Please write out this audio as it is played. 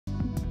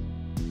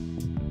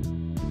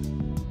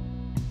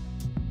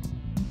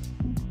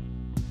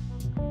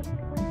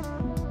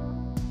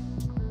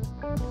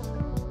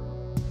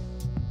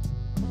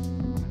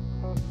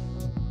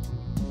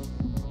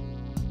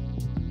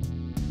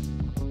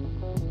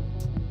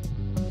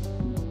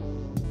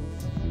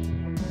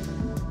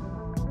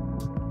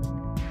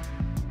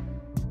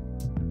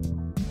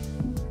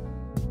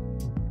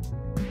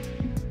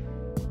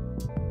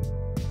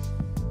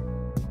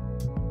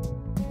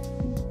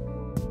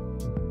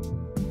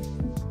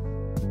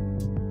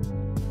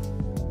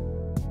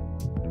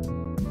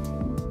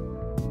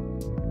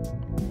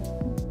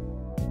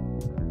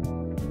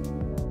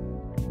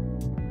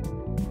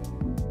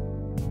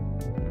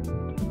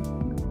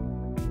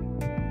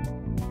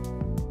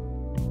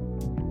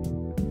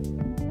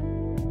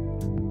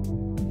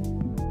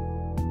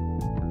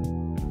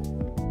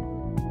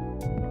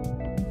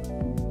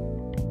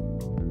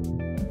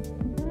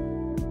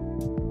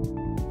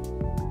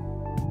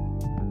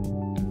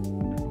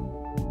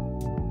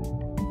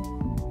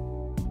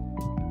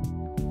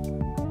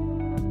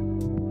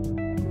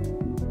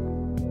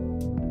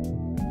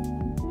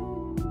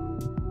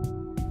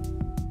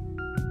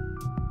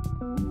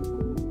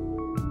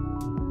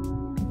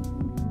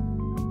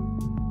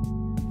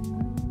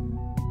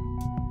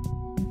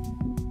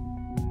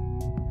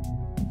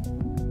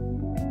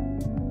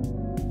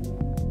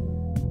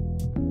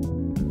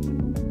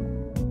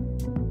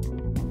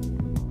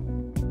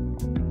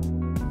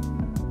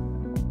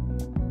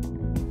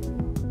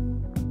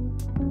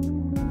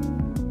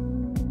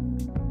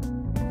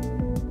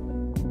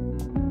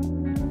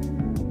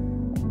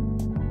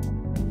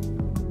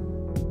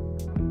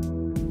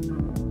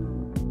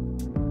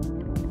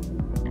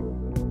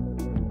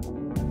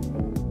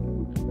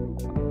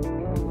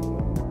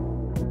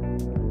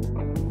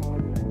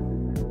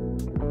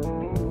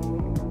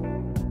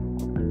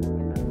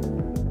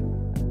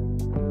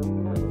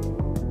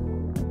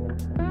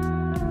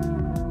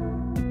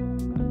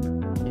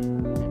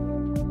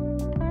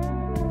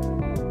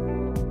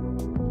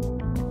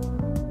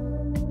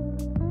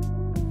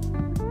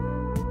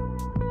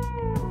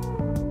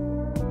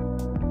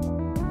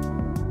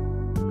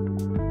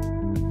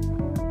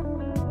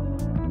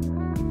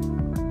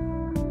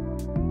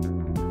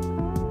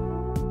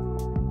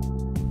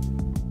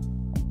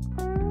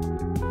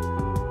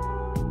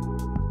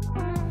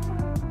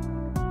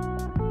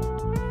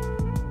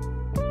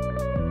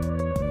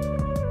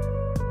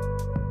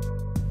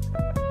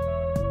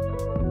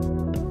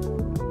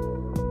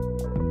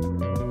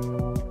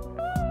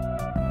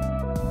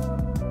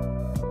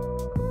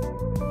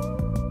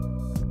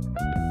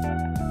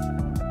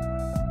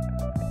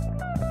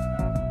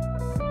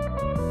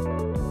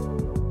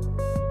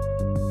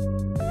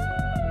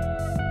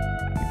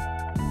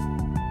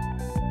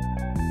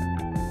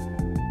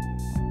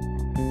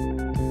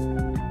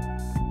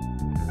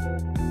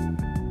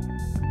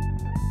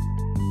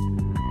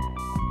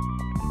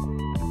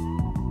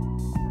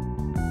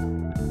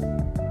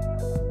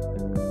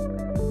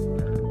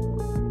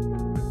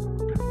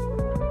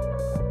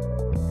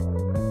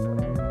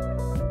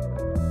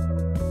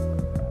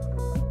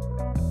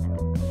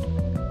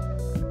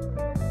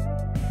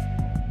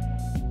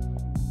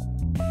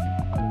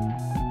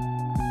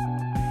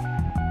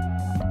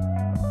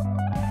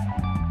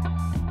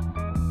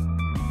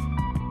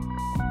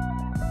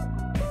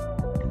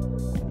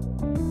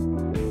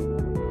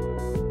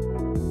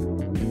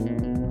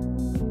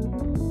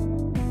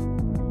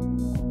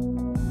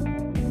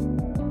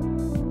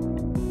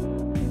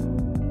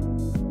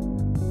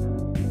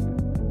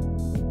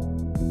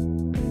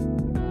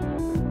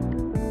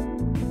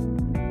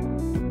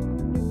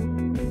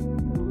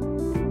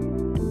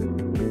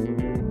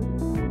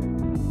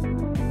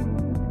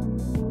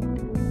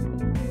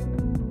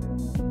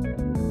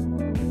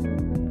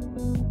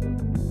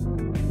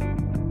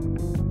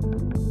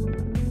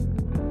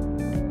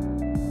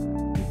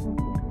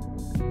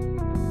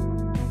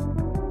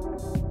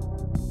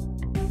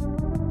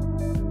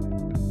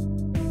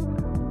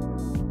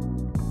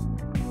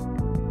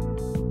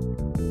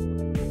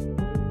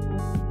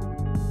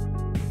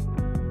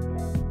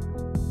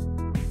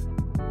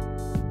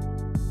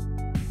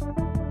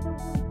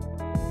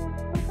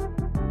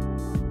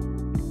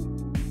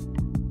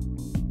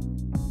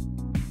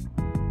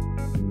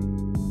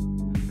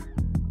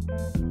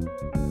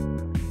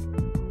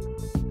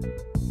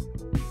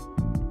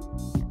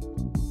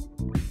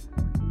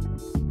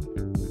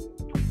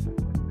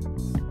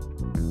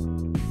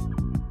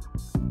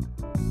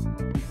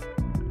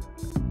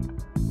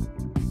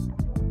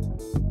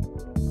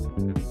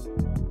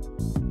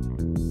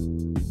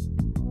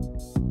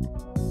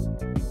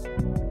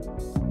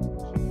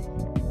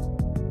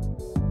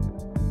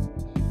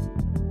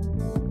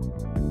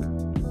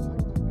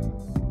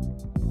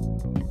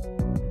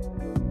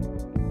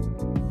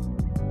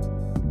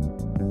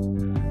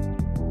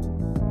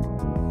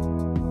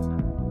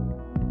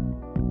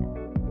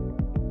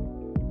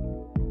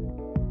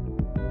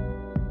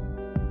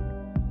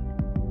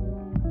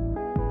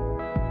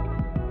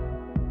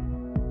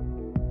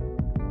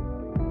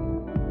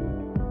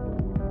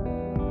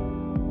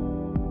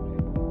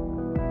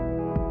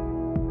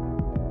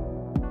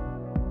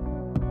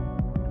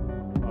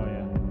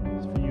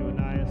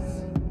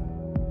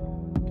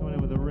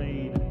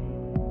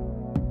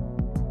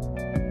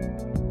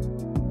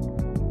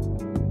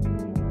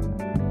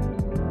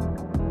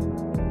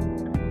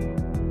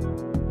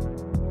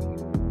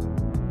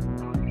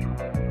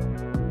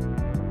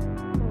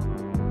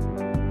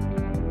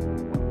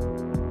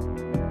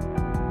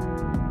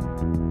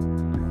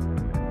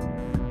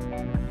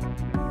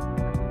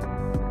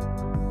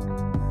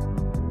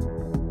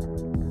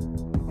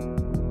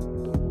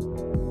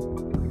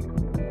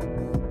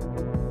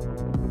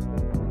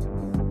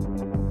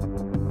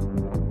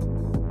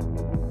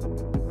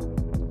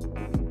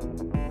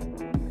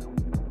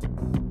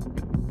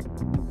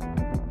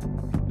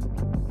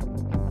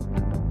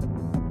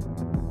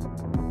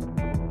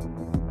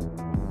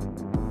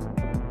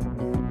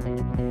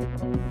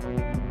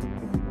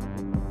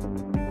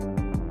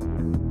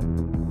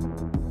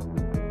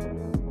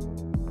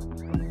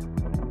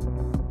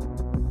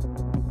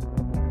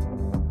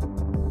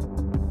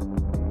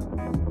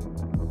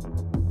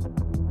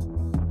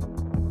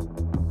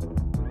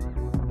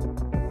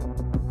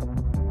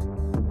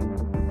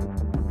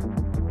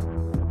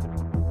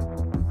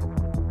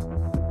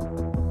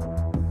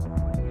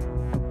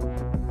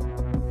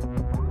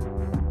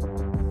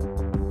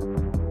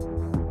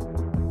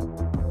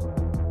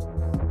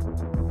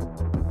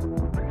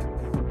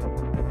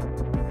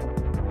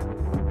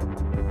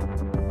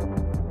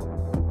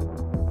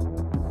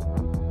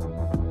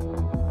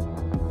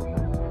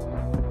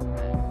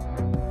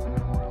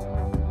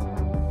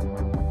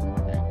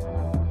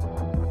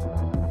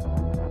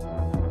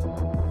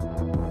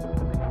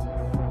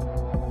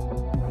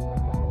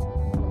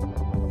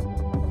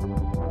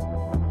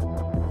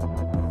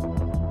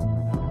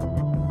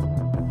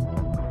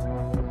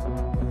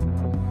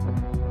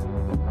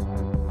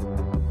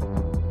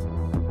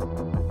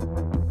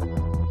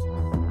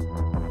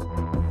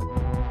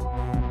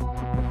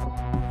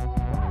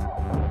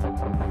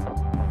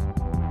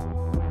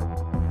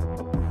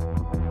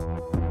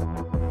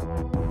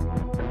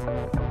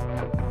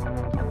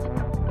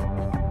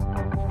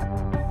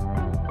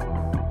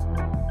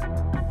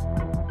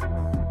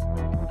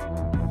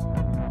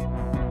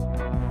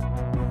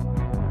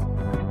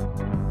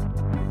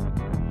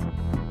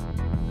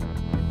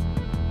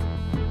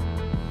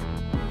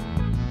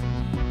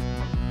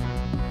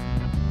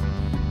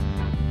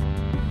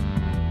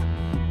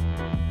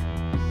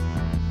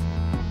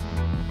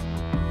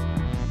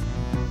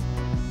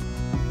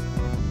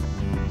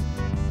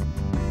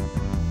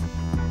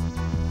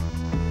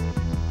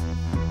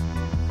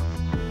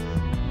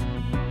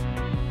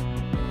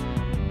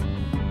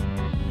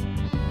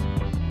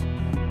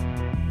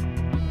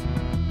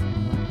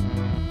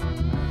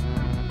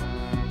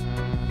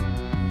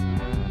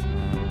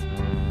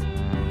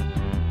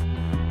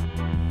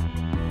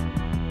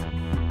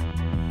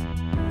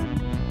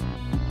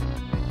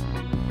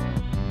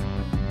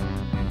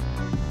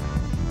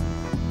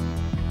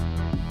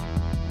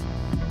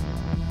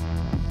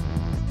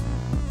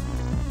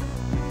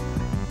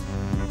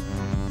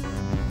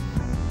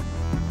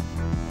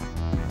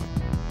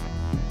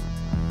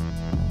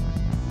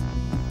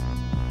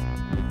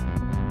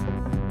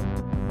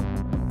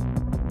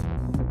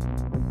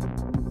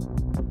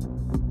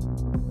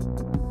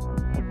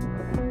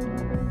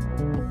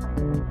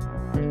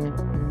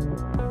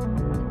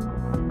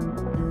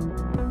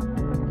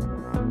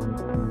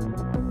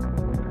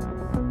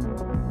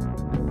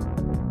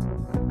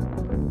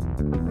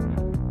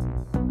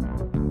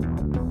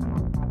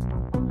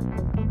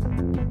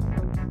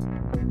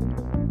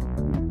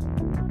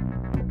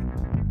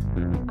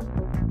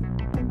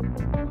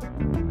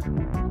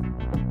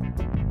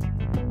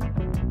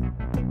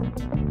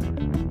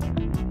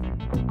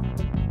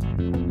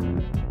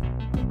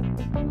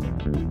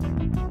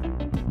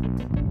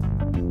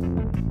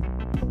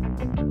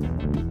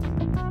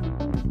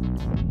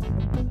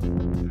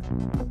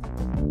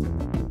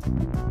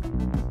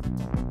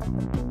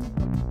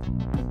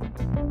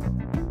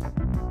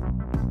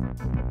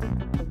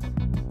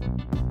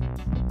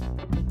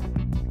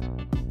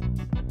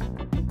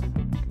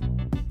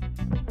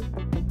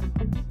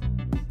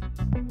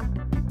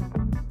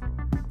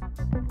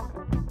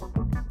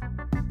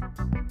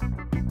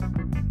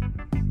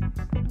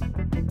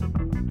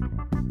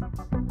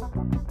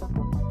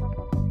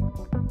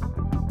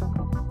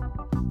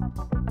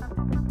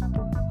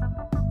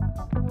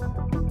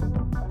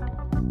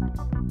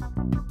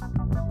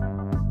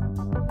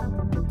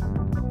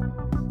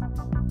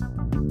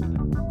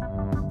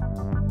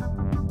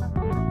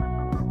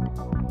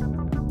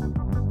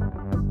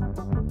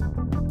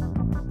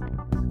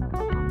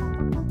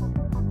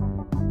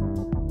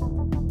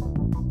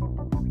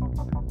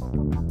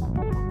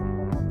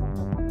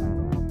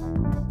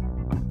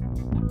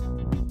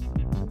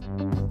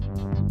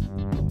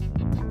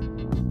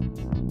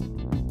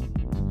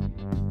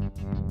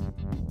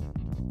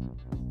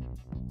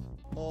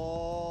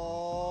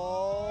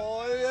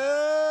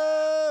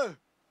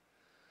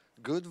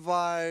Good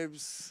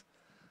Vibes.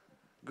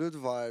 Good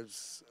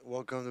Vibes.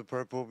 Welcome to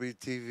Purple Beat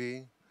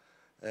TV.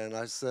 And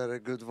I said a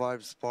Good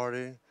Vibes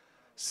party.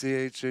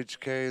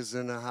 CHHK is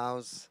in the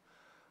house.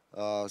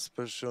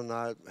 Special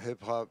night,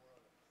 hip-hop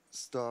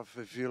stuff.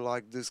 If you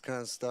like this kind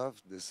of stuff,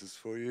 this is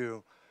for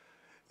you.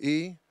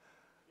 E,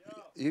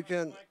 you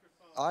can...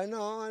 I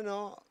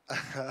know.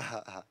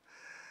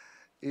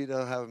 He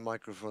don't have a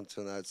microphone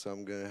tonight, so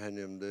I'm going to hand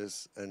him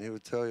this, and he will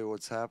tell you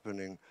what's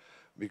happening.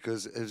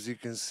 Because as you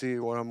can see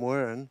what I'm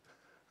wearing,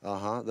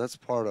 that's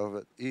part of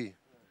it. E.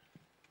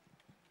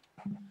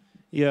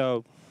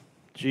 Yo,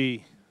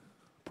 G,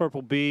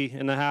 Purple B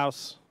in the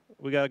house.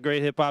 We got a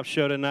great hip-hop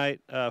show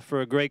tonight for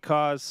a great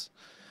cause.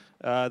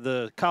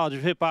 The College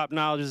of Hip-Hop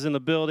Knowledge is in the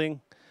building.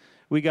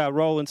 We got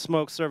Rollin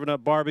Smoke serving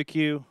up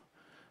barbecue.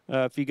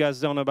 If you guys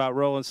don't know about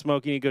Rollin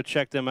Smoke, you need to go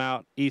check them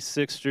out. East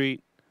 6th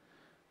Street.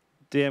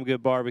 Damn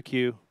good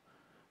barbecue.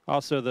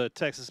 Also, the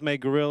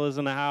Texas-made gorillas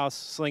in the house,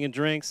 slinging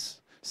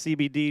drinks,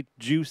 CBD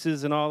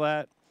juices and all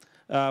that.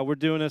 We're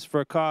doing this for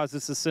a cause.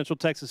 This is Central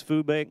Texas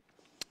Food Bank.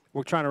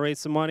 We're trying to raise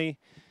some money.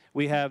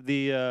 We have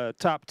the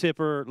top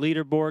tipper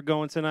leaderboard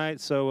going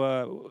tonight,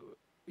 so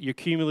your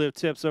cumulative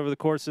tips over the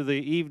course of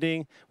the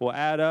evening will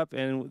add up,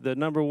 and the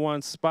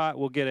 #1 spot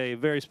will get a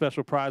very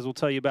special prize we'll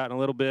tell you about in a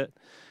little bit.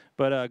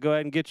 But go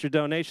ahead and get your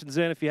donations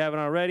in if you haven't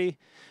already.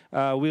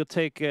 We'll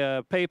take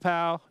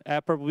PayPal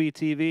at Purple B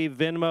TV,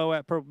 Venmo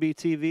at Purple B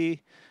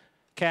TV,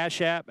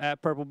 Cash App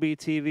at Purple B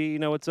TV. You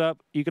know what's up.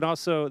 You can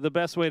also, the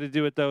best way to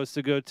do it, though, is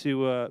to go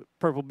to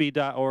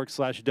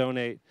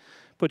purpleb.org/donate.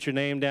 Put your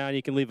name down.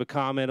 You can leave a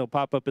comment. It'll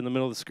pop up in the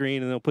middle of the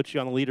screen, and it'll put you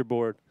on the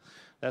leaderboard.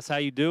 That's how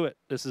you do it.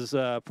 This is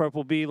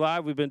Purple B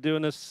Live. We've been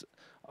doing this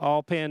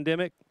all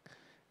pandemic,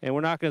 and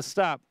we're not going to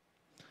stop.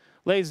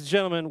 Ladies and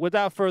gentlemen,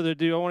 without further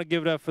ado, I want to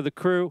give it up for the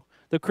crew.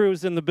 The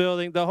crew's in the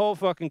building, the whole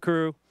fucking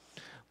crew.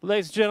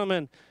 Ladies and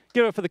gentlemen,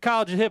 give it up for the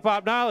College of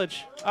Hip-Hop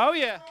Knowledge. Oh,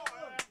 yeah.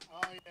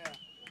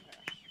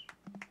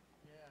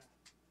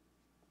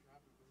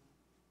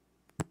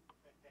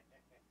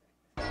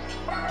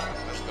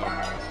 Let's go.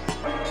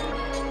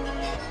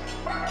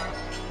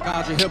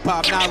 College of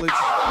Hip-Hop Knowledge.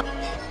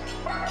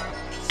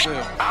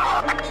 Sill.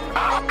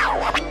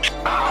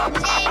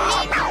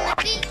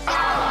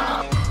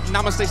 And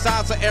I'ma stay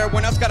silent so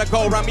everyone else gotta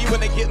go around me when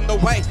they get in the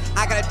way.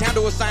 I got it down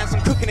to a science. I'm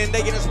cooking and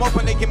they getting smoke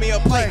when they give me a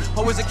plate.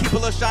 Always a keep a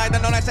little shy. I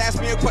know not to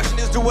ask me a question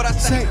is do what I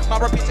say. My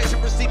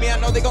reputation precede me. I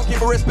know they gon' give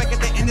me respect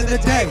at the end of the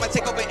day. My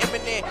takeover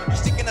imminent. You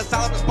seeking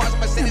asylum as parts of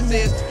my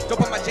sentences.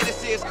 Dope on my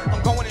genesis.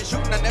 I'm going and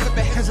shooting. I never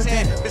been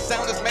hesitant. This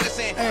sound is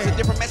medicine. It's a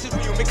different message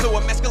when you mix it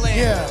with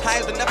mescaline. High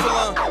as the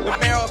Nephilim. With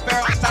marrow of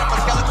pharaoh inside my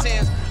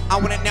skeletons. I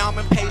want it now, I'm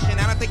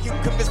impatient. I don't think you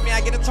can convince me I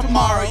get it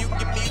tomorrow. You can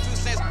give me 2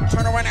 cents.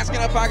 Turn around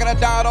asking if I got a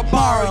dollar to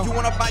borrow. You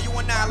wanna buy you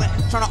an island.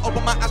 Trying to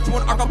open my eyes to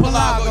an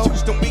archipelago.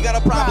 Houston, we got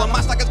a problem. My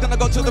stock is gonna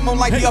go to the moon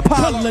like the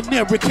Apollo.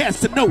 Culinary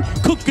Casino,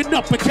 cooking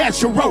up a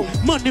casserole.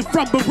 Money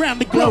from around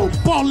the globe,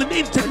 falling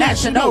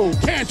international.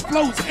 Cash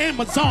flows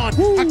Amazon.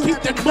 I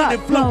keep that money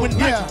flowing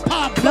like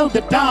Pablo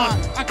the Don.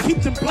 I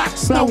keep them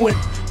blocks snowing.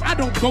 I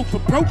don't go for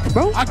broke,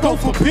 I go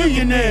for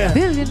billionaire.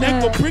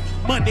 Lego brick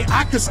money,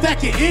 I can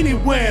stack it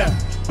anywhere.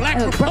 Black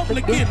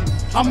Republican,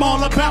 I'm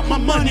all about my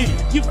money.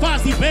 You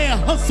Fozzie Bear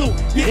hustle,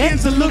 your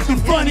ends are looking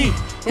funny.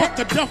 Fuck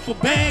a duffel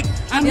bag,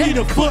 I need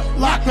a foot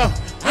locker.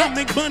 I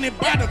make money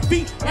by the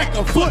feet like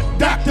a foot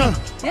doctor.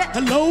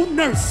 Hello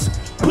nurse,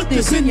 put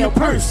this in your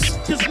purse.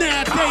 Cause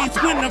nowadays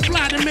when I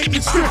fly to make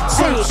it strip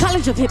search.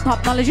 College of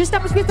Hip-Hop Knowledge,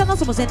 estamos gritando,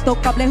 somos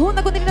intocable.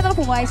 Una continente no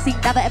fumo, I sing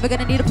nada, ever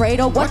gonna need a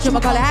parade. Or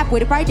whatchamacallit, halfway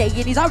to Friday,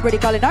 and he's already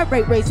calling our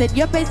rate race. And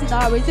you're facing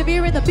our race, if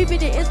you're in the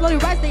PPD, it's slowly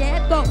rise, they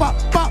head go pop,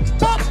 pop,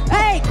 pop.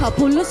 Hey,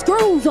 couple of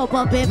screws up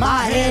in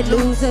my head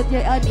loose.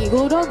 Yeah, a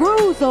nigga don't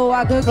groove, so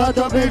I could cut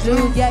the bitch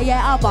loose.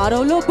 Yeah, a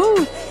bottle of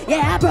booze.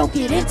 Yeah, I broke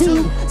it in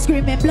two,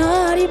 screaming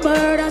bloody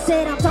murder. I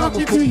said I'm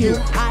talking to you.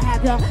 I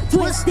have you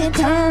twist and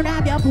turn,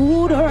 have you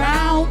pulled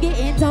around,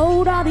 getting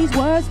told all these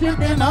words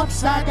flipping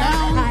upside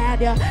down. I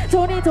have you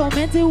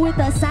tormented with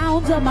the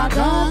sounds of my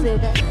guns.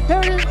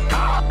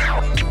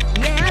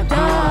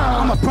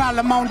 I'm a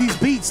problem on these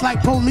beats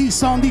like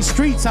police on these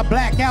streets. I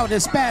black out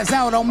and spaz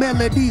out on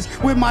melodies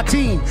with my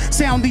team.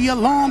 Sound the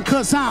alarm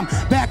cause I'm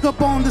back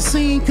up on the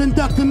scene,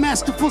 conducting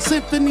masterful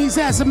symphonies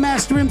as a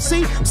master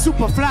MC.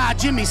 Superfly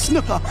Jimmy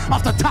Snooker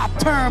off the top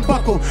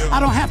turnbuckle. I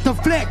don't have to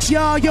flex,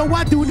 y'all. Yo,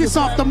 I do this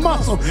off the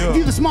muscle.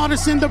 You the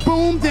smartest in the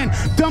room, then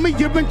dummy,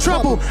 you're in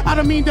trouble. I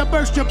don't mean to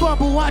burst your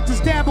bubble. I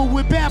just dabble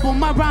with babble.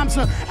 My rhymes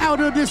are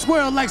out of this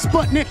world like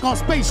Sputnik on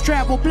space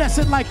travel.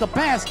 Blessed like a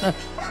pastor.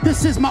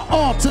 This is my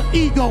alter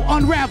ego.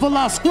 Unravel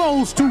our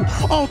scrolls to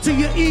alter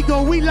your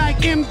ego. We like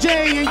MJ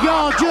and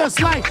y'all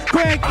just like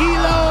Craig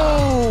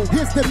Elo.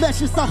 Here's the the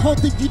message, I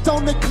hope that you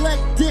don't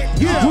neglect it.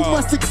 Yeah. You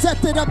must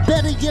accept it, or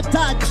better you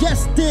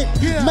digest it.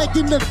 Yeah.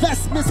 Making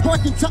investments,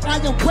 working till I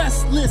am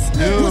restless.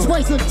 Was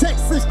raised in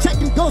Texas,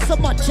 checking goals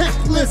on my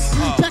checklist.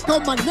 Back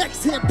on my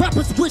next hit,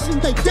 rappers wishing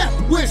they death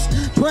wish.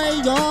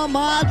 Pray on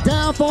my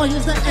downfall,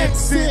 here's the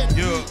exit.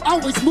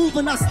 Always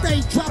moving, I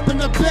stay dropping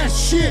the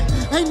best shit.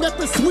 Ain't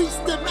nothing sweet,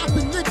 still not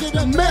the nigga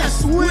to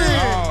mess with.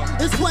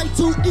 It's way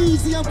too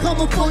easy, I'm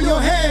coming for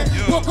your head.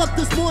 Woke up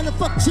this morning,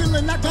 fuck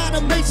chillin', I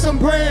gotta make some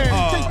bread.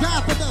 Thank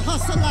God for the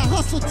hustle, I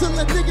hustle till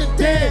a nigga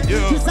dead.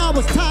 Cause I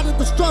was tired of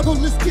the struggle,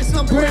 let's get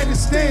some bread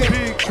instead.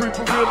 Big Tree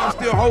for real, I'm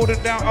still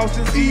holding down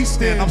Austin's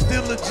East End. I'm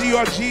still a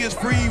GRG, it's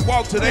free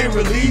walk till they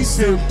release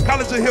him.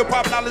 College of Hip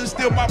Hop Knowledge is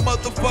still my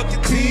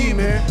motherfucking team,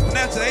 man.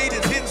 Financial aid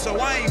is hitting, so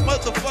I ain't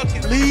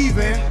motherfucking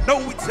leaving.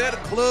 No, we tear the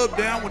club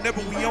down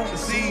whenever we on the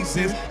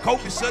seasons.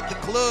 Kobe shut the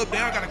club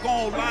down, gotta go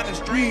online and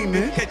stream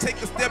it. Can't take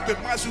a step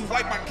in my shoes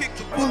like my kicks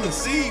are full of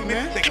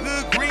semen. That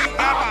good green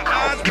got my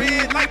eyes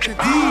red like the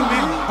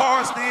demon.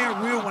 Hard staying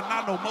real when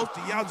I know most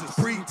of y'all just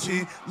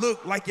preaching.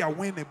 Look like y'all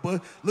winning,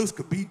 but looks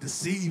could be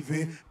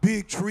deceiving.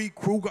 Big Tree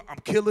Kruger, I'm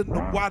killing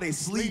them while they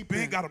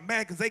sleeping. Got them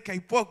mad cause they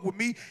can't fuck with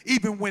me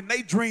even when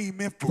they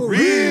dreaming. For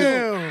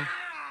real.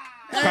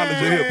 College of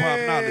Hip Hop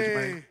Knowledge,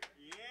 man.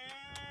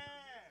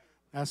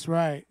 That's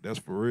right. That's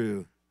for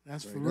real.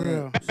 That's for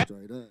real.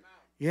 Straight up.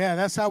 Yeah,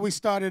 that's how we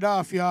started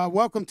off, y'all.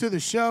 Welcome to the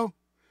show.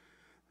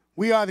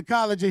 We are the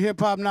College of Hip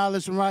Hop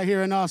Knowledge from right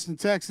here in Austin,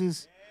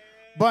 Texas.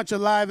 Bunch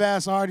of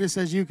live-ass artists,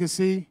 as you can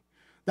see.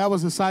 That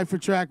was a cypher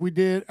track we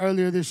did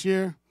earlier this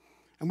year.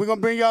 And we're going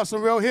to bring y'all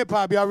some real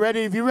hip-hop. Y'all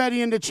ready? If you're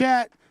ready in the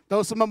chat,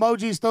 throw some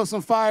emojis, throw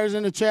some fires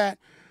in the chat.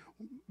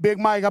 Big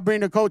Mike, I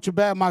bring the culture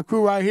back, my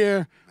crew right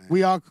here.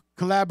 We all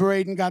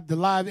collaborating, got the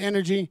live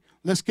energy.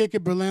 Let's kick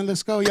it, Berlin.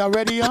 Let's go. Y'all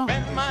ready, y'all?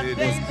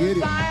 Let's get it.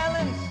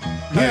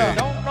 Yeah.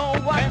 Don't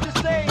know what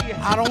to say.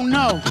 I don't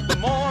know. The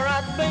more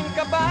I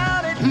think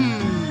about it,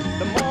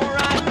 the more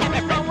I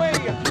get my way.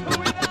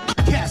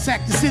 Cats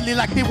acting silly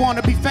like they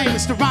wanna be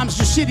famous. The rhymes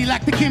just shitty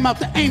like they came out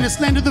the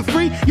anus. Land of the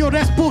free, yo,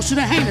 that's bullshit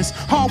and heinous.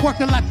 Hard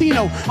working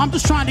Latino, I'm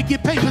just trying to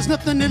get papers.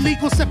 Nothing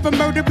illegal except for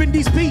murdering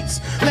these beats.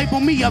 Label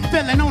me a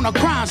felon on a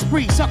crime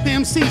spree. Suck the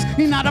MCs,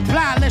 need not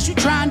apply unless you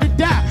trying to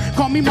die.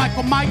 Call me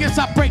Michael Myers,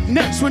 I break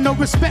necks with no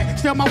respect.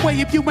 Stay on my way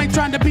if you ain't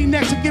trying to be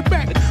next and get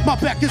back. My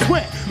back is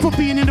wet for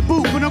being in the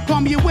booth, but don't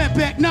call me a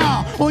wetback,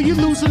 nah, or you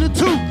losing a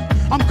tooth.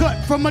 I'm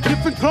cut from a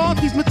different cloth.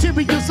 These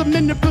materials are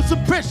minerals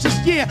are precious.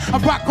 Yeah, I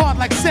rock hard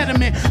like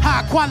sediment.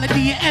 High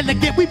quality and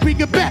elegant. We bring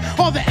it back.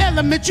 All the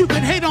elements you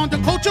can hate on the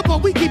culture,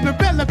 but we keep it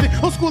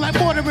relevant. Old school like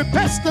mortar and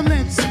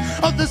pestilence.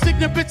 Others'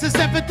 ignorance is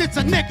evidence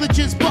of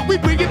negligence, but we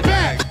bring it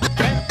back.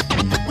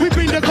 We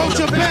bring the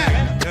culture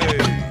back.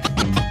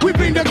 We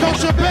bring the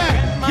culture back.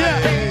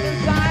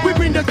 Yeah. We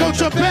bring the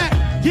culture back.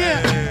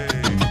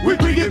 Yeah. We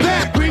bring it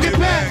back. Bring it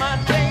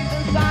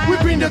back. We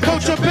bring the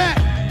culture back.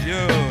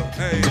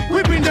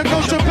 We bring the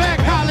culture back,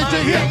 College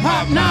of Hip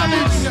Hop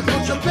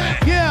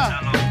Knowledge.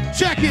 Yeah,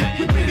 check it.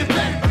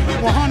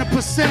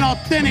 100%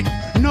 authentic,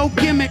 no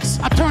gimmicks.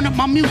 I turn up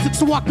my music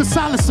so I can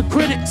silence the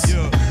critics.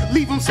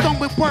 Leave them stunned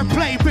with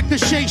wordplay,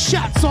 ricochet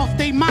shots off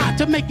they mind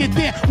to make it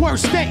their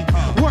worst day.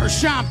 Words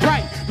shine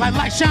bright, like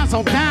light shines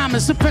on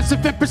diamonds.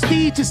 Impressive and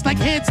prestigious, like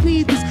heads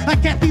need this.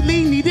 Like Kathy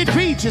Lee needed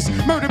Regis.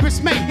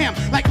 Murderous mayhem,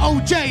 like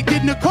OJ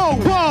did Nicole.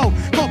 Whoa,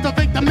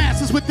 cultivate the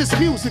masses with this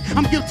music.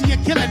 I'm guilty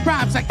of killing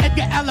rhymes like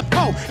Edgar Allan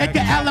Poe. Edgar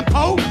Allan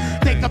Poe,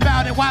 think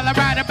about it while I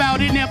write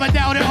about it. Never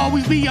doubt it,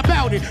 always be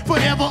about it.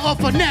 Forever a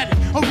fanatic,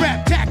 or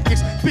rap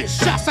tactics.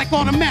 Bitch shots like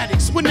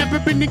automatics. Would never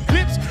been in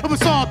clips of a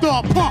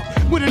sawdog pump.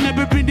 Would have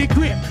never been in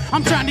grip.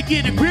 I'm trying to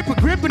get a grip and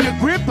a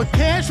grip of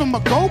cash from a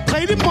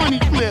gold-plated money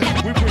clip.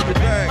 We bring it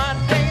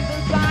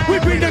back. We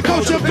bring the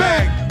culture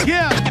back.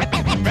 Yeah.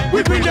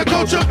 We bring the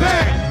culture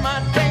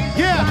back.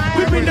 Yeah.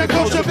 We bring the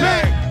culture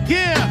back.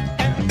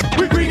 Yeah.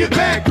 We bring it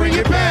back. Bring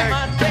it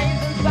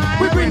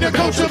back. We bring the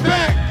culture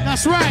back.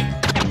 That's right.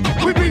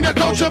 We bring the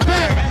culture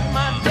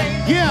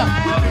back. Yeah.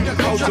 We bring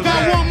the culture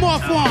back. I got one more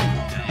for him.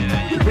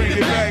 Bring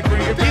it back,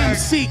 bring it back.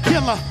 MC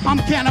killer, I'm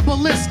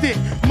cannibalistic.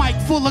 Mic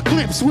full of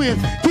clips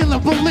with killer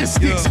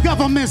ballistics.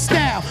 Government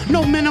style,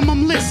 no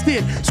minimum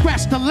listed.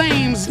 Scratch the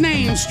lame's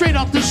name straight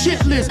off the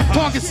shit list.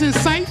 Targets in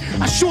sight,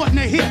 I shorten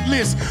the hit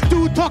list.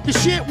 Dude talking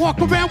shit, walk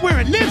around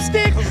wearing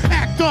lipstick.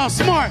 Act all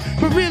smart,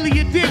 but really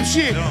a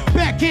dipshit.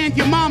 Backhand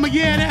your mama,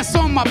 yeah, that's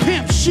on my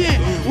pimp shit.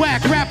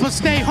 Whack rapper,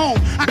 stay home.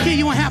 I kill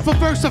you in half a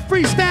verse of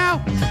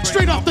freestyle.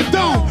 Straight off the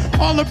dome,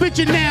 all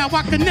original,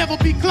 I can never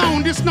be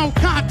cloned. There's no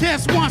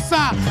contest once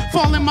I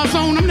fall in my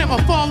zone, I'm never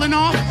falling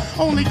off.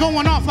 Only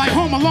going off like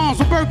Home Alone's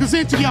with burgers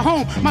into your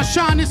home. My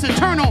shine is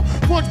eternal,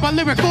 forged by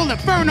lyrical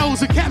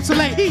infernos.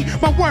 Encapsulate heat,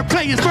 my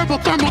wordplay is verbal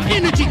thermal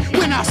energy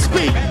when I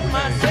speak.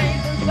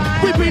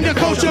 We bring the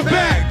culture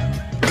back.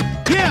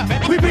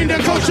 Yeah, we bring the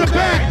culture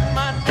back.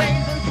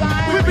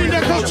 We bring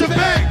the culture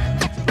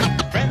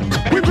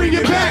back. We bring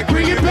it back,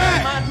 bring it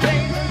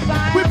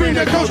back. We bring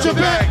the culture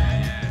back.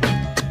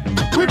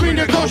 We bring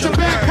the culture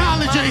back,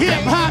 College of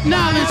Hip Hop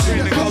Knowledge.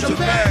 Bring the culture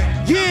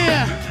back.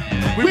 Yeah,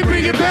 we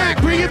bring it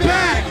back, bring it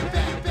back.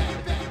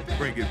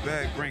 Bring it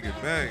back, bring it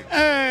back.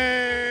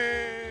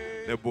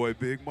 Hey. That boy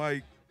Big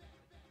Mike.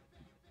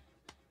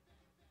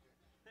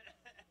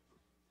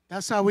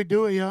 That's how we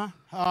do it, y'all.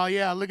 Oh,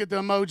 yeah, look at the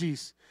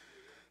emojis.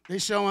 They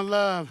showing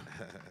love.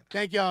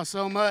 Thank y'all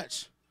so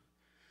much.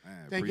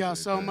 Man, Thank y'all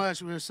so that.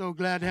 much. We're so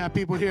glad to have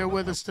people here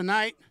with us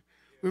tonight.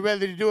 We're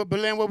ready to do it.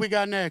 Berlin, what we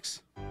got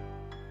next?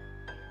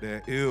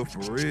 That ill for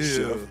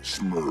real.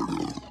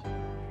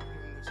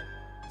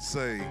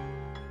 Say,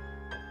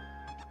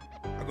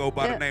 I go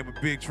by the name of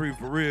BigTree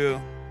for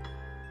real.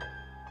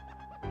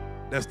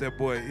 That's that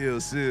boy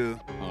Ill Sill.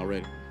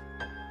 Already.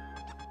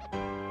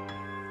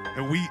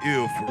 And we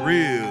ill for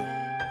real.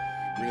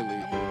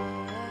 Really.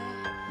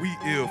 We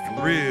ill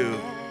for real.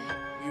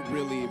 We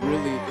really ill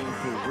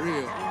for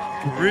real.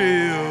 For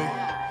real.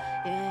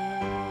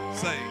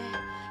 Say,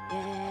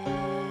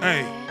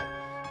 hey.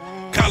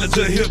 College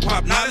of Hip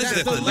Hop Knowledge,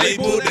 that's the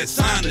label that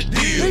signed the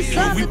deal.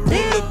 When we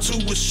pull up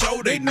to a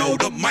show, they know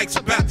the mic's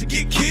about to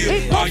get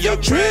killed. All y'all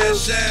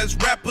trash ass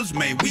rappers,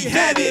 man, we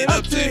had it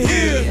up to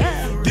here.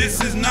 This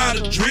is not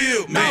a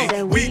drill,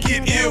 man. We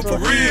get ill for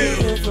real.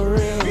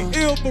 We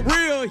ill for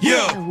real.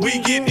 Yeah, we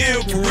get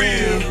ill for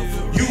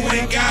real. You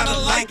ain't gotta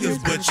like us,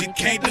 but you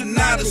can't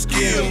deny the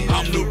skill.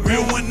 I'm the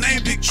real one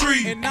named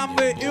BigTree. And I'm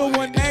the ill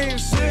one named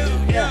Sill.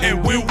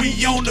 And when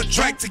we on the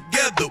track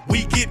together,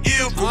 we get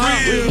ill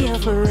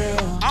for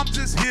real. I'm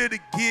just here to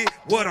get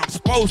what I'm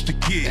supposed to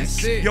get.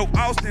 That's it. Yo,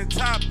 Austin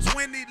top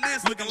 20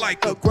 list looking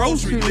like a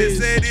grocery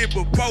list. Said it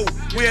before.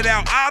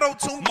 Without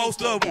auto-tune,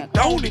 most of them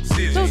don't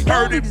exist.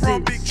 Heard it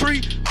from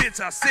BigTree. Bitch,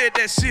 I said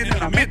that shit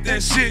and I meant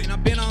that shit. And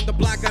I've been on the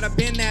block, gotta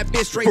been that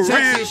bitch straight For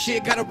Texas real.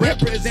 shit. Gotta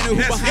represent who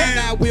That's behind it.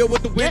 that wheel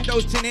with the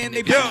windows tinted.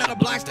 They been on the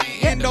block,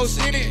 staying in those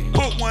cities.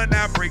 Put one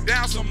out, break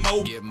down some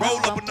more. Roll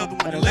up another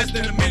one in less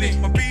than a minute.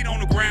 My feet on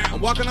the ground. I'm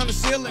walking on the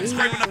ceiling,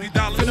 Scraping up these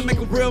dollars. finna make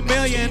a real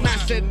million. I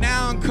said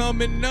now I'm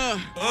coming up.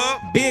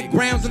 Big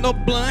grams in the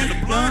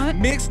blunt,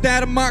 mixed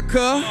out of my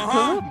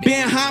cup.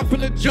 Been high from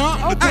the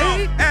jump.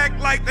 Act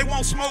like they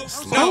won't smoke.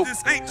 So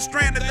this ain't the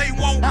strand that they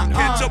want.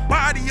 Catch a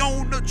body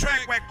on the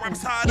track, whack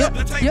raps tied up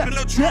and tape in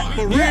the trunk.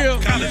 For real.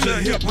 College of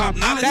Hip Hop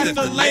Knowledge, That's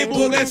the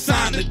label that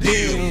signed the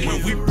deal.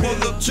 When we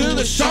pull up to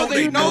the show,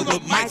 they know the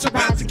mic's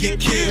about to get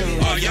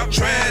killed. All y'all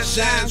trash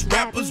ass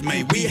rappers,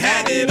 man, we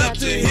had it up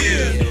to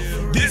here.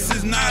 This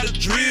is not a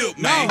drill,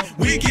 man.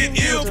 We get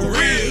ill for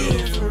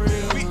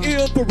real. We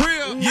ill for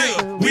real.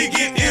 Yeah, we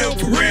get ill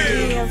for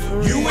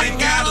real. You ain't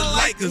gotta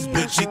like us,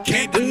 but you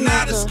can't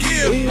deny the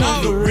skill.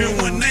 I'm the real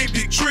one named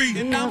BigTree.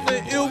 And I'm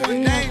the ill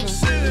one named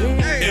Sill.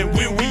 And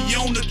when we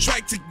on the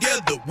track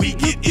together, we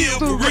get ill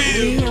for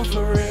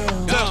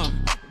real.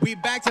 We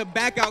back to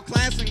back out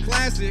classic.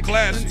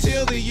 Classics.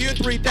 Until the year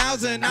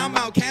 3000, I'm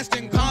out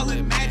casting,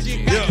 calling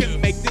magic. Yeah. I can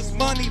make this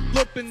money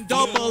flipping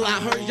double. I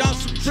heard y'all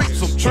some tricks.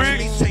 Some tricks. Let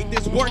me take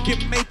this work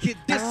and make it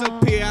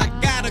disappear. I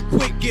gotta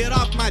quit, get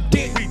off my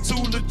dick. We too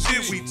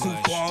legit, we too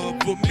far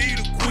up for me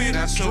to quit.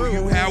 I show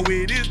you how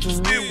it is to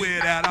spin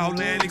without all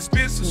that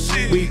expensive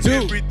shit. We do.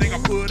 Everything I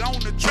put on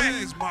the track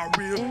is my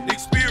real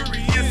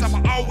experience.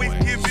 I'ma always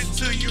give it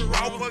to you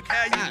raw. Fuck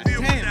how you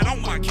feel with that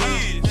on my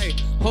kids. Hey,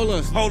 hold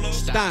up,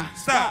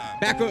 Stop.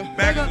 back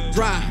up,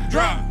 Drop.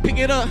 drive, pick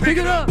it up,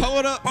 pull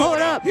it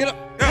up, hit up,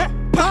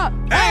 Pop.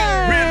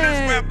 Hey,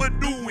 realest rapper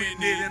doing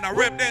it, and I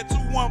rep that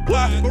 2-1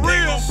 block. For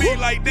real, gon' be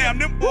like, damn,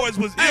 them boys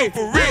was ill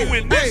for real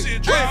when this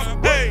shit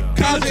dropped. Hey,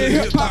 College of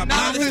Hip Hop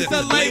Knowledge is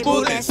the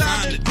label that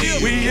signed the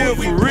deal. we ill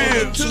for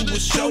real. To the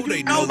show,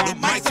 they know the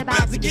mic's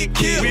about to get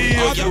killed. We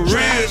ill All for y'all real.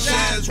 trash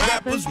ass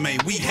rappers, man,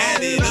 we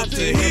had it up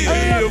to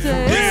here.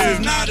 This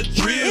is not a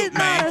drill,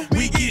 man.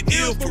 We get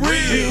ill for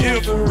real.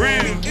 Ill for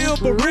real. Ill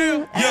for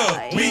real.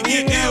 Yeah, we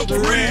get ill for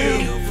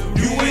real.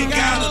 You ain't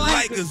gotta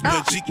like us,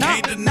 but you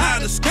can't deny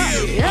the skill.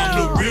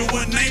 I'm the real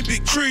one named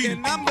BigTree.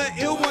 And I'm the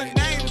ill one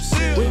named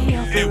Sill.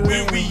 And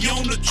when we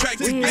on the track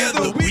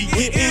together, we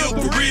get ill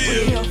for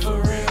real.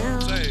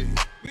 Say,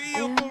 We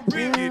ill for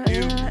real. get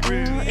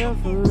ill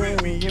for real. When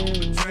we on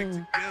the track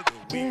together,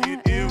 we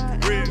get ill for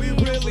real. We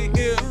really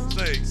ill.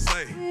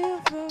 Say,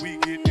 we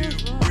get ill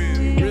for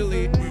real.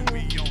 Really. When we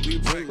on the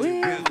track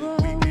together,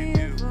 we get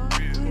ill for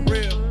real.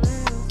 Real.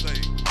 Say,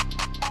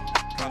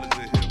 College of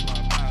Hip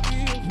Hop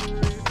Knowledge.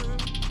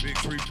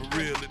 BigTree for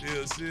real and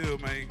Ill Sill,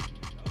 man.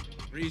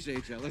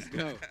 Appreciate y'all. Let's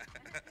go.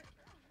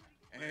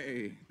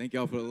 Hey, thank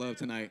y'all for the love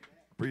tonight.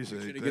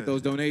 Appreciate Should that. get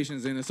those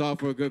donations in. It's all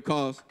for a good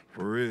cause.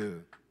 For real.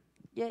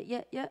 Yeah.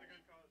 Man,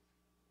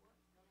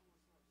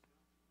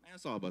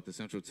 it's all about the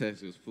Central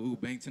Texas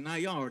Food Bank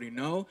tonight. Y'all already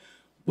know.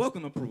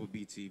 Welcome to Purple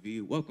Beat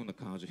TV. Welcome to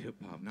College of Hip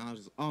Hop Knowledge.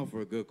 It's all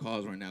for a good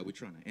cause right now. We're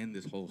trying to end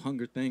this whole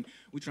hunger thing.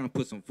 We're trying to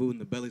put some food in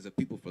the bellies of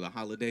people for the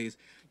holidays.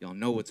 Y'all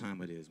know what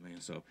time it is, man.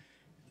 So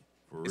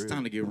For it's real.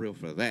 time to get real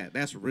for that.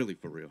 That's really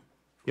for real.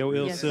 Yo,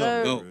 Ill Yes, Sill.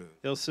 sir. Go.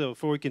 Ill Sill,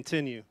 before we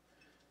continue,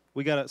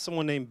 we got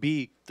someone named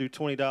B threw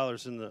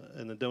 $20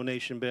 in the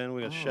donation bin.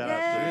 We got a shout out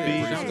to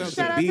B. Shout out to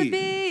Shout out to B.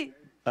 B.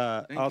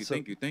 Also,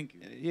 Thank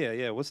you.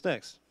 Yeah. What's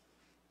next?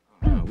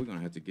 We're going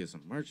to have to get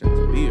some merch out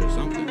to B or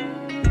something.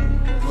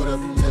 Put up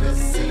to the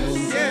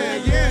scene.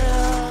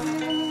 Yeah.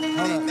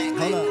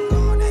 Hold up.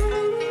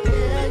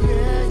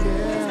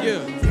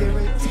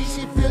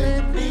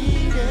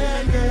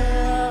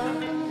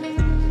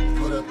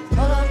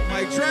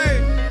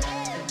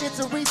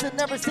 a reason,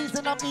 every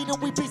season I'm eating,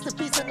 we beast and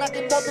feasting. I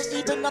get more than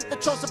even, I'm the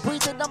chosen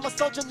breathing. I'm a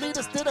soldier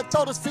leader, still a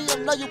throw to see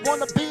him. Know you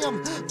wanna be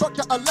him. Fuck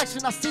the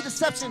election, I see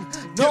deception.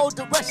 No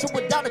direction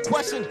without a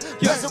question.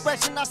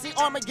 Resurrection, I see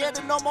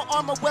Armageddon, no more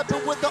armor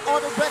weapon with the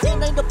order ready.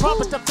 Ain't the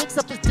proper to fix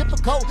up is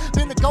difficult.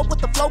 Been to go with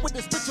the flow with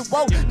this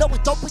ritual. No,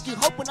 it's dope, we keep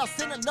hope when I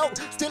send a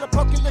note. Still a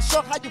broken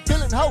show, how you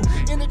feeling, ho?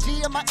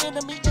 Energy of my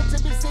enemy, into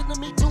me, sending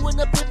me to an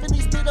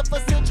epiphany. Speed up for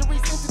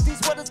centuries, entities,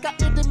 what it's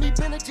got into me.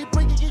 Energy,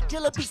 bringing you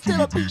killer, be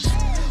still a beast.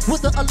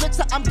 With the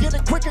elixir, I'm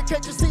getting quicker.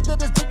 Can't you see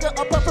that it's bigger?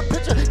 A perfect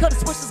picture. Cause the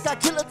switches got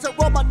killer to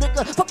roll my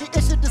nigga. Fucking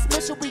issue,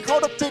 dismission, we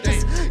hold up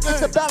figures. It's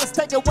the balance,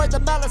 take away the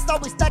malice.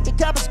 Always stacking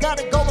cabbage,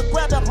 gotta go and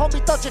grab it.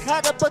 Homie, thought you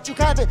had it, but you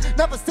haven't.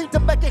 Never seem to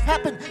make it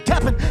happen.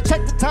 Capping,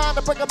 check the time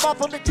to bring them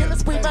off on the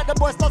killers. We man, the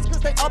boys lost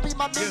cause they all be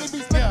my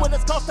mini-me. Slick when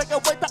it's cost, take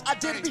away the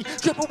identity.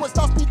 Triple with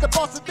sauce, be the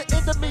boss at the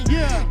end of me.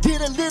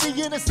 Get a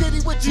litty in the city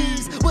with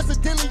G's. What's the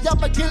dilly?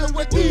 I'ma kill it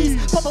with ease.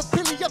 Pop a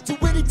pilly, I'm too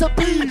witty to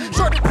be.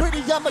 Short and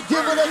pretty, I'ma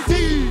give it a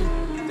D.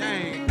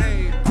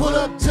 Pull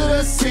up to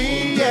the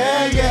scene,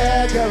 yeah,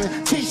 yeah,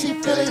 guarantee she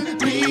feeling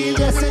me,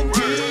 yes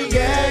indeed,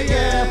 yeah,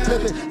 yeah.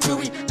 Flip it to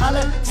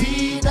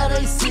reality, now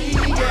they see,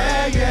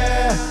 yeah,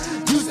 yeah.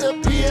 Used to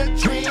be a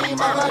dream,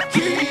 I'm a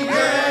king,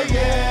 yeah,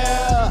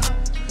 yeah.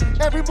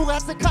 Every move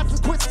has the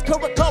consequences,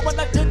 correct call when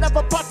I didn't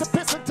ever bought the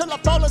piss until I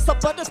fall in some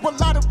abundance with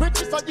a lot of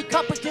riches. All you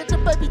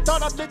comprehending, baby,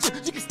 thought I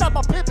mentioned, you can stop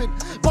my pimping.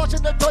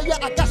 Watching the door, yeah,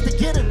 I got to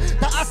get in.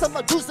 The eyes of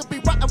Medusa be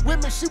rotten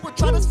women, she would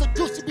try to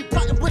seduce, she be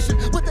plotting, wishing.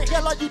 What the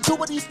hell are you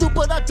doing, you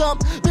stupid or dumb?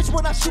 Bitch,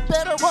 when I shoot,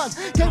 better run.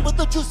 Came with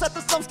the juice at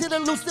the slums,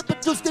 getting loose, sipping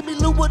juice, give me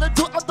loot with a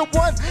do, I'm the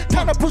one.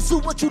 Time to pursue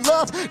what you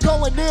love,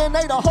 going in,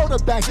 ain't a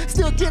holder back.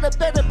 Still getting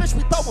better, bitch,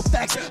 we throwing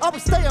facts.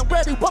 Always staying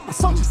ready, where my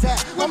soldiers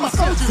at? Where my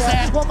soldiers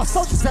at? Where my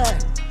soldiers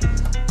at?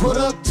 Put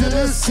up to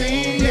the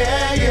scene,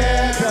 yeah,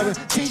 yeah.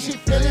 Guarantee she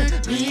feeling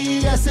me,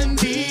 yes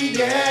indeed,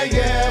 yeah,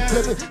 yeah.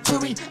 Flip it to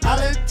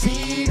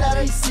reality, now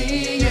they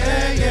see,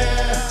 yeah,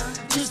 yeah.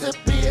 Used to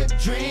be a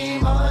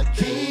dream, I'm a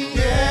king,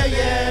 yeah,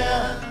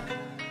 yeah.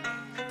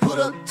 Put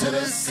up to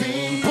the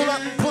scene,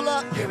 pull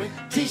up.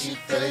 Guarantee she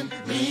feeling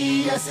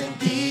me, yes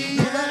indeed,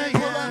 yeah,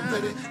 yeah.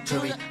 Flip it to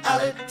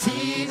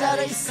reality, now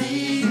they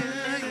see,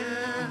 yeah,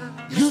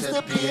 yeah. Used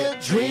to be a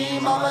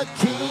dream, I'm a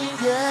king,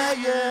 yeah,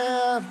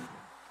 yeah.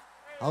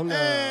 Oh no.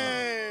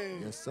 Hey.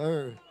 Yes,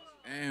 sir.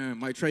 And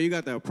Mike Trey, you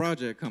got that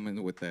project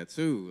coming with that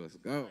too. Let's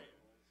go.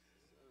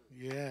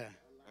 Yeah.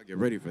 I'll get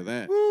ready for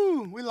that.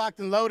 Woo! We locked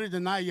and loaded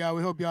tonight, y'all.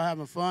 We hope y'all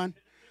having fun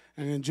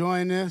and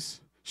enjoying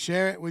this.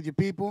 Share it with your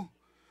people.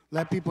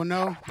 Let people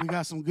know we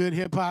got some good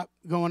hip hop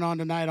going on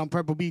tonight on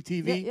Purple Beat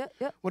TV.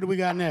 Yep. What do we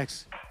got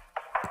next?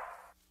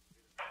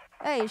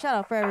 Hey, shout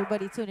out for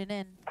everybody tuning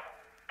in.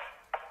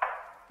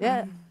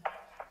 Yeah.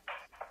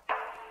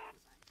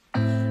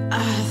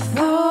 I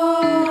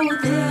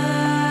thought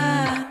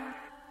that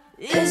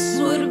this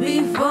would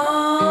be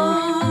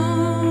fun,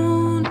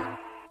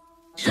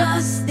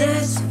 just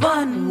as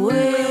fun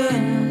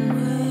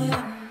when,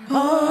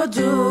 oh,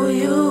 do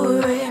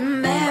you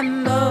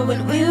remember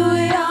when we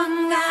were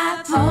young?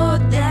 I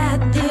thought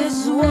that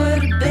this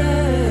would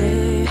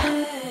be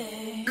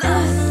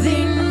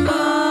nothing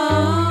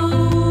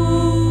more,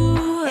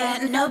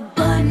 an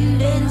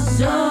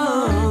abundance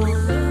of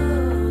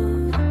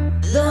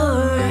the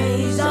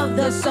rays of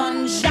the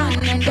sun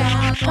shining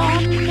down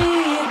on me,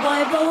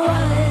 boy, but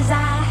was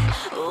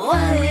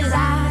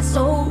I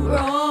so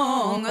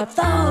wrong? I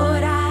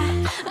thought I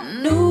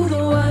knew the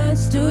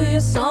words to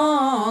your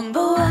song,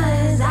 but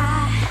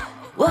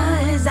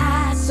was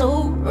I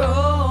so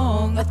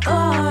wrong? I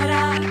thought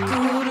I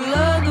could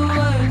learn the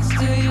words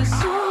to your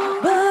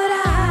song, but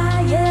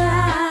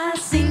I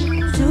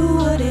sing to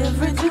a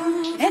different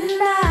tune,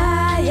 and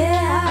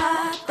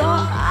I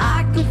thought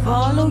I could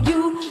follow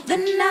you. The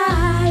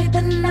night,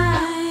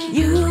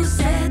 you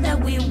said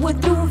that we were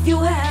through. If you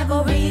have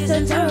a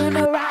reason, turn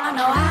around.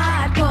 Now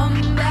I'd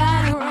come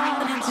back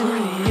running to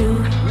you,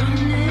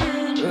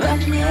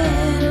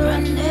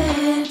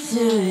 running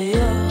to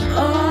you.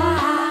 Oh,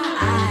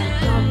 I'd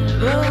come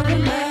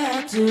running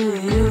back to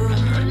you,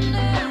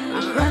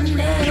 running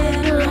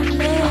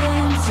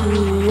to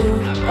you.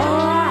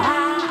 Oh,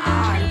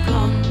 I'd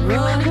come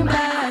running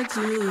back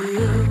to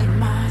you. And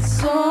my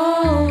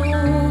soul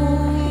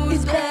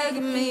is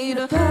begging me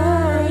to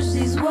purge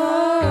these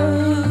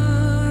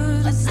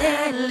words,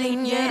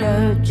 unsettling yet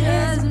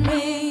urges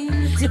me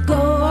to go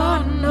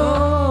on.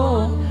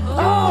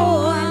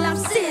 Oh, and I'm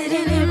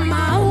sitting in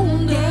my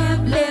own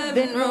damn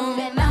living room,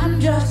 and I'm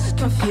just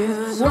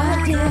confused.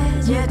 What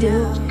did you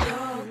do?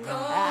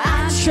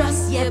 I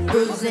trust yet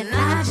bruised, and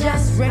I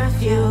just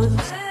refuse.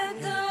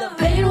 The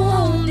pain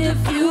won't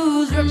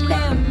diffuse.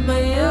 Remember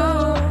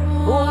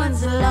you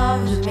once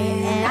loved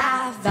me, and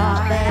I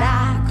thought that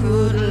I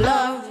could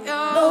love you.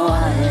 But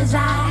was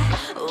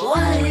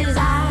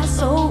I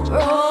so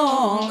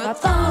wrong? I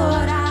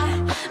thought I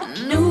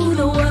knew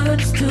the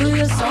words to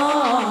your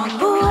song.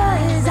 But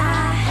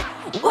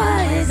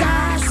was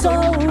I so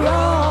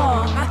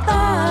wrong? I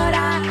thought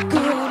I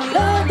could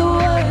learn the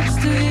words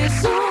to your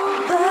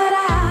song. But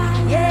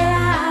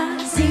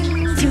I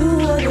sing to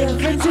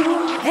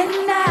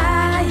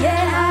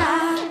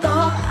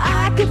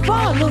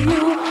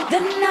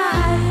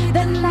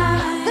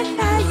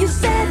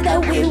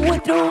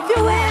do if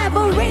you have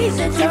a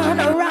reason, turn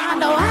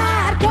around, oh,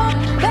 I'd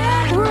come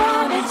back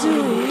running to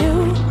you.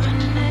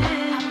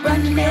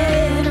 Running,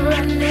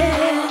 running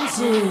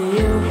to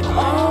you.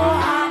 Oh,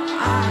 I'd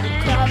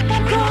come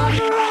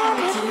running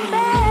back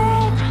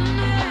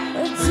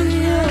to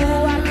you.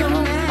 I'd come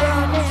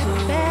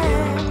running back.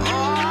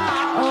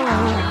 Oh,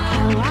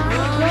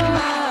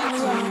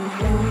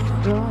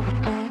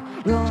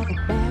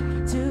 running back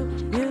to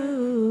you.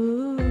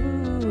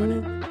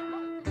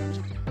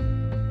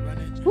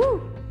 Woo.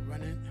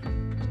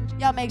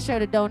 Y'all make sure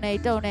to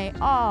donate.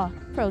 All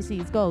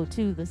proceeds go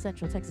to the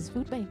Central Texas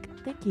Food Bank.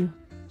 Thank you.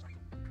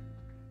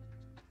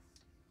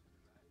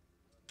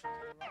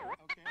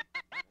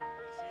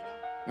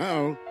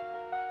 Uh-oh.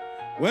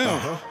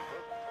 Well,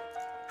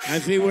 I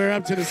see we're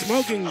up to the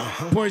smoking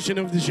portion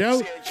of the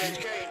show.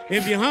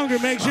 If you're hungry,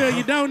 make sure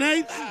you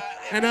donate.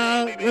 And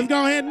let's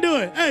go ahead and do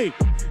it. Hey,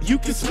 you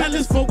can smell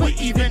us for we're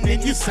even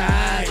in your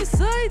side.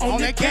 On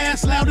that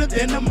gas louder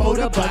than a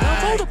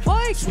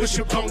motorbike. Swish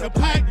up on the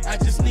pipe, I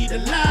just need a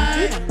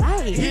light.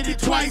 Hit it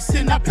twice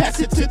and I pass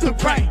it to the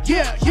right.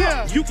 Yeah,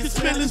 yeah. You can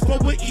smell us for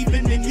we're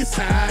even in your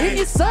side.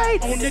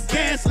 On the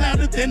gas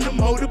louder than a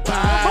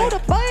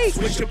motorbike.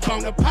 Swish up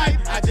on the pipe,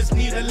 I just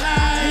need a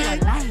light.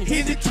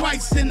 Hit it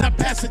twice and I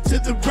pass it to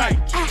the right.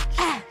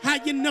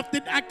 High enough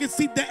that I can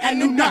see the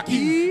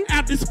Anunnaki.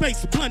 Outer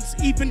space blunts,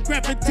 even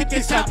gravity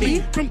can stop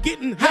me from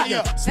getting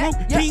higher. Smoke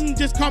king,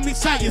 just call me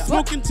sire.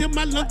 Smoke until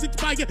my lungs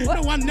expire.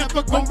 No, I'm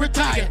never gonna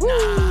retire.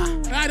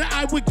 Eye to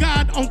eye with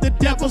God on the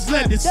devil's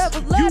lettuce. You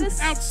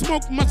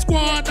outsmoke my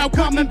squad, I'll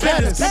come and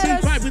better. Living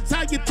by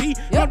entirety,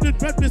 running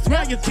breathless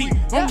riety.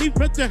 Only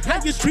breath the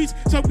highest streets,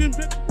 so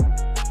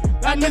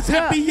I'm as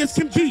happy as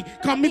can be.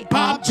 Call me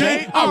Bob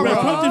J.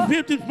 Alright,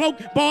 rip and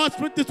smoke bars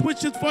with the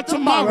switches for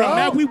tomorrow.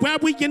 Now we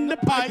in the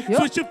pipe,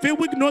 switcher filled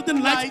with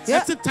northern lights.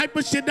 That's the type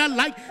of shit I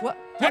like.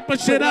 Type of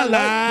shit I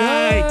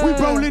like. We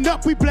rolling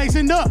up, we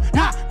blazing up,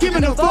 not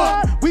giving a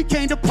fuck. We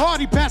came to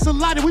party, pass a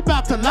lighter, we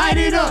about to light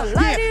it up.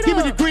 Yeah, give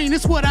me the green,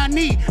 it's what I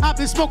need. I've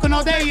been smoking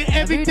all day and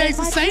every day's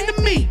the same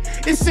to me.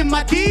 It's in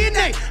my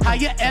DNA.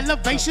 Higher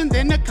elevation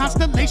than the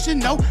constellation.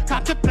 No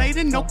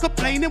contemplating, no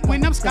complaining.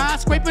 When I'm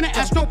skyscraping and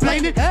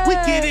astroplaning, we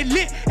get it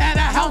lit at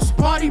a house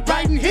party,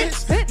 writing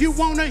hits. You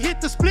wanna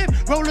hit the split,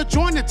 roll a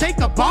joint and take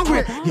a bong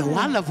rip. Yo,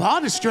 I love all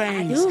the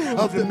strains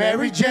of the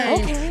Mary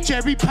Jane.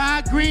 Cherry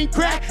pie, green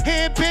crack,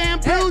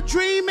 headband, blue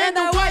dream, and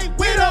the white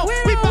widow.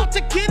 We about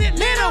to get it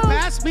little.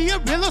 Pass me a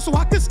Rillo so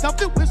I can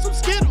stuff it with some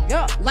Skittles.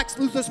 Lex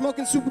Luthor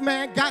smoking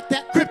Superman, got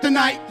that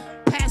kryptonite.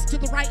 Pass to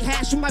the right,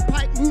 hash in my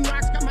pipe. Moon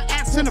rocks, got my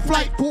ass in a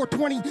flight.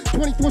 420,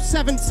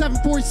 24/7,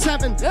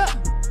 747.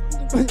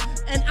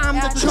 And I'm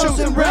the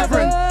chosen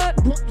reverend.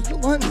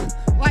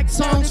 Like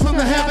songs from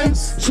the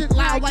heavens. Shit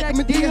loud like a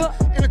Medea.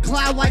 In a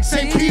cloud like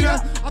St.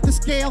 Peter. Off the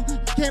scale, you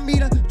can't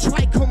meet her.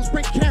 Trichomes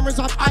break cameras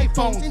off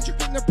iPhones.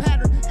 Intricate in their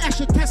pattern,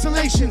 Asher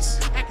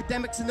tessellations.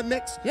 Academics in the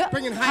mix,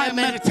 bringing higher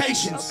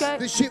meditations.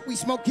 The shit we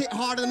smoke hit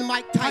harder than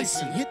Mike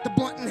Tyson. Hit the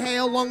blunt and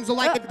hail, lungs are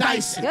like a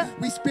Dyson.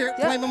 We spirit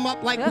flame them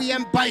up like we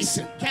am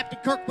Bison. Captain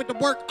Kirk with the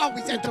work,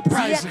 always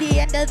enterprising. At the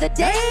end of the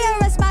day, I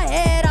rest my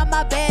head on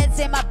my bed,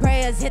 say my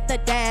prayers, hit the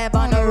dab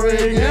on the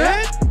rig.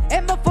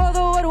 And before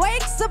the wood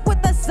wakes up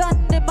with the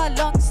sun in my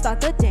lungs,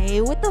 start the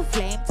day with the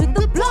flames, with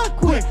the blood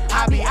quick.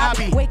 I be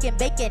waking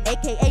bacon,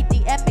 aka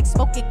DMX,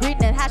 smoking green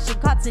and hashing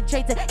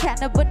concentrated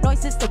cannabinoid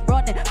system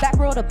running. Back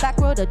road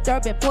to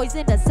Durban,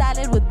 poison a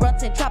salad with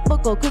runs and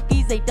tropical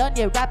cookies ain't done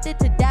yet. Wrapped it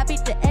to dabby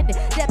to end it,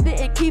 dab it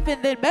and keep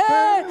it. Then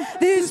man,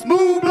 this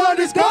smooth blood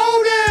is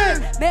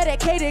golden.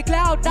 Medicated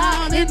cloud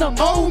nine in the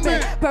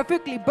moment,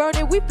 perfectly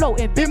burning. We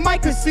floating in my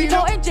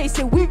casino and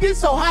Jason. We get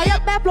so high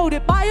up, man,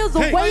 floated miles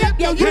away up.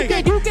 Yeah,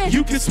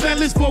 you can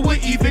smell us for we're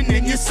even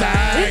in your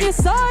side.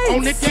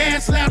 On the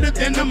gas louder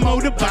than the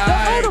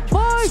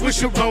motorbike.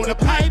 Swish on the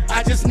pipe,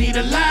 I just need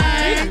a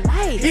light.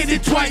 Hit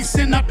it twice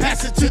and I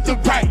pass it to the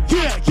right.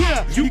 Yeah,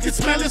 yeah. You can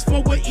smell us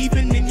for we're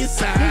even in your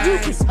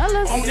side.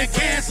 On the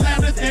gas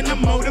louder than the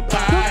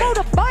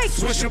motorbike.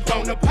 Swish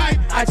on the pipe,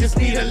 I just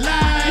need a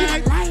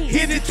light.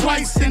 Hit it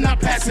twice and I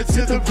pass it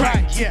to the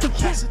right. Yeah,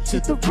 pass it to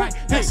the right.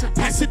 Hey,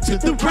 pass it to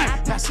the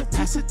right. Pass it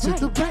to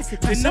the right.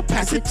 Then I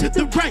pass it to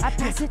the right.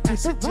 Pass it to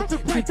the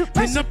right.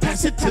 Then I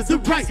pass it to the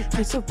right.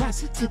 Pass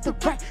it to the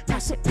right.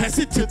 Pass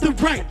it to the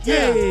right.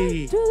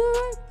 Yay.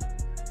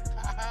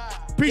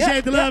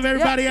 Appreciate the love,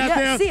 everybody out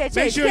there.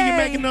 Make sure you're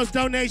making those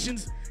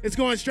donations. It's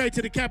going straight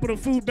to the Capital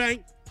Food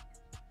Bank.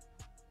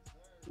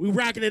 We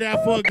rocking it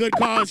out for a good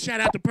cause.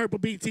 Shout out to Purple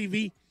B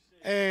TV.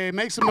 Hey,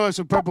 make some noise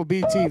for Purple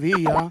B TV,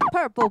 y'all.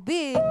 Purple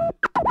B.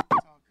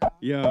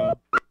 Yo.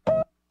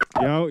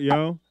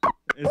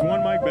 Is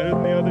one mic better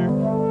than the other?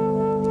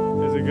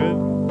 Is it good?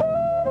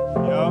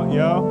 Yo.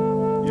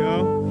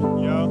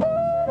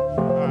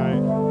 All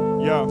right.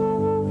 Yo.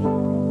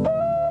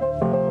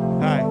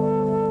 Hi.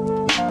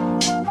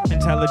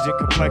 Intelligent,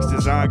 complex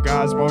design,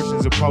 God's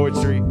motions of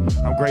poetry.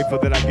 I'm grateful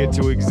that I get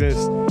to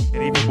exist and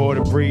even more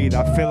to breathe.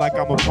 I feel like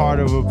I'm a part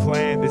of a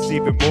plan that's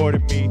even more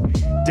than me.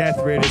 Death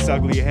reared its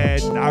ugly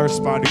head, and I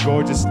responded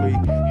gorgeously.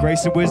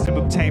 Grace and wisdom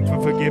obtained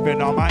from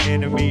forgiving all my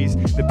enemies.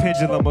 The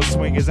pendulum will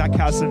swing as I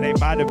calcinate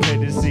my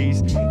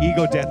dependencies.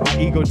 Ego death, my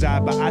ego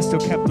died, but I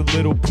still kept a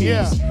little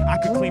peace. I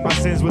could clean my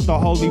sins with the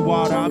holy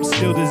water, I'm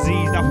still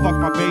diseased. I fucked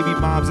my baby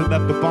moms and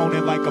left the bone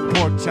in like a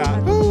pork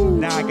chop.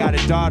 Now I got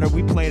a daughter,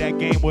 we play that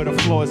game where the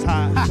floor is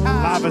hot.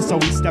 Lava, so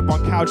we step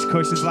on couch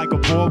cushions like a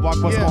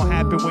boardwalk. What's gonna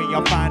happen when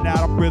y'all find out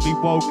I'm really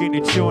woke and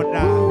that you're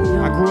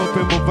not? I grew up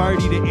in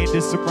Valverde, the end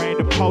of some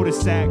random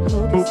cul-de-sac.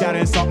 Moved out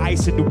and saw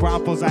ice in New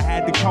Braunfels, I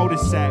had the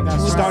cul-de-sac.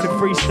 Started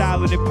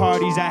freestyling at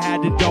parties, I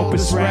had the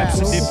dopest raps.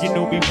 And if you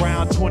knew me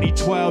around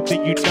 2012,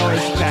 then you know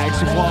it's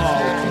facts.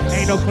 Whoa,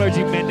 ain't no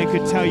clergyman that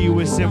could tell you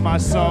it's in my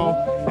soul.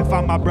 If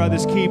I'm my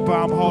brother's keeper,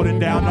 I'm holding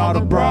down all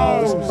the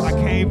bros. I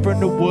came from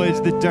the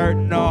woods, the dirt,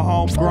 and the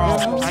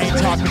homegrown. I ain't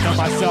talking to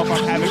myself,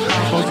 I'm having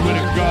combos with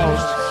a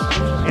ghost.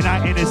 And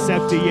I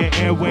intercepted your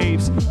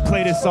airwaves.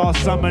 Play this all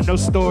summer, no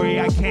story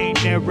I can't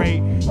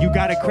narrate. You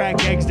gotta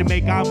crack eggs to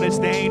make omelets,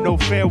 there ain't no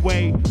fair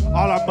way.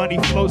 All our money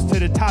flows to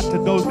the top to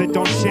those that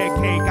don't share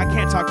cake. I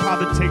can't talk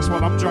politics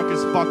while I'm drunk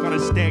as fuck on a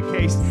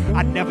staircase.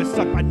 I never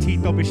suck my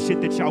teeth over shit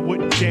that y'all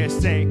wouldn't dare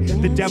say.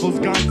 The devil's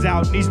guns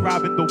out and he's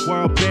robbing the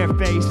world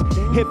barefaced.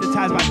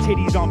 Hypnotized by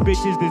titties on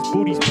bitches, this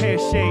booty's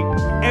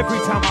pear-shaped. Every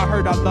time I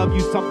heard I love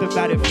you, something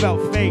about it felt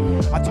fake.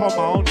 I told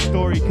my own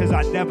story cause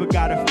I never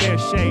got a fair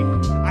shake.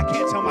 I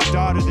can't tell my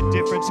daughter the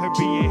difference her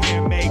being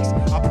here makes.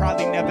 I'll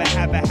probably never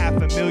have a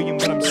 $500,000,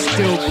 but I'm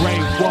still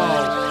great.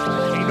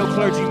 Whoa, ain't no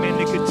clergyman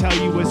that could tell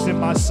you what's in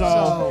my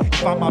soul.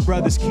 If I'm my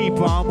brother's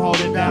keeper, I'm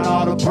holding down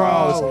all the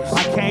bros.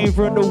 I came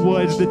from the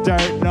woods, the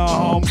dirt, and the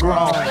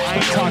homegrown. I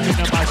ain't talking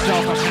to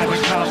myself, I'm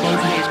having combos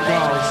with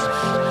ghosts.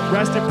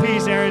 Rest in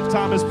peace, Aaron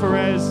Thomas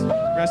Perez.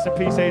 Rest in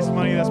peace, Ace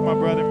Money, that's my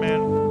brother,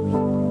 man.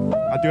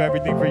 I do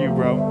everything for you,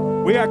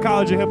 bro. We are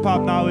College of Hip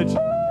Hop Knowledge.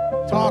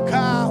 Talk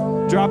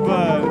out.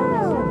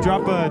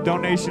 Drop a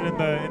donation in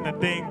the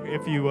thing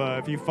if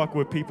you fuck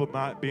with people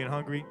not being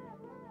hungry.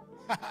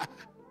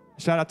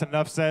 Shout out to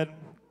Nuff Said.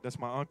 That's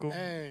my uncle.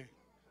 Hey.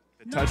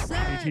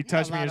 He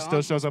touched me and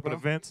still shows up at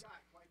events.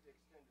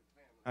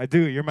 I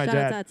do. You're my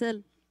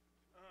dad.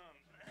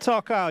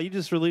 Talk out. You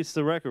just released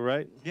the record,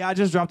 right? Yeah, I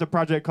just dropped a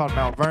project called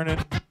Mount Vernon.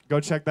 Go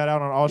check that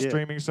out on all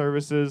streaming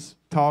services.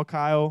 Tall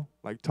Kyle,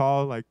 like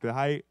tall, like the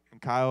height, and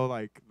Kyle,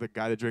 like the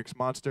guy that drinks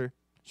Monster.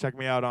 Check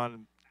me out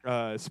on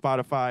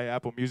Spotify,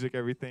 Apple Music,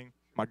 everything.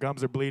 My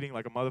gums are bleeding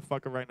like a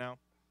motherfucker right now.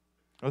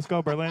 Let's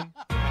go, Berlin.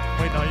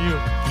 Waiting on you.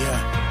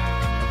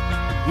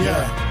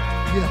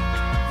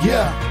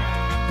 Yeah.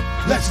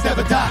 Let's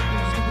never die.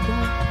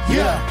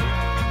 Yeah.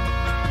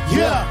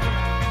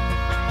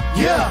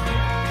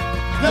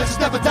 Let's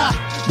never die.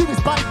 Leave his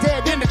body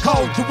dead in the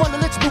cold. You wanna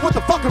lynch me with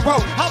the fucking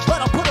road? How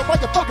about I put it on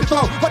your fucking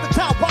throat? But the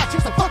town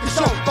watches a fucking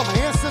show. From my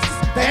ancestors,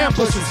 the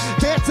ambushes.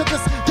 Dead took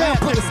us, damn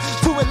put us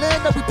to a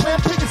land that we plan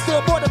pickers.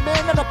 Still more than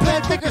man than a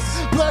plan figures.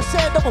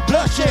 Bloodshed over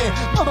bloodshed.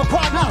 Mama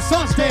crying out,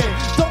 son's dead.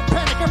 Don't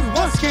panic,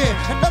 everyone's scared.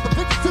 Another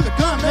victim to the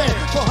gunman.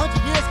 For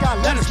 100 years,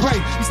 God let us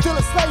pray. He's still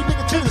a slave,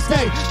 nigga, to this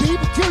day. He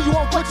even kill you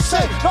on what you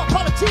say. No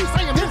apologies,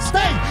 I am here to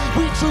stay.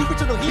 We true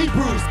original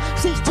Hebrews.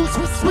 She's too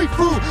sweet, sweet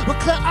food.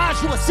 With clear eyes,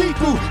 you will see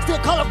through.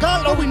 Still call up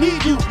God, oh, we need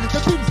you. The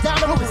beat is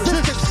down, no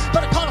resistance.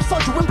 Better call a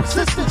soldier with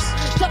persistence.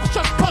 Devil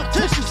trust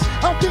politicians.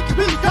 I don't think you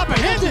really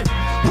comprehend it.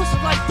 Push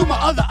the light through my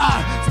other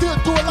eye. Still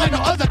do it like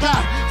no other guy.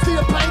 See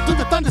the plane through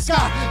the thunder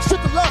sky.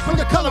 Strip the love from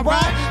your color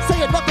ride.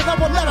 Say nothing, I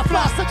won't let her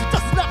fly. Such a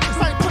dust enough,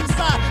 I ain't put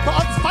aside. For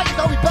others fighting,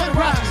 though we better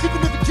ride. Even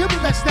if you kill me,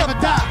 let's never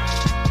die.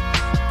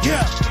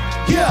 Yeah,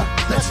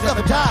 let's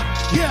never die.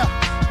 Yeah,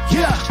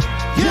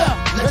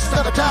 let's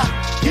never die.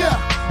 Yeah,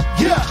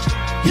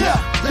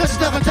 let's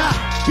never die.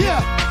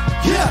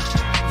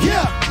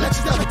 Yeah,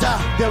 let's never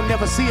die. They'll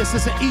never see us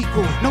as an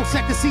equal. No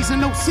second season,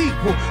 no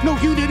sequel. No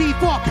unity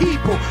for our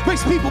people.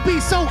 Race people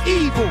be so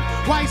evil.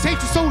 Why is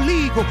hatred so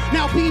legal?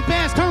 Now being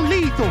bad turn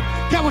lethal.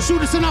 Coward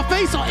shoot us in our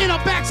face or in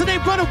our back so they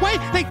run away.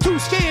 They too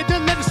scared to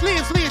let us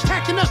live. So they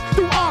attacking us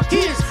through our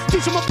kids.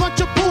 Teach them a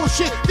bunch of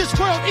bullshit. This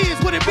world is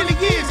what it really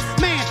is.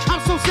 Man, I'm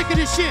so sick of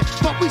this shit.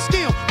 But we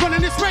still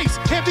running this race.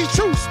 Heavy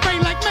truth, spray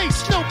like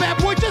mace. No bad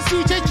boy, just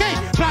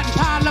CJK. Plotting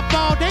pile up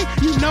all day.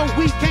 You know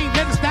we can't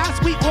let us die.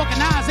 So we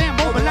organize and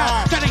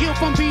mobilize. Gotta heal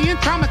from being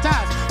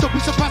traumatized. Don't be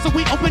surprised if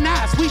we open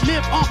eyes. We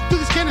live on through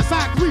this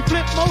genocide. We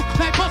flip mode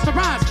like Busta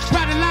Rhymes.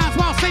 Riding lines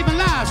while saving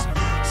lives.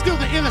 Still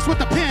the illest with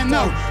the pen,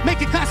 no. Make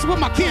it classic with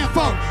my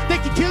kinfolk.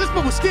 They can kill us,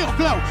 but we still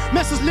glow.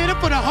 Messes lit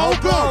up for the whole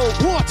globe.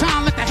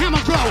 Wartime, let the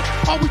hammer blow.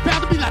 Always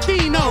proud to be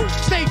Latino.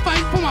 Stay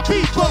fighting for my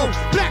people.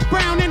 Black,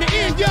 brown, and the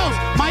Indios.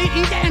 My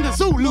Inca and the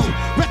Zulu.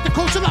 Rep the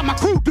culture like my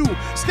crew do.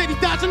 Steady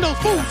dodging those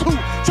fools who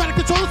try to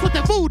control us with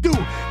their voodoo.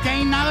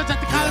 Gain knowledge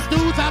at the college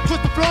dudes. I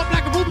twist the floor up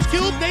like a Rubik's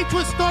Cube. They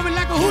twist story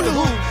like a hula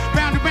hoop.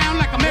 Round and round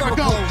like a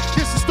merry-go.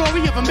 This is the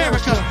story of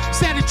America.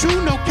 Sad and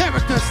true, no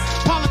characters.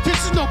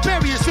 Politicians, no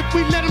barriers. If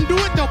we let them do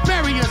it, they'll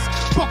bury us.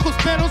 Focus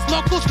pedals,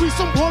 locals, we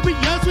some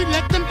warriors. We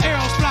let them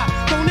arrows fly.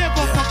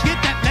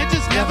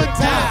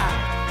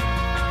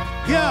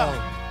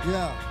 Yeah.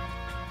 Yeah.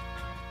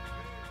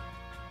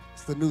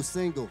 It's the new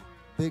single,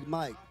 Big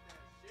Mike.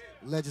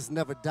 Legends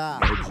never die.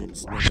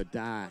 Legends never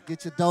die.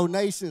 Get your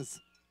donations.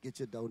 Get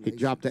your He donations.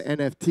 dropped the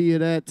NFT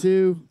of that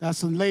too.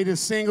 That's the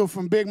latest single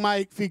from Big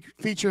Mike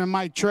featuring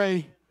Mike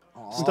Trey.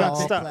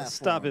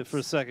 Stop it for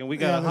a second. We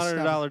got a let's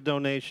stop $100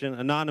 donation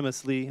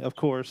anonymously, of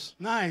course.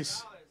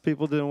 Nice.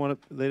 People didn't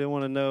want to. They didn't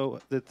want to know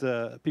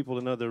that people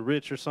to know they're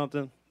rich or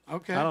something.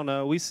 Okay. I don't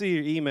know. We see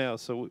your email,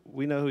 so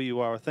we know who you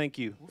are. Thank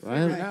you.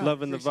 Right.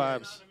 Loving the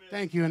vibes.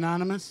 Thank you,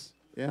 Anonymous.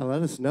 Yeah,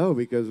 let us know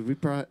because we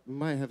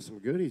might have some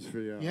goodies for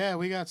you. Yeah,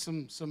 we got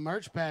some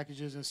merch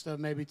packages and stuff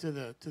maybe to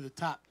the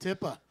top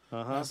tipper.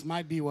 That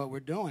might be what we're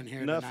doing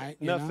here tonight.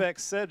 Nuff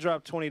X said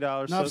drop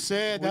 $20. Nuff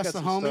said, that's the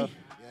homie.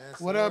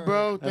 Yes, What sir. up,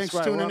 bro? That's Thanks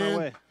right, for we're tuning on our in.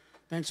 way.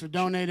 Thanks for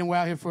donating. We're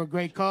out here for a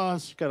great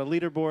cause. Got a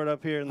leaderboard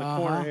up here in the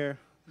corner here.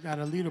 Got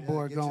a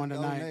leaderboard Get going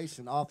your tonight.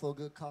 donation, all for a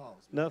good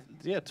cause.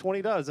 Yeah,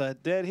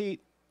 $20. Dead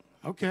heat.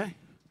 Okay.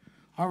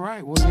 All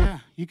right. Well, yeah.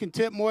 You can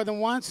tip more than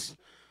once.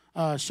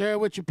 Share it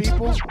with your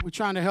people. We're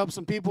trying to help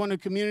some people in the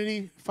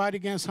community fight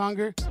against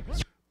hunger.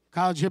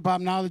 College Hip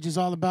Hop Knowledge is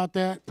all about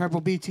that. Purple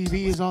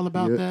BTV is all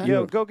about that.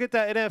 Yo, go get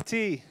that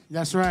NFT.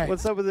 That's right.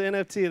 What's up with the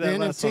NFT of that The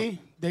last song?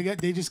 NFT,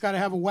 they just got to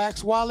have a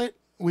wax wallet.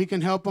 We can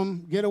help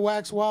them get a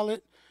wax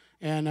wallet.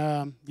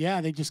 And,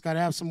 yeah, they just got to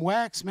have some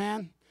wax,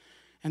 man.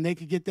 And they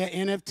could get that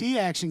NFT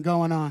action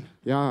going on.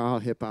 Y'all are all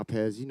hip hop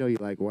heads. You know you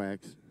like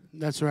wax.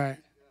 That's right.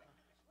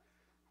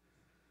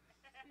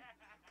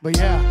 But,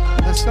 yeah,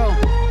 let's go.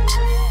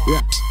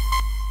 Yeah.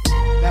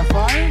 That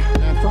fire?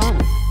 That fire.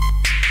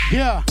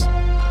 Yeah.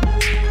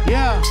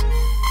 Yeah.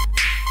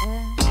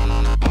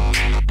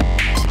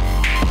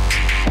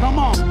 Come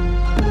on.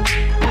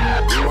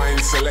 Rewind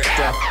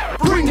selector.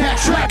 Bring that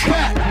track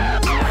back.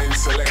 Rewind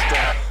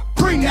selector.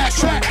 Bring that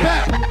track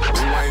back.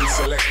 Rewind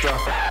selector.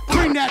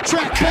 Bring that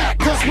track back,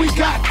 cause we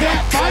got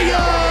that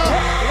fire.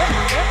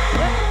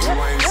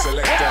 Rewind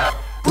selector.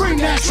 Bring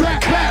that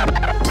track back.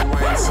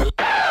 Rewind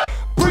selector.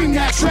 Bring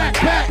that track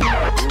back.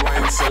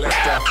 Rewind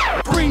selector.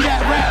 Bring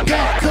that rap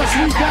back, cause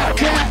we got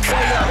that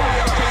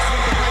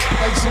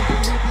Let's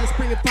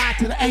bring it back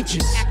to the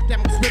ancients.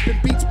 Academics ripping,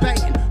 beats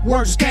banging,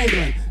 Words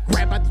dangling.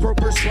 grab by the throat,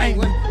 burst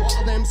strangling.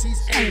 All the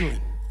MCs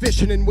angling,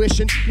 fishing and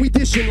wishing. We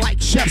dishing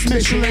like chefs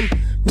Michelin.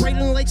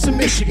 Grading lakes of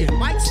Michigan.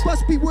 Mike's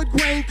must be wood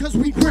grain, cause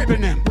we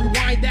gripping them.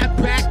 Rewind that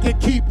back and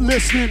keep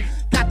listening.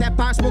 Got that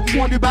box smoke you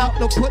wonder about.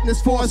 No putting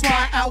this forest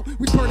fire out.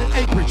 We burning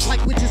acreage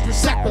like witches for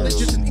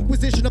sacrilegious. An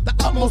inquisition of the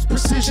utmost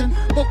precision.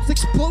 Folks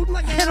exploding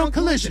like a head-on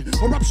collision.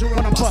 Eruption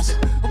when I'm busted.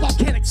 A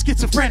volcanic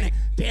schizophrenic.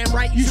 Damn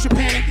right, you should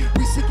panic.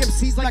 We sink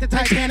MCs like the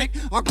Titanic.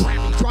 Our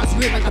gravity draws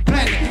you in like a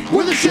planet.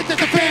 We're the shit that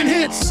the fan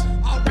hits.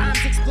 Our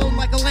rhymes explode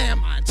like a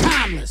landmine.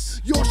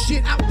 Timeless. Your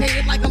shit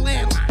outdated like a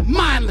landline.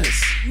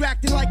 Mindless. You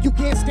acting like you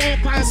can't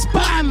stand by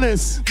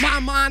spineless. My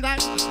mind,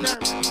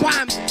 ATX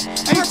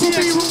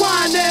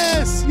rewind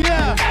this.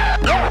 Yeah.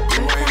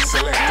 Rewind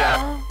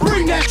selector.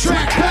 Bring that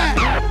track back.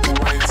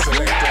 Rewind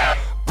selector.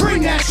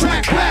 Bring that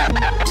track back.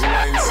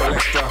 Rewind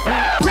selector.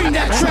 Bring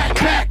that track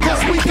back,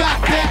 cause we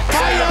got that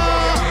fire.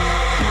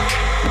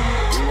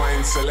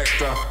 Rewind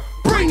selector.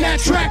 Bring that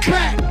track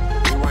back.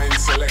 Rewind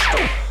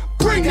selector.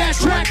 Bring that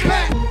track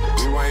back.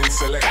 Rewind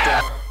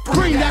selector.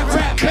 Bring that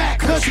rap back,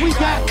 cause we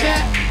got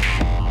that.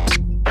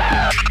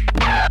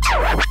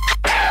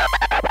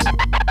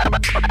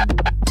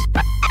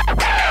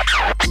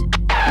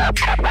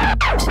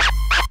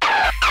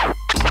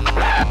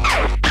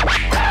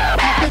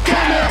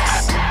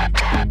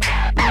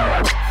 Academics.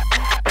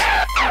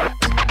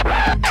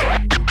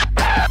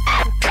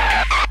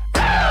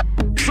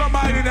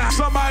 Somebody in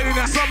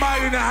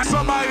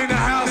the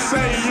house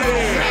say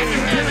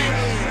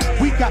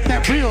yeah. We got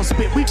that real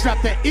spit, we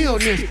drop that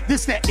illness.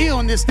 This that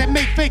illness that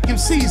make fake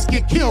MCs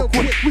get killed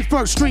quick. We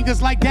first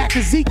stringers like that,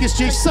 cause Zeke is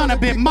Jsun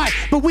Bit Mike.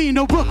 But we ain't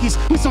no rookies,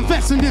 we some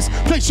vets in this.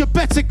 Place your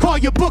bets and call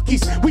your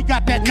bookies. We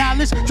got that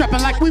knowledge,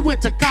 dropping like we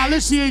went to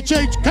college.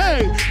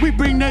 CHHK, we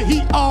bring the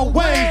heat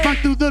always. Run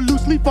through the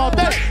loose leaf all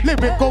day,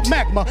 lyrical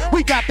magma.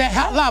 We got that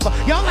hot lava.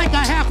 Y'all like a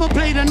half a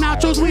plate of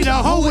nachos, we the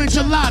whole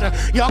enchilada.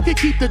 Y'all can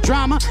keep the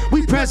drama,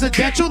 we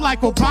presidential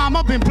like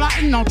Obama. Been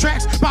plotting on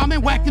tracks,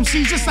 bombing whack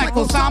MCs just like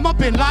Osama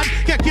Bin Laden.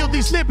 Can't kill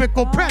these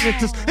lyrical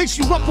predators. Ace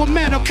you up with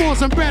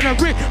metaphors and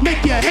rhetoric,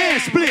 make your head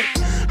split.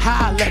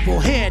 High level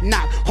head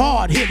knock,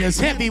 hard hitters,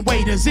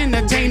 heavyweighters,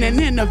 entertain and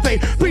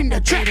innovate. Bring the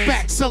track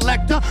back,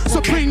 selector.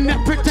 So bring the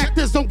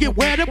protectors, don't get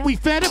wet up, we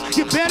fed up.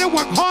 You better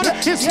work harder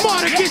and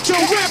smarter, get your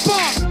rep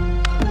up.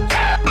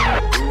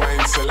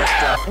 Rewind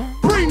selector.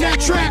 Bring that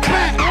track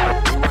back.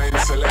 Rewind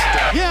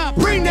selector. Yeah,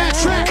 bring that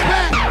track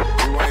back.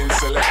 Rewind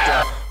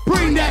selector.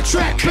 Bring that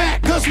track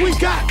back, cause we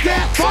got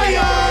that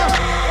fire.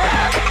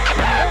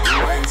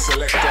 Rewind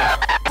selector.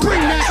 Bring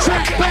that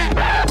track back.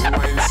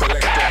 Rewind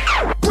selector.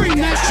 Bring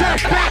that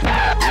track back.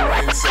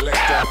 Rewind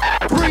selector.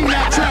 Bring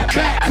that track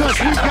back, cause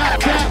we got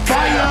that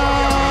fire.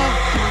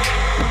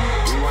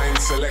 Rewind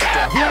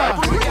selector.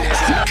 Yeah. Rewind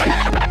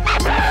selector.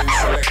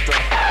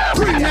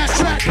 Bring that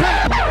track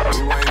back.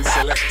 Rewind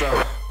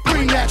selector.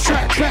 Bring that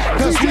track back,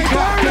 cause we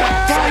got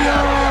that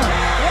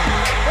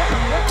fire.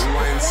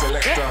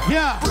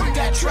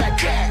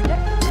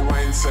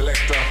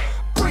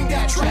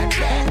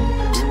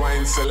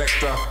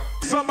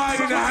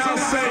 Somebody in the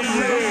house say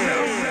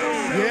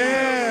yeah.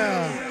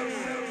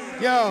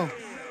 Yeah. Yo,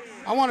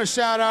 I want to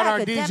shout out our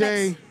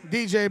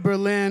DJ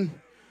Berlin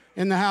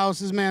in the house.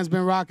 This man's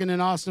been rocking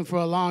in Austin for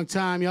a long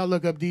time. Y'all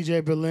look up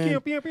DJ Berlin.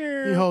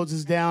 He holds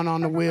us down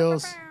on the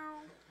wheels.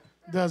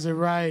 Does it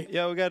right.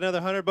 Yeah, we got another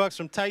 $100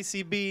 from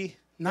Ticey B.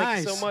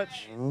 Nice. Thank you so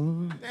much.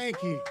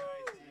 Thank you.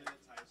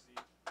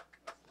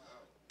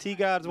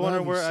 T-God's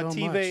wondering where so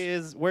Ative much.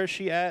 is. Where's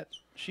she at?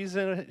 She's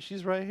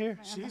right here.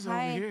 She's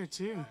over here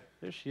too.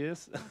 There she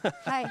is.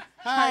 Hi.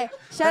 Hi.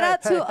 Shout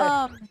out to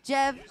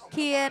Jev,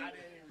 Kian,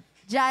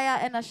 Jaya,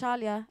 and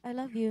Ashalia. I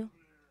love you.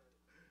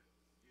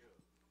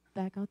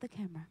 Back out the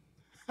camera.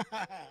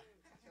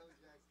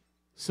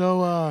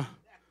 So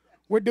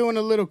we're doing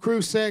a little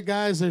crew set,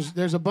 guys.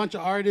 There's a bunch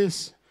of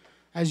artists.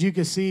 As you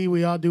can see,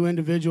 we all do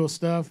individual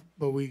stuff,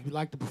 but we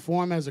like to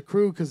perform as a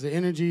crew because the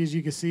energy, as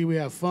you can see, we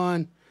have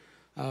fun.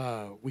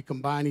 We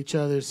combine each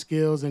other's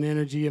skills and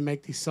energy and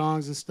make these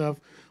songs and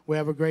stuff. We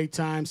have a great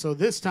time. So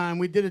this time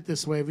we did it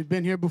this way. We've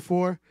been here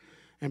before,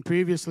 and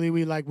previously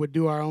we would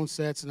do our own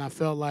sets, and I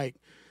felt like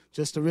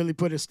just to really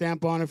put a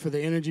stamp on it for the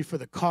energy, for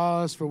the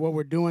cause, for what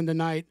we're doing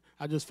tonight,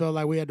 I just felt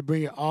like we had to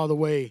bring it all the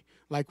way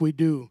like we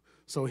do.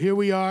 So here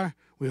we are.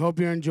 We hope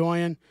you're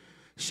enjoying.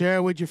 Share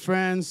it with your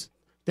friends.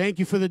 Thank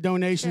you for the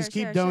donations.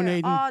 Keep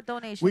donating. All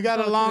donations. We got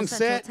a go to long the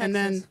Central set, and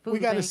then Texas we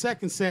Food got a Bank.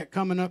 second set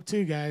coming up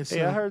too, guys. Hey,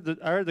 So, I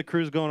heard the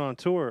crew's going on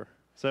tour.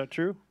 Is that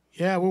true?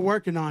 yeah, we're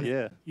working on it.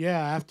 Yeah. Yeah,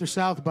 after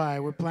South by,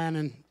 we're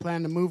planning to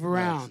move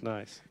around.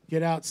 Nice.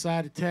 Get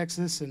outside of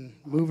Texas and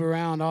move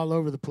around all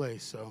over the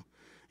place. So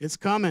it's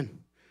coming.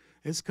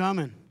 It's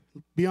coming.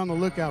 Be on the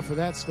lookout for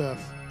that stuff.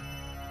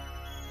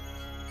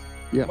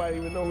 You might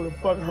even know who the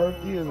fuck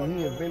Herky is when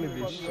he invented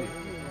this shit.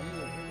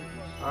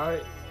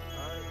 Alright?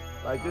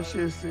 Like, this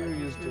shit's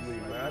serious to me,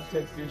 man. I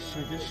take this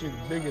shit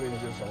bigger than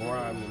just a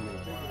rhyme to me.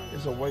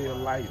 It's a way of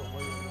life.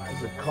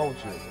 It's a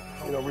culture.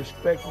 You know,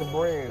 respect the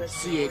brand.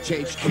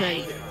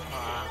 CHHK.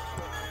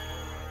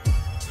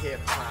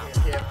 Hip-hop.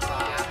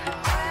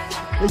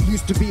 It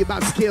used to be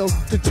about skill,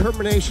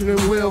 determination,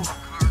 and will.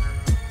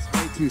 It's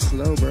way too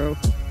slow, bro.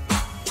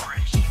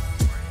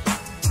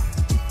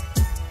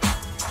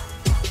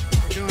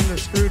 We're doing the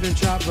screwed and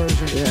chopped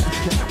version. Yeah.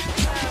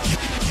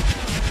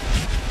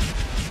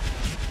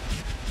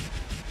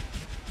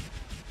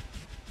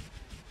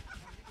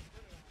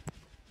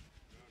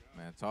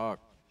 Man, talk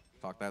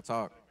that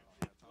talk.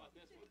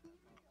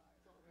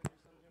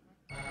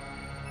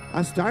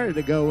 I started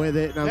to go with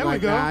it, and I'm There we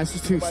like, go. nah, it's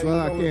just too slow.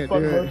 I can't do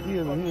it. Herky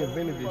is when he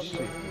invented this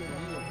shit.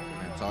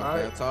 Man, talk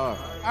that talk.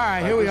 All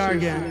right, here we are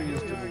again.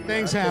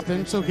 Things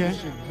happen. It's okay.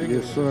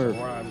 Yes, sir.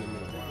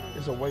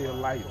 It's a way of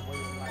life.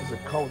 It's a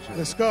culture.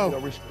 Let's go. You know,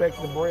 respect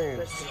the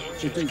brand.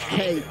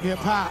 CHHK. Hip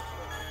hop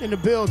in the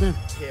building.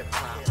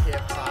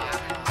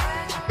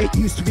 It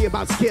used to be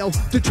about skill,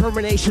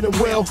 determination, and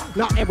will.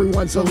 Not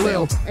everyone's a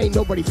lil. Ain't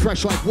nobody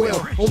fresh like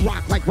Will. I'll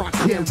rock like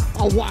Rakim.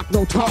 I'll walk,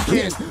 no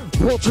talking.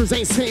 Vultures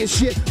ain't saying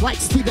shit like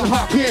Stephen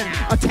Hawking.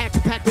 Attack to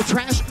pack the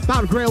trash.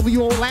 Bound grail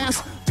you won't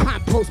last.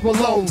 Post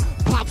Malone.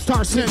 Pop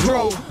star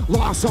syndrome.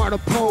 Lost art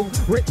of poem.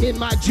 Written in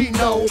my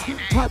genome.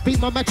 Heartbeat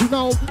my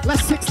metronome.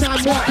 Let's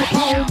 6'9" walk the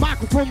home.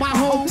 Microphone my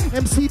home.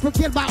 MC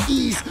forget about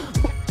ease.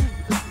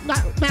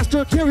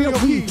 Master of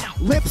karaoke,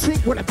 lip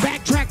sync with a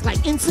backtrack like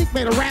NSYNC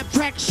made a rap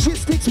track. Shit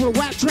sticks with a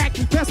whack track.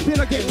 Best bit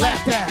or get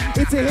laughed at.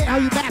 It's a hit, how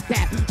you back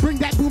that? Bring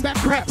that boom back,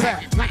 crap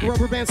back. Like a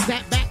rubber band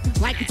snap back.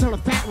 Like it's on a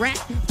fat rack.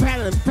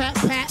 Fatter than fat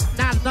pat.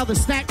 Not another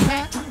snack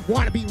pat.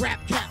 Wanna be rap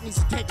cat needs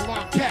to take a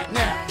long cat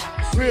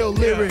nap. Real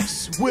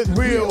lyrics with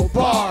real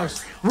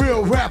bars.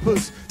 Real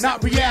rappers,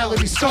 not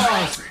reality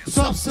stars.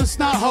 Substance,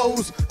 not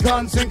hoes,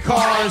 guns and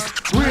cars.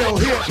 Real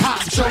hip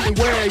hop, show me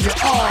where you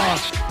are.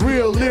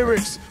 Real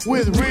lyrics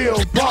with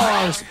real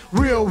bars.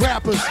 Real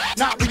rappers,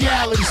 not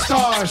reality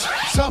stars.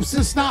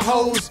 Substance, not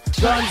hoes,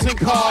 guns and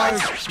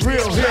cars.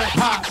 Real hip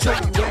hop, show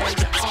me where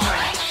you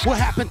are. What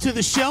happened to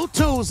the shell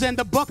toes and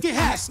the bucket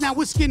hats? Now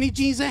with skinny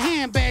jeans and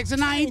handbags,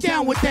 and I ain't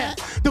down with that.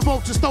 The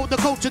vultures stole the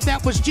culture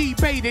that was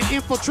G-baited,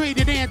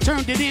 infiltrated and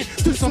turned it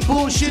into some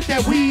bullshit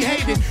that we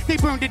hated. They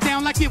burned it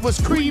down like it was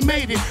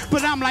cremated.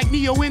 But I'm like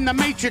Neo in the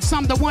Matrix,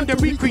 I'm the one to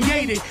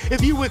recreate it.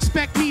 If you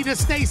expect me to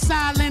stay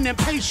silent and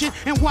patient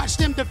and watch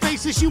them to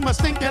faces, you must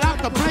think that I'm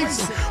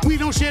complacent. We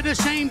don't share the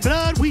same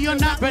blood, we are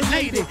not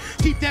related.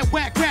 Keep that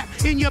whack rap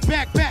in your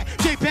backpack.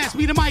 Jay, pass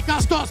me the mic,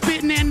 I'll start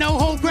spitting and no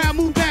whole ground,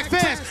 move back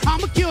fast.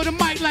 I'ma kill the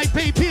mic like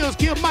pay pills,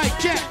 kill Mike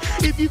Jack.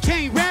 If you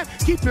can't rap,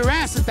 keep your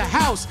ass at the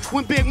house.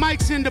 When Big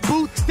Mike's in the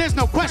booth, there's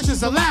no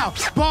questions allowed.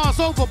 Bars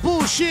over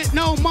bullshit,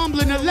 no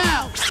mumbling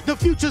allowed. The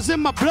future's in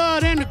my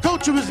blood and the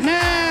culture is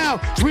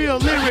now. Real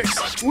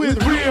lyrics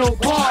with real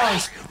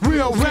bars.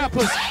 Real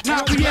rappers,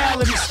 not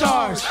reality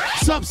stars.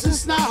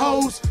 Substance, not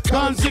hoes,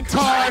 guns and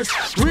cars.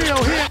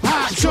 Real hip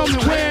hop, show me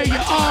where you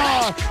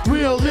are.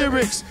 Real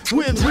lyrics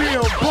with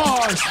real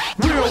bars.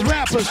 Real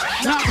rappers,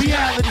 not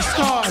reality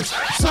stars.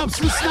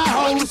 Substance, not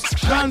hoes,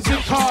 guns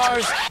and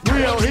cars.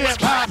 Real hip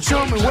hop,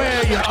 show me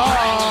where you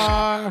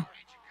are.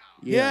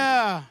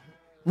 Yeah.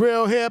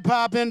 Real hip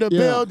hop in the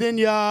building,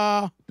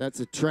 y'all. That's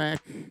a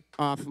track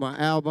off my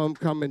album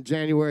coming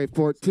January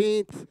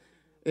 14th.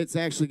 It's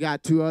actually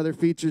got 2 other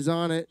features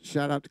on it.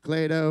 Shout out to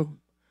Clado.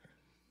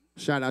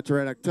 Shout out to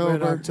Red October.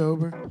 Red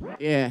October.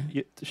 Yeah.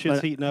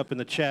 Shit's heating up in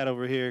the chat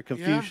over here.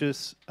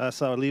 Confucius. I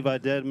saw Levi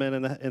Deadman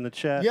in the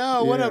chat.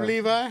 Yo, what up,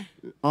 Levi?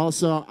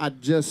 Also, I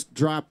just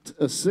dropped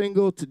a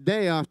single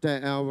today off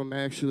that album,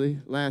 actually.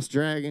 Last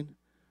Dragon.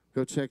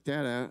 Go check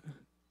that out.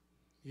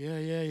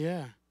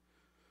 Yeah.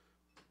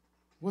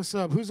 What's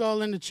up? Who's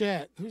all in the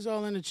chat?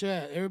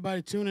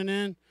 Everybody tuning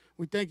in.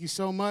 We thank you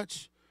so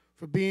much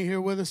for being here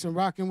with us and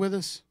rocking with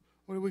us.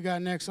 What do we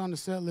got next on the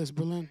set list,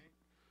 Berlin?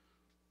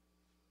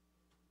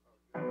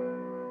 I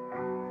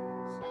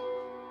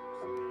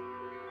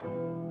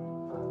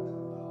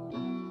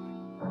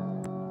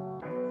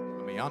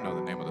mean, y'all know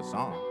the name of the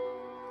song.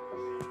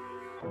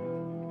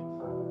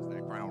 It's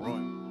that Crown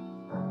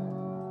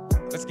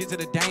Royal. Let's get to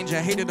the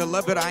danger. Hated to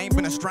love it, I ain't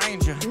been a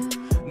stranger.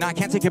 Nah, I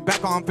can't take it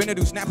back. All I'm finna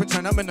do, snap and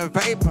turn them into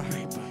vapor.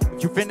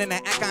 If you finna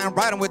act, I ain't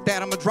riding with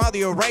that. I'ma draw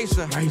the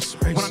eraser.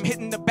 When I'm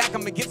hitting the back,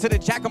 I'ma get to the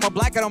jack. I'm a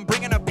black and I'm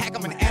bringing a pack.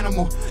 I'm an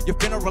animal. You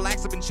finna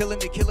relax, I've been chilling.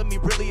 The killing me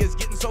really is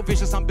getting so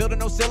vicious. I'm building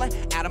no ceiling.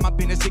 Out of my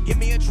business to give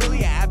me a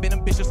trillion. I've been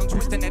ambitious. I'm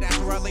twisting it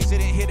after I lace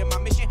it and hitting my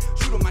mission.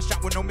 Shooting my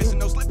shot with no missing,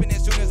 no slipping.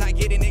 As soon as I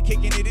get in it,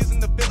 kicking it isn't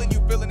the feeling you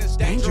feeling. It's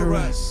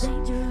dangerous.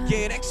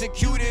 Get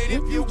executed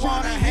if you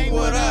wanna hang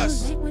with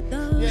us.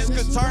 This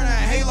could turn a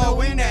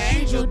halo into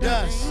angel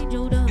dust.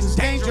 It's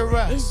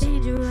dangerous.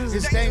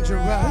 It's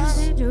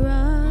dangerous.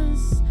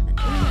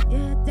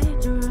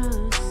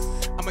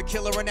 I'm a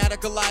killer, an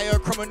addict, a liar, a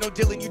criminal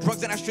dealing you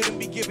drugs that I shouldn't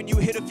be giving you.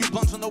 Hit a few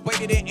blunts on the way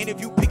to the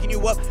interview, picking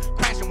you up,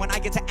 crashing. When I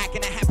get to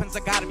acting, it happens. I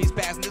gotta be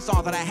spazzing. It's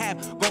all that I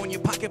have. Go in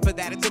your pocket for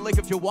that. It's a lick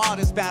if your wallet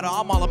is fatter.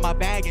 I'm all in my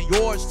bag and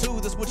yours too.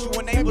 That's what you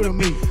unable to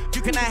be.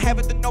 You cannot have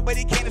it, then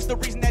nobody can. It's the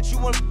reason that you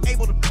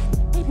unable to be.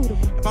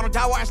 If I don't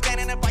die while I'm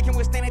standing, if I can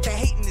withstand it, they're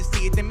hating to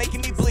see it. They're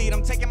making me bleed.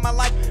 I'm taking my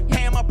life,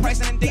 paying my price,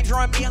 and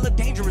endangering me. I live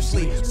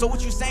dangerously. So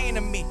what you saying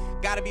to me?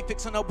 Gotta be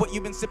fixing up what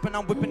you've been sipping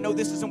on, whipping. No,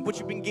 this isn't what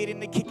you've been getting.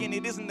 The kicking,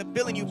 it isn't the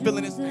feeling you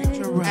feeling. It's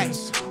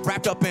dangerous.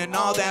 Wrapped up in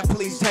all that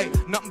police tape.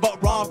 Nothing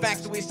but wrong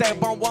facts. We say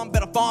burn one,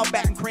 better fall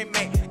back and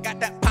cremate. Got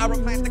that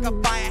pyroclastic, a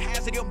fire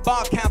hazard. Your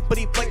bar count, but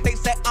he flake. They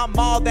say I'm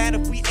all that.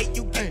 If we ate,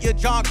 you get your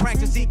jaw cracked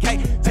to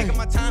CK. Taking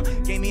my time,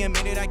 gave me a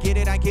minute. I get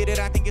it.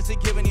 I think it's a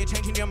given. You're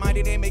changing your mind.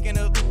 It ain't making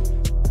a.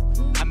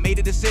 I made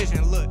a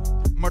decision, look.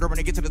 Murdering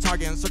to get to the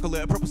target and circle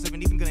it. Purpose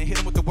and even gonna hit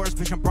him with the worst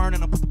vision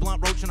burning. I put the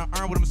blunt roach in an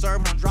urn with him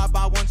serving. I'm drive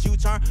by once you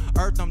turn.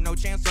 Earth them, no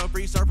chance of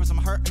resurface. I'm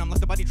hurt and I'm let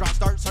the body drop,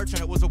 start searching.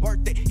 It was a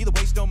worth it. Either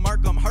way, still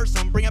murk them, hearse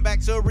them. Bring them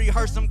back to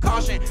rehearse them.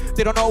 Caution,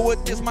 they don't know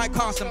what this might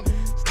cost them.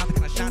 It's not the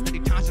kind of shot that he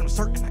touched. I'm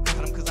certain I got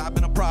him cause I've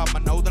been a problem. I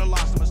know that I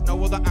lost him. There's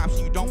no other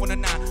option. You don't wanna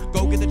not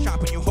go get the chop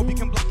and you hope you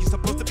can block. You're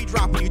supposed to be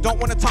dropping. You don't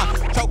wanna talk.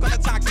 Choke on the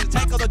toxins.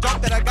 Take all the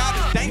dark that I got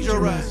is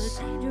dangerous.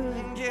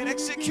 Get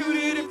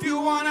executed if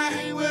you wanna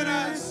hang with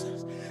us.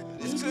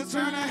 This could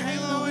turn a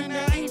halo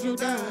into angel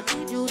dust.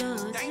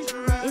 Dangerous.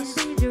 It's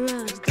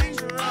dangerous. It's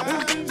dangerous.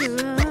 I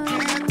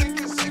think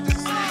it's safe to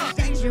say it's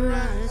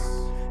dangerous.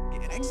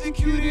 Get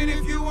executed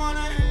if you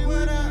wanna hang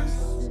with us.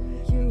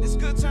 This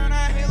could turn a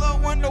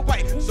halo into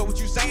white. So what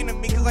you saying to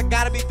me? Cause I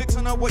gotta be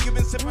fixing up what you've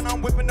been sipping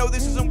on, whipping. No,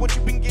 this isn't what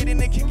you've been getting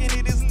and kicking.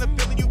 It isn't the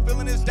feeling you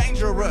feeling. It's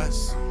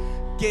dangerous.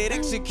 Get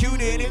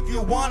executed if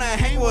you wanna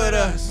hang with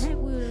us.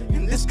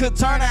 This could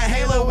turn a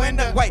halo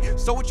into. Wait,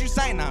 so what you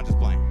saying now? I'm just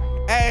playing.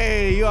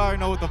 Hey, you already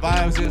know what the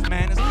vibes is,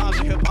 man. It's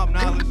knowledge, hip-hop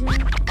knowledge. My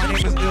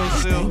name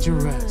is Sill.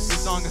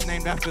 This song is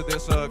named after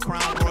this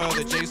Crown Royal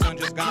that Jsun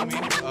just got me.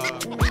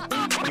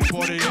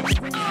 Imported it. You know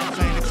what I'm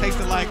saying? It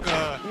tasted like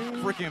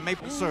freaking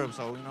maple syrup,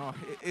 so, you know,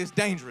 it's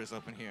dangerous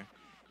up in here.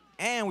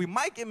 And we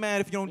might get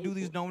mad if you don't do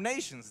these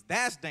donations.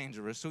 That's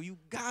dangerous. So you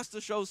got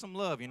to show some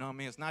love, you know what I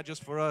mean? It's not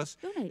just for us.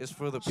 It's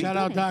for the people. Shout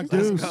out Doc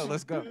Deuce.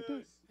 Let's go.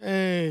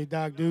 Hey,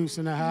 Doc Deuce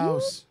in the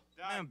house.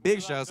 Man,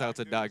 big shouts out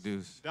to Doc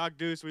Deuce. Doc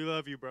Deuce, we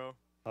love you, bro.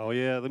 Oh,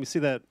 yeah. Let me see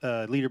that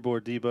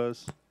leaderboard,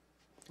 D-Buzz.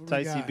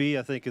 Ticey B,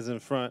 I think, is in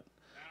front.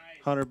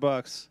 $100. Way to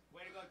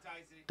go,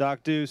 Ticey.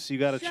 Doc Deuce, you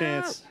got a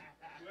chance.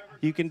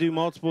 You can do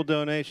multiple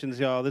donations,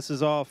 y'all. This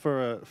is all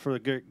for a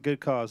good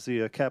cause,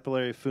 the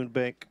Capillary Food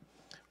Bank.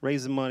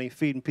 Raising money,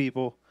 feeding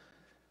people,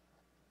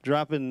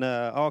 dropping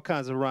all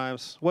kinds of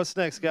rhymes. What's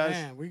next, guys?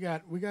 Man, we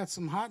got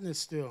some hotness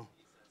still.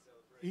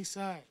 East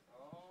Side.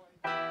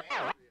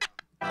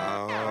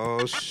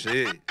 Oh,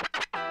 shit.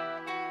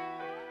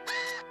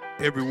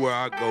 Everywhere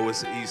I go,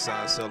 it's an East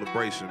Side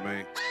celebration,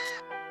 man.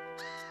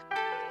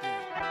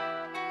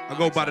 I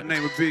go by the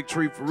name of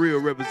BigTree for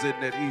real, representing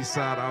that East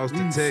Side of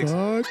Austin,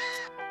 Texas.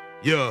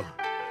 Yeah.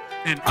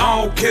 And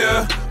I don't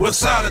care what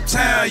side of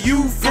town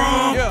you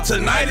from.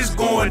 Tonight is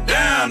going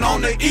down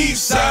on the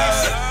East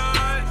Side.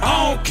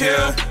 I don't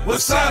care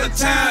what side of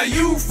town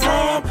you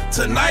from.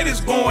 Tonight is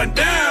going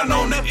down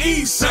on the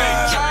East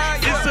Side.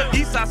 It's an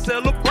East Side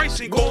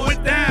celebration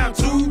going down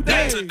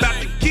today.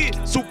 About to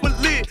get super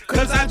lit,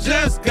 cause I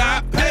just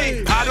got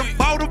paid. I done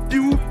bought a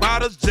few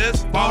bottles,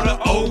 just bought an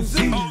OZ.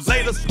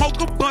 Later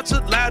smoke a bunch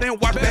of loud and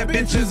watch bad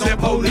bitches and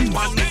police.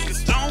 My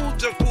niggas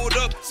Jones just pulled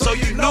up, so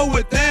you know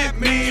what that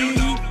means.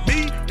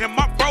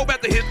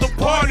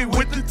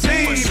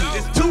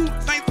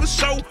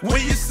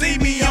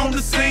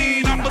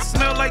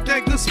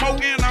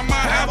 smoking, I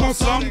might have on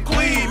something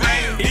clean,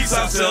 man.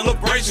 Eastside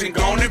celebration,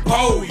 gone and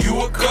pull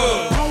you a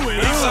cub.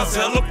 Eastside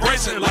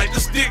celebration, like the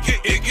sticky,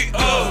 it get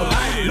up.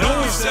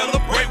 Know we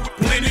celebrate with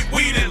plenty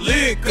weed and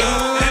liquor.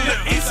 And the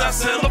Eastside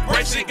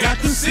celebration got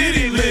the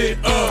city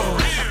lit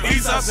up.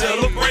 Eastside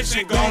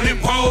celebration, gone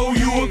and pull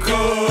you a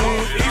cub.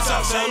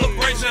 Eastside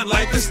celebration,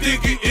 like the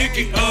sticky, it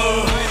get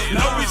up.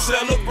 Know we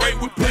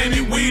celebrate with plenty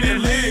weed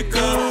and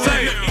liquor.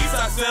 Say the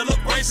Eastside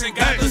celebration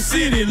got the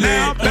city lit.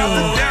 Now I'm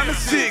about to down a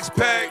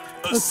 6-pack.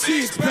 A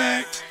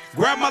 6-pack.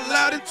 Grab my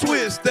loud and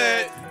twist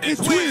that. And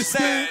twist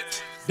that.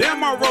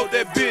 Damn, I wrote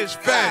that bitch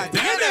fat.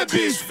 Damn, that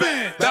bitch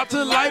fat. About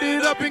to light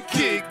it up and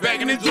kick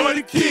back and enjoy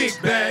the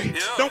kickback.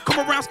 Don't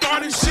come around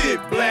starting shit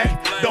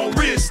black. Don't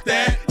risk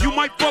that. You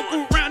might fuck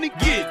around and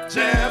get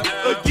jabbed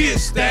or get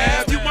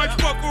stabbed. You might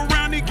fuck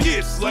around and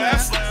get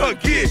slapped or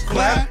get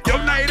clapped. Your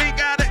night ain't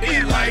gotta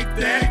end like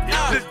that.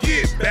 Just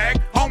get back,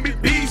 homie,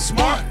 be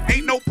smart.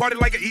 Ain't no party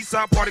like an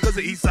Eastside party, cause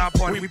an Eastside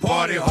party, we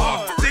party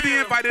hard. City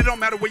invited, don't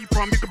matter where you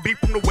from. You can be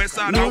from the west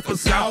side, north or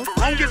south.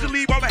 Long as you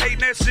leave all the hating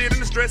that shit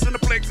and the stress and the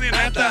flexing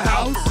at the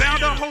house.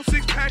 Found a whole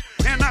 6-pack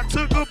and I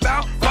took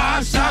about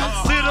 5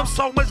 shots. Lit up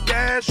so much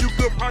gas, you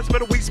could probably smell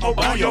the weed smoke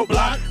on your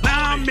block.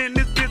 Now I'm in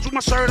this bitch with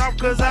my shirt off,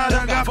 cause I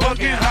done got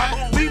fucking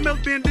hot. Females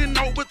bending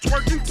over,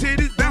 twerking,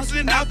 titties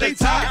bouncing out they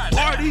top.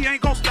 Party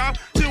ain't gon' stop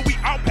till we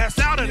all pass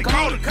out and they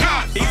call the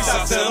cops.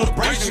 Eastside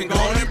celebration,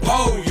 gone and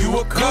pull you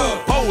a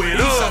cup. Pull it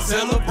up. Eastside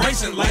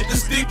celebration, like the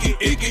sticky,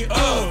 it get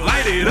up.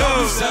 Light it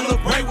up. We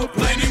celebrate with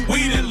plenty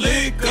weed and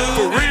liquor.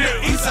 For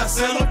real. Eastside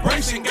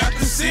celebration, got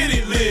the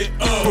city lit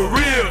up. For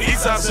real.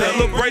 Eastside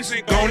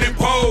celebration, gone and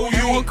pull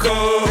you a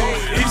cup.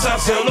 Eastside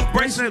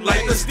celebration,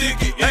 like the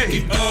sticky,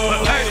 it get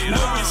up.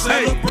 We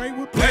celebrate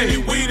with plenty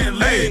weed and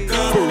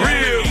liquor. For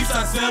real.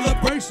 Eastside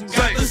celebration,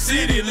 got the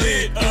city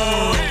lit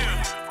up.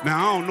 Now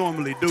I don't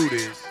normally do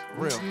this.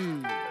 Real.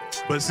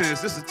 But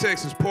since this is a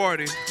Texas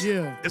party,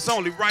 yeah, it's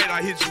only right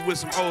I hit you with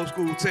some old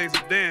school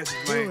Texas dances,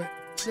 man.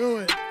 Do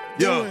it.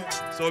 Yeah.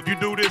 So if you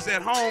do this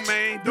at home,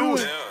 man, do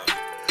it.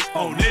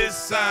 On this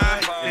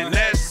side and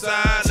that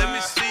side, let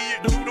me see you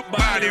do the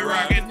body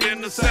rock, and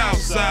then the south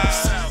side.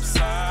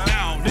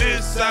 Now on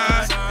this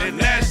side and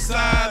that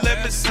side,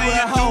 let me see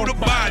you do the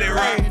body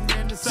rock.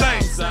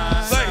 Say,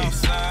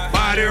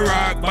 body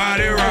rock,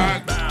 body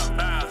rock.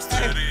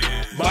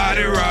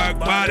 Body rock,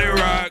 body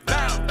rock.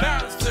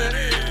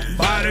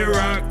 Body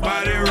rock,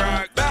 body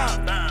rock.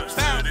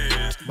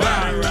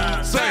 Body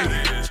rock. Say.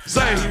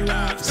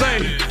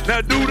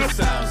 Now do the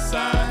south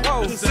side.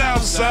 The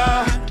south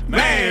side.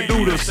 Man,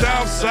 do the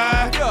south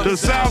side. The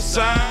south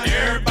side.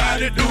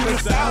 Everybody do the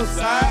south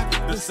side.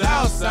 The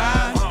south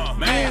side.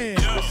 Man,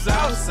 the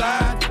south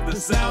side. The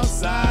south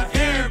side.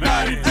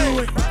 Everybody do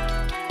it.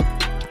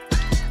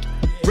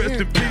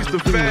 Rest in peace to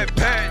Fat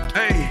Pat.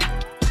 Hey.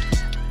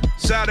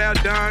 Shout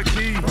out Don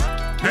Key.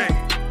 Hey.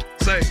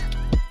 Say.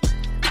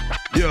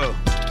 Yeah.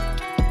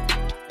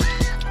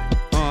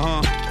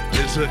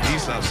 It's an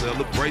Eastside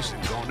celebration.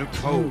 Gonna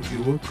pull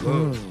you a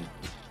cup.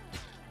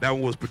 That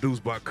one was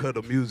produced by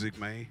Cutter Music,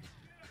 man.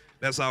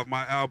 That's off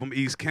my album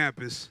East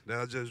Campus that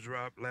I just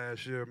dropped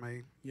last year,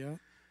 man. Yeah.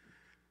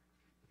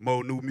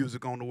 More new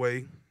music on the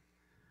way.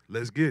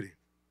 Let's get it.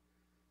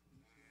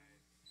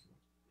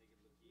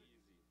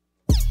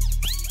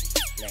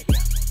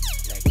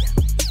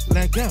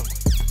 Let go.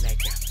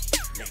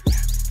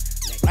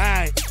 All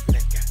right.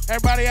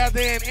 Everybody out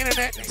there in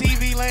internet,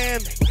 TV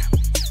land,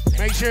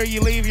 make sure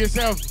you leave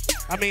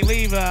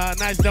a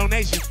nice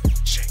donation.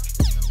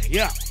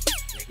 Yeah.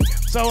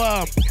 So,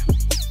 I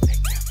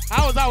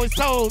was always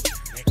told,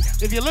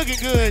 if you're looking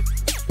good,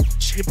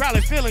 you're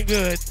probably feeling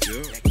good.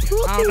 Yeah.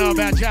 I don't know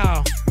about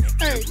y'all,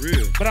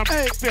 but I'm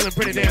feeling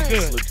pretty damn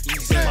good.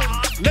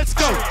 Let's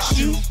go.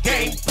 You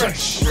game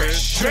fresh,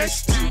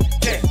 dressed to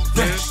death,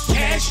 fresh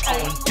cash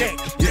on deck.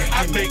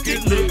 I make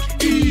it look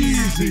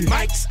easy.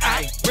 Mike's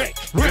I wreck,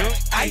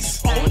 ice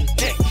on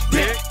deck.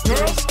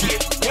 Girls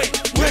get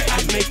wet,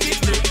 I make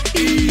it look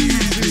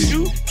easy.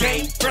 You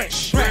game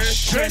fresh,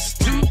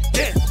 dressed to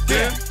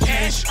death,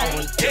 cash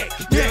on deck.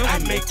 I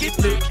make it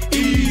look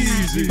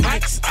easy.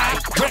 Mike's I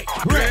wreck,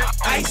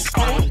 ice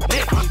on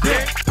deck.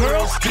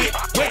 Girls get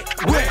wet,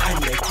 I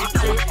make it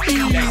look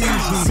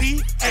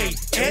easy.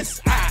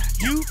 C-A-S-I,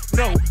 you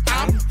know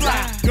I'm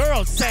fly.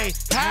 Girls say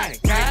hi,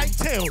 guy,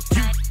 tell you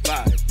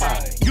bye.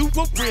 You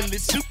were really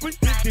super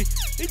nifty,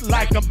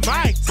 like a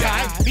Mai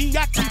Tai. Me,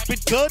 I keep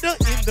it gooder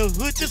in the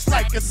hood, just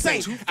like a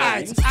saint.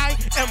 I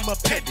am a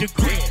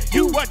pedigree.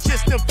 You are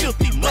just a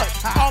filthy mutt.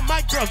 All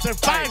my girls are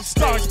 5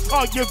 stars.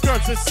 All your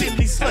girls are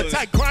silly sluts.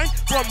 I grind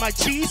for my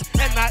cheese,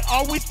 and I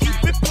always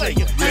keep it playing.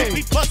 You'll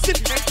be busting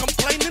and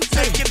complaining,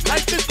 saying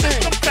life is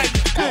just a fake.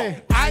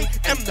 I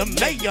am the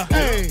mayor.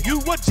 You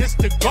were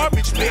just a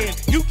garbage man.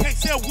 You can't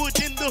sell wood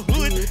in the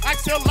hood. I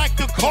sell like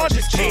the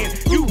garbage can.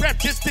 You rap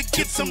just to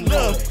get some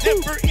love,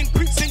 never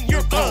increasing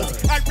your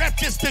buzz. I rap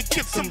just to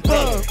get some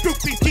buzz.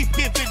 Groupies keep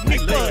giving me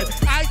blood.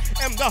 I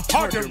am the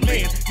harder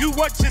man. You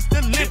are just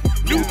a lip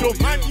noodle.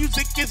 My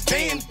music is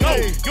Van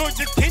Gogh. Yours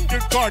is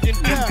kindergarten.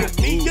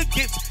 Me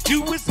against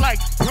you is like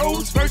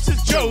pros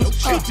versus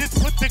Joes. You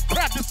just put the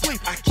crowd to sleep.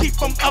 I keep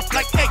them up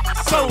like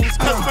XOs.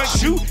 Cause my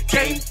shoe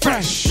game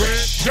fresh.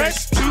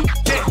 Dressed to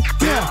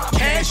death.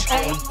 Cash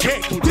on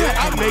deck.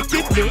 I make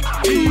it look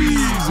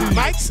easy.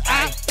 Mics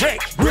I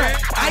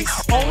wreck.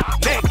 Ice on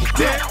neck.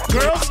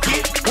 Girls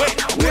get wet.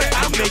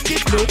 I make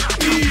it look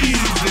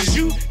easy.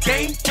 Shoe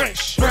game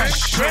fresh.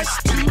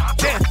 Dressed to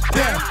death.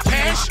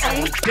 Cash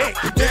on deck.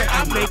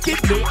 I make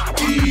it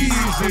look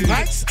easy.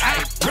 Mics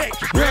I wreck.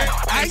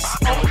 Ice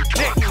on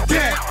neck.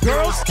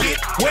 Girls get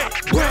wet.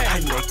 I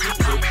make it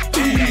look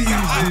easy.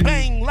 I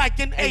bang like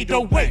an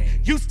 808.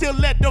 You still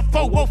let the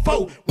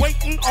 404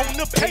 waiting on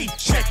the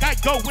paycheck. I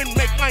go and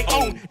make my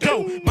own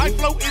dough. My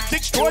flow is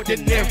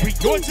extraordinary.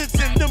 Yours is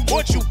in the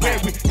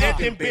mortuary, dead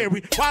and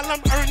buried. While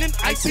I'm earning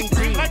ice and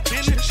cream like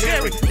Ben and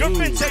Jerry. Your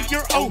friends say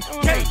you're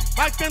okay.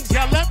 My friends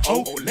yell at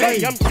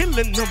Olay. I'm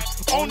killing them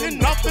on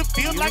and off the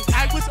field like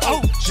I was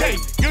OJ.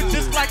 You're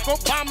just like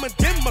Obama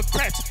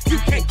Democrats. You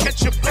can't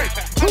catch a break.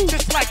 I'm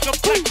just like a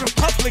black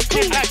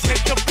Republican. I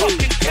take the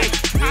fucking cake.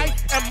 I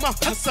am a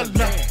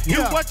hustler.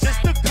 You are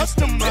just a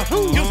customer.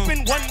 You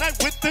spend one night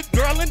with the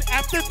girl and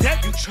after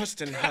that you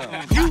trust in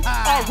her. You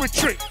are a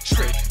trick.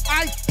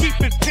 I keep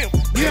it pimp.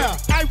 Yeah.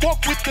 I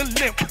walk with the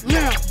limp.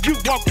 You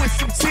walk with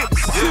some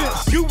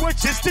tips. You were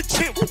just a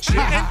chimp. And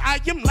I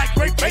am like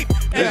great babe.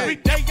 Every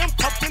day I'm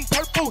pumping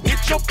purple.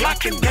 Hit your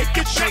block and make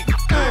it shake.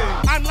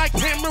 I'm like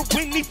Hammer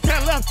when he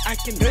fell up. I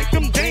can make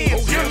him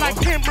dance. You're like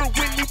Hammer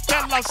when he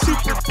fell out.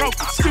 Super broke,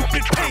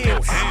 stupid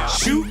pants.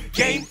 Shoe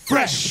game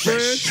fresh.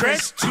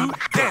 Dressed to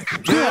death.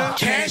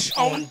 Cash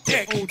on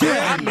deck.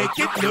 I make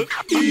it look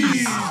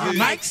easy.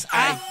 Mics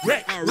I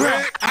wreck.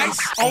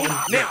 Ice on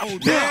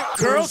neck.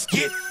 Girls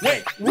get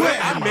wet.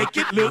 I make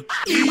it look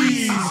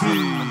easy.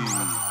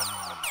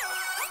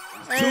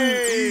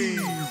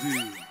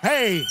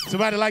 Hey,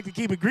 somebody like to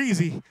keep it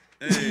greasy.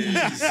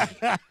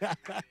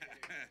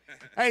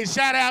 Hey,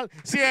 shout out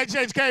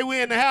CHHK,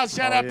 we in the house.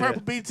 Shout out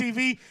Purple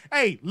BTV.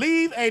 Hey,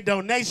 leave a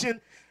donation,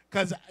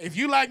 because if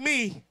you like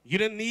me, you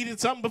done needed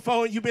something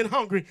before and you've been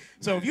hungry.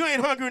 So if you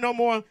ain't hungry no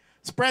more,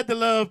 spread the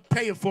love,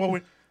 pay it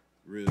forward.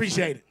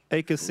 Appreciate it.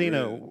 Hey,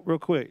 Casino, real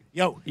quick.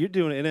 Yo. You're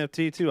doing an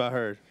NFT too, I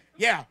heard.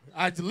 Yeah,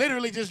 I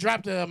literally just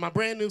dropped my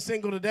brand new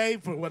single today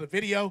for a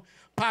video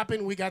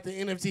popping. We got the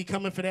NFT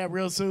coming for that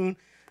real soon.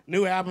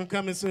 New album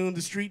coming soon,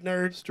 The Street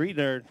Nerd. Street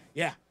Nerd.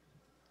 Yeah.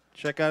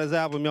 Check out his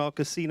album, y'all.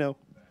 Casino.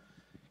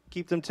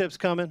 Keep them tips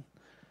coming.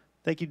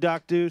 Thank you,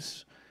 Doc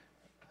Deuce.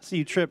 See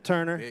you, Trip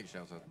Turner. Big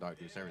shouts out to Doc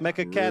Deuce.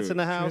 Mecca Cats in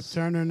the house.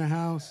 Trip Turner in the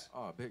house.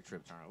 Oh, big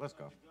Trip Turner. Let's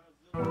go.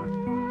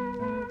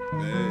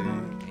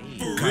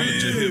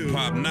 College of hip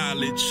hop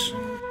knowledge.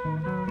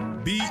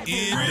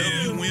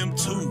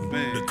 BNWM2.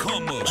 The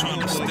come up. Trying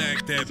to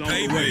stack that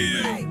paper.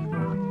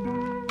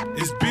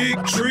 It's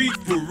BigTree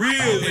for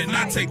real, and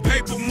I take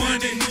paper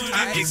money.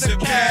 I accept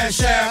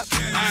cash app.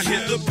 I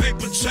hit the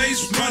paper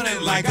chase,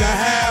 running like a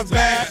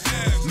halfback.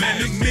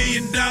 Man, $1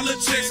 million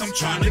checks, I'm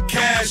trying to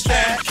cash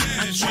that.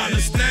 I'm trying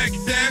to stack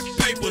that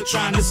paper,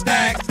 trying to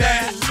stack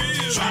that.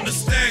 Trying to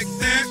stack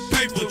that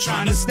paper,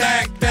 trying to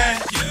stack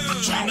that.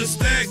 Trying to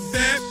stack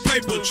that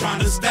paper,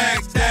 trying to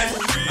stack that.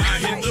 I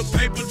hit the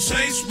paper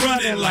chase,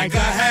 running like a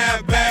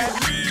halfback.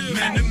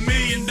 Man, $1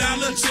 million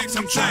checks,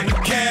 I'm trying to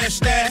cash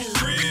that.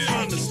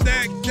 Trying to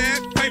stack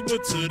that paper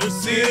to the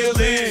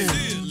ceiling.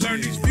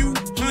 Turn these few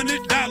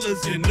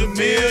 $100 into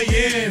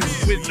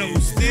millions with no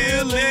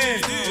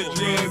stealing,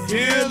 drug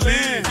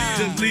dealing.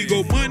 Just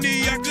legal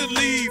money I could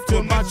leave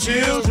for my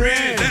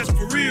children. That's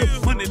for real.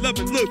 Money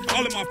loving, look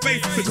all in my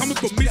face. They coming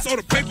for me, so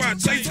the paper I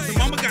chase. The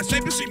mama got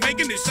safe and she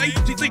making it safe.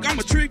 She think I'm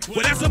a trick,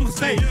 well that's a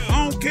mistake.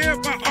 I don't care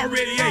if I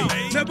already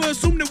ate. Never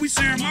assume that we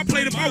sharing my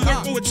plate. If I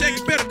work for a check,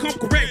 it better come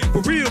correct.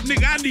 For real,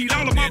 nigga, I need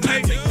all of my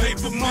pay.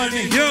 Paper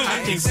money,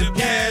 I take some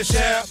cash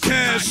out.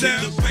 Cash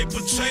out. The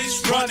paper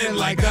chase running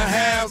like a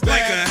halfback.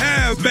 Like a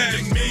halfback.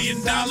 $1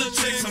 million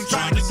checks, I'm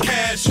trying to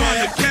cash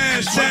out.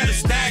 Trying to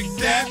stack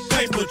that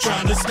paper,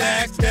 trying to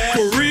stack that.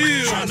 For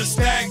real. Trying to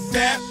stack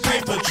that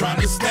paper,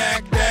 trying to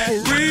stack that.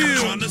 For real.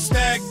 Trying to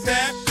stack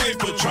that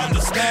paper, trying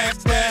to stack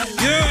that.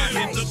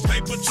 Yeah. Hit the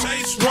paper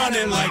chase,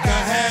 running like a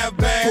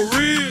halfback. For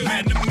real.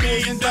 Man, $1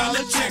 million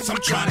checks,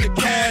 I'm trying to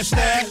cash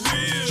that.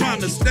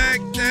 Trying to stack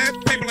that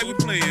paper like we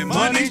playing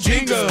money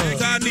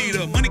jingles. I need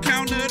a money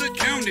counter to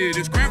count it.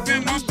 It's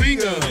cramping my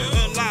finger.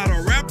 A lot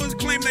of rappers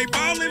claim they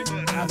ballin',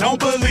 but I don't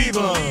believe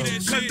them.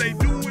 Cause they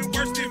doing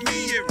worse than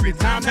me every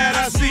time that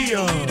I see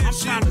them. I'm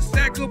trying to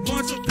stack a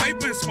bunch of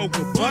paper and smoke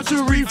a bunch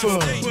of reefer.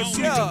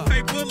 Put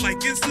paper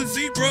like it's a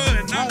zebra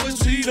and I'm a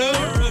cheater.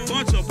 A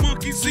bunch of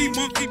monkey see,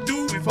 monkey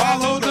do and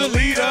follow the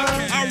leader.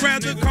 I'd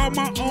rather call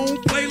my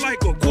own play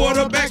like a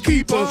quarterback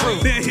keeper.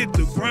 Then hit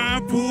the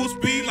grind, full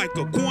speed like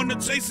a corner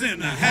chase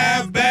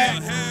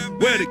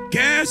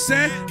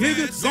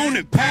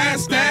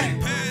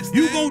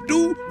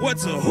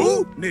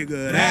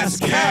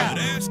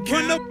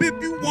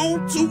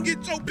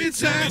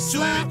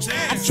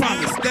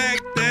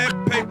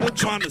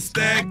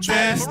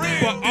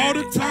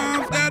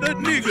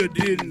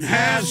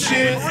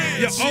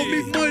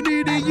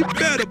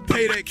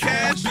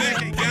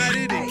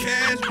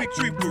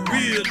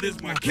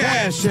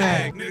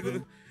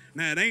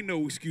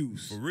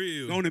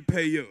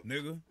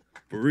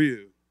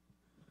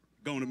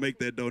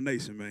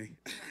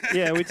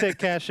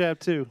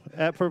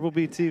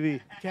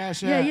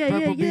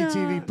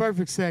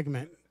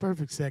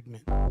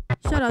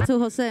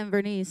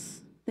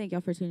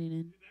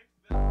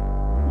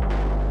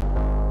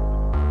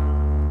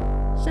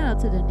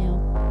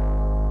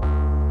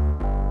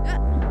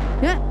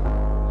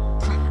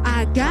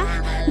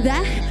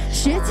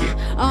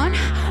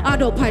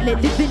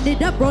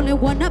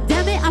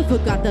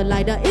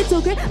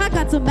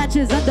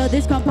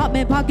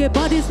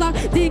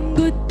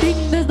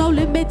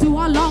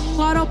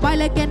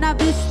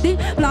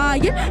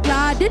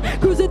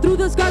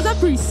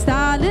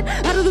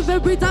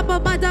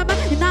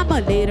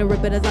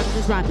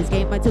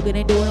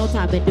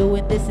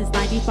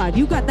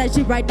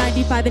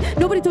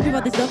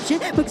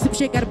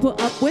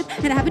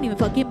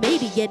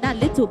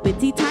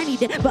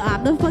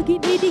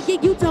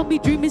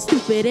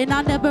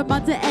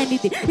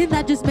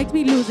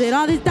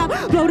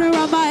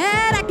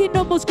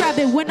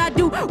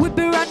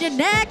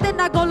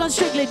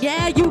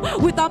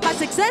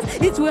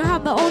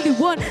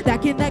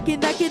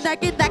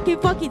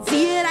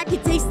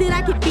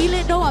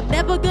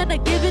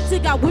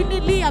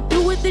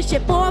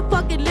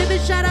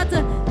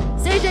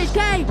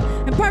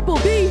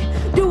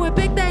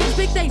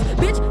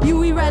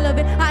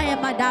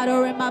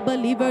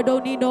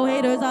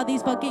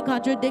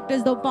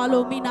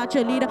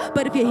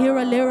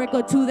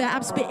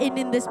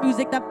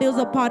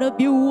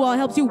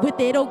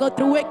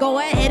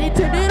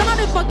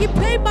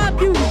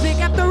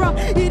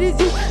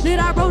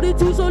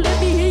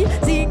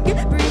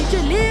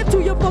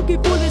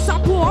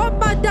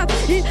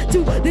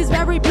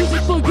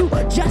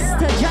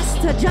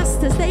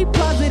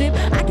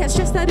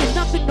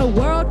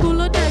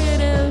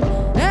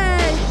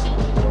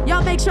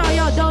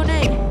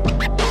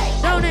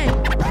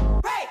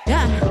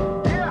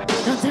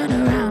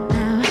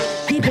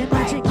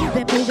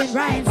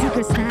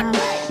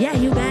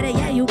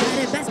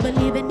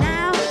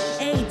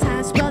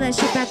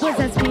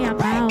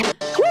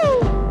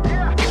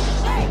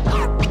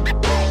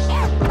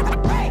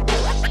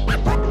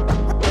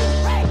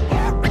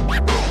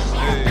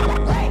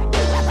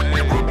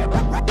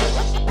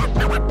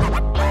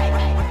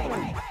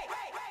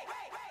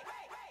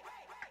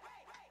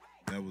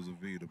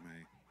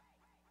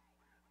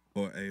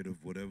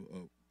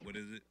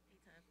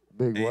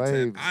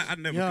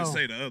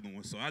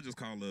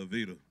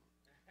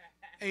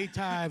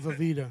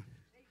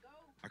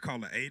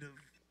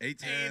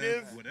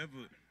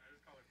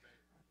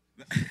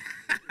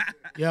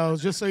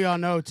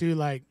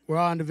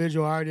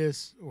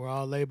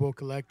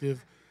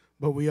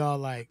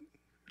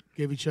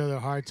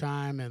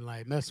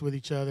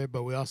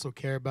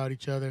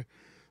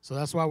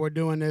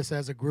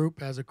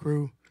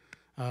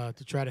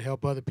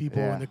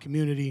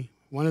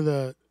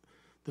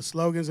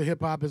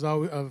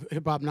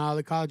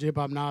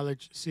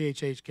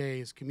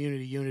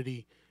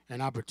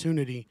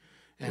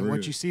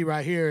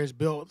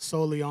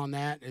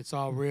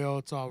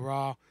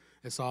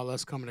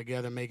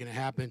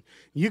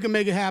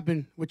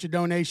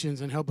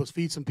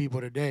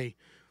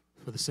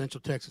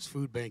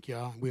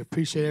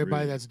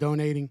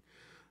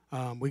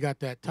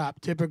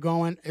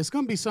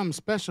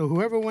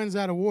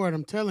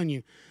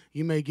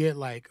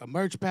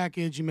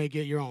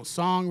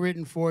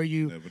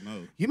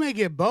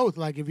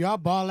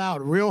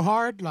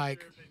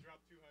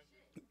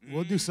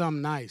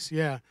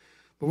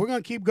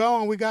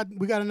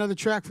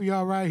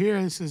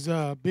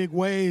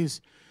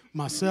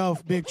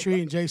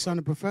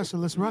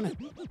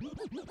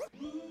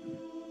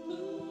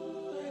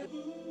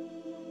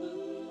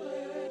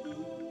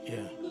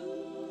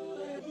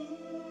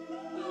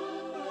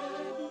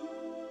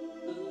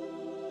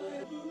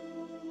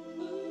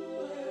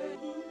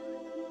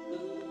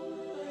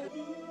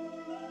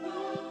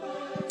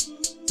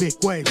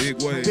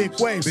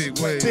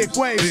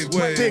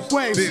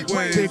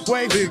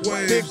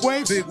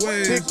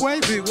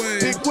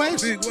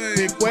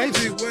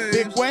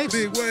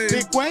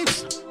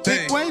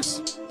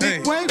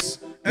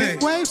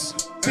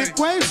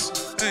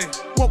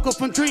Woke up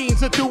from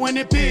dreams of doing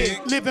it big.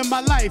 Living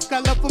my life,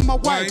 got love for my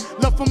wife,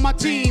 love for my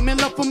team,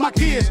 and love for my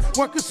kids.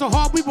 Working so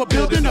hard, we were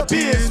building a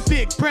biz.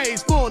 Big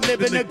praise for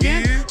living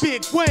again.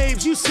 Big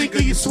waves, you sink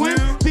or you swim.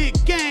 Big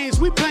games,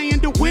 we playing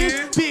to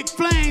win. Big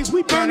flames,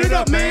 we burn it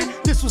up, man.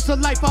 This was the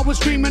life I was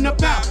dreaming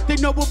about. They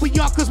know what we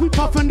are, cause we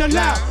puffin' the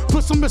loud.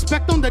 Put some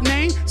respect on the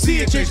name,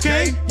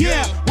 CHHK.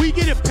 Yeah, we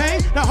get it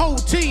paid. The whole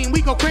team,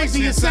 we go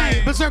crazy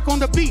insane. Berserk on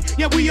the beat,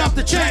 yeah, we off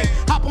the chain.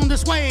 Hop on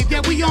this wave,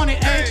 yeah, we on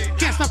it, ayy.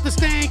 Can't stop the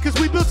stain, cause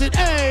we built it,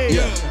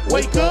 ayy.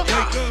 Wake up,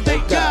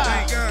 thank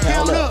God,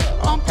 count up,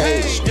 I'm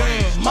paid.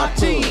 My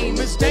team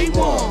is day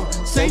one,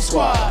 same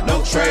squad,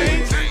 no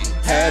trade.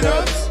 Had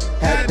ups,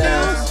 had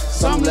downs,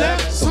 some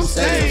left, some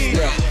stayed.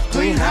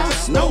 Clean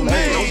house, no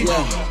made.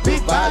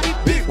 Big body,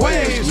 big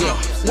waves.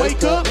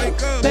 Wake up,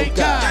 thank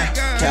God,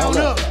 count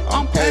up,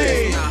 I'm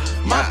paid.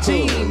 My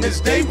team is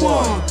day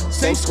one,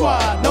 same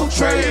squad, no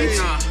trades.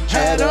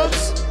 Had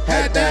ups,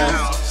 had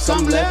downs,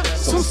 some left,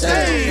 some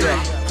stayed.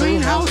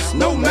 Clean house,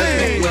 no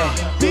made.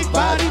 Big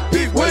body,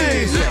 big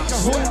waves.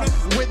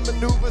 With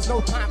maneuvers,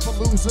 no time for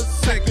losers.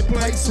 Second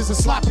place is a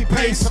sloppy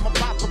pace. I'm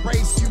about to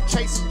race, you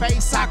chase a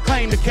face. I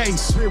claim the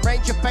case.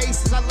 Rearrange your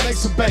face as I lay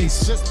some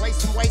bass. Just lay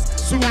some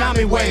waste,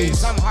 tsunami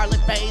waves. I'm hardly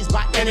phased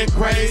by any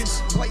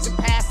craze. Blazing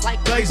past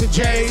like blazing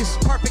J's.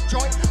 Perfect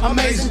joint,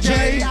 amazing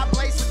J. I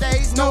blaze for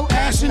days, no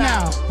ashing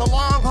out. The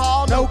long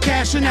haul, no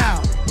cashing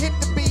out. Hit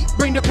the beat,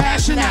 bring the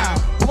passion out.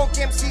 Punk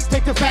MCs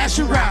take the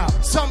fashion route.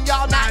 Some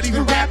y'all not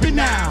even rapping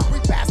now. We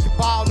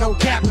basketball, no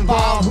cap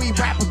involved. We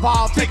rap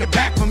involved, take it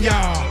back from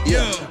y'all.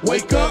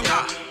 Wake up,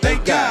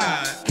 thank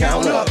God,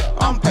 count up,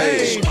 I'm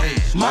paid.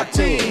 My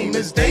team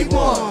is day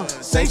one,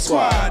 same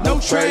squad, no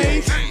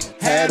trades.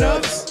 Had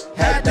ups,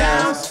 had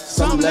downs,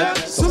 some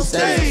left, some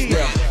stayed.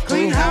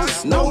 Clean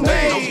house, no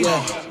made.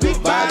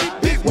 Big body,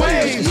 big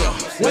waves.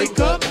 Wake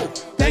up,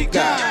 thank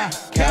God,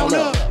 count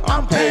up,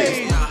 I'm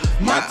paid.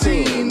 My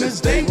team is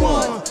day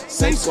one,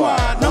 same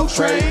squad, no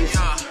trades.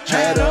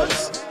 Had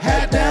ups,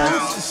 had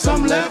downs,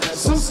 some left,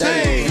 some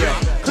stayed.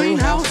 Clean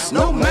house,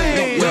 no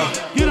made.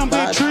 Get them,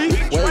 BigTree.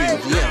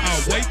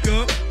 Wake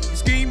up,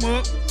 scheme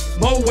up,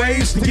 more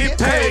ways to get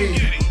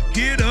paid.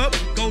 Get up,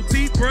 go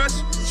teeth brush,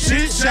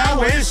 shit,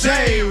 shower, and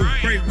shave.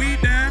 Break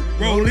weed down,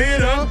 roll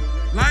it up,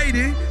 light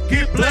it,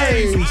 get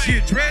blazed.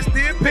 Get dressed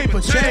in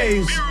paper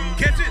chains.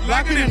 Catch it,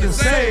 lock it in the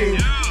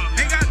safe.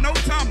 Ain't got no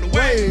time to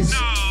waste.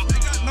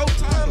 Ain't got no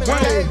time to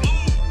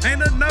waste.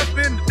 Ain't enough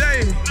in the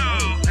day.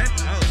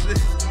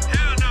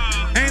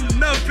 Ain't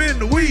enough in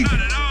the week.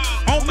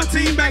 On my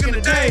team back in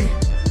the day.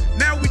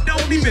 Now we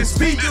don't even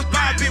speak. Just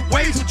vibing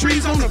waves and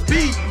trees on the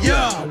beat.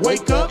 Yeah,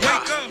 wake up,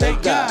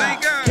 thank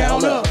God,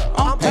 count up,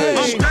 I'm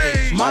paid.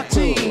 My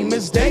team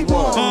is day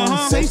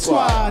one, same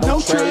squad, no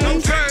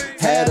trade.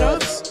 Had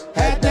ups,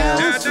 had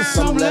downs,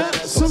 some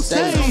left, some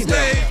stayed.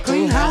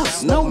 Clean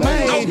house, no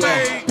made.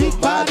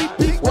 Big body,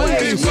 big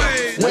waves.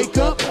 Wake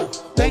up,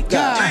 thank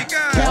God,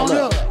 count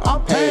up,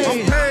 I'm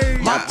paid.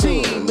 My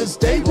team is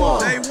day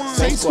one,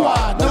 same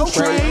squad, no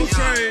trade.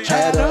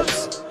 Had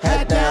ups,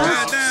 had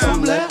downs,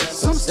 some left,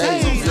 some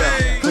stayed.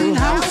 Clean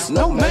house,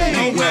 no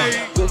made.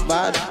 Good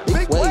body,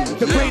 big waves.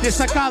 The greatest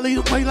like Ali,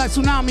 way like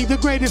tsunami. The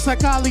greatest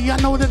like Ali, I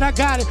know that I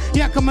got it.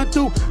 Yeah, coming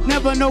through,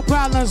 never no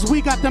problems.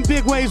 We got them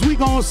big waves, we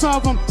gon'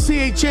 solve them.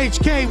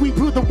 CHHK, we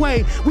put the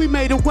way. We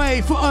made a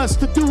way for us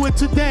to do it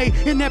today.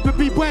 In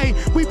every way,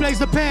 we blaze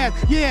the path.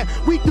 Yeah,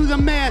 we do the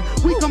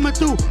math. We coming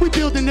through, we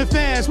building it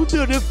fast. We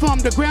build it from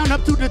the ground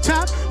up to the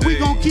top. We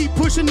gon' keep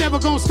pushing, never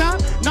gon'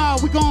 stop. Nah,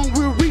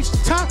 we'll reach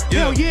the top.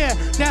 Hell yeah,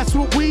 that's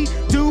what we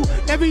do.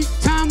 Every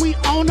time we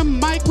on the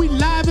mic, we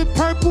live at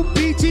Purple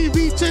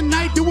BTV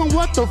tonight, doing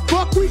what the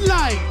fuck we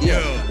like.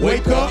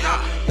 Wake up,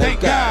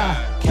 thank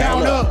God,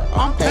 count up,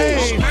 I'm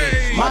paid.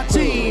 My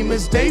team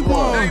is day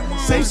one,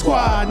 same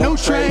squad, no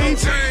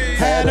trades.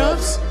 Had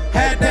ups,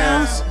 had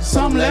downs,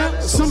 some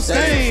left, some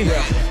stayed.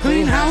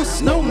 Clean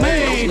house, no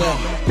made.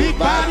 Big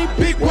body,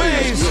 big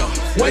waves.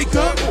 Wake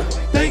up,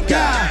 thank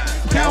God,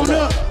 count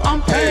up,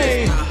 I'm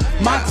paid.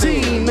 My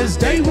team is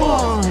day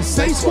one,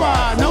 same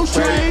squad, no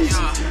trades.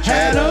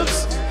 Had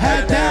ups,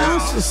 had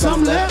downs,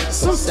 some left,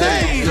 some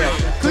stayed.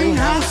 Clean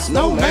house,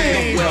 no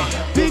made.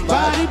 Big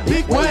body,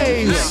 big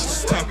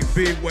waves. Talking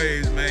big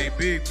waves, man.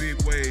 Big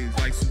waves.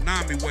 Like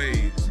tsunami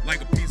waves.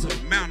 Like a piece of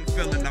a mountain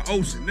fell in the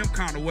ocean. Them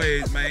kind of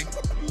waves, man.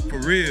 For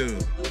real.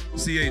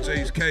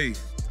 CHHK.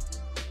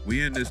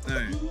 We in this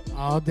thing.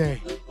 All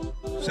day.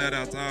 Shout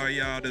out to all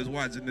y'all that's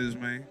watching this,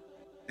 man.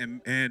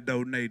 And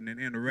donating and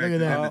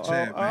interacting in Look the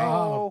chat, man.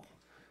 Oh.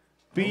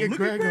 Be a Look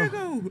at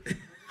Grego.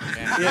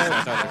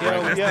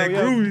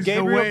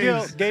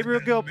 Gabriel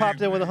Gill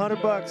popped in with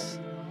 $100.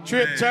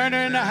 Trip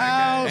Turner in the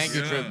house. Thank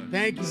you, Trip.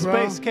 Thank you,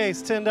 bro. Space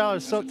Case,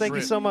 $10. So thank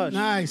you so much.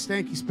 Nice.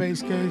 Thank you,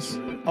 Space Case.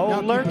 Oh,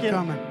 Y'all keep it Lurkin.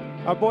 coming.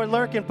 Our boy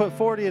Lurkin put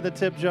 40 in the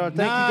tip jar. Thank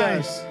you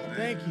guys.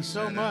 Thank you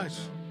so much.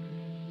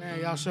 Man,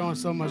 y'all showing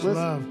so much Listen.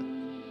 love.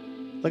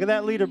 Look at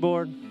that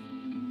leaderboard.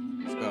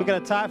 We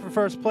got a tie for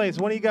first place.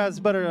 One of you guys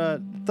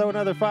better throw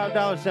another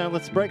 $5 down.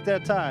 Let's break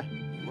that tie.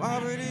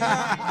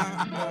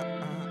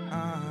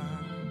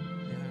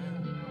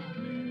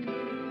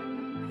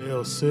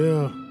 Yo,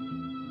 Sill.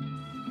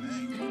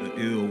 The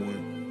ill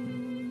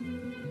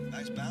one.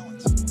 Nice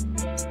balance.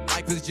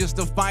 Life is just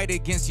a fight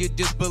against your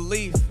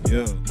disbelief.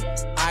 Yeah.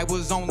 I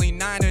was only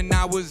 9 and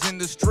I was in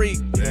the street.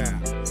 Yeah.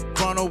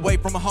 Run away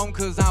from home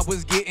cause I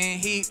was getting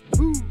heat.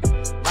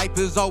 Life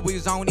is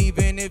always on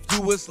even if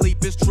you asleep.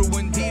 It's true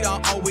indeed,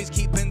 I always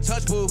keep in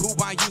touch with who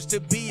I used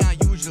to be. I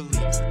usually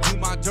do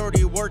my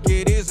dirty work,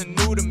 it isn't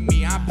new to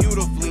me. I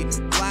beautifully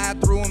glide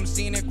through them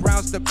scenic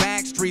routes, the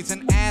back streets.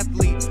 An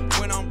athlete,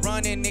 when I'm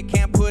running it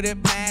can't put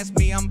it past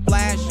me. I'm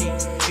flashy,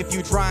 if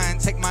you try and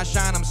take my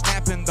shine I'm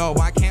snapping though.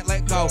 I can't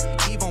let go,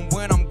 even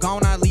when I'm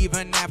gone I leave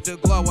an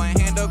afterglow. A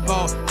hand to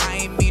go, I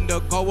ain't mean to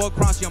go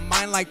across your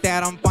mind like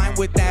that. I'm fine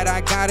with that,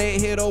 I gotta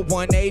hit a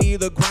 180.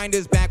 The grind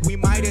is back, we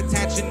might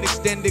attach an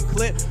extended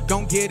clip.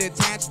 Don't get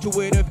attached to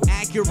it if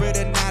accurate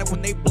or not.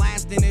 When they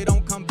blasting it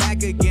don't come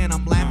back again.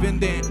 I'm laughing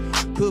then,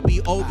 could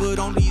be over,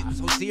 don't be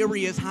so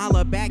serious.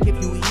 Holla back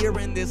if you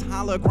hearing this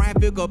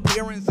holographic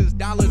appearances.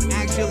 Dollars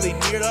actually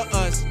near to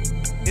us,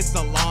 it's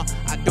a law.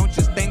 I don't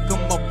just think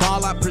I'm a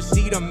ball, I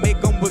proceed to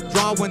make them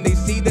withdraw when they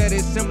see that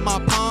it's in my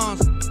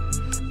palms.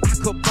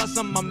 I could bust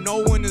them, I'm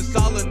knowing it's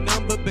all a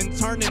number. Been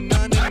turning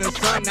none in the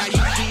sun. Now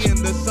you see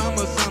in the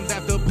summer suns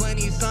after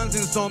plenty suns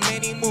and so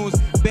many moons.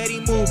 Betty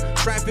move,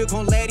 traffic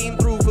gon' let him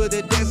through for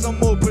the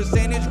decimal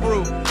percentage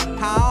group.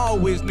 I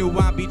always knew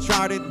I'd be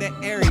charted that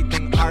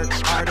everything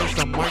artist.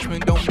 A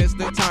marksman don't miss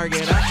the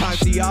target. I talk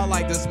to y'all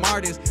like the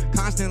smartest.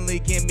 Constantly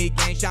give me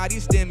gang shotty,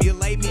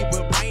 stimulate me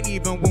with brain.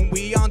 Even when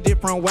we on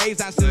different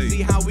ways, I still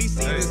see how we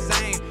see the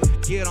same.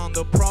 Get on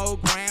the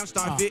program,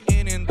 start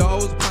fitting in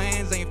those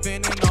plans. Ain't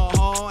finna no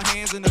whole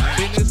hands in the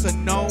business of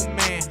no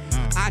man.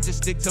 I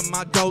just stick to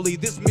my dolly.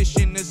 This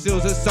mission is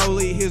Sill's is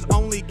solely his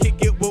only. Kick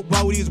it with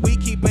roadies. We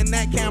keeping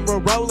that camera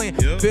rolling.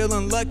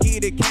 Feeling lucky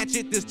to catch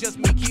it. This just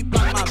me keeping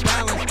my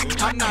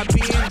balance. I'm not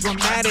being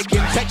dramatic. In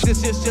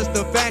Texas, it's just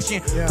a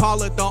fashion.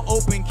 Call it the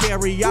open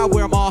carry. I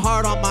wear my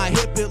heart on my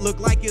hip. It look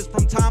like it's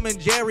from Tom and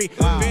Jerry.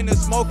 Finna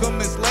smoke 'em,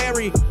 it's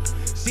Larry.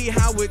 See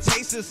how it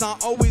tastes, I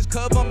always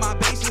cover my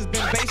bases.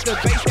 Been base to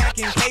base,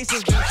 stacking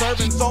cases. Been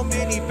serving so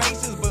many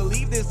faces.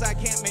 Believe this, I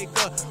can't make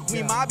up.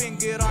 We mobbing,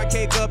 get our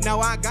cake up. Now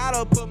I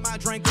gotta put my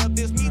drink up.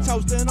 This me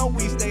toasting, oh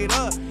we stayed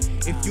up.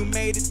 If you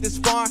made it this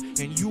far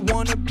and you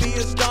wanna be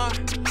a star,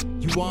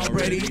 you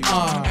already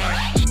are.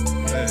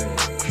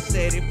 I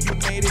said if you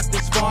made it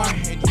this far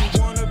and you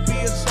wanna be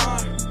a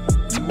star,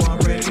 you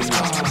already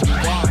are.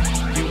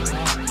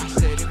 I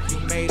said if you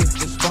made it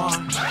this far,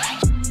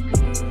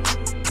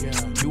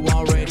 you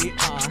already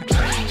are.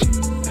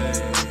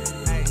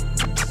 Hey,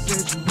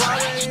 said you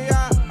already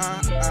are.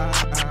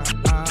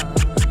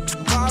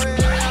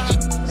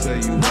 Say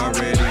you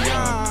already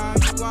are.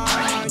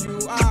 You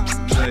are.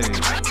 Say,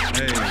 hey,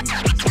 hey.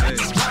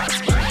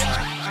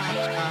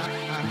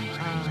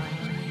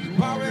 You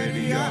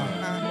already are.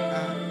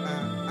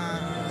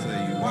 Say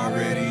you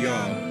already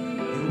are.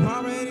 You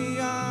already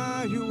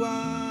are. You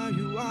are.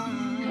 You are.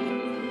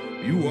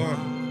 You are.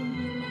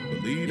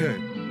 Believe that.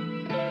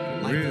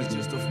 Life is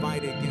just a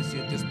fight against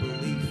your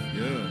disbelief.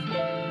 Yeah.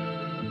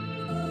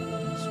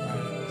 That's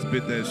right.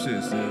 Spit that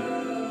shit, son.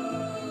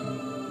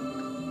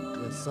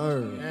 Yes, sir.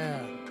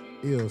 Yeah.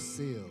 Ill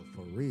Sill,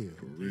 for real.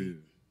 For real.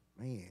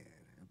 Man,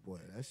 boy,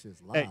 that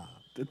shit's live. Hey,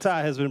 the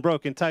tie has been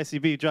broken. Ticey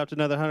B dropped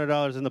another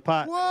 $100 in the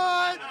pot.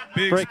 What?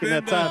 Breaking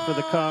that tie for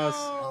the cause.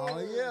 Oh,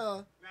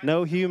 yeah.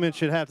 No human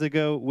should have to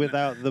go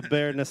without the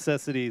bare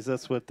necessities.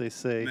 That's what they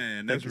say.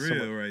 Man, Thank that's you so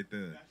real much. right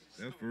there.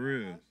 That's for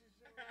real.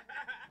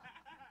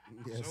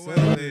 Yes, So sir.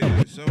 out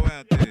there. So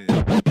out there.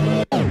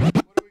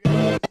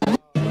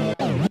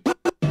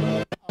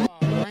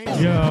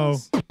 Yo,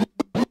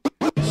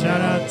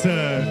 shout out to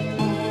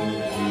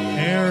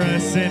Era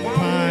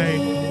Senpai.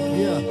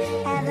 Yeah.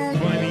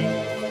 Funny.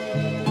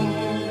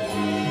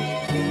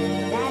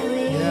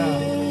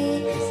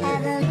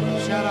 Yeah.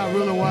 Shout out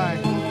Ruler Y.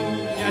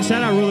 Yeah,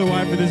 shout out Ruler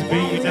Y for this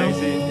beat, you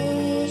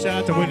know? Shout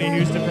out to Whitney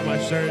Houston for my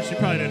shirt. She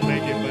probably didn't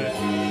make it, but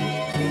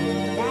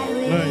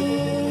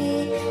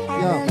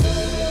Yeah.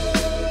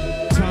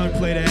 tongue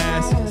play the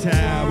acid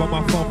tab. On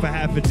my phone for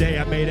half a day,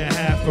 I made a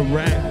half a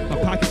rap. My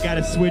pocket got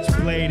a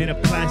switchblade in a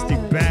plastic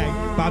bag.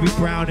 Bobby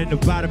Brown in the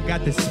bottom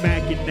got the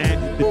smacking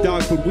that. The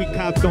dog food we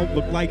cop don't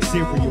look like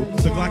cereal.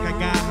 Look like I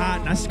got hot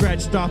and I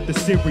scratched off the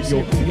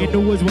cereal. In the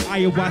woods with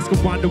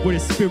ayahuasca, wander where the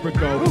spirit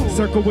go.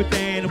 Circle with the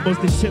animals,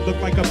 this shit look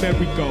like a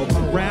merry-go.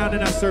 Round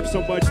and I surf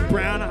so much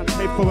brown, I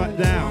pay for it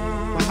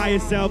down. My higher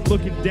self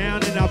looking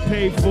down and I'll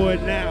pay for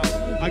it now.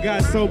 I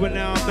got sober,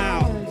 now I'm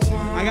out.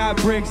 I got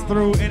bricks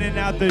through in and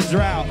out the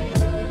drought.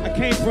 I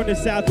came from the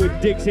south with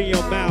dicks in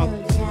your mouth.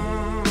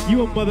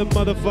 You a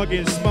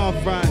motherfucking small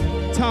fry.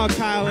 Tall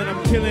Kyle and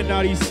I'm killing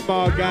all these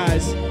small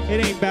guys. It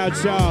ain't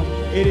about y'all,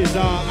 it is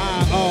all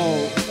I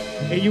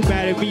own. And you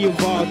mad at me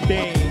of all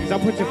things. I'll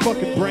put your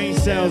fucking brain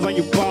cells on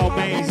your ball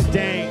mains,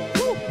 dang.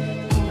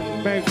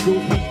 Man,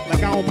 goofy,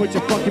 like I won't put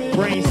your fucking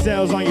brain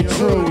cells on your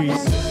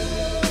truies.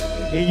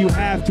 And you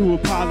have to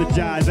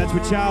apologize. That's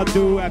what y'all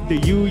do after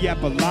you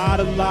yap a lot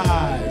of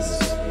lies.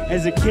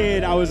 As a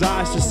kid, I was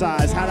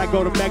ostracized. How'd I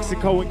go to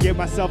Mexico and get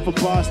myself a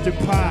Boston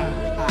pie?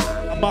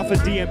 I'm off a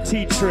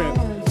DMT trip.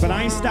 But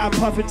I ain't stopped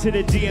puffing till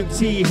the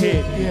DMT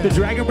hit. The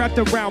dragon wrapped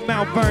around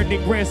Mount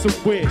Vernon grants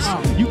a wish.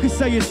 You can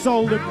sell your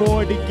soul and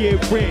more to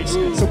get rich.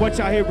 So what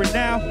y'all hearing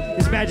now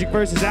is magic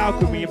versus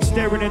alchemy. I'm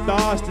staring at the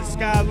Austin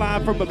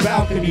skyline from a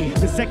balcony.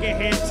 The second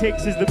hand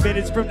ticks as the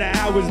minutes from the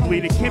hours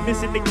bleed. A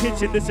chemist in the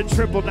kitchen, this a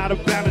triple, not a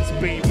balance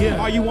beam.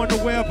 Are you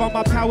unaware of all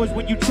my powers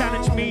when you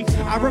challenge me?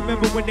 I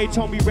remember when they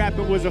told me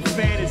rapping was a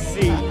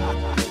fantasy.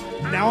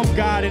 Now I'm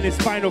God in his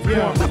final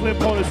form.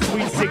 Flip on a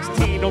sweet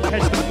 16, don't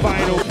catch the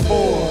final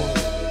four.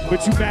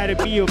 But you mad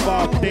at me of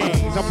all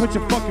things. I'll put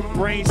your fucking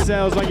brain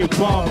cells on your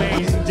ball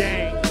mains,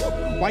 dang.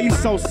 Why you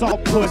so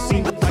salt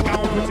pussy? Like I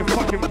don't put your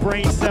fucking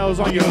brain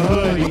cells on your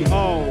hoodie.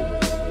 Oh,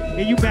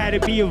 and you mad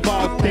at me of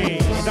all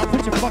things. I'll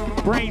put your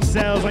fucking brain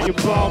cells on your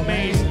ball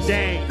mains,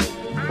 dang.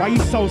 Why you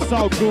so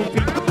goofy?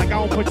 Like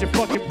I don't put your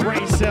fucking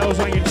brain cells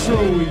on your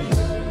truies.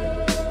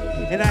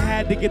 And I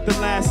had to get the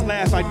last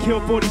laugh. I'd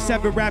kill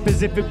 47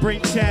 rappers if it bring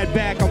Chad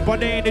back. I'm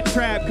Bunny in the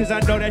trap, cause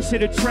I know that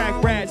shit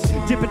attract rats.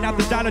 Dipping out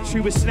the Dollar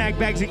Tree with snack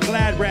bags and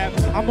Glad wrap.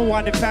 I'm a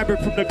winding fabric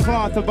from the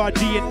cloth of our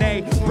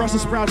DNA.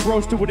 Brussels sprouts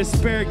roasted with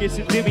asparagus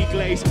and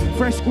demi-glaze.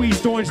 Fresh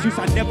squeezed orange juice,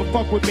 I never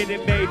fuck with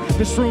Minute Maid.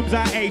 The shrooms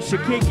I ate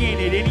should kick in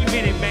at any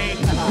minute, man.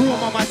 Grew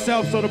them on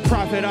myself, so the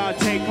profit I'll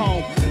take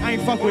home. I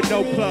ain't fuck with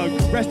no plug.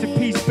 Rest in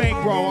peace,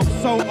 bankroll. I'm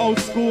so old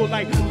school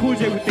like Cool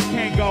J with the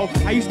Kango.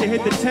 I used to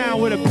hit the town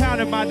with a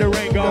pound in my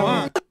Durango.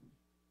 I'm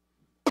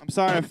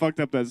sorry I fucked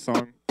up that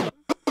song.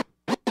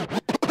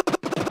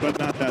 But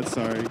not that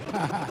sorry.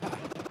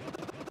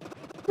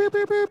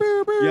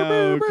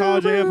 Yo,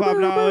 College of Hip Hop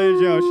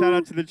Knowledge. Yo, shout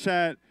out to the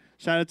chat.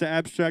 Shout out to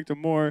Abstract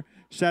and more.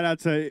 Shout out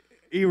to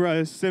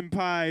Era,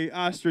 Senpai,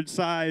 Ostrich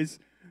Size.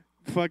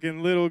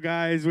 Fucking little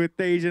guys with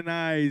Asian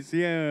eyes.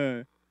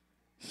 Yeah.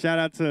 Shout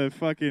out to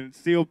fucking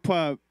Steel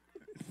Pup,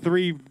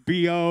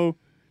 3BO,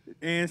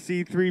 and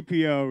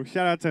C3PO.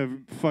 Shout out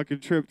to fucking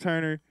Trip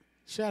Turner.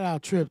 Shout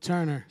out Trip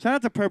Turner. Shout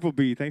out to Purple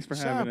B. Thanks for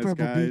having us,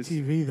 Purple guys.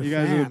 BTV, the you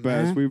guys are the fam,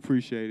 best. man. We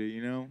appreciate it,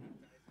 you know?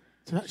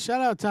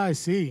 Shout out Ty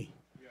C.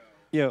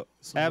 Yo,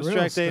 Some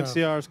Abstract real stuff.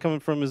 AMCR is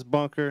coming from his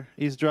bunker.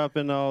 He's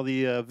dropping all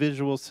the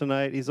visuals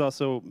tonight. He's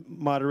also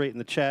moderating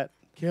the chat.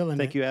 Killing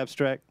Thank it. you,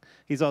 Abstract.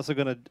 He's also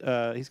gonna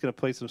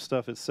play some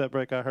stuff at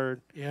Setbreak, I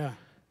heard. Yeah.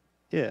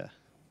 Yeah.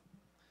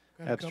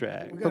 Got a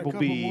Abstract. couple- we got a Purple couple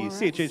B, more, right?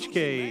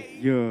 CHHK.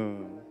 Yeah.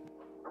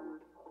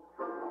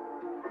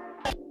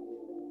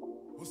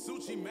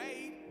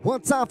 One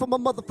time for my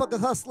motherfucking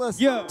hustlers.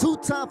 Yeah. Two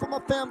time for my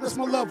family. That's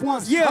my loved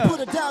ones. I put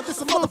it down,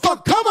 this a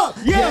motherfucker, come up.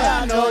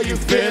 Yeah, I know you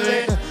feel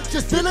it.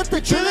 Just feel it, the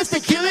drill it, the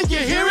kill it, you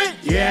hear it?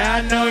 Yeah,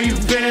 I know you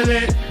feel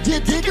it. You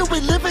dig it, we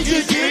live it,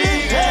 you get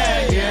it?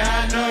 Hey.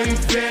 Yeah, I know you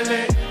feel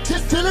it.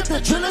 Just feel it, the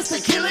drill it,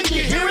 the kill it,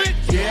 you hear it?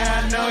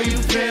 Yeah, I know you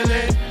feel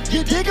it.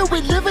 You dig it,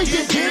 we live it,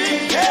 you get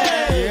it?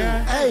 Hey.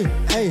 Yeah. Hey,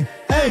 hey,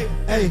 hey,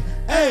 hey,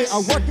 hey,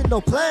 I'm working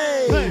no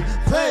play.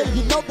 Play,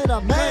 you know that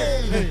I'm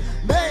made.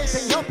 Made,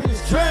 they helping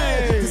us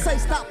trade. To say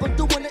stop, I'm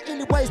doing it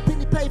anyways.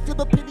 Penny pay, flip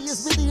a penny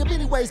is really of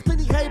anyways.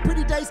 Penny hay,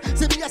 pretty days,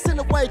 send me us in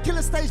the way.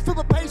 Killing stage, flip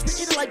a page, we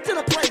eat it like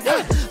dinner plates.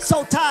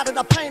 So tired of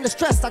the pain, the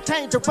stress, I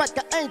change the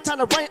record. Ain't time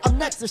to rain, I'm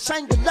next to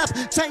shame your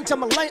left. Change on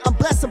my lane, I'm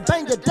blessed and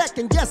bang your deck.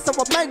 And yes, I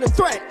remain a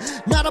threat.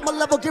 Now that my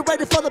level, get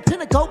ready for the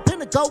pinnacle.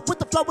 Pinnacle with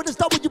the flow with the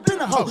dough when you been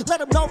a hoe. Let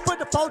them know for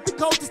the fold, the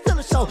gold is still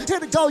a show. Here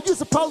to go,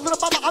 use a pro, little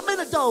mama, I'm in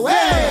the dough.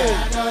 Hey!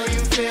 Yeah, I know you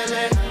feel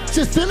it.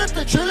 Just feel it,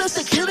 the drill is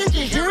the kill it,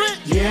 you hear it?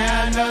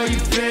 Yeah, I know you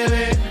feel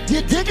it.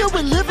 You dig it,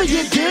 we live it,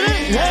 you get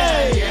it?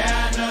 Hey!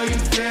 Yeah, I know you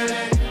feel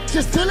it.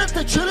 Just feel it,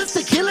 the drill is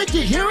the kill it,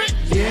 you hear it?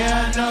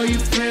 Yeah, I know you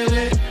feel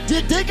it.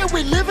 You dig it,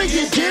 we live it,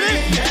 you get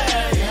it?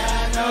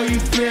 Yeah, I know you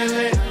feel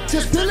it.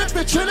 Just feel it,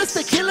 the drill is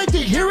the kill it,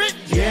 you hear it?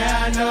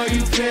 Yeah, I know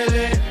you feel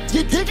it.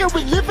 You dig it,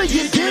 we live it,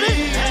 you get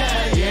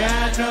it?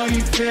 Yeah, I know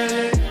you feel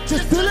it.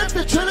 Just feel it,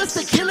 the drill is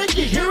the kill it,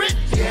 you hear it?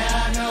 Yeah,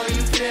 I know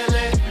you feel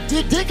it.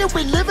 You dig it,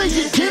 we live it,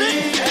 you get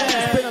it?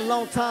 It's been a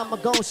long time,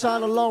 I'm gon'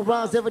 shine on long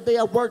rhymes. Every day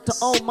I work to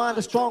own mine,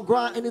 a strong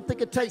grind. Anything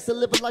it takes to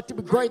live a life to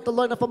be great, to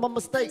learn from my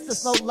mistakes.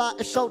 It's no lie,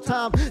 it's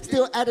showtime.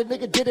 Still at it,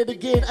 nigga, did it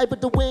again. Able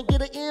to win,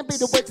 get it in, be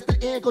the way to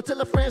the end. Go tell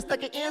a friend,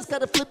 stack it in,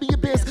 gotta flip in your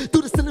bins.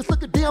 Do the sinners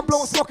looking damn,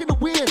 blowing smoke in the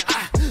wind.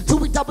 Do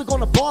we die, we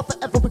gonna ball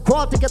forever, we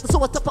grow together.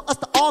 So it's time for us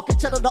to all get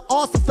cheddar to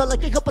awesome. Feel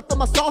like it help, but then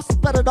my sauce is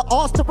better. The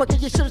Austin record,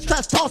 you should've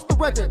trash tossed the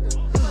record.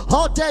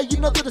 All day, you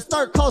know that it's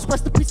third coast.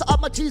 Rest in peace to all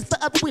my G's,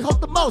 forever we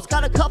hope the most.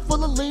 Got a cup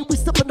full of lean, we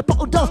sippin' the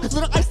potent dose.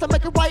 Little ice to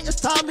make it right,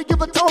 it's time to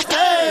give a toast.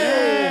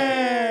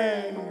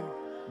 Hey!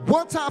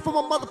 One time for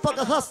my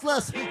motherfucking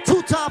hustlers.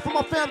 Two time for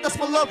my fam, that's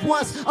my loved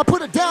ones. I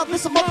put it down,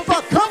 this a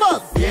motherfucker, come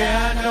up.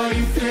 Yeah, I know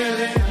you feel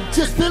it.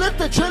 Just feel it,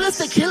 the drill is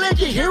the kill it,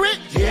 you hear it?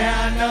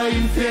 Yeah, I know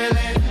you feel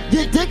it.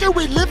 You dig it,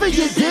 we live it,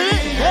 you get it?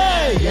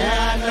 Hey!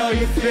 Yeah, I know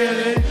you feel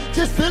it.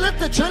 Just feel it,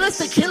 the trellis,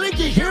 the killing,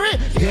 you hear it?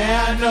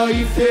 Yeah, I know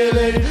you feel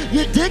it.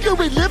 You dig it,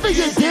 we live it,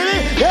 you did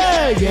it?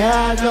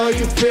 Yeah, I know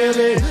you feel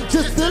it.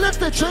 Just feel it,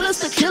 the trellis,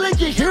 the killing,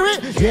 you hear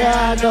it?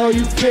 Yeah, I know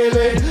you feel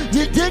it.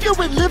 You dig it,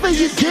 we live it,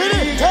 you did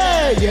it?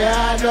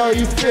 Yeah, I know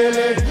you feel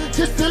it.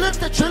 Just feel it,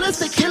 the trellis,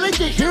 the killing,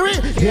 you hear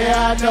it?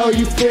 Yeah, I know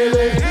you feel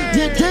it.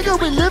 You dig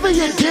it, we live it,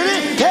 you did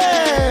it?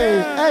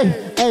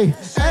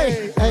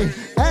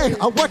 Hey,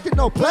 I'm working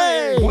no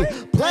play.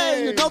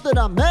 Play, you know that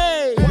I'm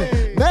made.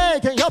 Made,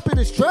 can't help it,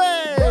 it's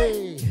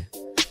Trey.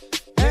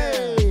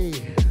 Hey,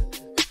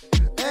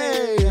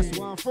 that's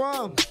where I'm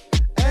from.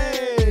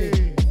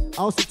 Hey,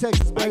 Austin,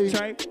 Texas, baby.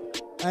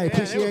 Hey,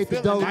 appreciate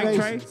the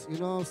donations. You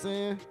know what I'm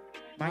saying?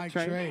 Mike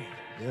Trey.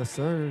 Yes,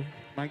 sir.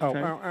 Mike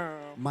Trey.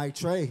 Mike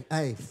Trey.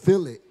 Hey,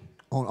 feel it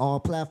on all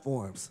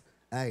platforms.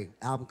 Hey,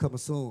 album coming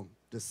soon,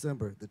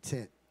 December the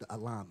 10th. The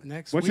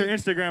alignment. What's your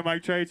Instagram,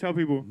 Mike Trey? Tell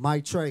people.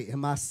 Mike Trey,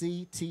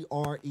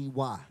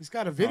 MICTREY. He's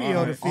got a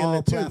video to feel all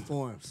it too.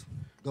 platforms.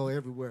 Go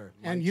everywhere.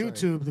 And Mike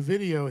YouTube, Trey. the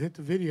video, hit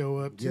the video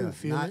up too. Yeah,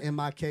 Feel not it.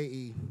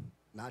 MIKE,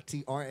 not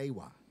TRAY.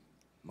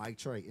 Mike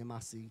Trey,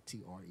 MICTREY.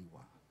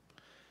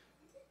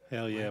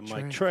 Hell yeah,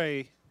 Mike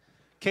Trey.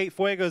 Kate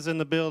Fuego's in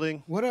the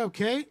building. What up,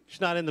 Kate?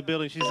 She's not in the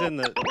building. She's in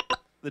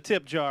the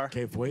tip jar.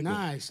 Kate Fuego.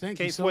 Nice. Thank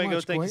Kate you so Fuego,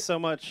 much. thank you so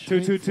much.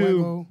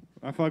 222.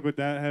 I fuck with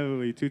that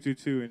heavily.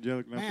 222,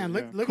 angelic number. Man,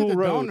 look Cool at the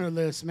road. donor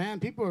list, man.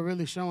 People are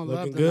really showing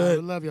love Looking tonight. good.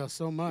 We love y'all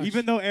so much.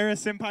 Even though Era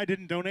Senpai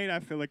didn't donate, I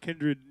feel like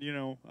kindred, you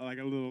know, like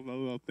a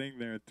little thing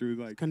there through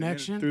like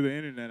connection through the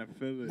internet. I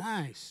feel it.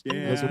 Nice.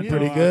 Yeah, That's I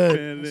pretty know, I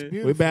good. feel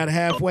it. We're about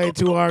halfway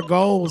to our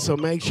goal, so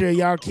make sure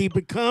y'all keep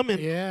it coming.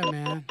 Yeah,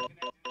 man.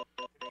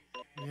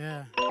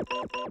 Yeah.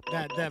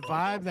 That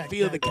vibe, that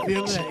Feel the feel,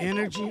 connection. that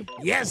energy.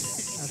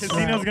 Yes. That's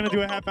Casino's right. gonna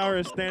do a half hour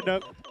of stand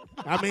up.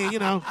 I mean, you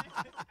know,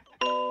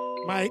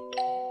 Mike.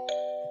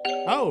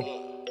 Oh,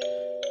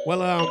 well,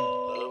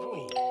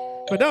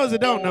 for those that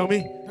don't know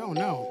me, Don't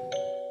know.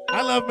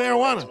 I love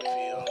marijuana.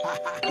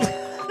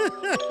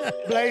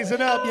 Blaze it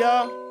up,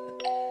 y'all.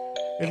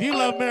 If you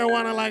love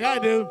marijuana like I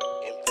do,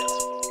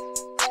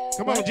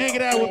 come on, jig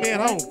it out with me at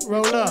home.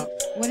 Roll up.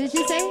 What did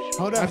you say?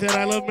 Hold I up. said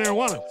I love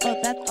marijuana. Oh,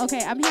 that's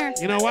okay. I'm here.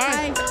 You know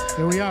why? Hi.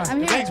 Here we are.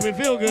 I'm It here. makes me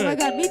feel Oh my good.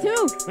 God, me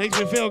too. Makes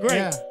me feel great.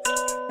 Yeah.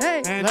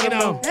 Hey. And Let you 'em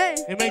know, know. Hey.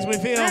 it makes me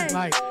feel Hey.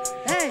 Like,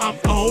 Hey. I'm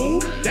on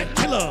that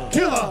killer.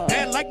 Killer.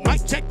 Bad like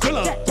Mike Jack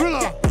Thriller.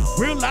 Thriller.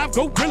 Real live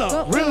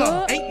gorilla.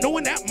 Rilla. Ain't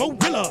knowing that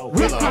Morilla.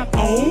 Rilla. I'm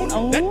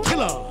on that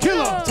killer.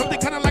 Killer. Something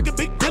kinda like a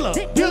big dealer.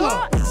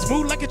 Killer.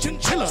 Smooth like a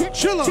chinchilla.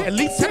 Chilla. At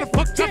least how the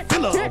fuck I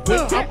feel her.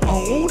 Well, I'm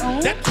on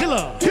that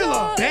killer.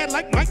 Killer. Bad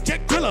like Mike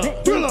Jack Thriller.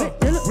 Thriller.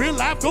 Real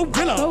live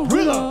gorilla.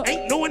 Rilla.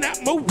 Ain't knowing that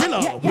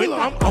Morilla. Well,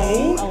 I'm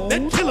on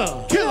that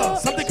killer. Killer.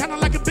 Something kinda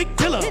like a big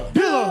dealer.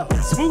 Killer.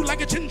 Smooth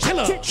like a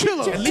chinchilla.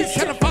 Chilla. At least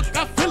how the fuck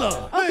I feel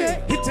her.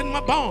 Okay. Hitting my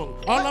bong.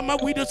 All of my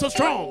weed is so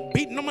strong.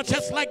 Beating on my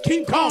chest like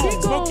King Kong.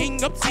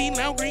 Smoking up, see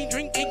now green,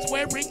 drinking,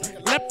 swearing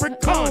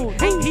leprechaun.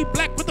 Ain't he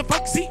black? What the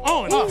fuck's he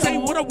on? Say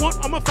what I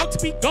want, all my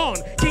fucks be gone.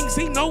 King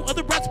see no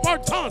other rats,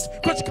 Spartans.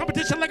 Crush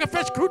competition like a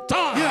fresh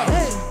crouton.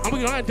 Yeah. I'm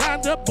gonna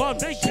dine up on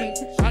nation.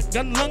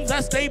 Shotgun lungs,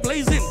 I stay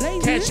blazing.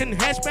 Cash and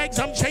hashbags,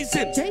 I'm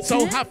chasing.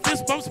 So high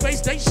fist bump space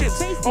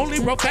stations. Only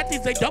real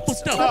fatties, they double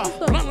stuff.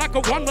 Blunt like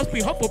a one, must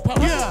be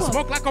Hufflepuff. Yeah.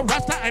 Smoke like a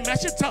Rasta, I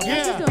mash it up.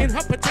 Yeah. In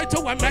her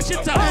potato, I mash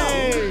it up.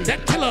 Hey.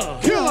 That killer.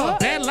 Killer.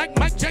 Bad like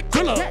Mike Jack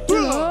Thriller.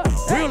 Thriller.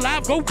 Real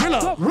live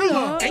gorilla.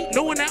 Rilla. Ain't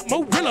knowing that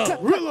Morilla.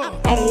 Rilla.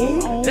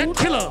 On that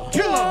killer.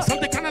 Killer.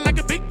 Something kinda like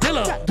a big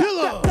dealer.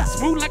 Killer.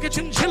 Smooth like a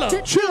chinchilla.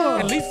 Chilla.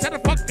 At least how the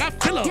fuck I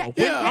feel her.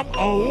 Yeah. I'm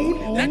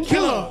on that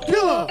killer.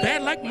 Killer.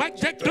 Bad like Mike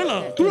Jack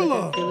Thriller.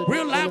 Thriller.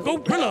 Real live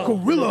gorilla.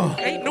 Gorilla.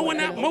 Ain't knowing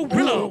that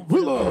Morilla.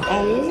 Rilla.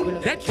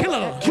 On that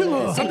killer.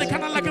 Killer. Something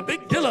kinda like a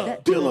big dealer.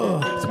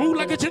 Dilla. Smooth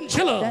like a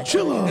chinchilla.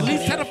 Chilla. At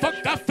least how the fuck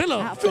I feel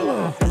her.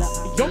 Filler.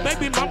 Yo,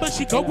 baby mama,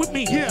 she go with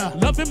me. Yeah.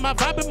 Loving my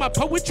vibe and my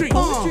poetry.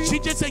 She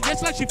just say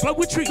yes like she flow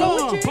with tree.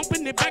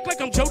 Pumping it back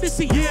like I'm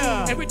Jodeci.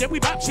 Yeah. Every day we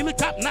bop, she look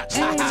top notch.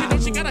 She know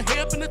she got her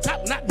hair up in the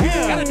top knot.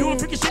 Yeah. Gotta do a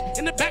freaking shit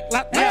in the back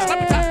lot. Yeah.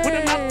 Slap it top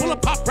with a mouth full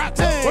of pop rocks.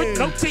 Hey. Work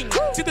no team.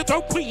 She the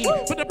throat queen.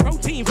 For the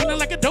protein, feeling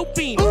like a dope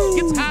fiend.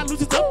 Gets high,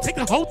 loses up, take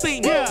the whole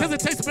thing. Yeah. Says it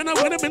tastes better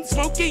when I've been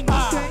smoking.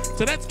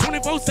 So that's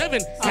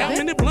 24/7. How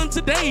many blunts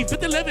a day?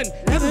 50-11.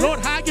 Good Lord,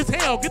 high as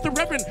hell. Get the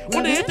reverend.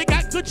 Wonder if they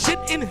got good shit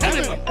in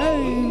heaven.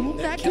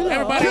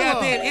 Everybody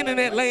out there in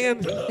internet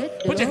land,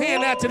 put your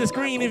hand out to the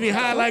screen if you're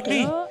high like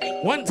me.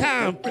 One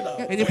time,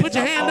 and you put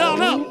your hand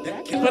on up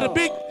for the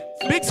big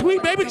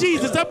sweet baby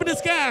Jesus up in the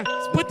sky.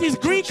 Put these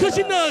green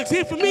cushy nugs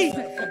here for me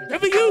and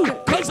for you,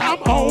 cause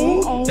I'm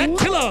on that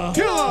killer.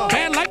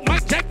 Bad like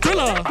Mike Jack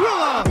Thriller.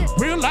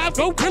 Real live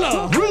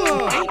gorilla.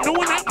 Ain't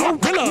knowing that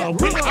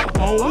Morilla. When I'm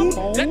on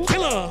that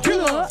killer.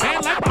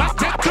 Bad like Mike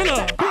Jack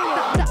Thriller.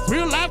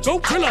 Real live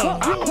gorilla.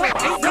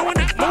 Ain't knowing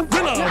that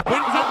Morilla.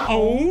 When I'm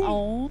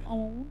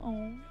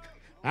on.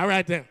 All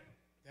right then.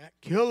 That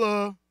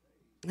killer.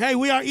 Hey,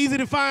 we are easy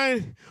to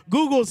find.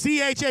 Google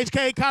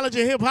CHHK College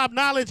of Hip Hop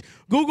Knowledge.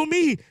 Google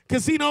me,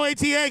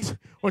 CasinoATX.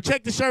 or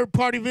check the shirt,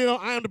 Partyville.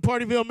 I am the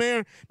Partyville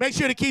mayor. Make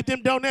sure to keep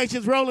them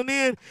donations rolling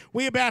in.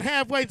 We about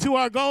halfway to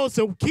our goal,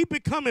 so keep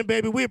it coming,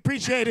 baby. We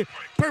appreciate it.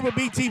 Purple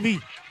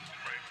BTV.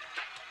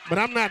 But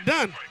I'm not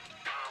done,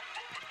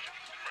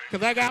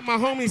 because I got my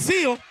homie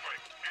Sill,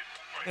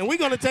 and we're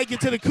going to take you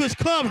to the Kush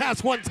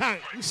Clubhouse one time.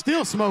 You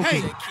still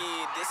smoking. Hey.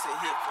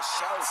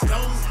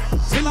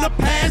 Till I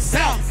pass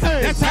out.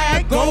 Hey. That's how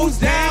it goes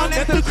down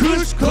at the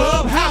Kush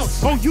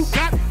Clubhouse. Oh, you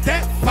got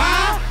that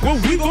fire?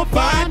 Well, we gon'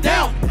 find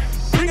out.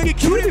 Bring your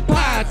cutie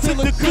pie to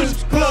the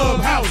Kush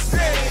Clubhouse.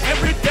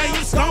 Every day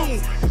I'm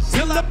stoned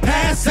till I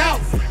pass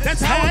out.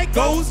 That's how it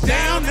goes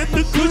down at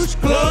the Kush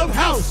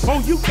Clubhouse. Oh,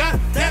 you got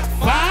that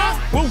fire?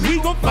 Well, we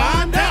gon'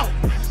 find out.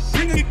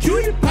 Bring your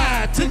cutie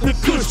pie to the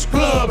Kush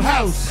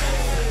Clubhouse.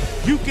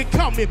 You can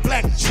call me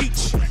Black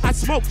Cheech. I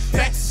smoke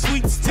fat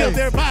sweets till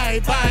they're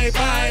bye,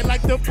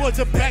 like the boys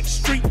of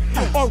Backstreet.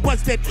 Or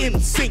was that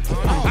NSYNC?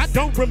 I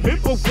don't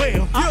remember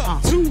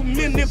well. Too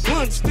many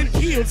blunts then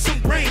killed some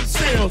brain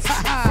cells.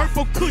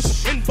 Purple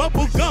Kush and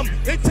bubble gum,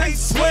 they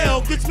taste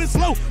swell. Gets me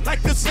slow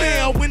like a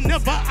snail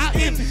whenever I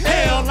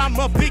inhale. I'm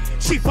a big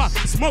chief, I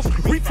smoke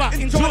reefer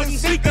in Jordan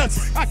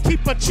sneakers. I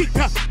keep a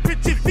chica,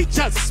 pretty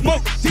features,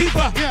 smoke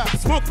diva.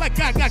 Smoke like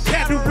I got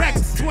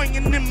cataracts,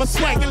 swinging in my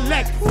swagger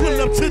leg.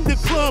 Pull up to the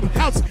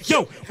clubhouse,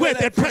 yo, where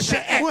that pressure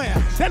at?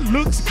 That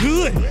looks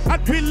good,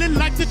 I'd really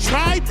like to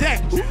try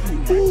that.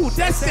 Ooh,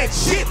 that's that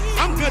shit,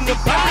 I'm gonna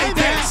buy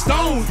that.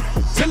 Stone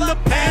till I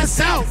pass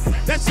out,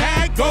 that's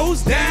how it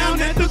goes down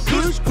at the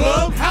Kush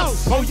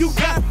Clubhouse. Oh, you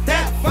got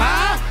that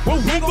fire?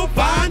 Well, we gon'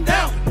 find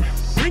out.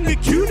 Bring the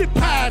cutie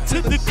pie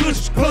to the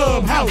Kush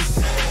Clubhouse.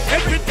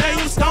 Every day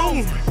I'm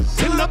stoned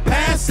till I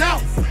pass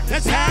out.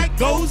 That's how it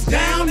goes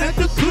down at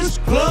the Kush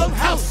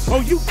Clubhouse.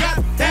 Oh, you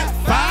got that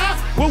fire?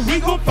 Well, we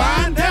gon'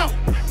 find out.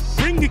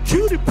 Bring the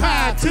cutie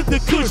pie to the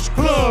Kush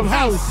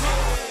Clubhouse.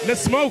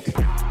 Let's smoke.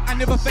 I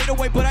never fade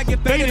away, but I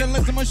get faded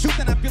unless I'm a shoot,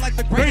 then I feel like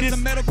the greatest.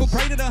 The medical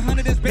grade of the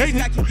 100 is basic.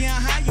 I keep getting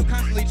high, you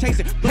constantly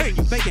chasing. But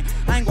you faking.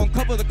 I ain't gonna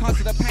cover the cost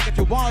of the package.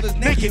 Your wall is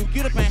naked. You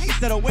get up and hate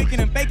that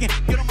awakening and bacon.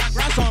 Get on my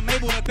ground so I'm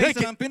able to face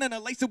it. I'm finna to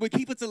lace it with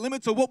keep it to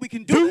limit to what we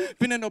can do.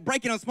 Finna to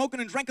break it. I'm smoking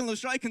and drinking. Little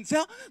sure I can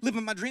tell.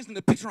 Living my dreams in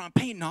the picture I'm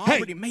painting. I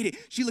already made it.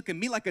 She look at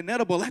me like an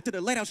edible. After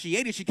the let out, she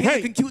ate it. She came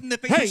looking cute in the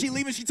face. She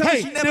leaving. She told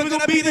me she never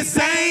gonna be the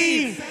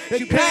same.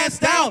 She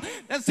passed out.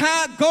 That's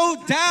how it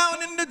goes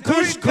down in the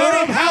Kush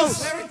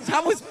Clubhouse. Every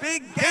time it's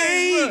big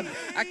game,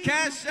 I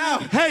cash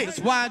out. Hey, that's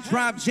why I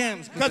drop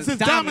gems, cause there's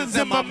diamonds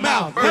in my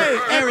mouth. Hey,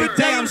 every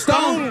day I'm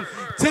stoned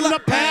till I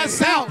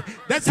pass out.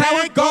 That's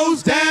how it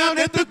goes down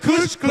at the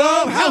Kush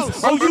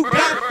Clubhouse. Oh, you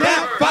got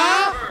that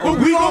fire? Well,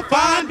 we gon'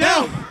 find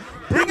out.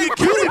 Bring the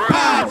cutie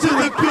pie to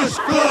the Kush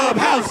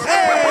Clubhouse.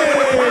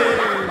 Hey!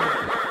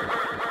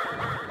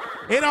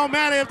 It don't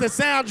matter if the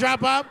sound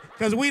drop out,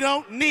 because we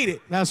don't need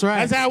it. That's right.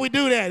 That's how we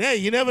do that. Hey,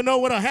 you never know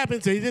what'll happen,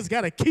 so you just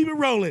got to keep it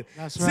rolling.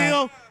 That's right.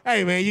 Sill,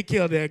 hey, man, you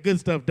killed that. Good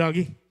stuff,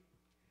 doggy.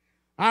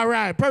 All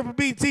right, Purple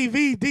Beat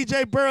TV,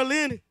 DJ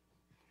Berlin.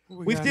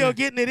 We still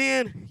getting it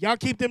in. Y'all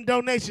keep them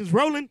donations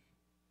rolling.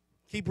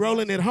 Keep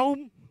rolling at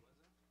home.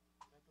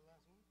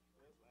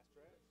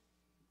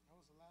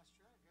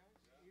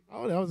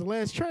 Oh, that was the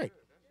last track.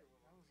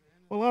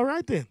 Well, all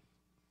right then.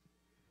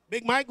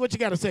 Big Mike, what you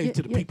got to say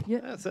to the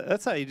people?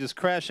 That's how you just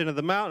crash into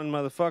the mountain,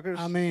 motherfuckers.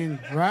 I mean,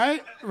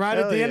 right? Right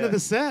Hell at the end of yeah. the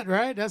set,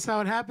 right? That's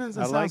how it happens.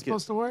 That's how it's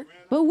supposed to work.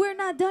 But we're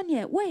not done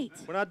yet. Wait.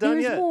 We're not done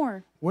There's yet.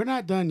 more. We're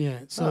not done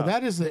yet. So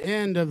that is the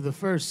end of the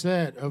first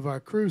set of our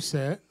crew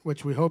set,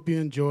 which we hope you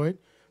enjoyed.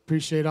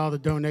 Appreciate all the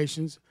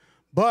donations.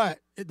 But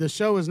the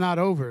show is not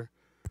over.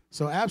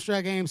 So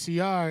Abstract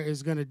AMCR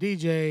is going to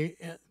DJ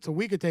so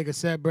we could take a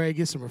set break,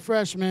 get some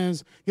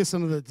refreshments, get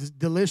some of the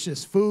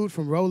delicious food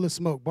from Rollin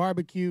Smoke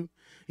BBQ.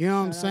 You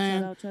know what I'm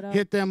saying? Shout out.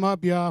 Hit them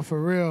up, y'all,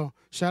 for real.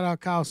 Shout out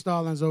Kyle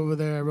Stallings over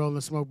there at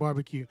Rollin Smoke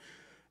BBQ.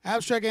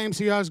 Abstract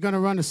AMCR is going to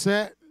run a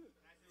set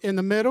in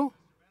the middle.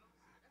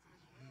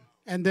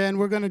 And then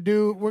we're gonna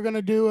do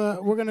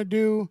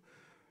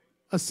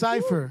a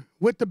cipher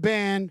with the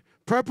band,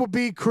 Purple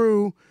Beat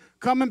crew,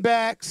 coming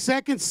back,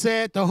 second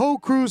set, the whole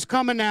crew's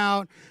coming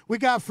out. We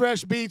got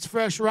fresh beats,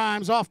 fresh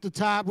rhymes off the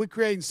top. We're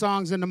creating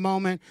songs in the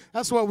moment.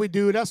 That's what we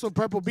do. That's what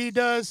Purple Beat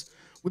does.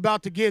 We're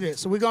about to get it.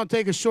 So we're gonna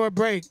take a short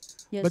break.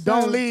 Yes, but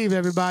don't sir. leave,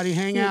 everybody.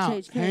 Hang out.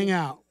 CHHK. Hang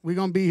out. We're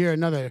gonna be here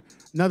another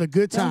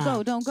good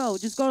time. Don't go.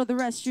 Just go to the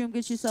restroom,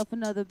 get yourself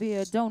another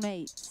beer,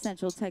 donate.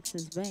 Central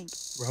Texas Bank.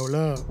 Roll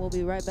up. We'll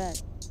be right back.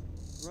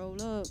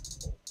 Roll up.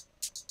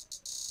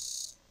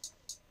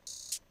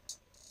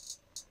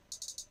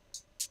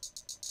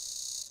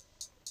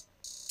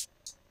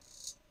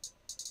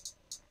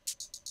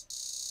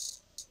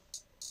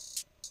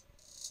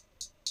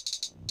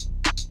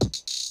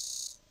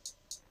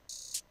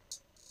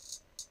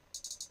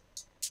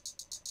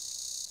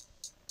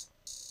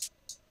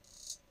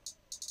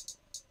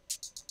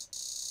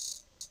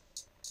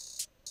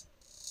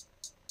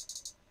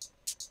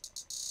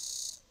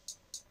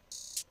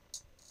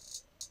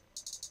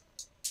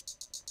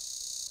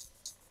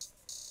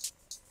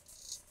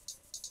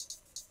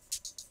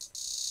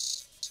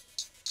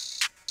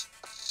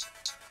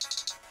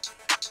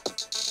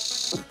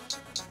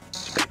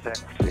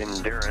 vortex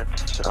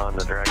endurance on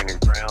the Dragon and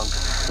Ground.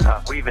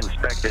 We've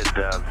inspected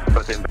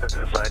both the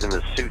investment side and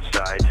the suit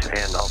side,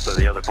 and also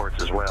the other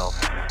ports as well.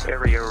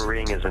 Every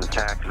O-ring is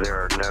intact. There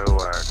are no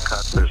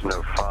cuts. There's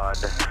no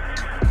FOD.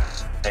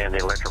 And the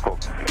electrical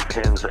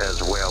pins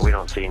as well. We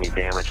don't see any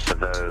damage to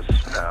those.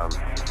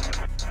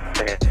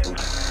 And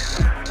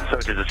so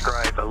to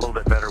describe a little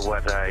bit better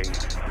what I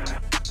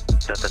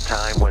at the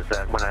time was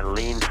that when I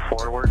leaned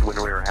forward when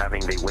we were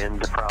having the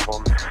wind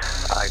problem,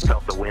 I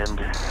felt the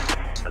wind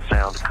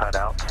sound cut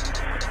out.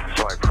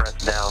 So I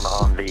pressed down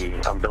on the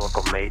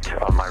umbilical mate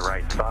on my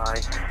right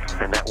thigh,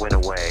 and that went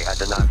away. I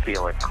did not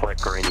feel a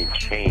click or any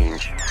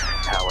change,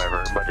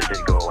 however, but it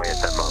did go away at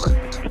that moment.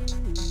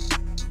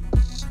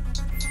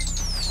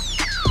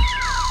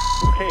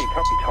 Okay,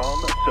 copy, Tom.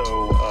 So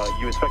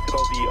you inspected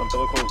all the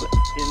umbilicals,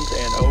 pins,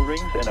 and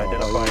O-rings and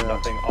identified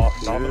nothing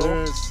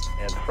off-nominal.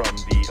 And from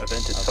the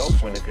event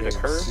itself, when it did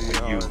occur,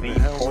 when you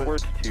leaned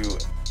forward to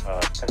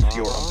test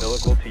your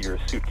umbilical to your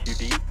suit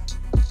QD,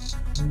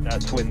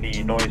 that's when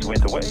the noise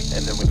went away.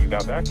 And then when you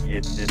got back,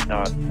 it did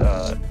not,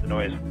 the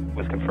noise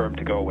was confirmed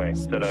to go away.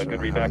 Is that a good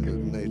readback?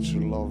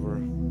 Nature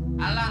lover.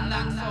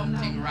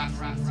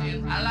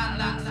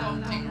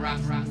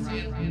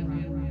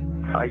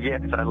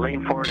 Yes, I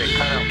leaned forward and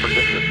cut out for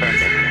just a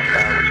second,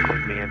 which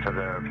clued me into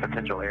the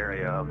potential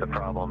area of the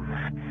problem.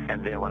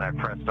 And then when I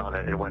pressed on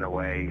it, it went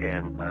away,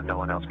 and no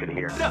one else could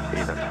hear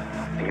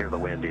the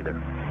wind either.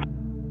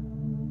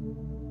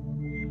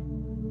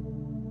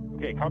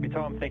 Okay, copy,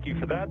 Tom. Thank you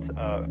for that.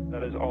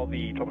 That is all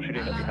the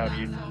troubleshooting that we have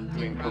you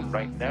doing for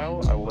right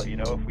now. I will let you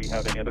know if we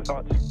have any other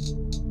thoughts.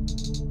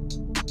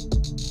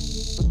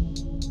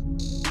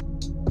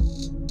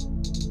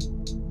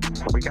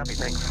 We copy,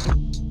 thanks.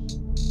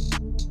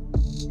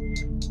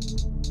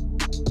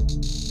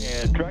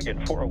 And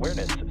Dragon, for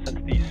awareness,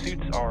 since the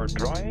suits are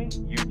dry,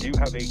 you do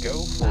have a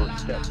go for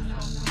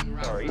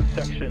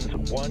sections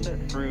 1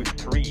 through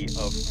 3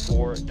 of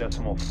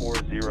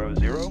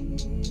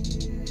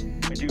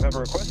 4.400. I do have a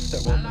request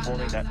that while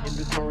performing that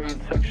inventory in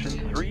section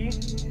 3,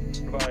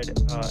 provide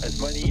as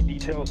many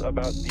details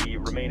about the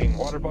remaining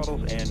water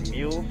bottles and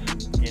meals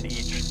in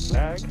each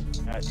bag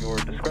at your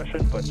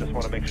discretion, but just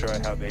want to make sure I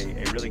have a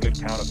really good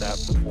count of that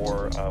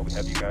before we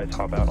have you guys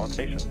hop out on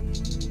station.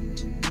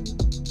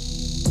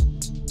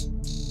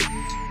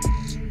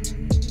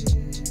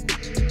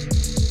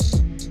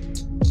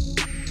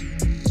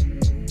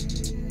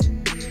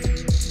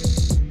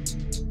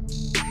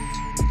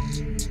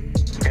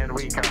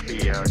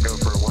 Go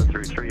for 1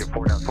 through 3 of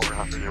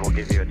 4.400, and we'll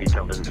give you a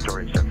detailed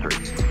inventory in step 3.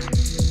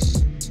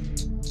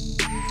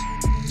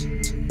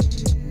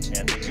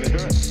 And thank you,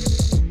 Endurance.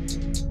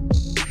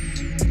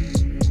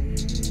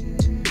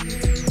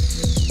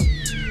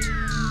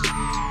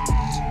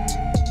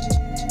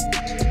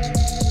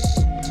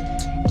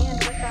 And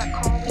with that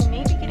call, we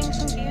may be getting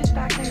some views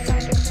back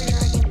inside the Crew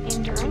Dragon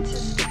Endurance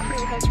as the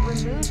crew has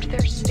removed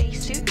their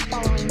spacesuits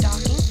following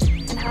docking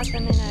and has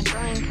them in a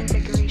drying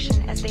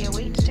configuration as they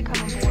await to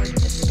come aboard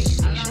the space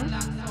station.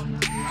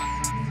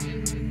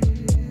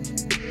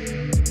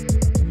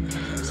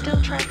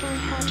 Still tracking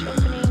hatch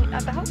opening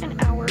about an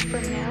hour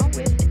from now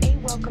with a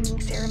welcoming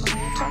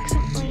ceremony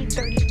approximately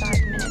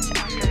 35 minutes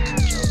after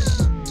hatch opening.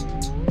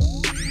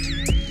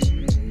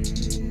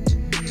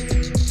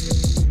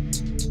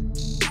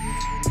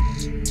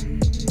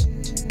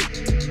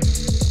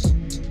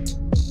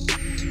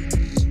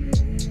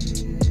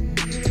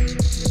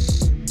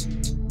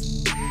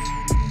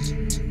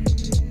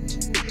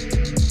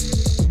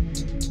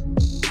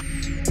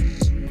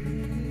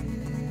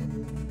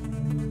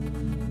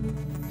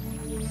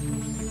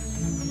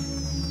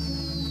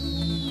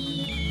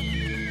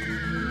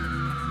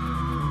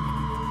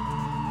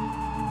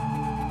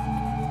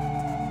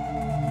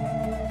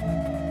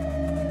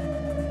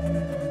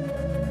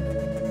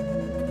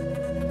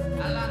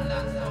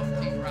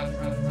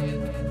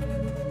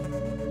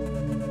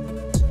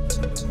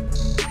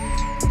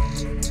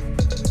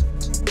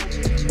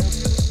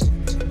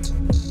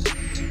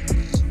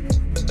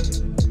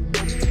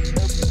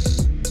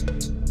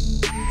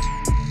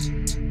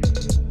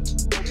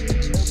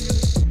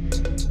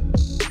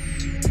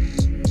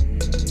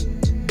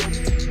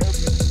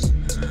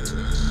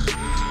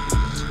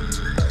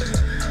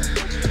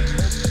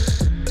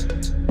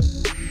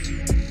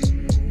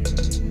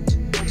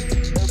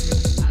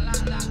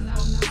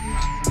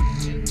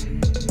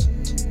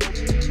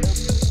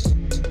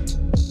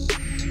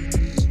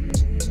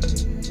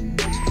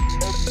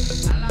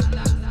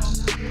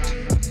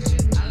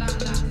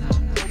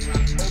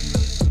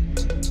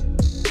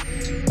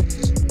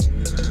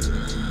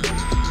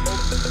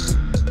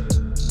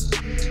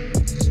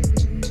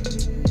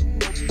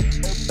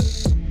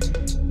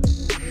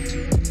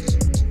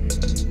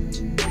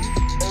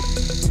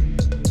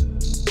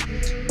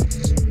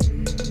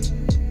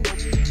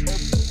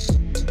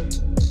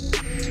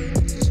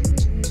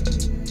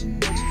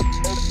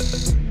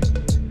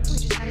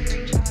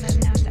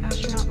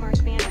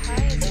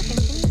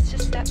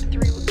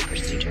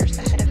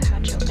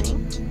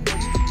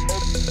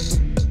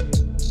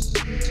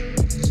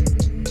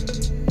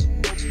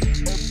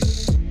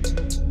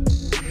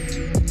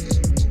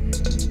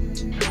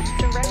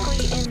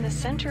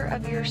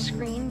 your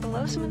screen,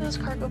 below some of those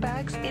cargo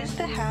bags is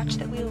the hatch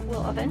that we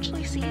will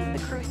eventually see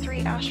the Crew 3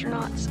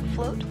 astronauts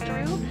float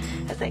through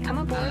as they come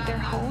aboard their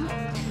home,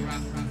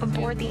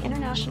 aboard the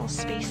International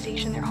Space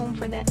Station, their home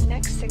for the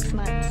next 6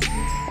 months.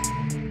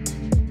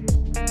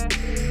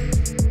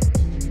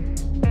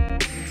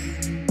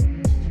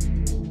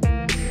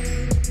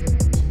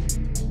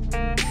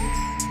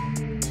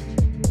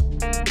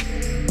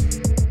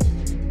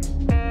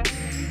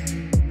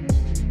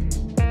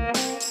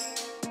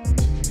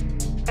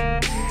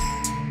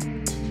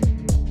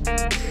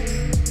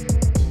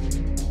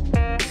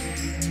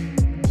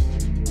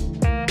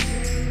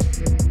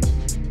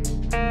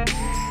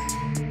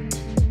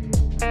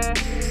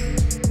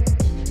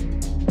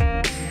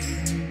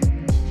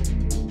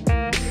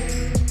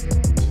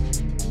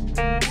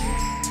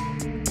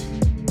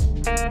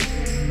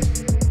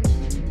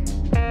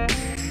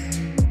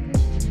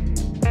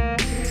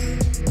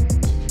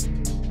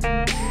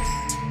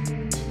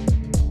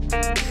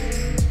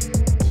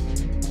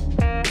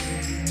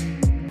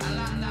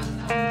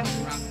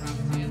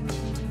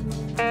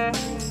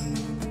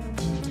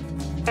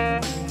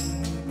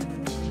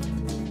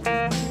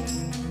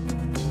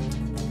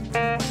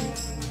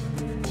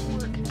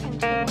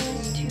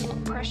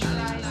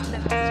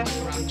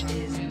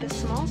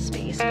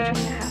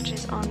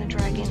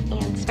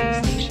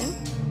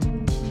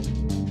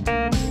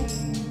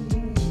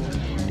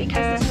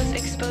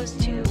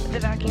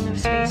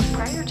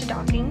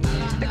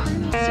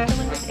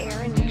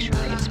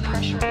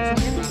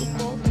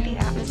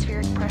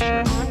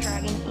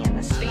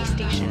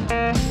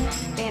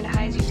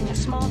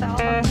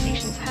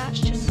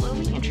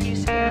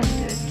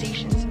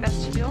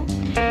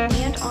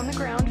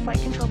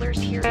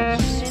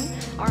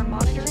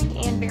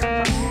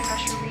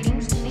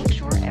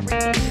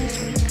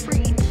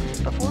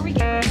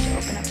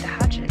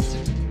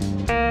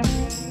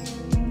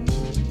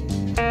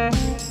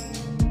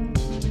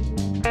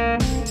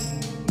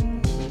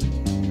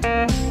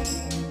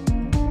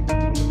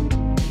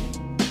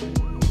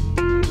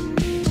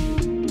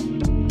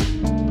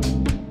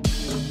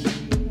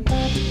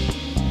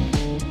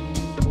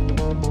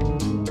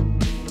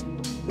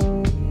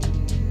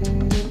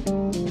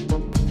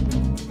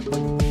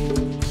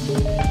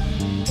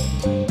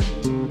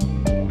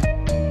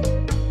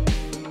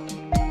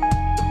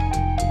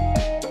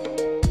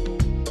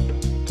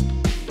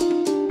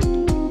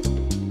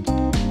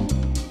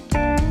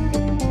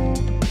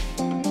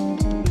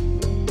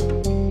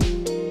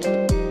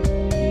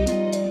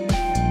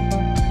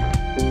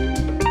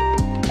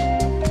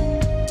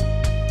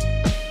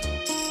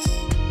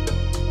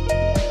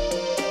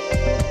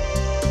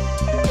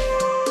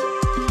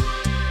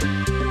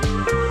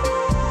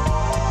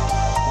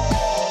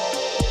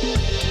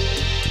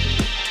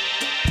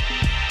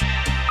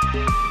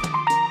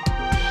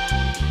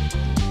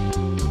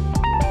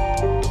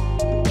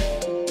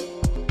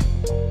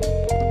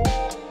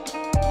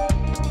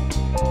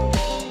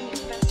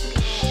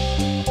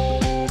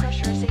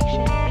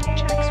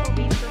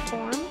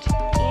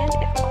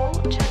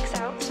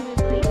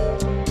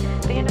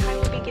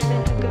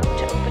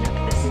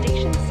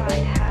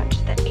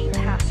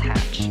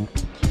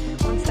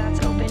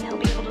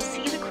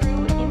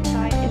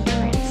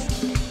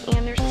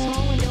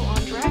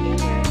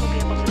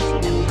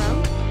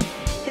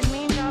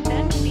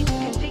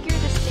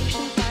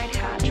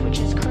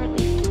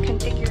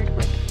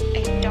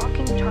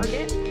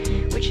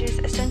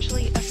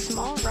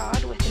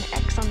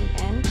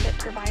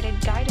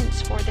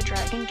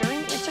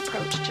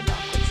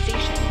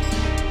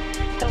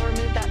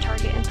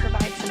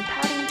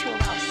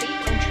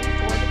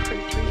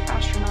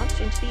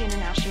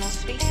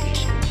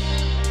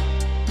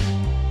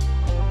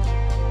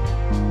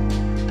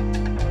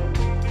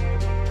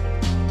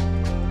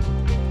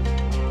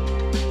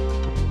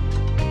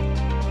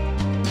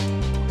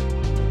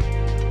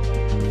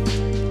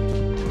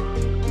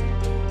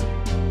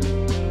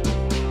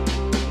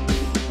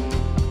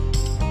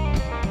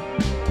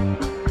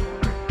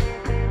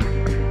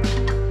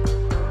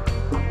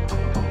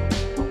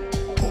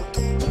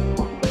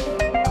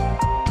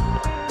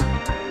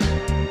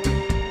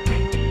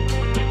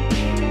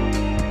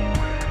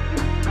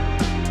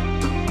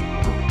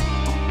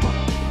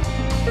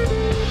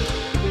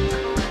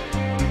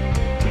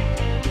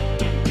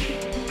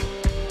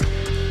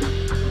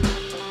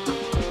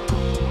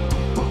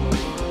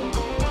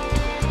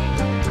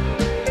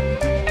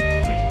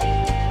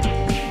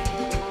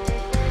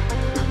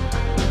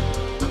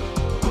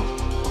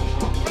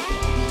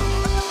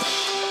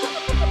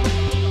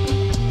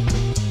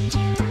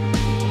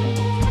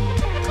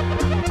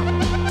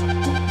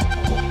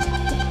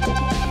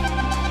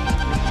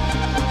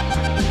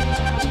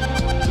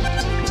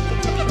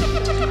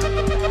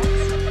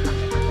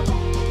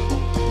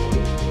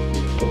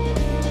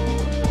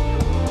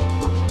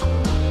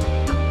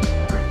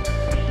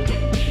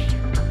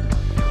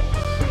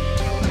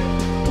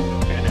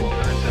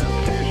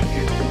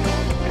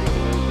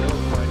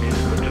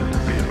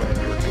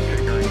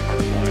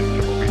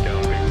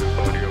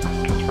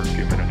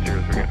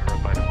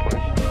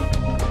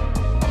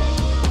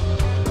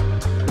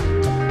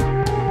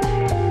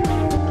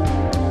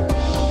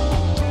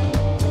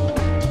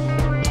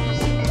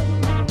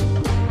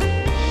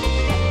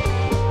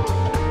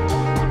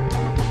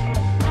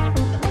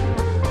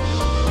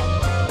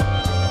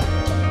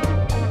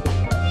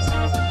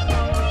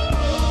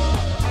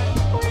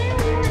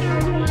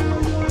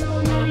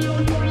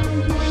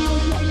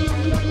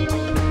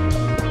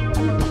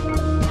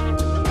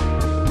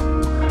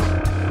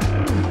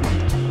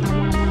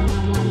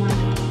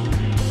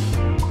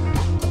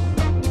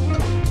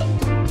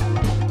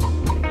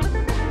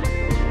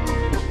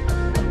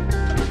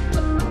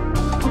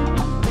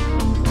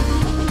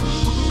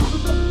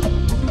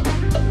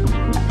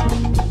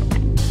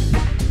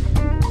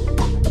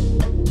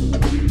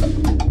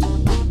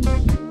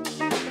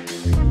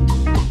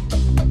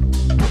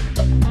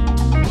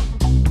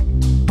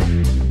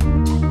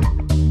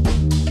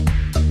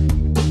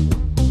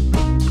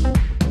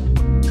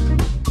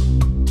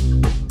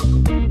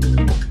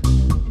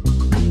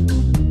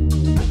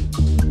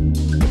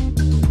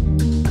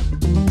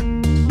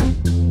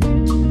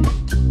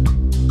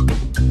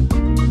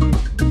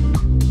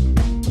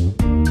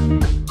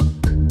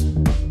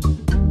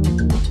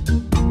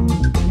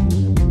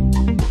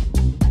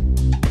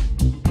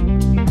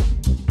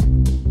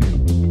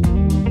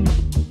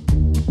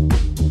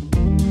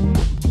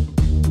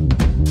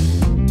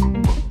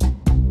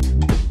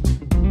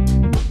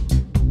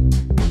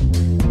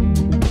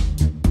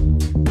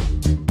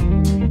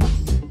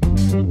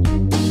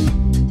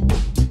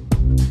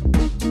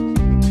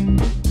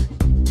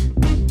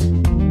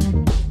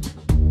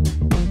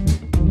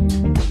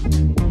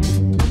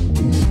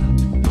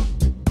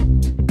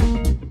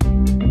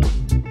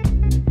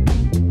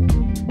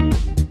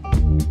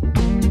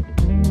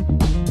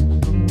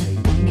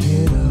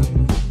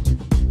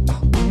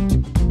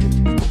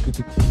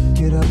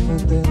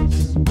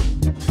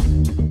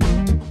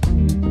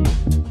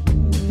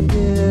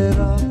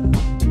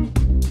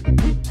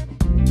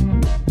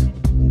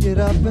 Get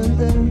up and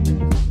dance.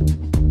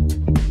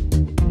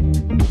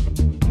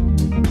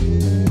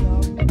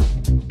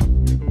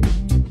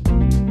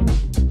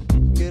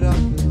 Get up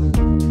and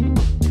dance.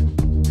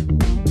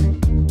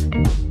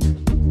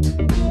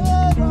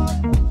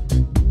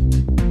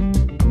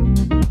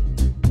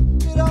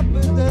 Get up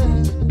and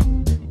dance.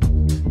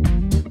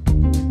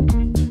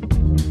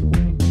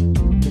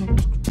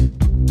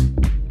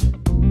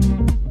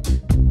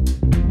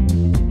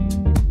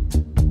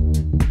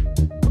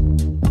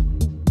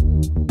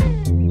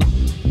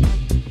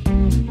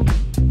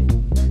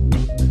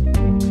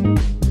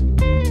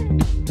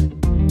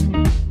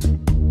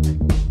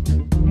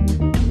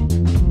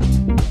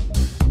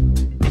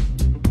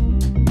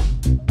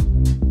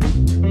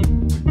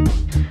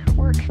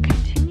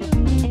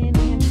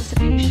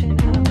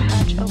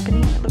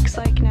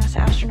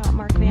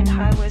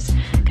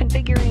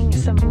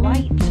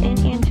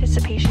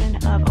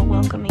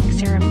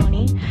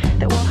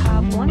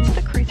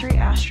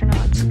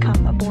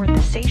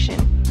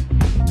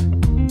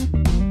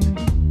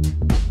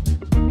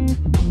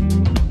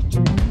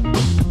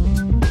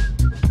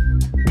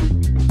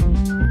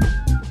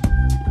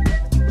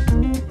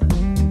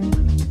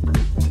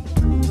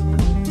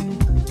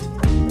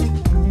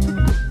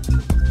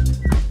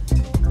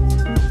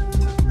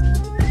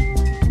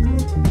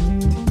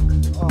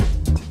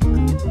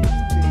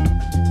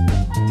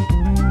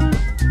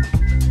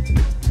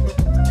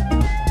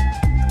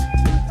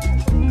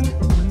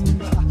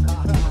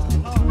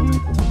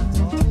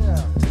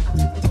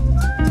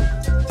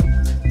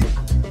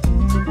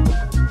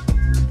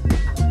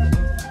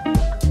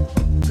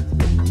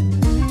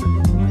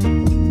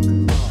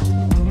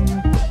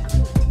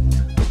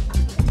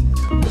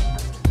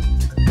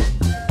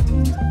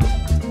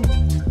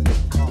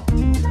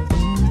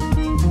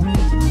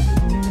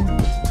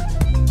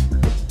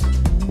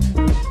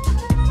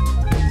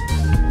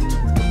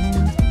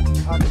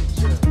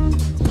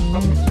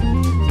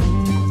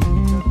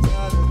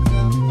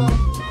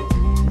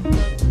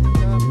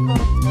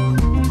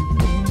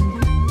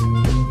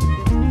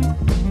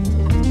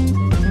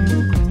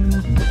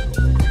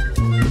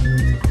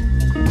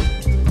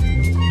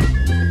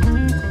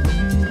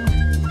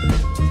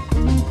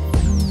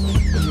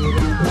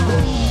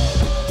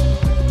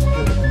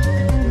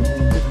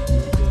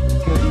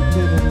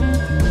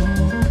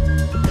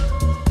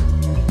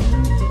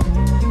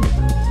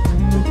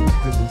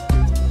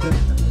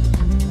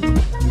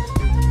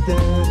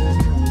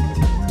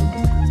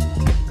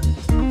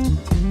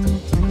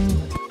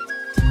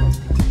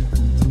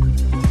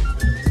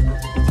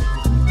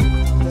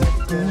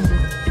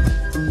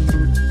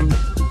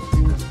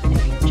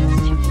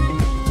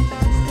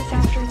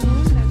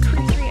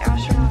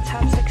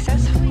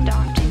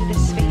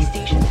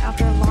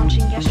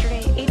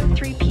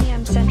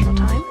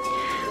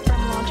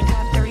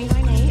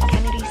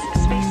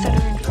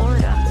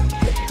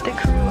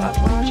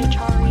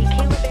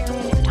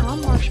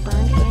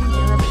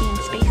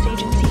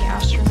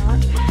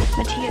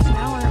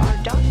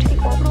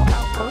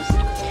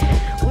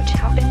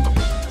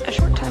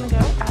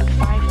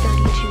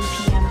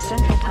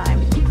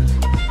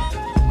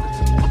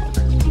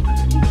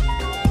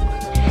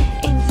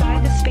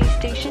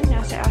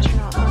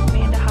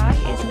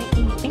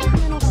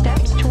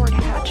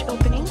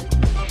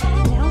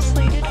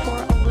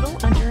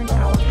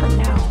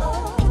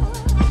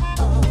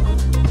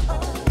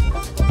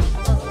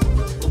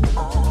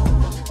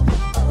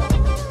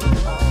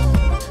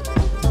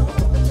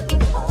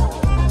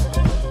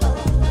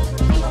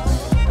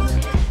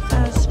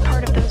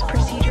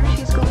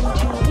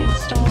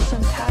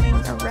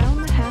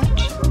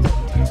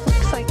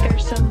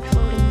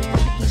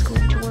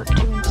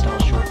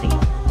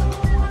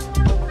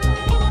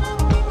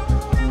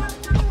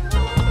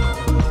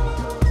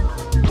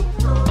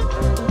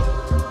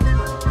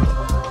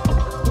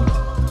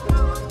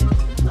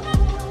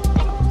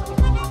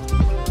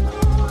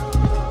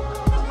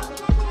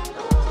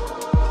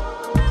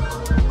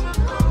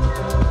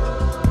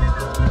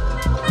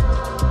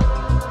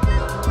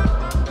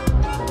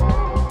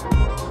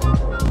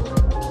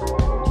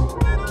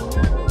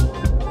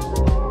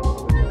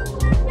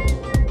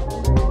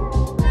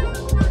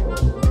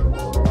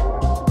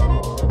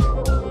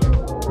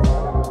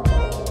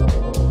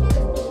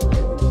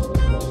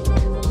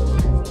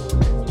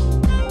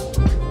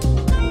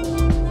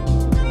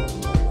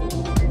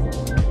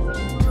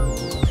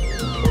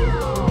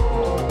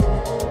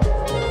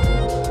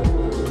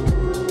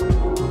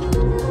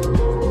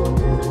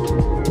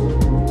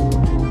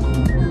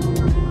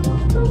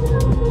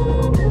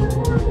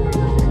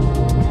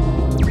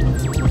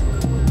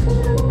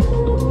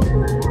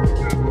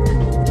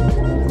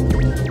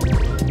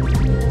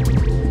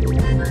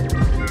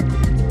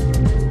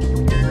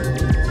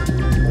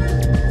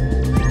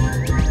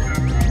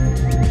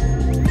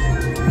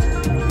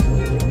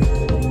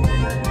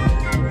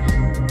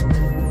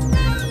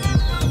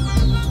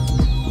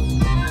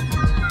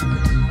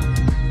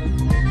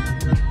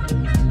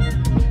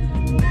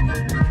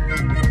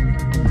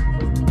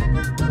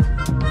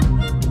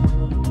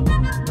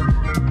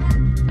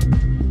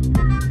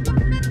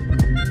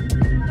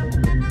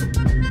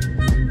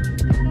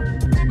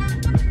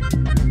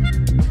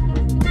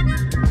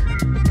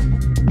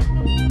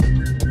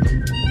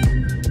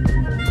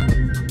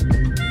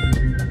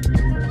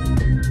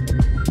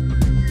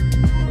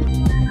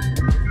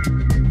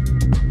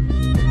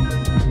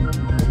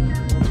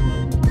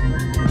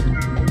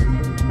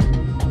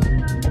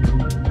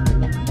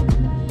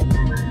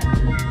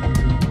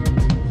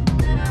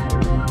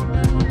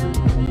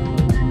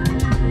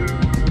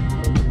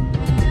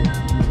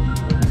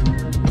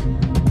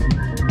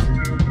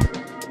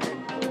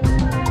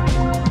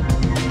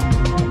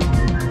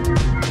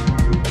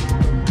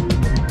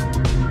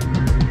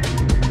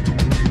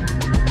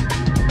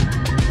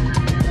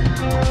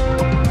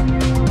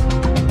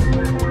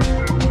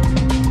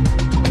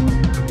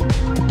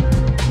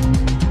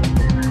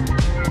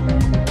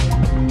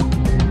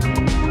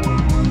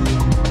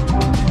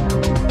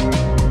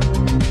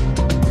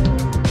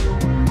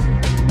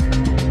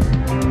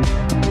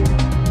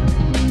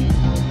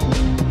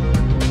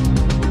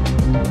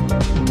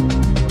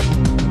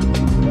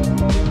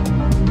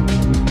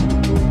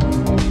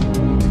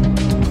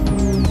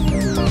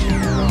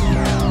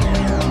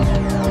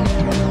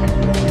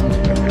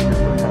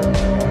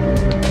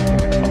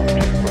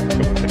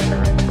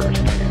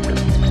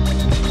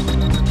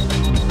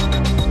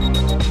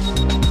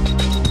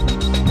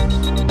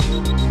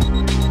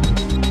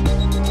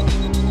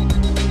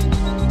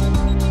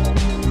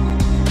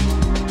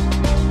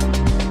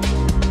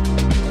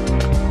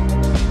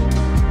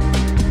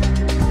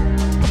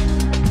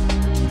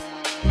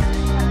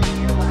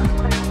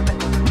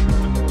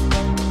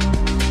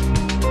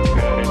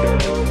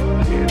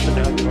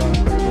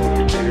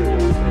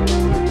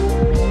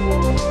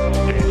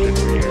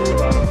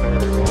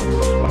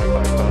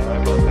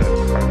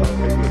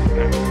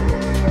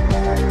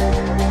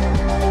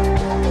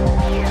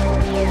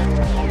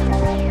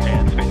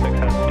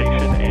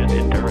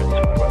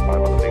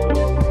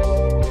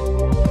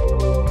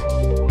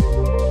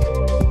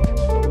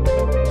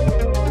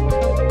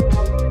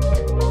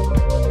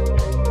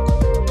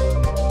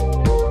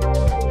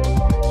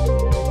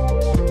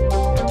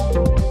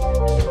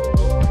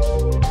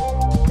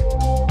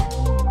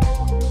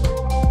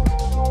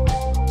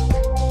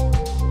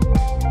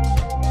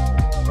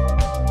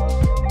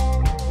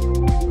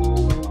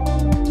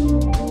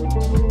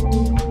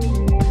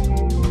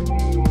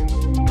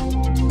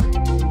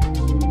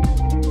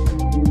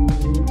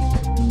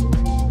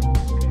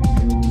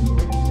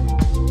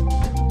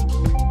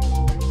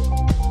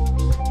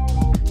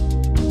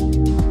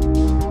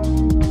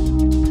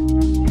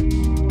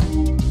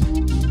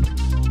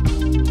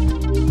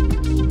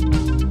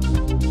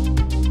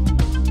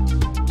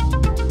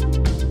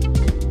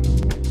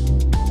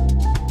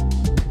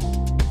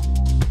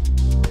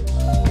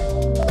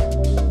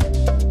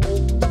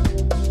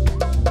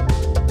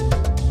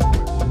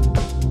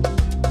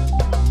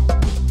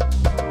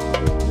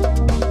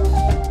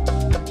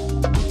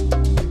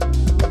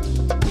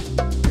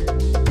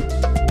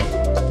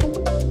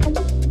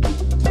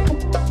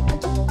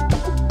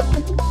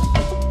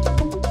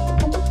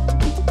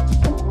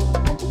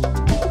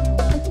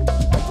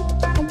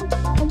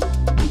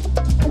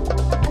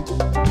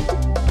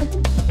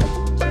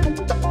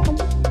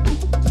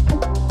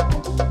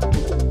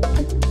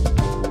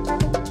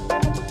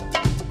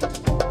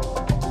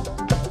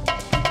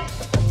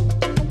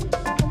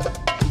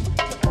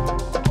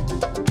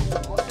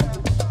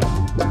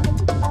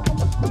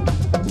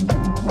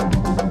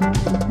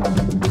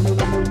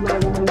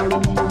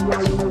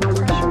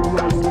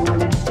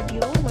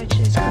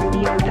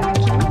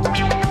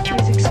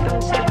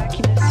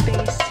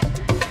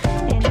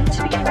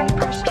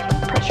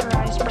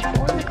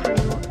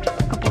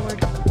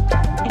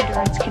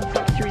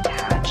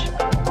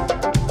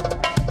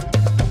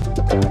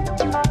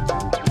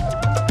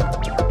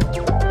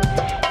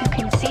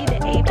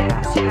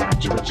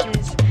 image, which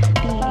is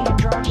the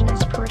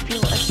androgynous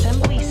peripheral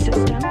assembly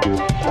system.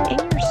 In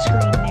your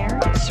screen there,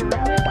 it's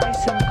surrounded by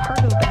some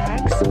cargo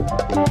bags.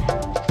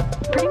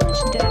 Pretty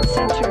much dead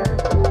center,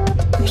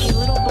 maybe a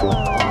little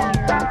below on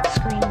your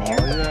screen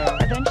there.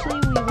 Eventually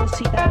we will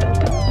see that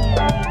open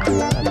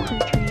and the crew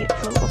of Crew 3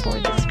 float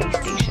aboard the space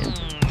station.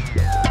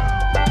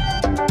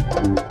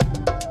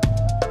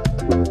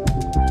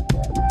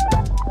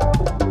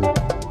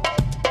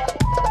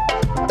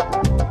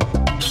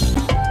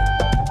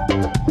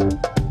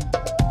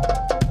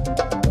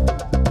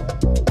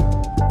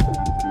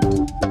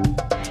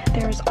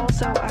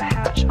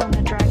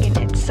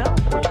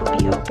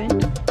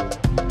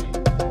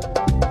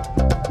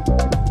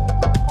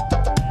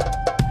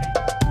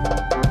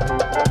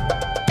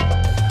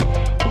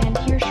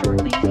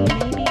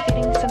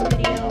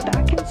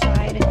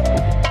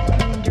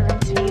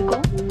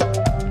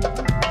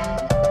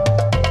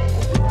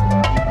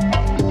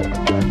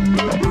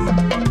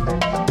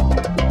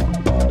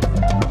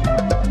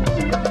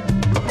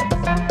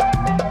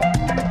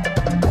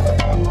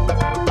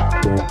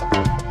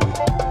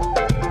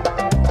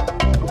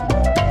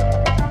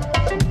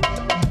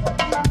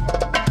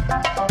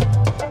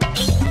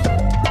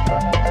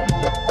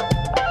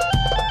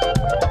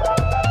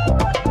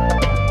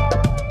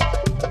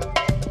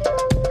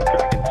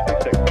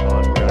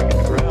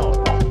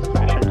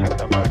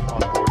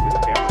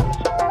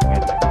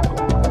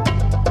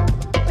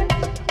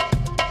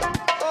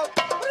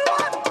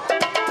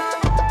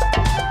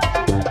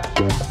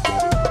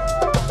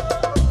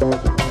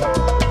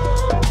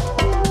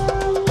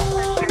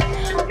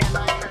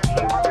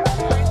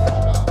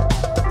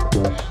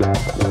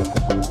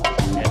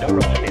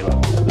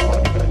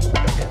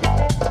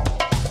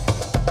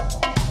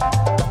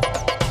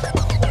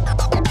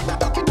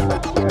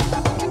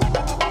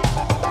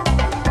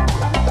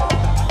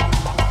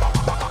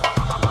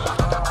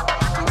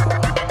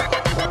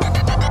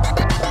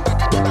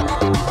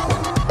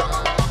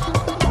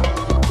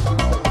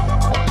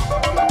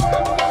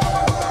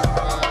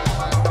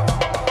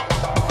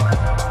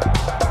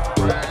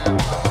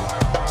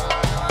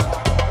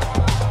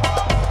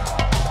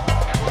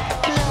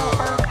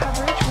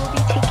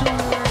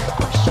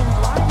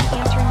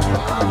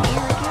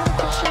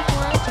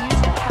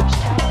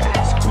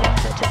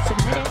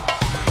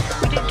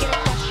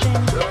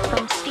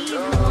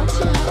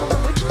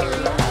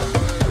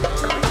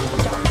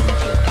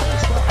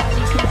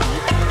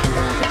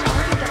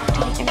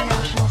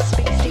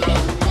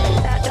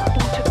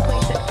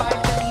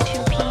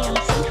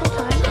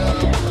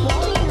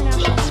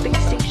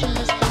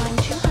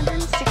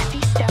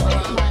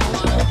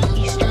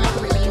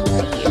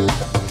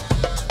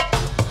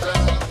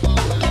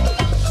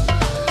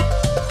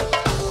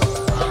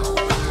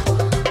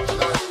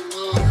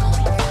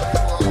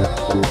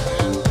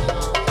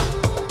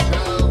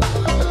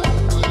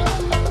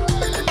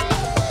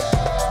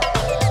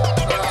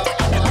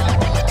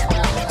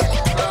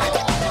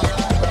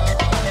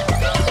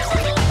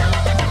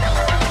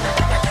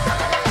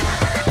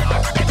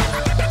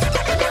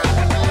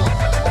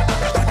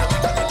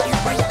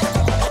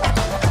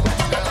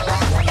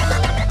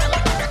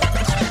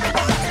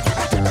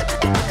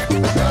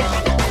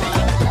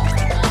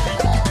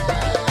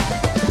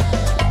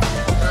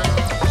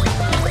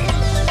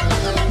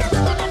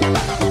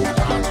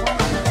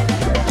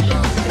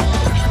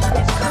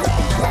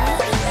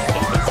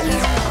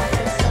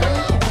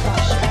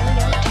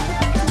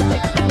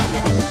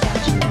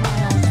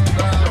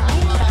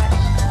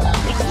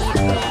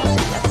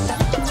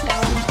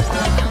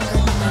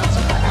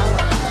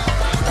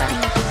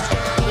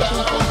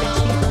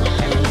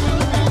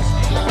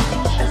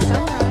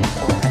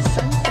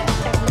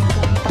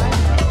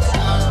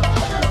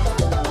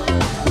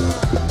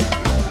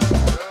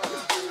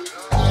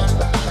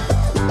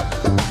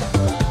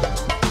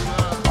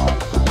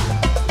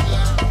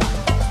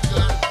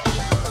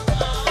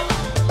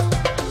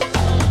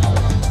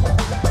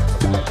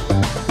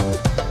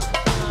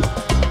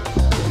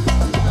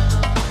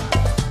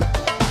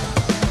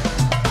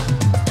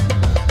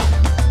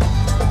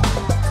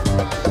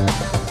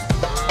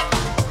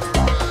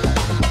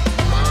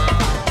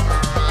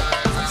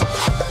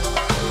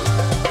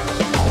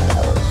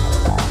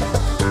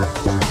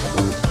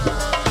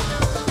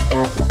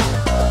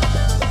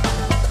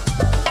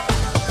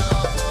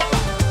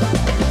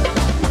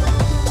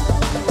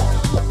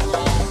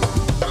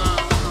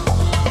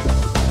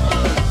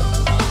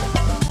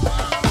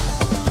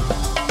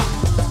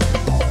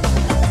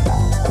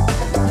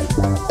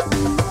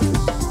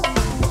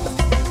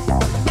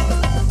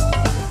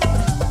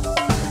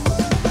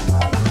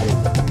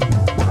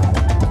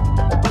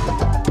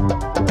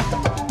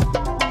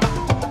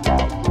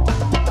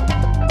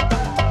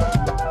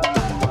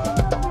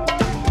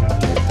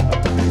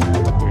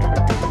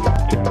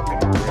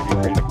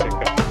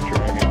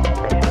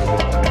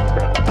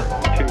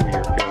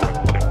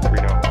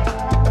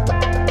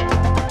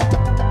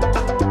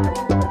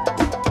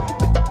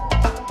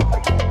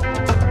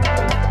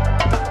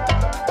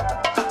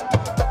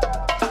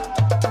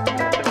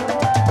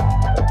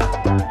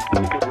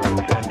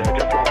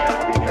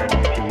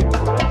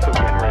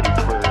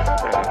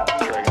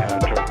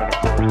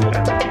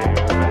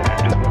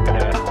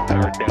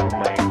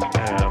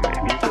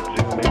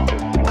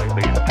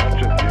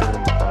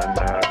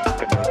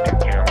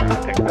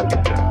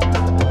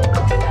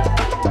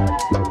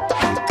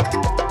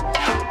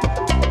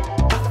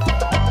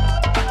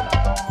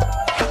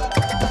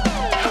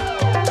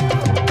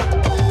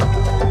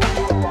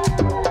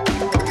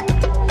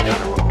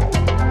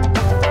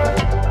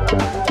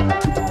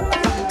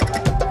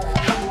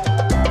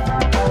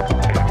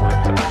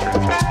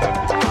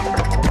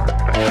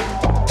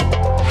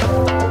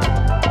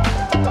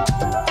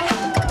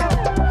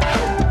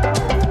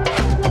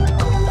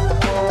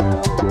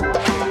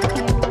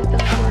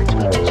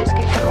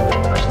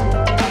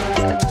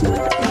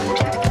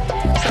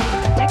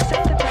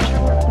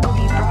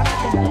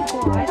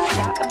 equalize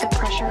that of the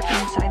pressure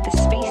inside the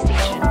space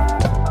station.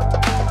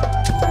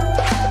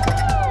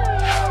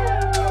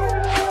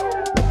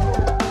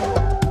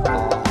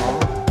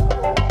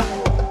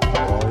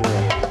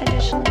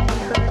 Additionally, we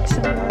heard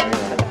some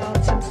words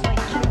about some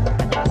slight keynote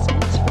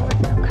adjustments for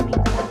an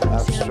upcoming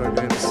Abstract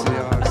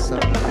MCR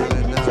sounded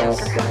really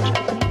nice.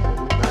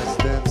 Nice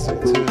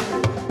dancing too.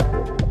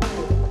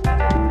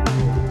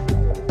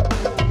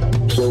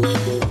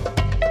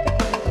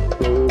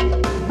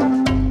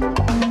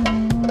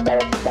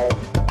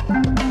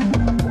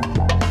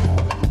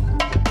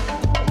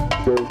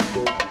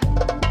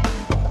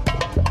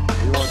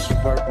 You watching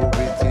Purple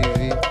BTV?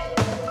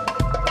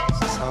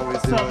 This is how we do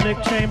What's up, it. Nick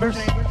Chambers?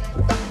 Hey,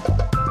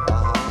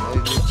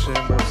 Nick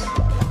Chambers.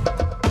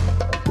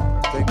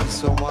 Thank you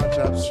so much,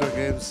 Abstract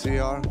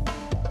MCR.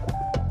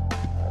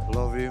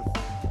 Love you.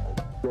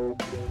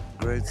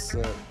 Great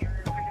set.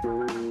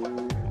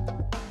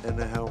 And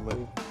a helmet.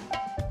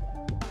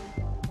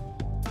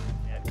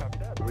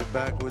 We're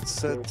back with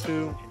set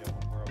 2.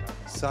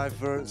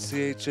 Cypher,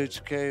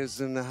 CHHK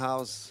is in the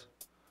house.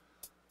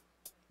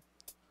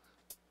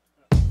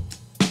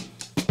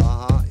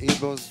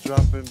 Ebo's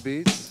dropping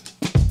beats.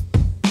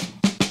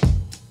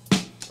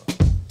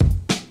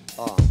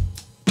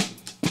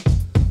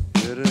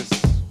 Here it is.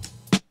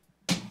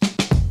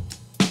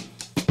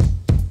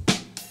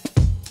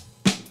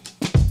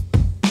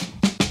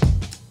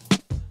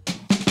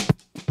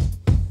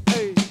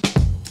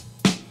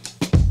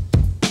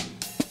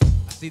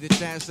 I see the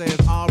chat says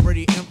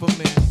already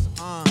infamous.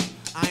 I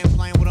ain't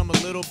playing with them a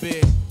little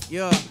bit.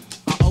 Yeah,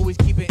 I always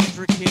keep it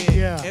intricate.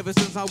 Yeah. Ever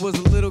since I was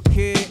a little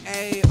kid.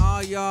 Hey,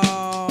 all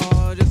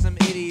y'all just some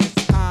idiots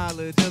in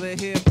college. Other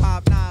hip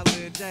hop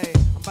knowledge. Hey,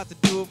 I'm about to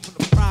do it for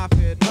the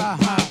profit. No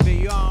profit.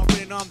 You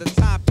already know I'm the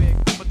topic.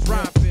 I'ma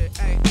drop it.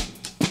 Hey,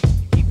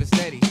 keep it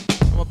steady.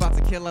 I'm about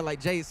to kill her like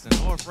Jason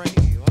or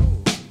Freddy.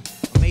 Oh,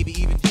 or maybe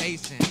even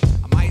Jason.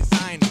 I might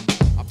sign him.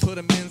 I put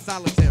him in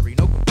solitary.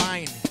 No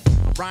confining.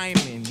 I'm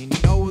rhyming, and you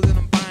know that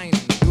I'm buying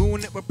it.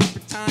 Doing it with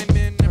perfect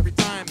timing, every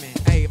timing.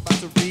 Hey, about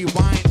to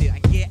rewind it, I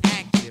get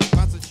active.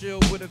 About to chill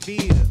with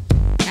Ative-Evita,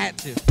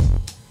 active.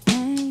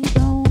 I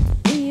don't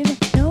even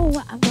know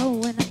where I'm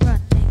going. I'm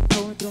running,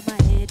 going through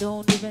my head.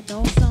 Don't even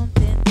know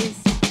something. This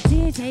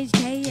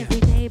CHHK every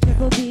day.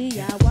 Purple B,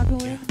 yeah, walking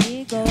with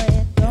me. Go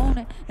ahead, don't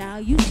it. Now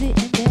you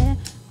sitting there,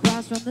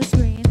 across from the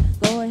screen.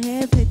 Go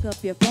ahead, pick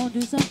up your phone,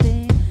 do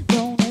something.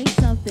 Donate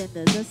something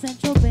to the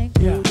central bank.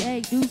 Yeah.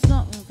 Hey, do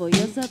something for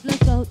yourself.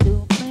 Let's go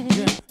do me.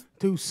 Yeah,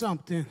 do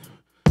something.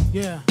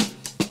 Yeah.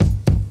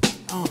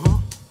 Uh-huh.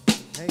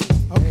 Hey,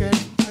 okay.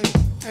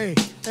 Hey,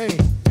 hey,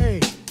 hey,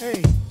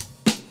 hey.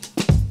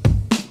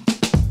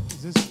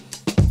 Is this?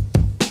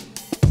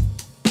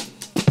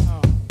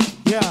 Oh,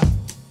 yeah.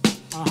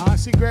 Uh-huh. I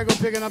see Grego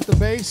picking up the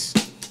bass.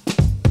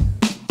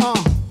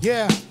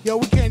 Yeah. Yo,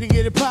 we came to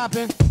get it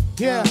poppin'.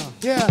 Yeah,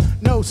 yeah,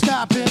 no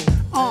stopping.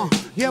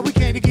 Yeah, we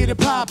came to get it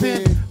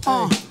poppin'.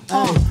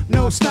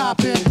 No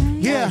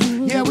stopping. Yeah,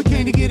 yeah, we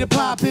came to get it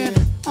poppin'.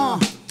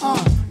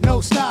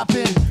 No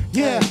stopping.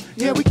 Yeah,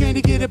 yeah, we came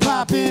to get it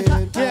poppin'.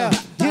 Yeah,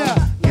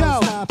 yeah,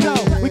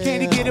 yo, we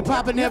came to get it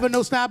poppin'. Never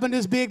no stopping.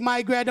 This big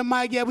mic, grab the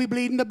mic. Yeah, we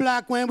bleeding the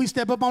block when we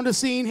step up on the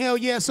scene. Hell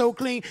yeah, so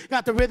clean.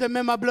 Got the rhythm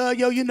in my blood,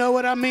 yo, you know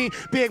what I mean.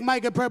 Big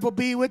Mike and Purple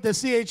B with the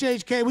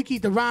CHHK. We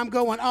keep the rhyme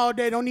going all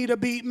day. Don't need a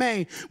beat,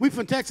 man. We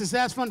from Texas,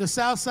 that's from the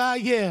south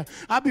side, yeah.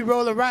 I be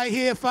rolling right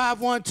here,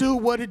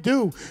 512, what it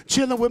do?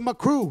 Chilling with my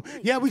crew.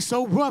 Yeah, we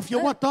so rough,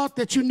 yo, I thought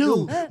that you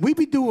knew. We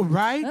be doing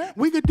right.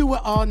 We could do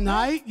it all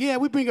night. Yeah,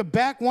 we bring it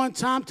back one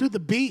time to the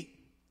beat.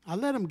 I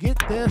let them get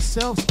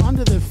themselves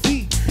under their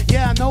feet.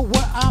 Yeah, I know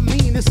what I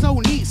mean. It's so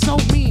neat, so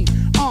mean.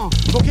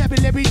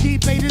 Vocabulary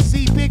deep, A to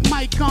Z. Big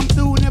Mike come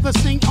through, never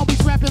sing. Always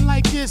rapping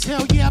like this.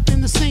 Hell yeah, up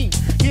in the scene.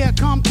 Yeah,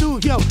 come through,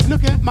 yo.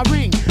 Look at my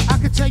ring. I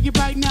can tell you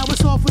right now,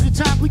 it's all for the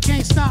top. We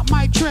can't stop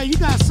Mike Trey. You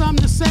got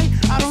something to say?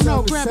 I don't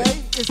know. Grab it.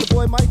 It's the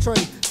boy Mike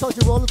Trey. Told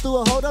you rolling through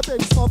a hold up,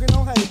 baby, smoking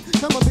on hay.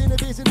 Come up in the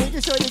bitch and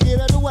nigga, show you get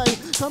out of the way.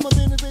 Come up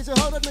in the bitch and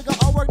hold up, nigga,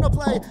 all work no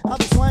play. I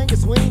be swing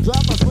and swing,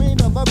 drop my screen,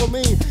 the verbal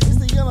mean. It's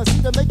the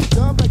MIC to make you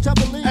jump like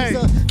trampolines. Hey.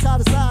 Side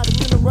to side, and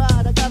in the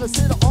ride, I gotta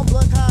sit on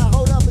block high.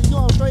 Hold up, and you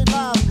on straight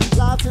live.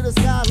 Live to the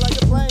sky like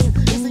a plane.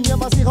 It's the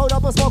MIC, hold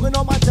up, I'm smoking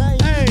on my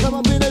chain. Hey. Come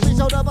up in the bitch,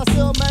 hold up, I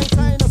still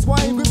maintain a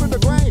swing, gripping the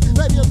grain.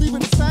 Baby, I'm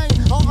leaving the stain.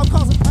 I'm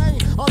causing pain,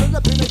 all it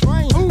up in the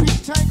grain.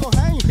 Bitch, chain gon'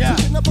 hang. Yeah.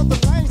 Switching up on the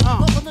lanes,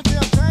 up on the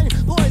damn chain.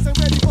 Boys ain't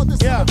ready for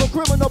this lyrical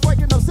criminal,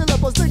 breaking up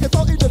syllables, thinking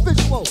so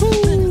individual.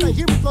 Niggas ain't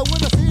hear me flow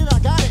when I see it, I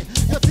got it.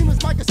 Your team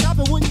is Mike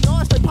shopping when you know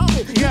I stay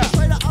poppin'. Yeah.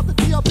 Straight out the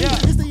DLP,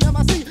 it's the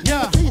MIC.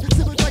 Yeah.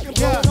 Sipping, drinking,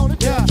 blowing on the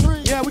damn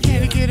tree. Yeah, we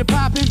came to get it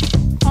poppin'.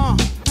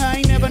 I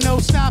ain't never no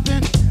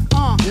stopping.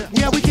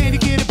 Yeah, we came to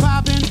get it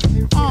poppin'.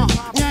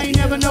 Yeah, I ain't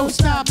never no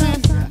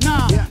stopping.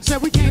 Nah,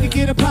 said we came to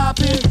get it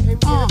poppin'.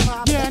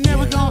 Yeah,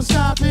 never gonna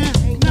stoppin'.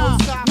 Nah,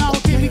 we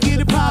came to get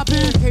it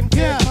poppin'.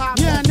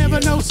 Yeah, never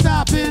no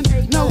stopping.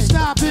 No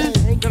stopping.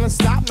 Ain't gonna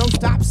stop, no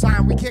stop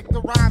sign. We kick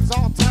the rhymes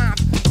all time.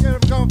 Get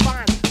them gonna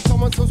find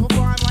someone who's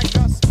rhyme like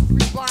us. We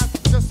blind,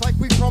 just like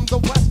we from the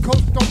West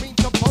Coast. Don't mean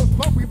to boast,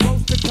 but we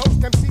roast the toast.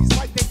 MCs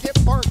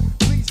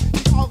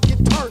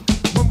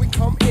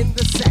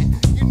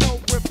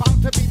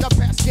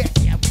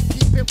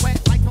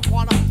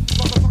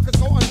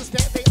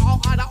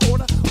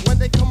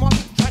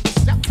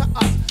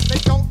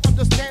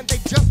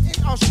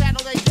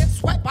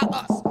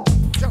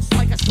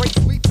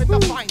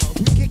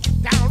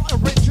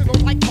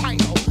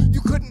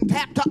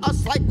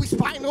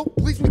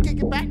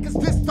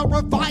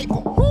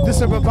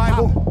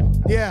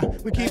revival. Yeah,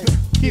 we keep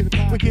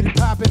it, we get it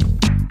poppin'.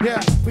 Yeah,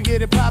 we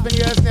get it poppin',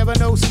 yeah, it's never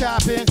no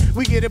stopping.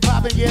 We get it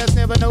poppin', yeah, it's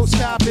never no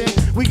stopping.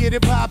 We get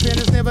it poppin',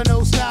 it's never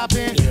no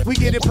stopping. We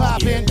get it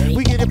poppin',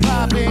 we get it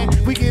poppin',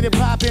 we get it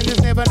poppin',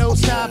 there's never no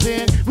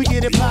stopping. We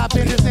get it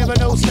poppin', there's never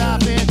no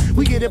stopping.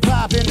 We get it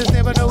poppin', there's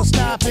never no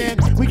stopping.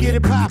 We get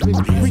it poppin',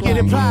 we get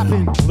it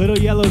poppin'. Little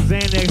yellow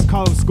Xanax,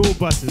 call them school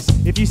buses.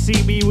 If you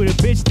see me with a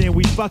bitch, then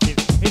we fucking.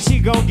 And she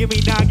gon' give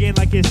me noggin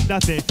like it's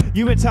nothing.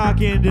 You been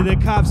talking to the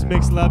cops,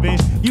 mixed loving.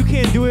 You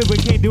can't do it, but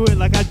can't do it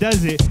like I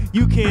does it.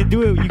 You can't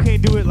do it, you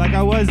can't do it like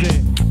I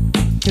wasn't.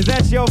 Cause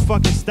that's your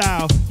fucking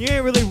style. You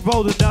ain't really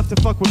bold enough to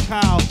fuck with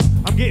Kyle.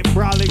 I'm getting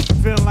brolic,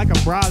 feeling like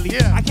I'm Brawley.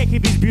 Yeah. I can't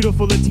keep these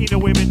beautiful Latina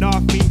women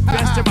off me.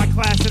 Best in my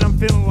class and I'm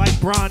feeling like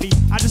Bronny.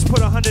 I just put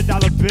 $100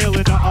 bill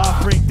in the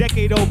offering.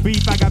 Decade-old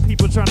beef, I got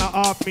people trying to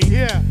off me.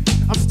 Yeah.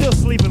 I'm still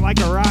sleeping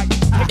like a rock.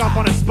 Take off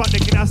on a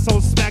Sputnik and I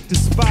sold smack to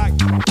Spock.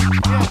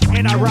 Yeah.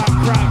 And I rock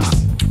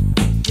Crocs.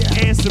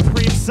 Yeah. And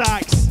Supreme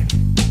socks.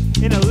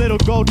 And a little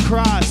gold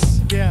cross.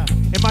 Yeah.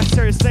 And my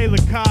shirt say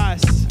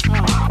Lacoste.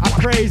 I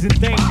praise and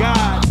thank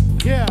God.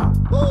 Yeah.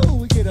 Ooh,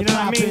 we get it you know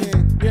poppin'. What I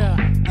mean?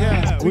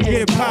 Yeah. We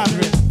get it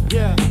poppin'.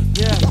 Yeah.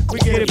 We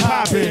get it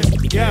poppin'.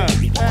 Yeah.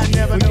 And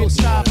never no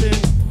stopping.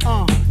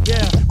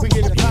 Yeah. We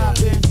get it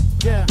poppin'.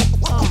 Yeah.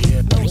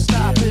 No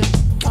stopping.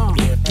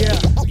 Yeah.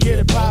 We get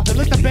it poppin'.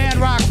 Let the band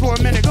rock for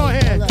a minute. Go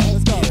ahead.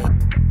 Let's go.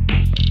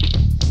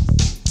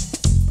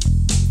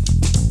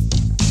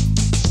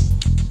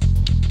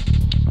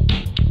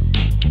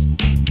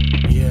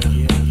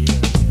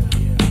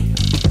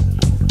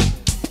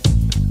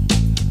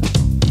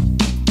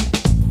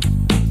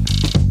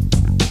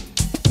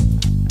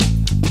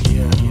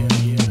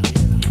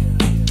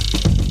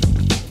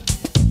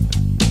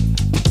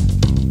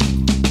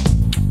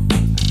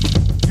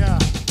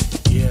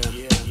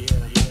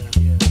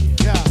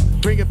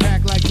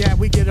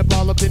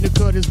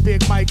 This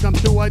big mic come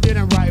through, I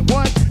didn't write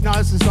what? No,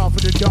 this is all for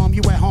the dome.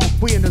 You at home,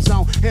 we in the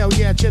zone. Hell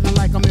yeah, chillin'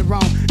 like I'm in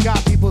Rome.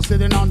 Got people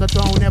sitting on the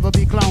throne, never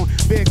be cloned.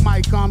 Big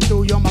mic come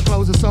through, yo, my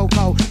clothes are so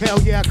cold.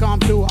 Hell yeah, come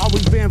through,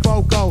 always been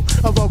vocal.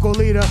 A vocal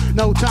leader,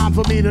 no time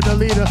for me to the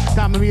leader.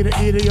 Time for me to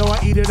eat it, yo, I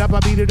eat it up, I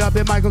beat it up.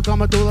 And Michael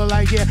coming through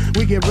like, yeah,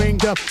 we get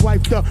ringed up,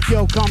 wiped up.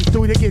 Yo, come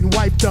through, they getting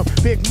wiped up.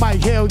 Big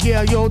mic, hell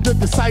yeah, yo, the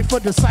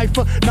decipher.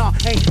 Nah,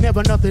 ain't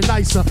never nothing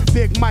nicer.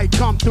 Big mic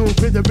come through,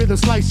 rhythm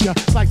slice ya.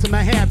 Slice them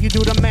in half, you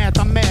do the math,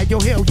 I'm mad. Yo,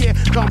 hell yeah,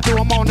 come through,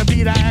 I'm on the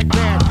beat, I act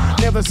bad.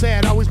 Never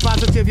sad, always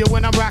positive, yo,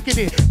 when I'm rocking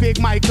it.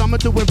 Big mic coming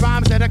through with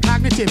rhymes that are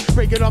cognitive.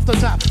 Break it off the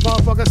top,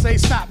 motherfucker say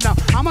stop. Now,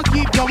 I'ma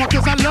keep going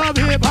cause I love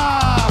hip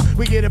hop.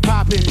 We get it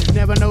poppin',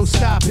 never no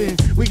stopping.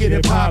 We get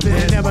it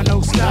poppin', never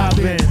no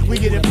stopping. We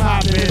get it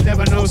poppin',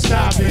 never no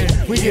stopping.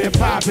 We get it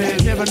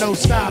poppin', never no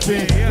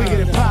stopping. We get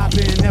it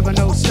poppin', never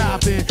no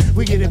stopping.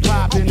 We get it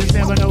poppin', there's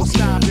never no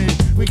stopping.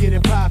 We get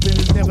it poppin',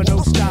 there's never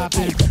no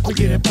stopping. We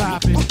get it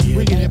poppin',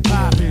 we get it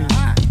poppin'.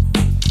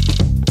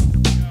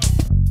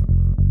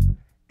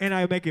 And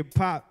I make it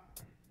pop.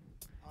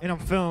 And I'm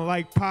feeling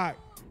like Pac.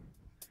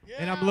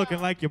 And I'm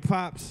looking like your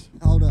pops.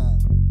 Hold up.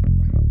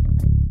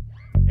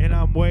 And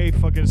I'm way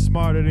fucking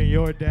smarter than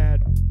your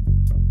dad.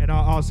 And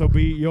I'll also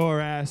beat your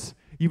ass.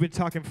 You've been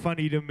talking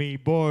funny to me,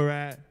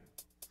 Borat.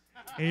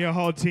 And your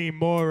whole team,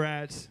 more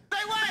rats.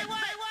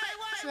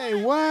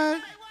 Say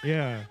what?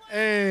 Yeah.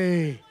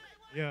 Hey.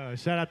 Yeah,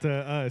 shout out to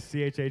us,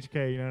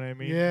 CHHK, you know what I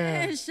mean?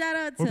 Yeah. Shout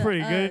out to We're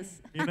pretty us. good,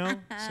 you know?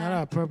 Shout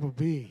out Purple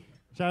B.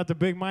 Shout out to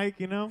Big Mike,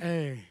 you know?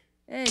 Hey.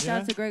 Hey,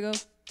 shout out to Grego.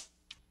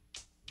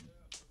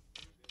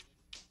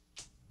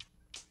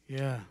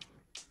 Yeah.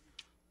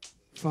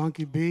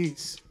 Funky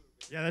beats.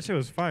 Yeah, that shit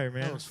was fire,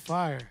 man. That was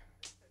fire.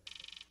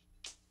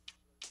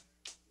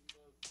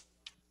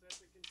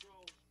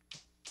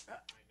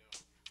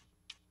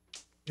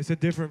 It's a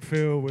different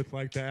feel with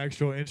like the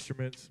actual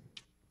instruments.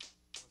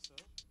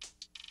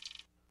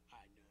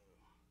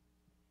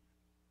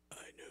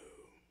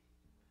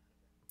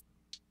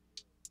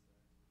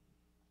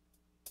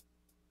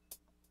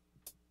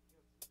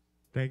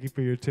 Thank you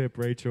for your tip,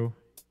 Rachel.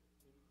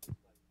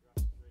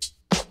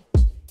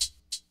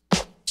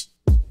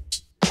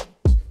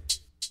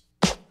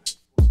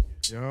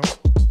 Yo.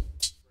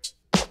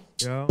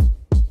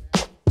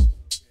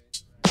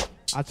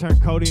 I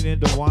turned codeine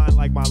into wine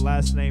like my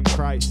last name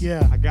Christ.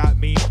 Yeah. I got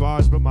mean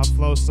bars, but my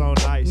flow's so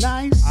nice.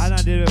 Nice. I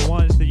done did it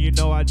once, then you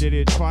know I did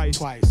it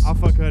twice. I'll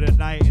fuck her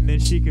tonight, and then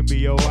she can be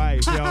your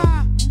wife. Yo,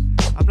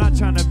 I'm not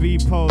trying to be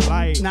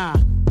polite. Nah.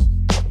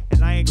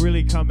 And I ain't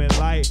really coming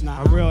light.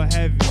 Nah. I'm real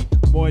heavy,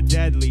 more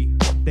deadly.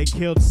 They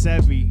killed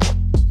Sevi.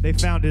 They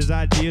found his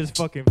ideas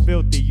fucking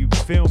filthy. You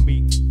feel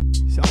me?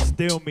 So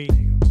still me.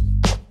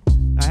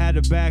 I had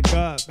to back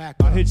up.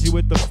 I'll hit you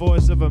with the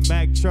force of a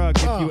Mack truck.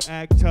 If you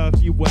act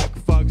tough, you whack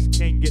fucks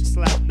can't get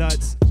slapped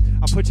nuts.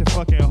 I'll put your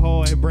fucking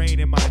whole brain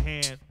in my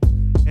hand,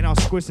 and I'll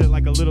squish it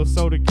like a little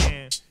soda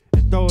can.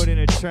 And throw it in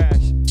the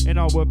trash, and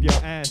I'll whip your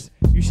ass.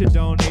 You should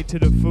donate to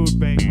the food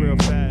bank real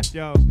fast,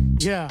 yo.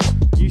 Yeah.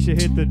 You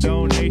should hit the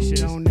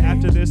donations.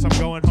 After this, I'm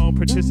going home.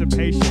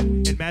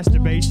 Participation in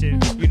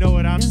masturbation. You know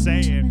what I'm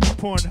saying?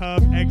 Pornhub,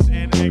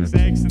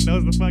 XNXX, and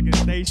those are the fucking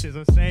stations.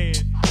 I'm saying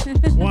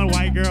one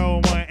white girl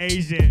and one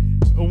Asian.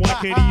 One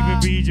could even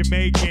be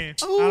Jamaican.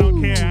 I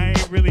don't care. I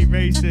ain't really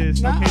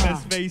racist. Okay,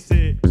 let's face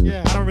it.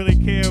 Yeah. I don't really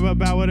care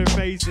about what her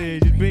face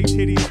is. Just big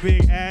titties,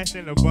 big ass,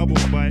 and a bubble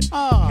butt.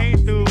 Came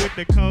through with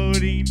the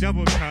codeine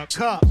double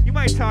cup. You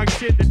might talk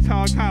shit to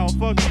talk how I'll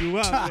fuck you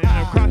up.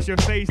 And across your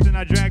face, then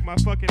I drag my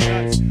fucking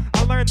nuts.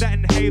 I learned that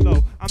in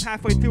Halo. I'm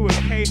halfway through a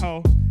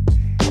K-ho.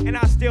 And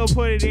I still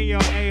put it in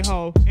your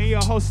a-hole. And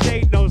your whole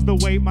state knows the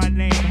weight my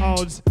name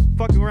holds.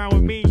 Fucking around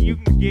with me, you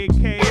can get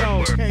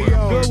KO'd.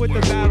 Good with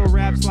the battle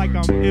raps like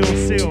I'm ill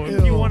Sill.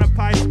 If you wanna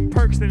buy some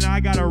perks, then I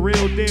got a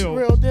real deal.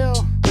 Real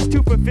deal. It's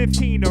 2 for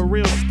 $15, a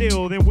real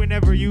steal. Then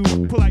whenever you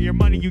pull out your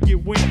money, you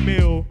get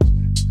windmill.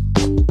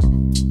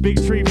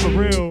 BigTree for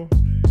real.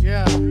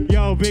 Yeah.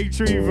 Yo,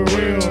 BigTree for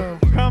real.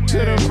 Come to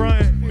the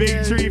front,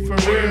 BigTree for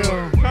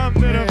real. Come to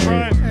the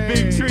front,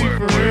 BigTree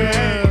for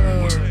real.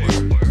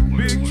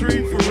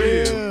 BigTree for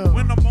real.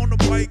 When I'm on the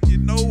bike, you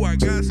know I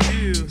got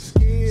skills.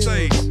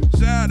 Say,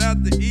 shout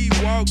out to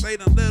E-Walk, they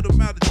done let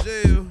him out of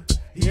jail.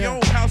 He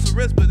on house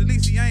arrest, but at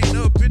least he ain't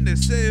up in that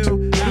cell.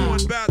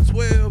 Doing about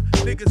 12.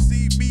 Nigga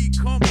see me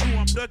come through,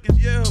 I'm ducking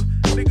yell.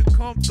 Nigga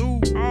come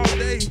through all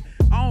day.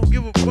 I don't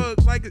give a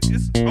fuck like it's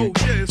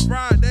it's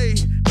Friday,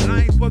 but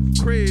I ain't fucking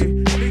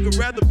cred. Nigga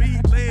rather be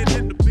laying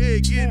in the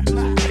bed getting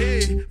some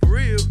head. For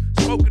real,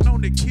 smoking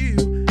on the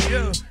kill.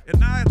 Yeah,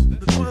 and I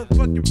the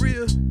motherfucking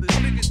real. The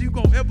niggas you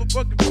gon' ever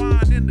fucking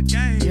find in the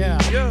game.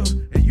 Yeah,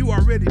 and you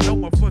already know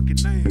my fucking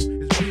name.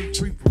 It's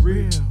BigTree for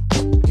real.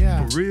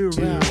 Yeah. For real.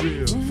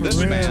 This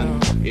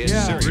man is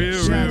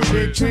serious.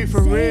 BigTree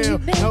for real.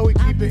 Know we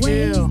keep it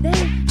ill.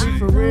 BigTree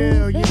for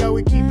real. You know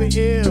we keep it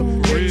ill.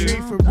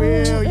 BigTree for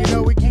real. You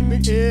know we keep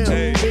it ill.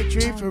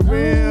 BigTree for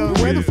real.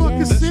 Where the fuck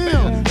is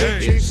Sill?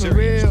 BigTree for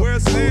real.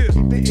 Where's Sill?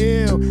 Keep it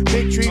ill.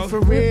 BigTree for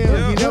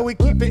real. You know we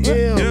keep it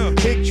ill.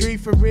 BigTree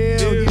for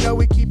real. You know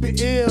we keep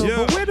it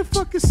ill. But where the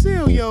fuck is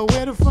Sill, yo?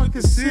 Where the fuck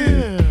is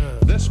Sill?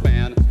 This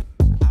man.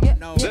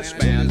 No, this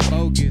man is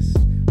bogus.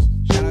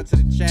 Shout out to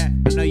the chat.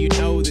 I know you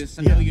know this.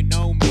 I know you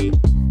know me.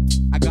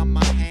 I got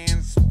my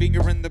hands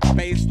fingering the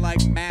bass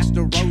like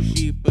Master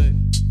Roshi, but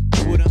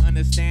you wouldn't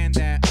understand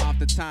that off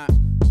the top.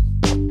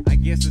 I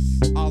guess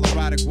it's all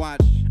erotic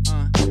watch.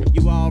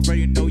 You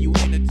already know you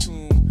in a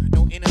tune.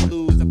 No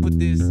interludes. I put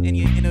this in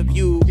your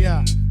interview.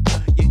 Yeah.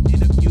 Your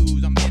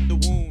interviews. I'm in the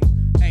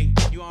wound. Hey,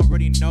 you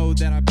already know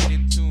that I've been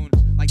in tune.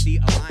 Like the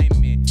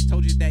alignment.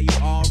 Told you that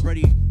you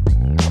already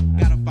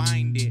gotta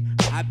find it.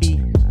 I be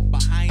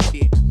behind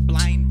it,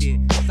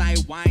 blinded,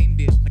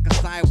 sidewinded like a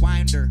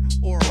sidewinder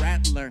or a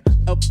rattler.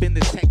 Up in the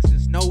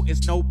Texas, no,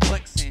 it's no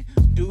plexing.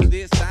 Do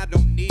this, I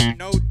don't need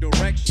no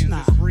directions.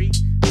 It's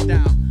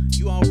freestyle.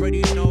 You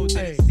already know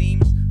that it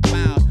seems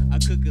mild. I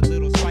cook a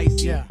little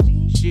spicy.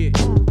 Shit,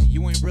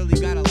 you ain't really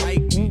gotta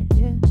like me,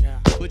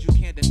 but you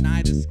can't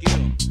deny the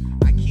skill.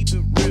 I keep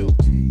it real,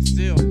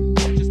 still.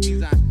 That just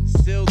means I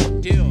seal the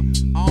deal.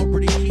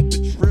 Already keep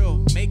it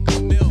trill, make a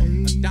meal,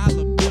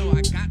 $1 bill.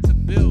 I got to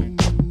build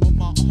with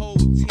my whole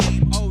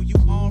team. Oh, you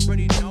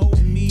already know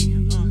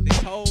me. They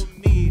told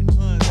me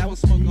that was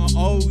smoking on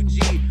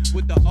OG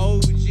with the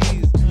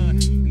OGs.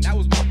 And that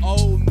was my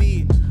old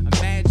me.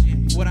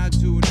 Imagine what I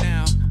do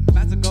now.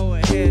 About to go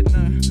ahead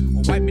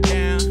and wipe me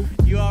down.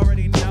 You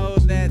already know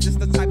that this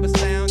the type of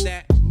sound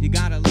that you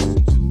gotta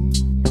listen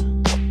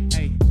to.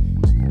 Hey,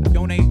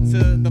 donate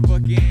to the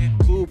fucking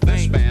food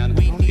bank.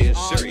 We need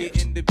all the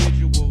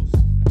individuals.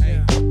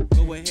 Hey,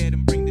 go ahead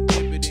and bring the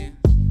dividends.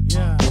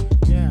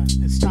 Yeah,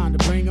 it's time to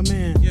bring them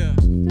in. Yeah.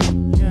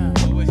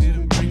 Go ahead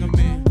and bring them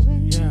in.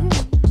 Yeah.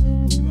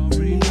 You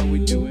already know we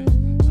do it.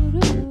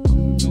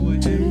 Go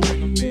ahead and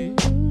bring them in.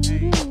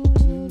 Hey,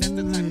 that's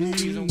the type of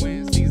season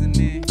when season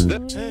ends.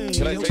 Hey,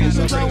 can I tell you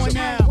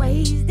something?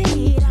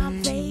 Wasted,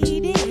 I'm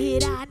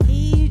faded. I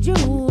need you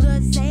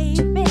to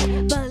save me.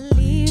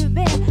 Believe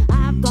me,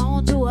 I've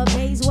gone to a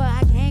place where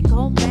I can't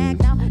come back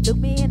now. Look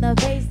me in the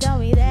face, tell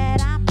me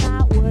that I'm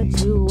not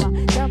what you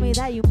are. Tell me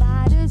that you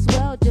might as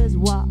well just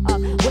walk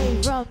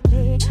away from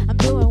me. I'm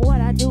doing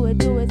what I do and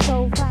do it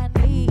so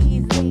finely,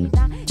 easily.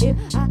 Now, if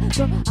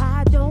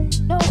I don't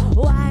know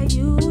why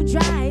you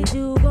try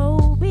to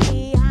go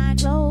behind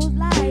closed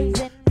lights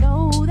and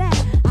know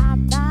that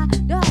I'm not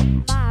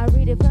done. I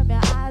read it from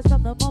your eyes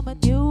from the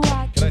moment you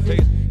walk. Can I tell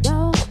you?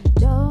 Don't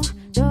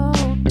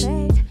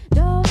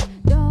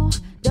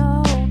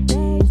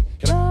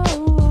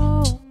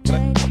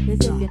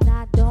Cause if you're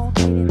not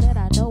donating, then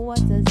I know what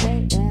to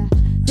say. Yeah.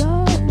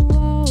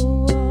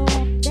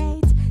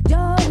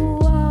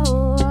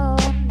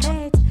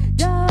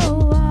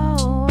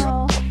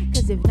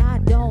 Cause if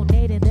not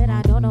donating, then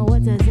I don't know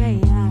what to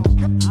say. Yeah.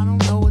 I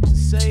don't know what to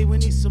say. We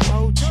need some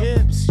more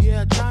chips.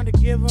 Yeah, trying to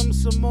give them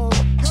some more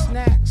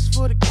snacks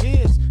for the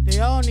kids. They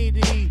all need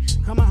to eat.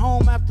 Coming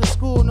home after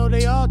school, know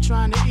they all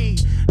trying to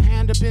eat.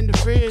 hand up in the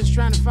fridge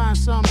trying to find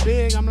something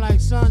big. I'm like,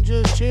 son,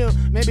 just chill,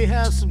 maybe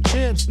have some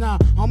chips. Nah,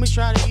 homie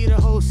try to eat a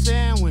whole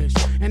sandwich,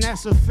 and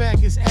that's a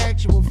fact, it's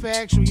actual,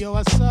 factual, yo,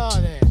 I saw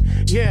that.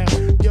 Yeah,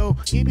 yo,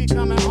 he be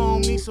coming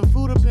home, need some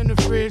food up in the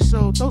fridge,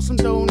 so throw some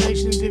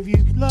donations if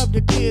you love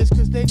the kids,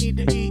 cause they need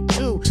to eat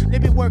too. They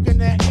be working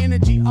that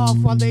energy off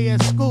while they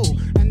at school,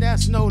 and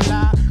that's no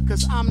lie,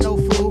 cause I'm no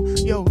fool.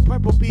 Yo,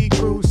 Purple B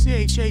crew,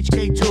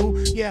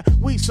 CHHK2, yeah,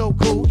 we so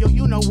cool, yo,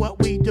 you know what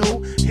we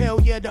do. Hell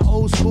yeah, the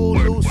old school,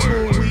 new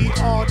school, we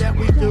all that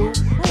we do.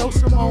 Throw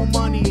some more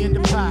money in the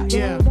pot,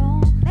 yeah.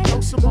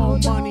 Throw some more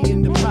money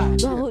in the pot.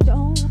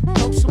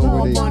 Throw some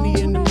more money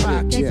in the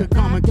pot. Keep it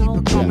coming,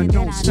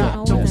 don't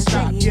stop,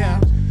 yeah.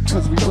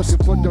 Cause we looking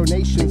for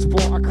donations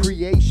for our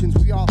creations.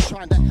 We all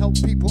trying to help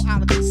people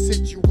out of these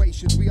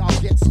situations we all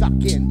get stuck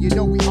in. You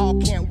know we all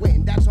can't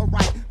win, that's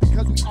alright,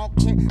 because we all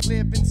can't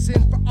live in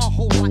sin for our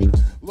whole life.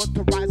 Look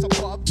to rise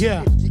above,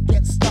 yeah. If you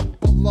get stuck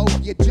below,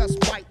 you just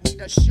might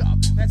need a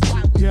shove. That's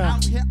why we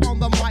out here on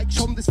the mic,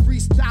 show them this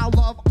freestyle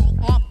love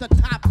off the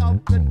top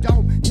of the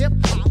dome. Hip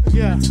hop,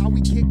 yeah. That's how we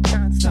kick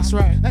non-stop. That's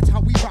right. That's how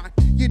we rock.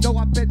 You know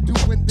I've been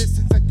doing this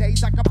since the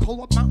days I could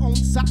pull up my own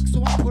socks,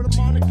 so I put them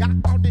on and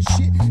got all this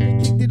shit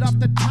and kicked it off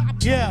the top.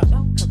 Yeah.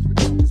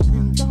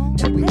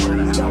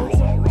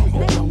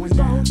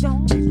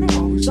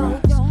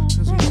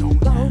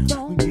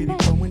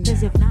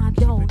 Cause if not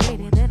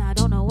donated, then I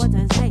don't know what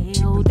to say.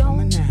 Oh,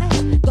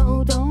 donate,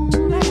 go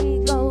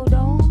donate, go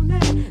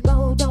donate,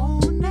 go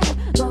donate,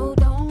 go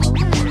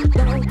donate,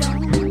 go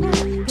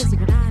donate. Cause if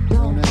not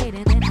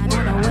donated, then I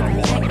don't know what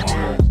to say.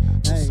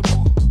 Hey,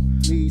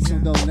 need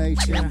some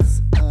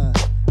donations.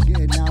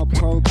 Getting out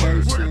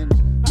probation.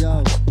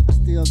 Yo, I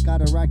still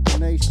got a rack the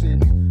nation.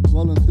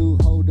 Rolling through,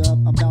 hold up,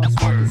 I'm out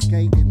smoking,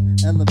 skating,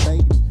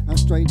 elevating. I'm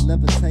straight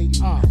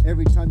levitating.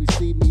 Every time you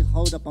see me,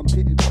 hold up, I'm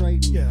pitting,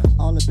 trading.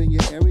 All up in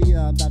your area,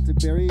 I'm about to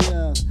bury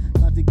ya,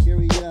 about to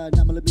carry ya,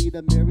 now I'm gonna be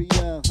the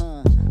Maria,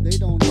 huh? They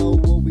don't know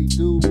what we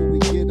do when we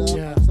get up.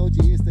 I told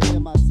you it's the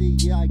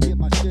MIC, yeah, I get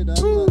my shit up.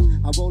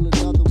 I roll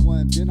another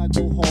one, then I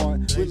go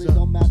hard. Really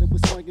don't matter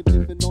what's swinging,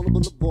 dipping on the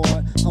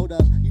boulevard. Hold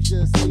up, you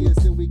just see us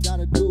and we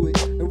gotta do it.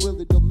 It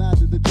really don't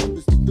matter, the truth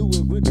is to do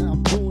it. When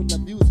I'm doing the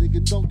music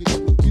and don't get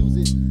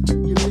confused.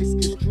 Your mix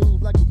gets true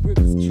like a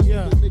British cube.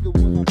 Yeah. Nigga,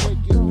 when I break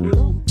it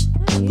through.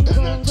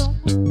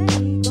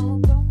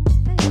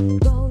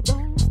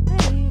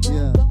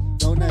 Yeah,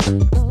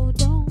 donations.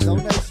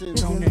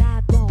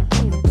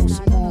 Throw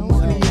some more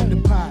money in the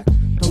pot.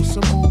 Throw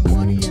some more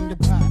money in the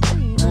pot.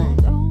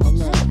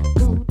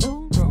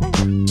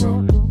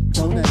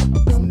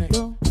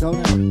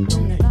 Donate.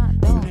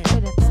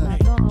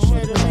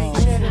 Share the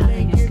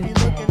link. If you're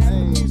looking at the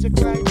music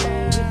right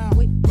now.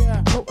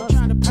 Yeah, I'm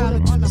trying to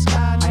pilot on the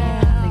sky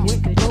now.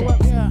 Go up,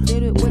 yeah.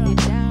 Did it with it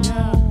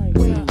down.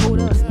 Wait, hold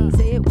up.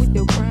 Say it with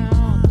your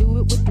crown. Do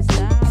it with the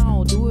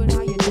sound. Do it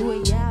how you do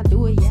it, yeah.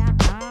 Do it, yeah.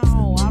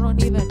 Ow. I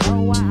don't even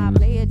know why I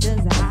play it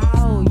just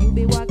how. You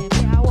be walking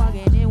me, I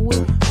walking in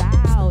with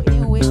style.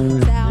 In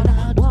with style.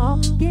 I'm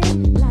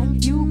walking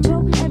like you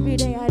go every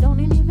day. I don't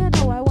even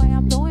know why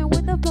I'm flowing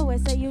with the flow. I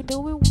say you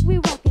do it when we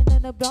rocking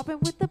and I'm dropping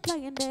with the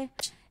playing day.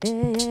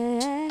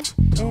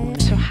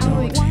 So how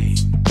are we going?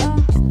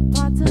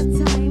 Part of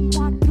time,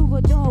 walk through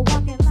a door,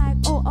 walking like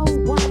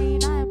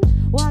wine. I'm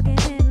walking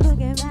in,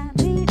 looking at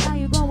me. Now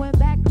you're going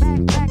back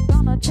on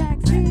the track.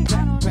 See,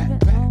 I don't even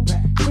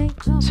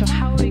know. So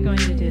how are we going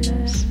to do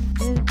this?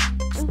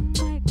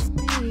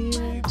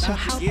 So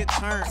how get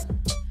turned?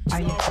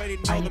 You already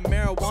know the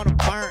marijuana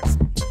burnt,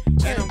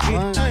 and I'm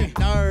getting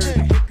nerves.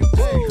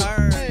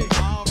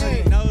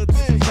 Already know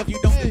this is stuff you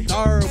don't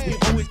deserve. We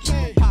always keep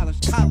it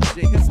polished, college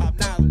and hip hop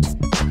knowledge.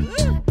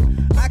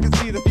 I can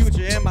see the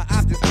future in my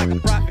optics like a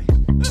prophet.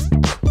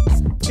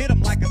 Hit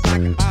him like a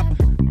socket bopper,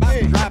 about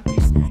to drop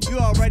it. You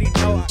already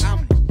know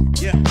I'm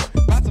yeah,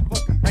 about to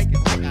fucking break it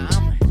like a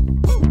omelet.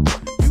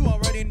 You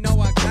already know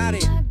I got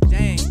it.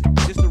 Dang,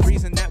 just the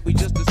reason that we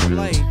just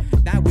display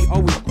that we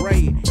always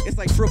grade. It's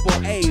like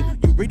AAA.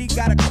 You really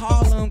gotta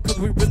call them cause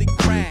we really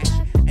crash.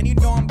 And you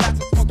know I'm about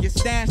to smoke your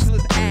stash till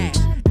it's ash.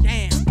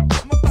 Damn,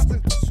 I'm about to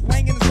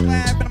swing in the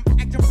slab and I'm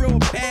acting real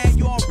bad.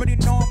 You already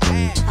know I'm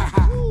mad.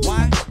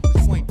 Why?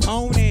 Cause you ain't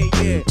donate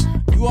yet.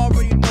 You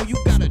already know you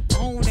gotta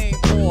donate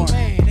more.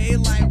 They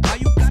like, why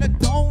you gotta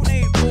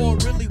donate more?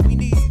 Really, we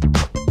need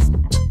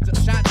to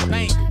shot the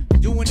bank.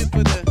 Doing it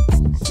for the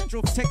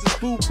Central Texas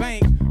Food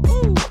Bank.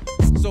 Woo.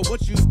 So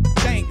what you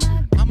think?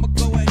 I'ma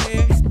go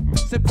ahead,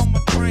 sip on my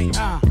drink.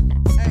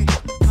 Hey,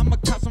 I'ma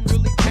cut some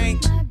really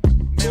dank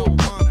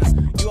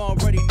marijuana. You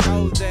already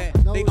know that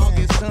they gon'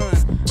 get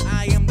sun.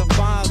 I am the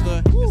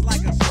father. It's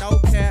like a snow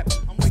cap.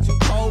 I'm way too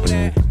cold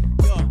at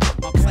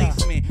my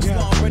placement. You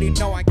already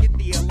know I get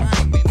the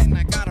alignment and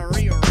I gotta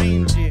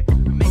rearrange it.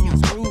 I'm making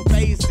screw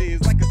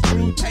faces like a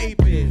screw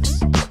tape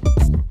is.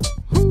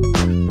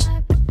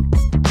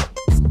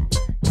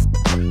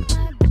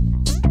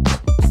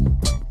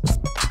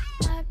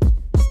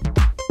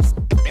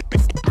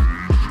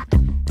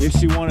 If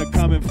she wanna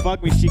come and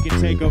fuck me, she can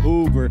take a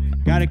Uber.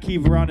 Gotta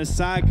keep her on the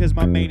side cause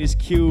my main is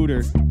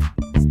cuter.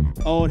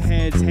 Old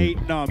heads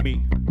hating on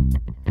me.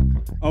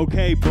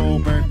 Okay,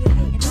 boomer.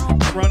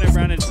 Running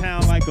around in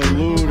town like a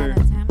looter.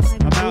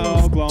 I'm out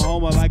of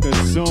Oklahoma like a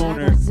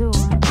Sooner.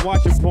 I'm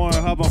watching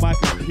Pornhub on my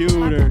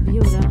computer.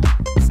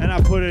 And I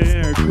put it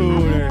in her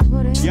cooler.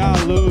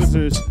 Y'all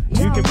losers.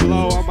 You can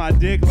blow on my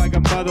dick like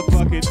a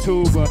motherfucking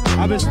tuba.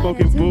 I've been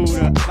smoking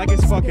Buddha like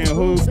it's fucking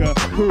hookah.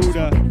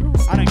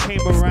 I done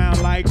came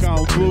around like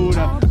on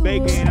Buddha.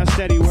 Bacon, I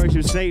steady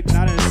worship Satan.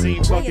 I done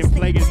seen fucking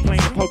playing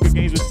poker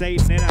games with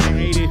Satan and I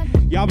hate it.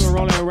 Y'all been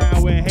rolling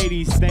around with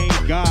Hades, thank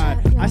God.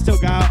 I still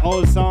got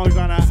old songs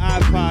on an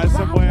iPod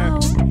somewhere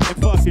in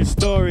fucking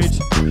storage.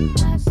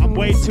 I'm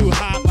way too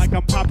hot like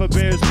I'm Papa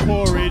Bear's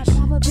porridge.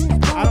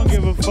 I don't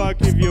give a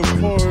fuck if you're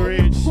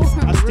porridge.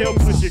 I still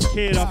push your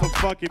kid off a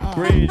fucking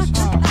bridge.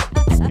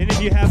 And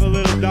if you have a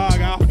little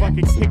dog, I'll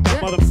fucking kick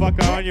that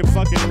motherfucker on your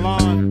fucking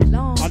lawn.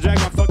 I'll drag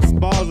my fucking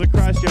balls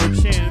across your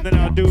chin, and then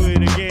I'll do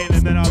it again,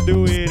 and then I'll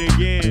do it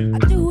again.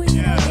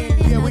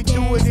 Yeah, we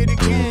doing it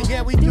again.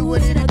 Yeah, we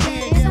doing it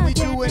again. Yeah, we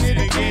doing it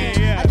again.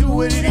 Yeah,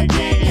 doing it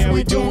again. Yeah,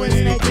 we doing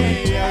it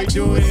again. Yeah, we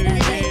doing it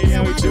again.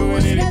 Yeah, we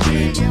doing it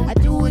again.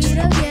 Yeah, we doing it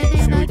again.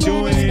 Yeah, we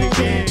doing it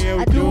again. Yeah,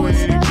 we doing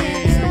it again.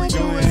 Yeah, we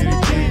doing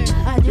it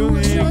again.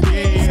 Doing it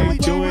again. Yeah, we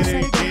doing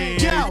it again.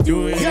 Yeah,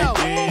 doing it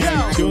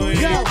again. Doing it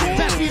again.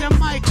 Back in the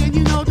mic, and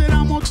you know that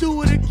I'm gonna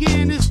do it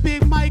again. This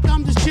Big Mike,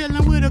 I'm just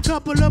chilling with a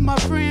couple of my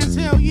friends.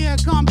 Hell yeah,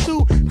 come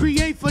through,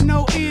 create for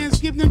no ends,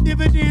 give them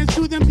dividends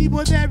to them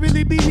people that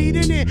really be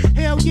needing it.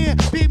 Hell yeah,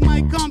 Big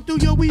Mike come through,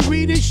 yo, we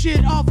reading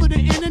shit off of the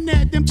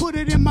internet, then put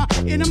it in my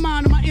inner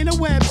mind, my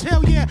interwebs.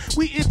 Hell yeah,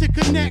 we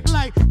interconnect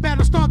like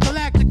Battlestar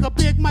Galactica.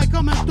 Big Mike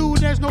coming through,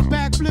 there's no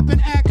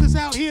backflipping actors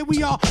out here.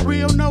 We all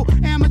real, no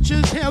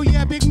amateurs. Hell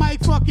yeah, Big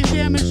Mike fucking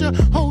damage your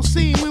whole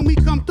scene when we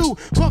come through,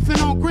 puffing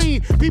on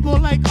green. People are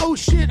like, oh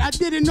shit, I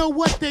didn't know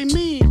what they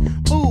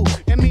mean. Ooh,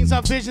 it means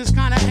our vision's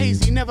kinda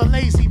hazy, never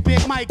lazy.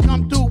 Big Mike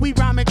come through, we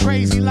rhyming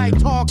crazy like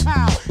Tall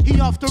Cow. He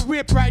off the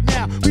rip right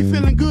now. We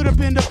feeling good up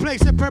in the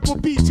place at Purple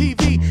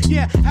BTV.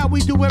 Yeah, how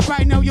we do it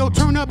right now, yo,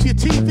 turn up your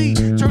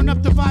TV. Turn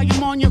up the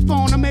volume on your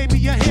phone or maybe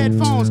your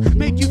headphones.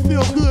 Make you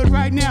feel good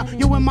right now,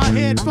 yo, in my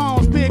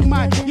headphones. Big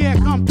Mike, yeah,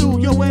 come through,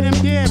 yo, where them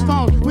dead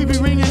phones. We be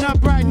ringing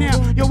up right now,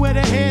 yo, where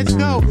the heads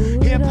go.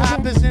 Hip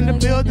hop is in the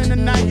building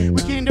tonight.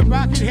 We came to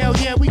rock it, hell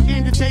yeah, we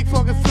came to take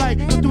fucking flight.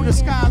 Go through the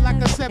sky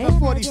like a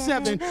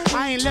 747.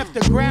 I ain't left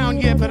the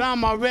ground yet, but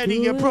I'm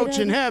already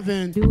approaching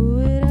heaven.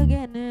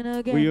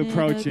 We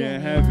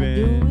approaching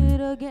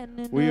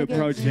heaven. We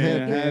approaching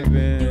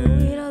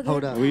heaven.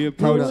 Hold up. We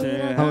approaching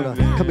heaven. Hold up.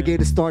 Come and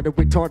get it started,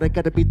 retarded.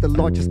 Gotta beat the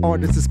largest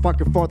artist. It's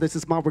sparking farthest.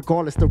 It's mine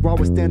regardless. The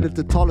rawest standard,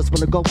 the tallest.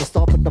 When I go, we'll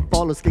stop at the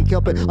fallers. Can't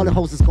help it. All the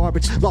hoes is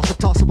garbage. Lost the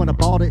tosser when I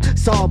bought it.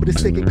 Saw but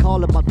it's thinking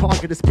calling. My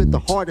target is spit the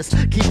hardest.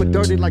 Keep it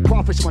dirty like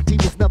crawfish. My team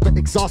is never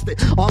exhausted.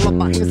 All of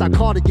my hands I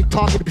caught it. Get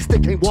targeted. But still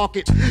can't walk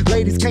it.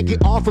 Ladies can't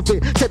get off of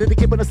it. Said it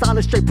again, but a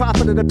solid straight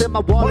profit. And I've been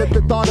my wallet.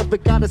 The thought of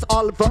it got us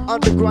all of her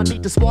underground.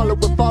 Need to swallow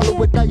it,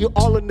 follow it. Now you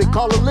all in the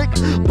call a lick.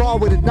 Ball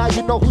with it. Now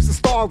you know who's the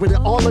star with it.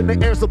 All in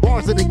the air, some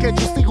bars in it. Can't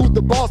you see who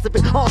the boss of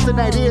it? Austin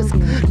that is.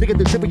 Nigga,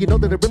 the dripper, you know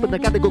that the ribbon. I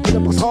gotta go get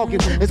up who's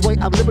hogging. It's way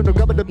I'm living,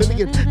 rubbing a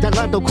million. That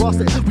line don't cross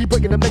it. We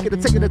breaking and making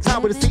it, taking the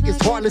time with the seat is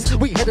heartless.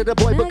 We headed the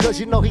boy because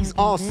you know he's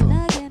awesome.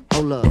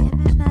 Hold up.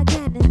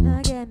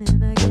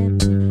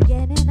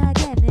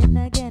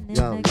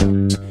 Yo.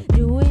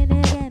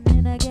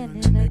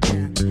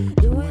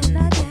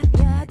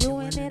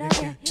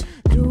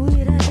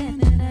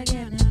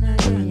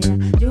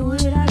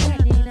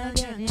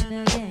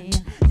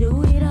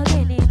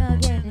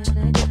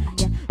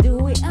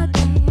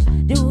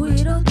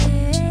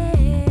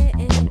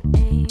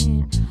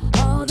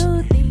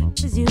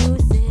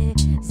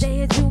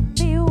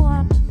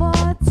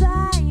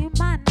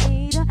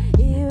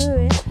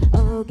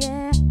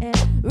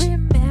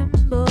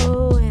 Remember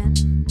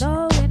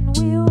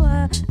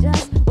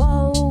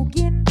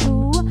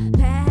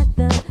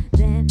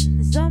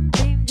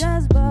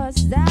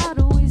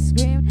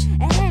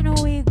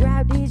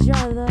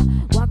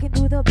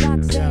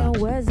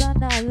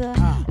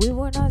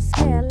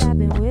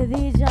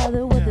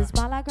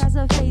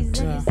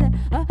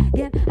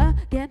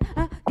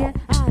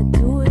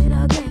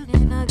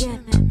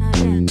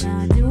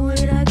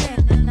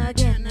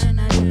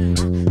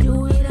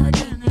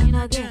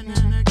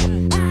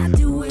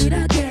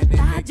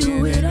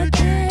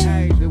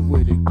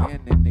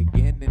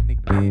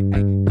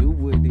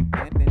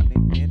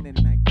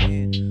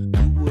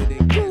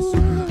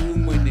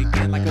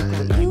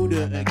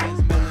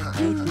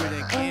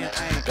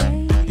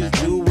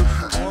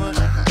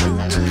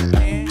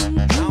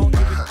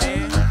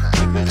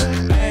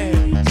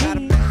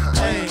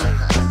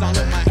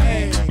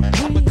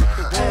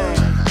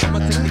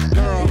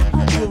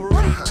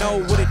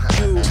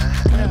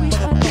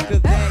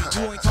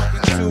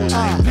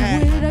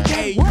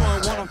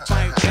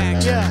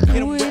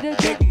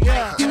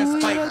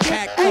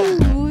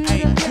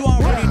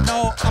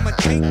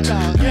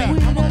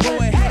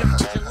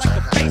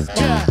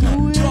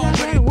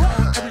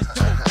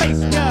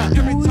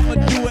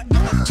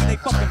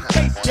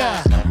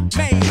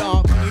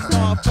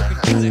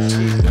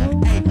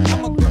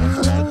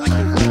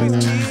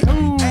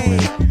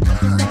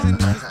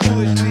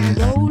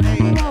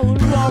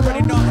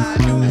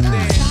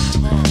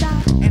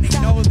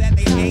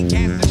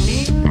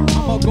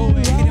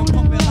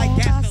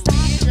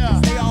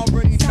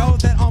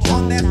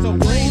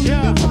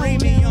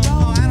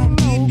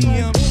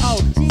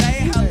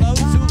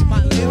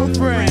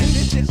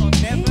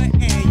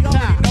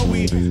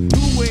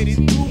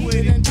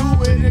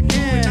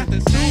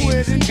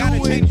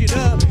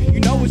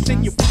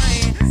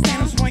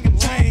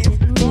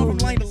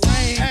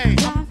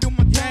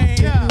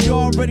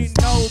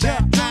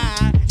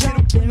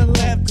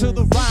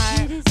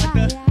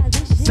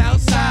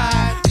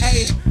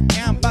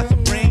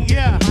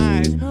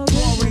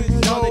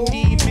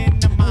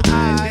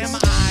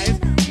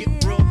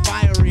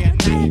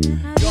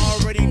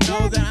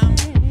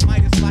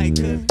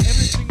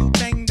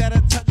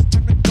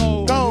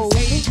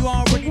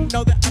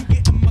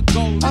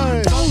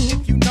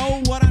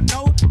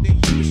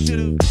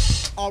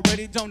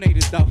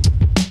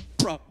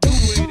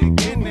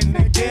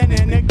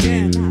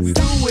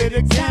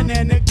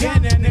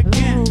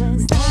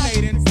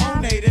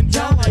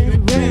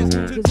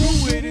to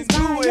do it and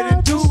do it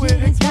and do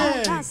it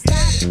again.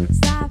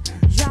 Stop,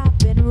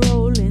 drop and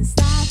rolling.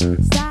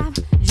 Stop,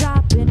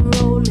 drop and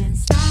rolling.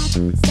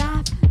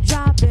 Stop,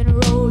 drop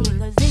and rolling.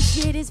 Cause this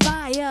shit is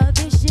fire.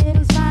 This shit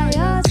is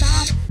fire.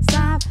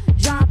 Stop,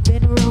 drop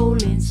and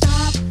rolling.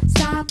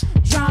 Stop,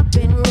 drop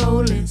and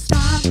rolling.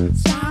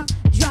 Stop,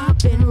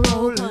 drop and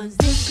rolling. Cause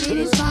this shit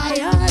is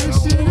fire.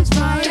 This shit is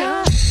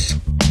fire.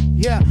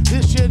 Yeah,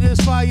 this shit is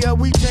fire.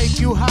 We take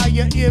you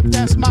higher if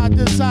that's my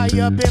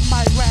desire. Bit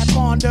might rap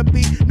on the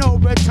beat, no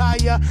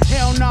retire.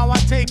 Hell no, I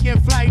take in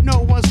flight, no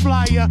one's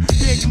flyer.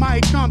 Big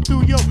mic come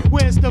through, yo,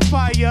 where's the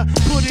fire?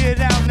 Put it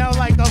out now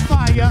like a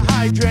fire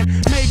hydrant.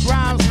 Make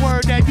rhymes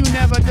word that you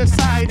never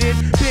decided.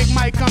 Big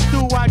mic come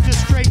through, I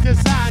just straight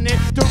design it.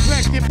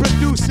 Direct it,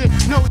 produce it,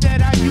 know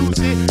that I use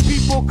it.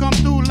 People come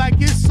through like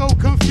it's so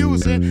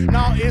confusing.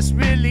 No, it's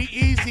really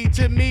easy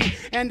to me.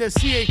 And the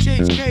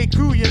CHHK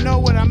crew, you know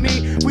what I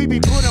mean? We be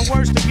putting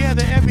words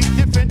together every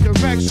different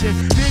direction.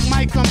 Big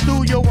mic come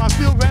through, yo, I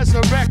feel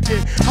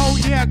resurrected. Oh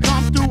yeah,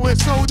 come through,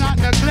 it's so not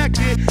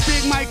neglected.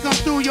 Big mic come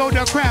through, yo,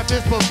 the craft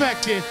is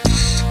perfected.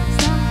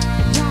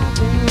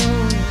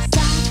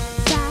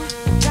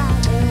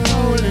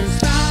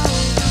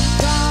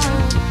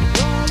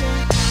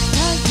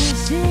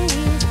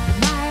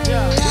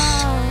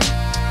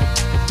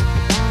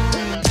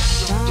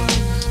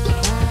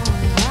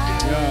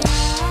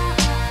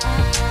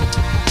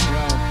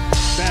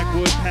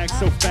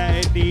 So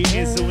fat and need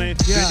insulin.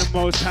 Been the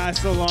most high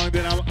so long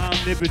that I'm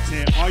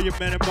omnipotent. All your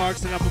men are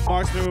marks and I'm a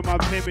marksman with my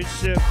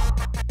penmanship.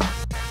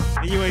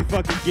 And you ain't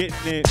fucking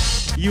getting it.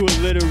 You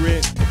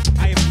illiterate.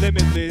 I am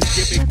limitless,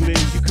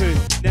 gimmickless. You could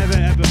never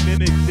ever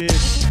mimic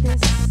this.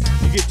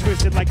 You get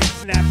twisted like a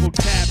Snapple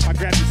tap. I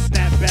grab your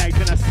snapback,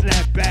 then I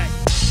snap back.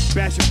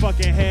 Bash your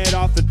fucking head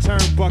off the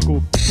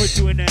turnbuckle. Put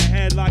you in that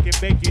headlock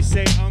and make you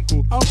say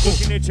uncle.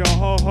 Looking at your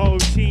whole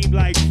team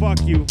like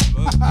fuck you.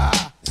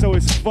 So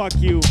it's fuck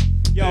you.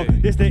 Yo,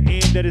 this the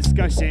end of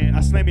discussion.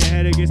 I slam your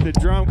head against the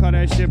drum, call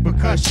that shit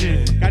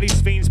percussion. Got these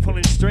fiends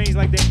pulling strings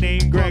like they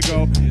named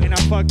Grego. And I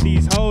fuck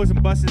these hoes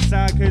and bust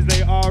inside cause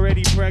they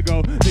already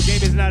prego. The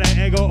game is not an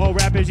ego, oh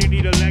rappers you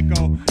need to let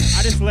go.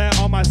 I just let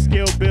all my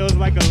skill builds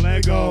like a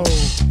Lego.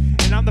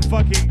 And I'm the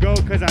fucking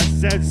GOAT cause I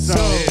said so.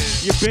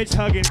 Your bitch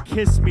hug and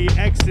kiss me,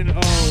 X and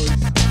O's.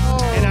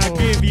 And I'll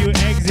give you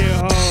exit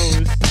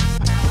hoes.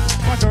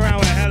 Fuck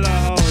around with hella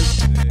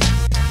hoes.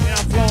 And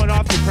I'm flowing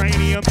off the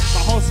cranium.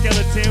 My whole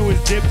skeleton was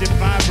dipped in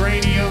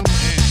vibranium.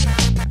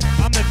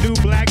 I'm the new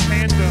Black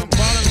Panther.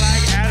 Ballin'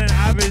 like Allen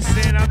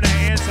Iverson. I'm the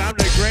answer. I'm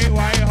the great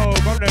white hope.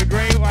 I'm the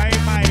great white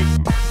Mike.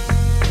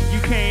 You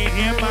can't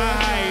hear my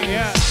height,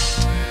 yeah.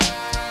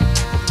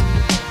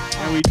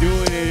 And we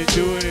doing it and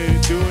doing it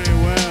and doing it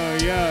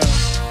well, yeah.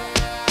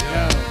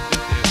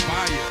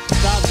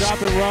 Stop,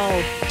 drop and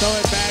roll. Throw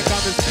it back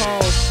on this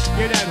pole.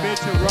 Give that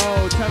bitch a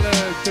roll. Tell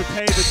her to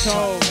pay the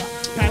toll.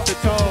 Pat the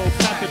toe,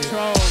 pat the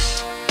troll.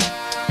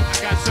 I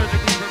got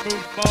surgically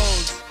removed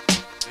moles.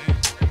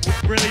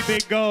 With really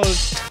big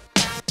goals.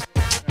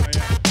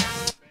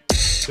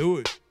 Do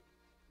it.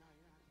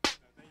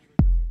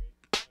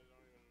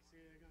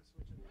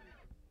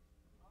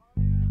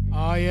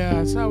 Oh yeah,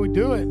 that's how we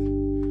do it.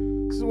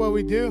 This is what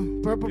we do.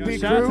 Purple B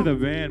shout Crew. out to the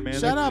band, man.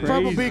 Shout out That's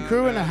Purple crazy. B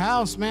Crew in the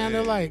house, man.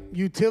 They're like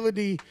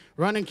utility,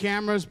 running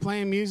cameras,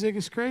 playing music.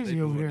 It's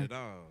crazy over here.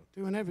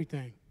 Doing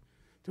everything.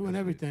 Doing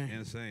everything.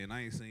 Insane.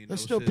 I ain't seen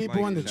There's no still shit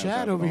people like in the this.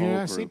 chat over here.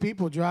 I see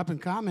people dropping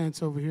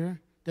comments over here.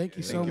 Thank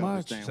you so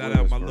much. Shout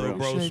out my little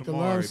bro Appreciate the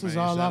love. This is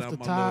all Shout off out the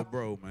my top.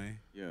 little bro, man.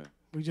 Yeah.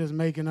 We just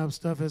making up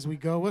stuff as we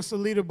go. What's the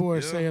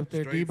leaderboard say up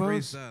there, Straight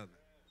Debo's? freestyle.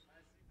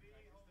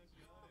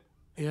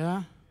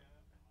 Yeah.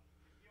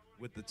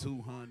 With the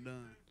 200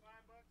 done.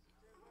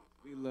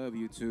 We love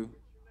you too.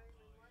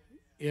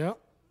 Yep.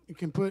 You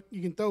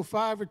can throw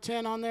 5 or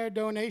 10 on there,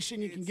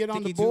 donation. You can get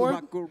on the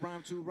board.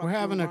 We're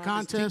having a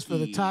contest for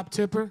the top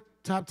tipper.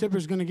 Top tipper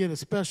is going to get a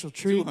special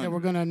treat that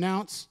we're going to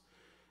announce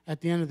at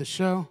the end of the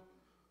show.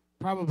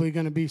 Probably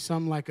going to be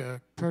some like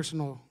a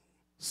personal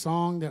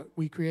song that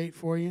we create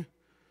for you.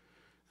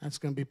 That's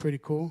going to be pretty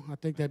cool. I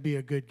think that'd be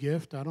a good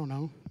gift. I don't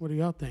know. What do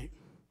y'all think?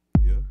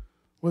 Yeah.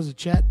 What does the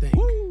chat think?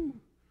 Woo!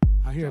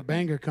 I hear a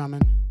banger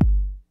coming.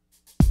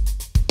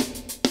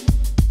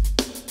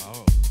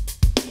 Oh.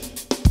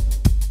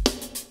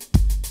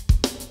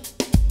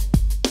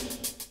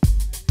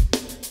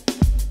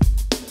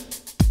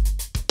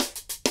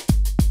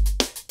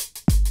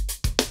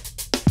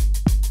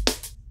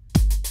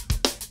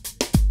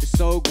 It's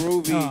so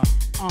groovy.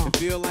 I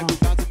feel like we're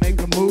about to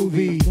make a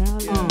movie.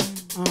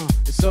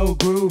 It's so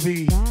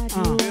groovy.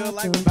 Feel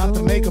like we're about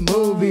to make a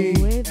movie.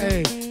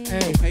 Hey,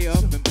 hey. Pay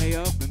up and pay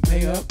up and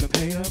pay up and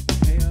pay up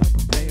and pay up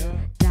and pay up.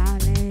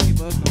 Keep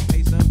us and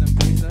pace up and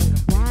pace up.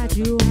 Why'd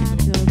you have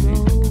to go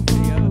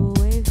far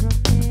away from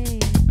me?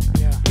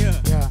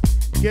 Yeah.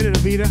 Get it,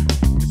 Evita.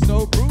 It's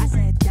so groovy. I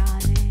said,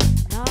 darling,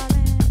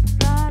 darling,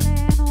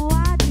 darling,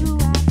 why'd you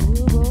have to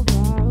go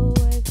far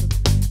away from me?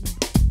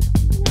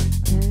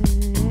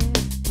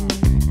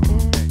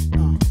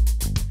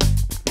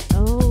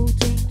 No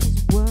things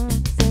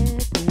weren't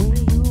said the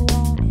way you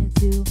wanted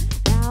to.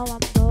 Now I'm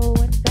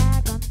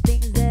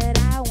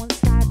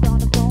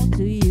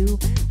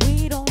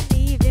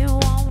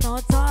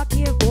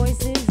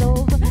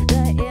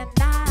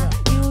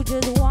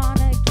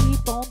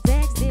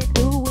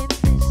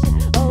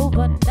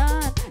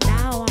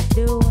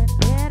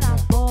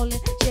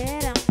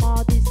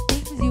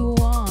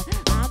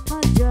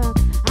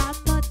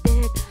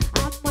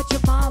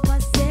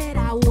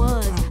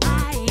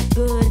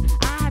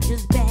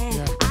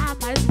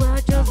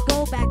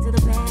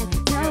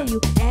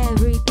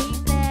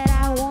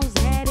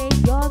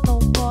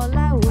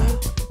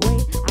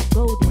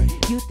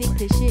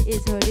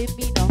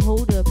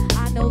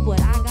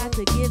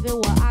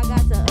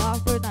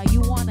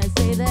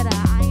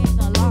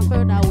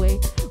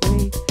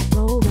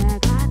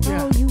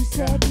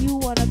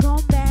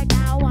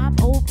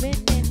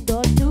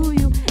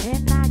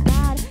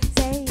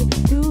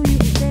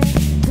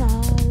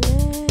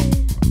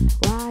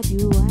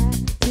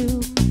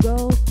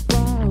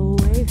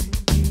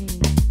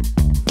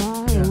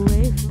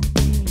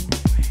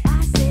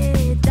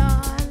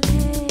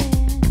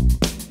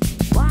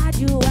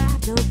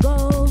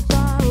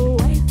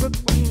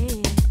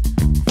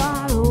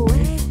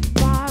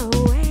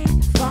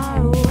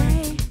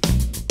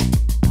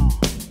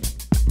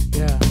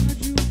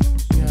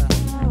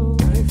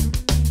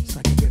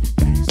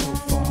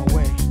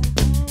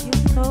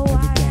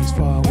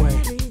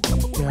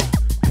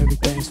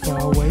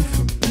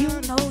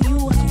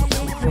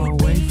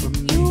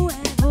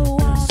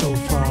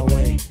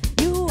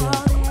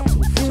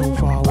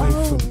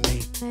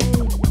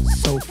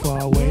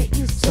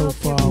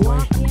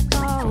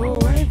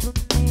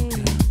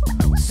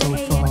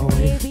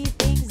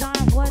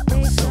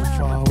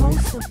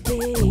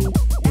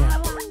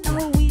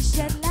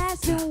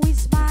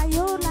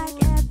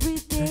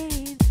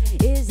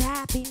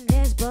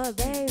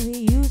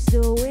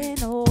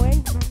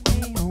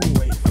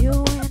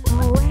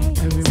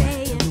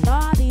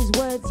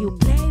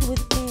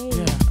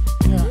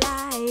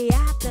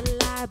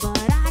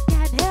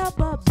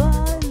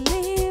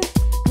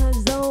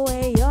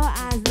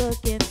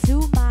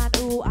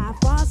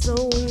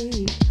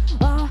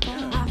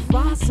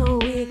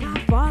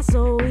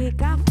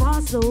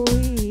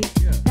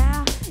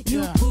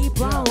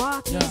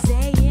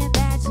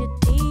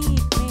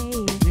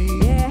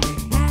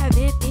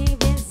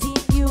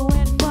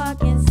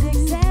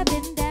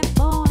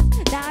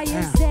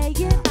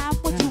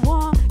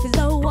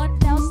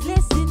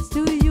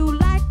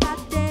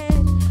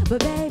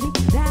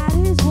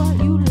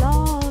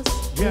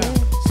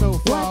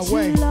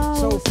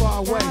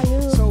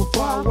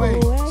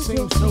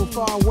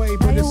far away,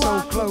 but it's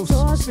so close.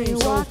 You seem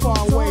so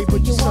far away,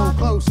 but you're so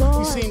close.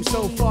 You seem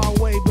so far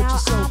away, but you're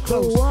so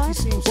close. You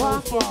seem so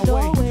far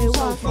away,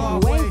 so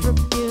far away from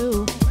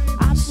you.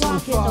 I'm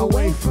walking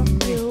away from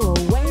you,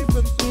 away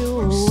from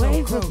you,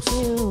 away from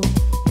you.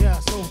 Yeah,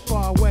 so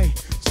far away.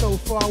 So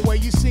far away,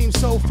 you seem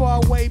so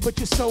far away, but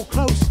you're so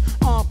close.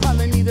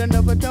 Probably need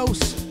another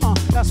dose.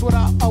 That's what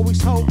I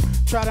always hope.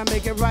 Try to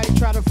make it right,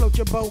 try to float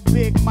your boat.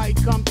 Big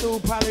Mike come through,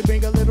 probably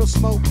bring a little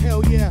smoke.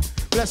 Hell yeah,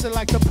 bless it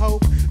like the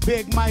Pope.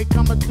 Big Mike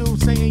coming through,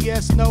 saying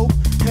yes, no.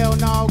 Hell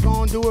no,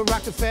 gon' do it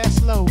rockin' fast,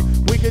 slow.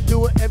 We could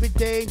do it every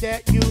day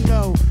that you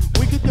know.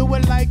 We could do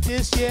it like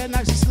this, yeah,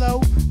 nice and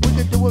slow. We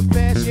could do it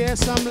fast, yeah,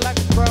 something like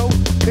a pro.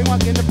 Big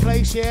Mike in the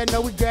place, yeah,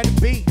 know we got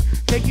to beat.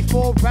 Take you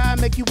for a ride,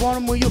 make you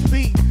wanna move your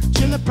feet.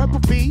 Chillin' Purple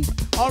B,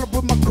 all up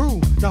with my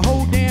crew. The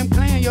whole damn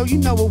clan, yo, you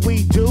know what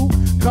we do.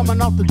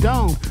 Coming off the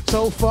dome,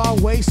 so far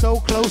away, so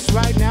close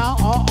right now.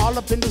 All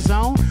up in the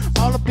zone,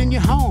 all up in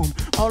your home,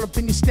 all up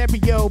in your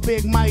stereo.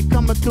 Big Mike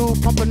coming through,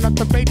 pumping up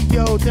the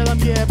radio. Tell him,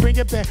 yeah, bring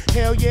it back.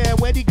 Hell yeah,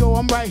 where'd he go?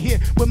 I'm right here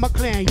with my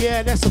clan.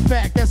 Yeah, that's a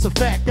fact, that's a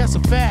fact, that's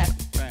a fact.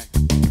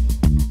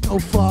 So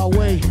far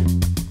away,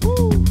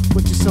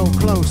 but you're so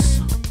close.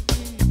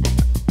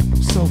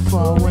 So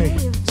far away,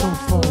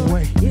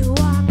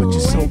 but you're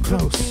so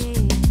close.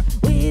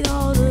 With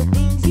all the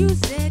things you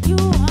said you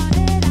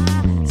wanted,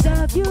 I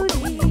serve you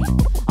need.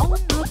 On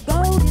the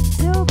gold and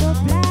silver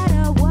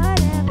platter,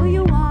 whatever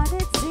you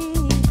wanted,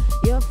 see.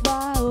 You're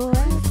far away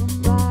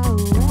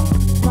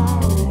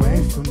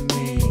From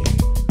me.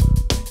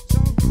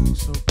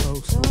 So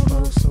close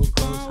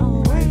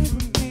away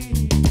from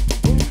me.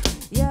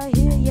 You're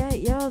here, yeah,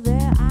 you're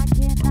there, I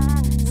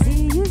cannot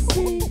see you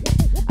see.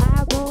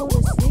 I go to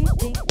sleep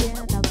thinking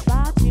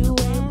about you,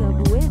 wake up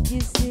with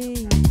you,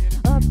 see.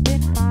 Up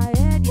in my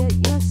head, yeah,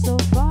 you're so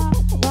far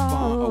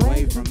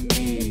away from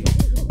me.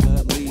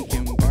 Blood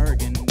leaking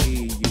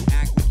burgundy. You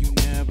act like you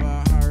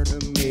never heard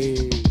of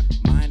me.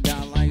 Mind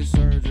out like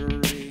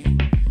surgery.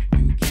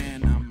 You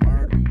cannot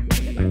murder me.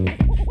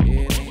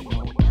 It ain't no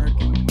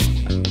murking me.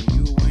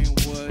 You ain't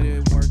what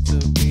it worked to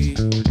be.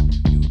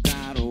 You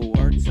gotta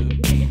work to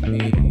be me.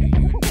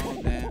 You know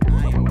that I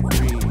am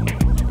free.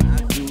 I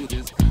do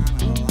this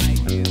kinda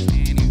like it's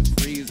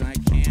antifreeze. I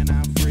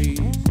cannot freeze.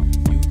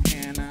 You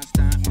cannot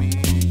stop me.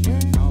 You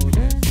know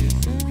that this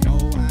is no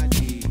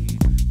ID.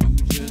 You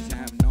just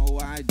have no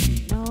ID.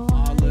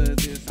 All of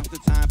this off the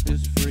top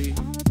is free.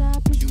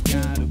 You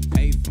gotta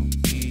pay for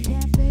me.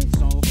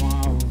 So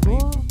far away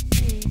from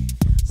me.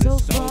 So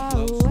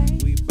close.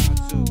 We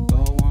about to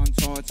go on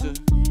tour to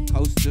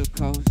coast to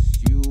coast.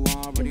 You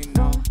already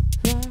know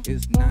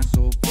it's not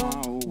so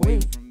far away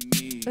from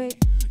me.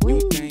 You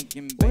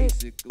thinking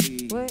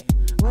basically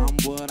I'm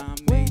what I'm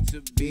made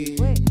to be.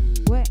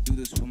 Do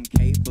this from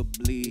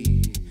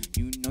capably.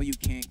 You know you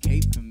can't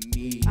cape for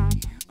me.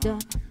 Done.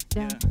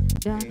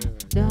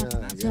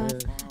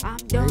 I'm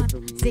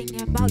done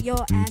singing about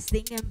your ass,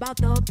 singing about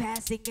the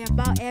past, singing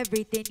about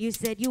everything you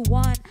said you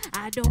want.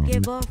 I don't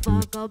give a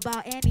fuck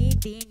about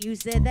anything you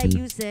said that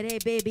you said. Hey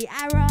baby,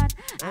 I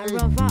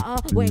run far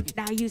away.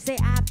 Now you say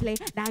I play,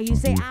 now you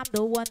say I'm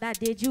the one that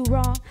did you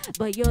wrong,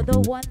 but you're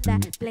the one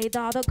that played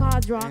all the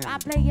cards wrong. I'm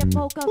playing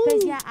poker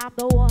face, yeah, I'm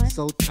the one.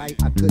 So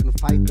tight, I couldn't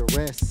fight the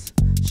rest.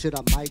 Shit,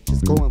 I might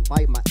just go and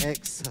fight my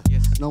ex.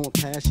 Knowing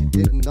past, you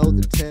didn't know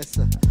the test.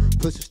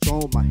 Push it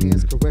strong, my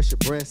hands caress your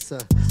breast.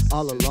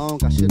 All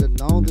along, I should have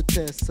known the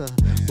test.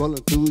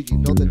 Rolling through, you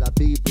know that I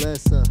be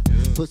blessed.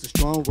 Push it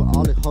strong where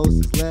all the hoes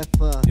is left.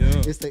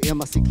 It's the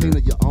MIC cleaner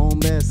your own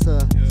mess.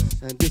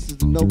 And this is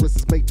the know what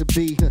it's made to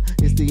be.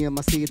 It's the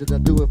MIC that I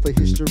do it for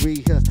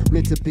history.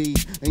 Meant to be.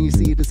 And you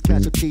see this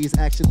casualties.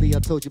 Actually, I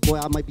told you, boy,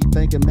 I might be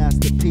banking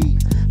Master P.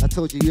 I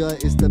told you, yeah,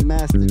 it's the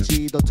Master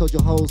G. Don't told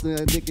your hoes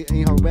that nigga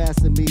ain't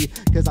harassing me.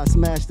 Cause I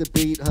smashed the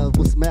beat,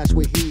 will smash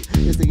with heat.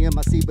 It's the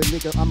MIC, but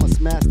nigga, I'ma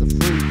smash the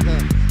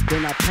freak.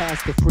 Then I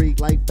pass the freak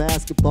like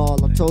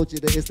basketball. I told you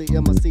that it's the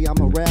MIC, I'm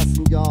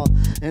harassing y'all.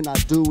 And I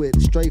do it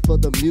straight for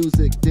the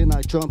music. Then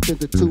I jump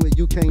into it,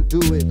 you can't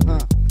do it,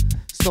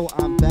 So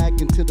I'm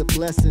back into the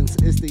blessings.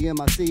 It's the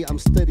MIC, I'm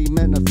steady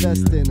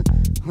manifesting.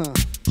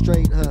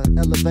 Straight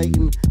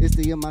elevating. It's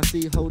the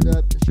MIC, hold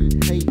up,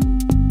 shit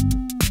hating.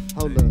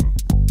 Hold up.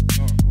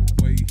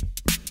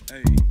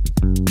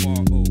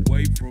 Far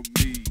away from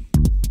me.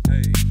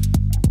 Hey,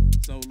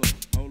 solo,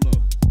 hold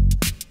up.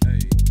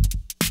 Hey,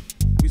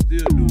 we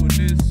still doing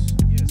this?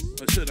 Yes.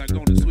 Or should I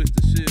go and switch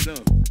the shit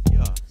up?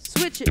 Yeah.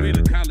 Switch it. We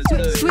the college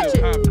Switch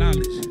hip hop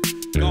knowledge.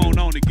 Go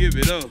on and give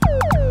it up.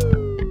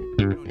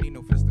 You don't need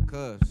no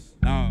fisticuffs.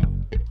 Nah.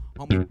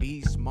 Homie,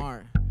 be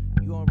smart.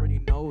 You already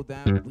know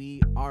that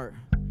we art.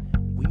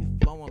 We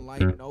flowing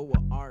like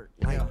Noah art.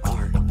 Like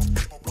art.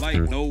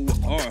 Like Noah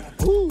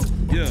art. Ooh.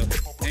 Yeah.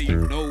 And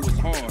you know it's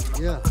hard.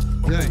 Yeah.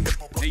 Hey.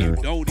 And you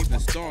don't even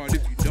start.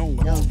 If you don't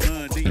want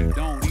none, then you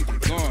don't even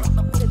guard.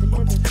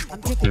 I'm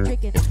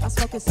drinking, I'm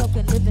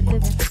smoking,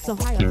 living. So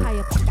high up,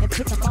 and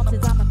pick the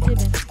mountains,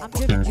 I'm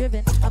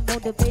driven. I'm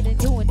motivated,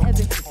 doing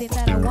everything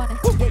that I want.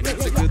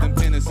 Sicker than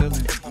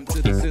penicillin, I'm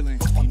to the ceiling.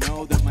 You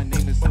know that my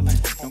name is Sill.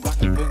 Don't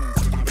got no feelings,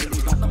 I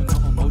really don't feel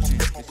no emotion.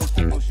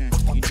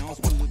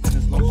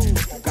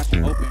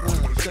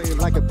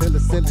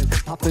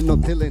 villain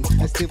or villain.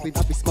 And still be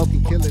not be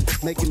smoking, killing,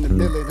 making the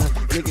million.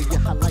 Nigga,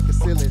 yeah, I like a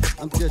ceiling.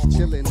 I'm just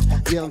chilling.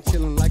 Yeah, I'm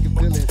chilling like a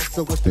villain.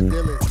 So what's the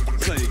dealing?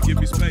 Say, give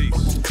me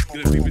space.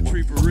 Get a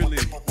BigTree for really.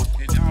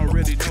 And y'all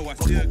already know I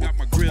still got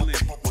my grilling.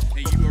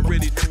 And you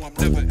already know I'm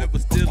never ever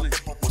stealing.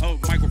 Oh,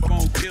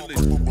 microphone killing.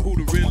 Who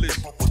the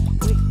realest?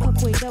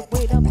 Wait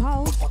up,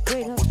 hoes.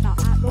 Wait up, now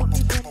I don't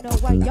even know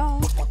why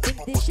y'all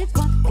think this shit's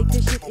fun. Think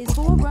this shit is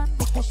for a run.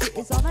 Think this shit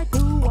is all I do.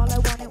 All I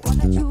want it,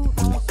 wanna chew.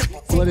 Now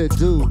what it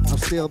do? I'm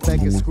still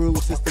back in screw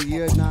since the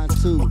year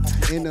 92.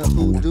 In a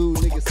hoodoo,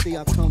 niggas see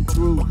I come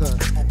through.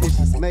 It's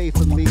just made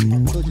for me.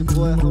 Told your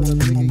boy, hold up,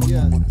 nigga,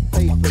 yeah,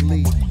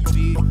 faithfully.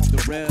 Be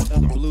the red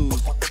of the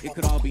blues. It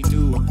could all be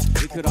new.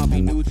 It could all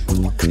be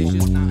neutral. It's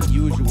just not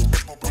unusual.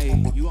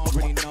 Hey, you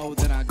already know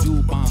that I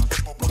do bomb.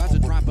 I'm about to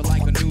drop it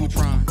like a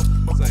neutron.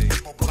 Say,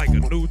 like a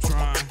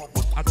neutron.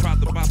 I tried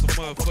to buy some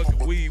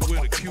motherfucking weed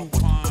with a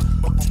coupon.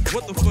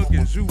 What the fuck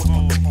is you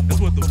on? That's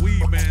what the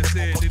weed man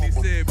said. Then he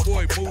said,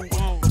 boy, move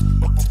on.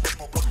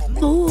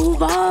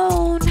 Move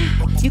on.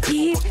 You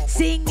keep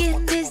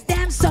singing this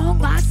damn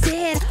song. I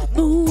said,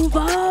 move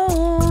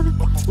on.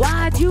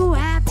 Why'd you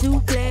have to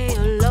play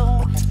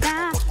alone?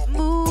 Now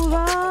move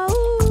on.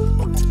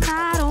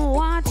 I don't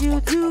want you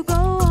to go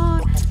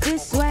on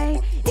this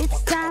way.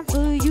 It's time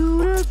for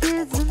you to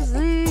get some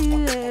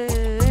sleep.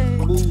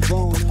 Move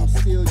on, I'm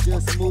still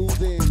just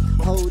moving.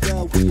 Hold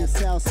up, we in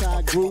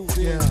Southside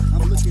grooving. Yeah.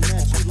 I'm looking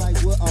at you like,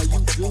 what are you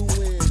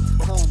doing?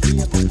 Me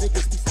and my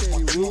niggas be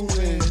steady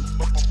ruling.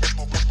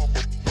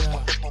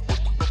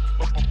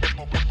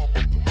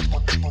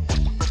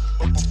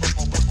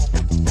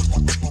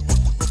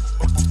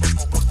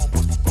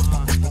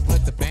 Let's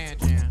let the band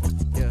jam.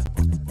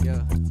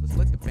 Yeah. Let's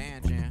let the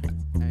band jam.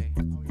 Hey.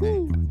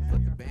 Let's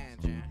let the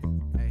band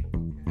jam.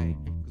 Hey.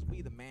 Cause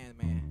we the man.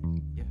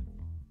 Yeah.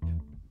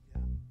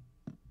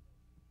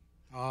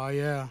 Oh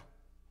yeah.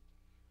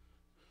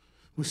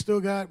 We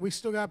still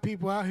got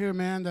people out here,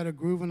 man, that are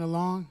grooving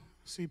along.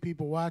 See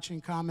people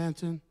watching,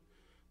 commenting.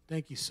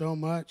 Thank you so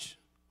much.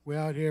 We're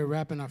out here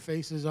rapping our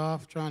faces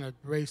off, trying to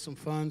raise some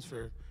funds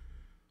for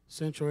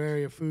Central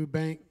Area Food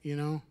Bank, you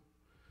know.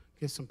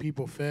 Get some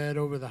people fed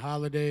over the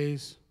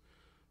holidays.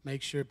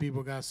 Make sure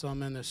people got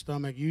something in their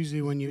stomach.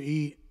 Usually when you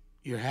eat,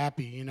 you're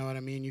happy, you know what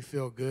I mean? You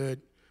feel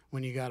good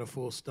when you got a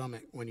full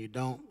stomach. When you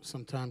don't,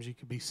 sometimes you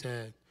could be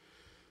sad.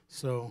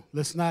 So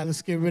let's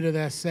get rid of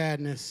that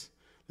sadness.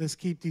 Let's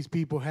keep these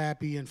people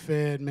happy and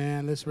fed,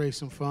 man. Let's raise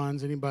some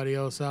funds. Anybody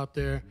else out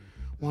there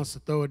wants to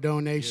throw a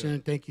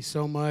donation, thank you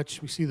so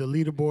much. We see the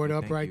leaderboard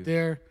up right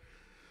there.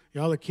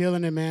 Y'all are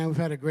killing it, man. We've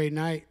had a great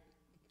night.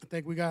 I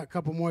think we got a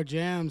couple more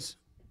jams.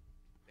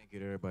 Thank you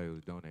to everybody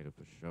who's donated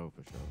for sure.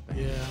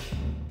 Yeah.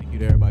 Thank you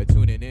to everybody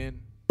tuning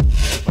in.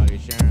 Everybody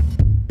sharing.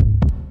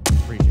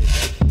 Appreciate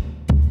it.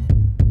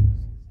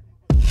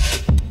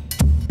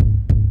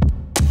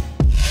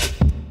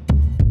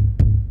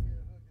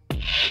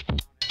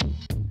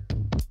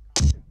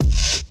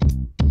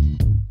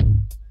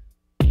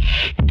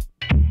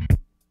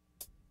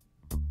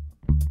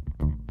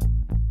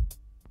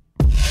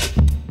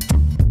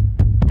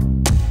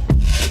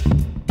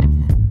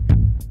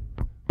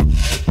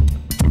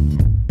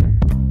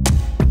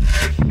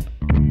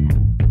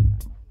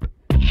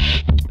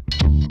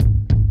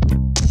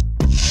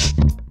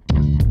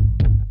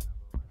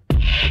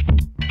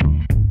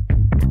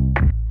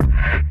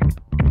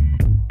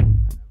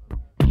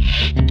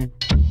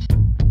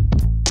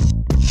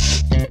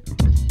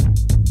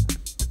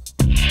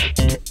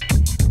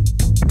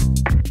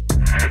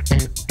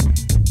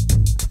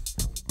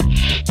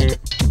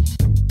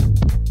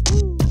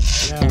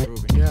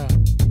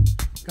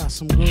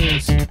 Some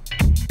grooves.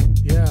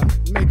 Yeah,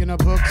 making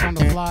up hooks on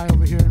the fly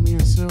over here, me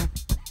and Sill.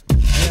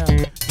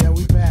 Yeah,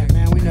 we back,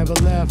 man. We never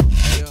left.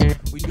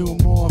 We do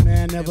more,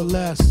 man, never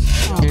less.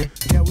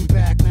 Yeah, we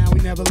back, man. We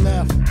never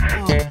left.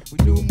 We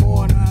do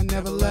more, now,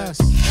 never less.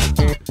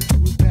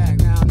 We back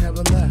now,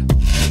 never left.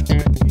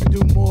 You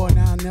do more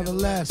now, never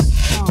less.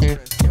 Yeah,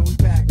 we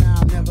back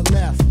now, never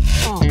left.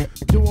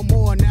 Doing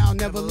more now,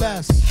 never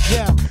less.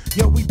 Yeah,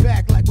 yo, we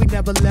back like we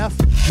never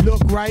left.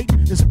 Look right,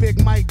 this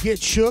big mic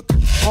get shook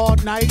all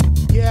night.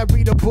 Yeah,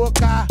 read a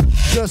book, I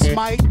just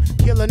might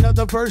kill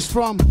another verse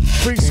from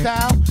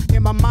freestyle.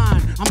 In my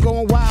mind, I'm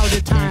going wild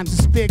at times.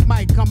 This big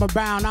mic come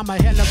around, I'm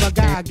a hell of a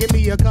guy. Give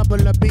me a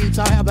couple of beats,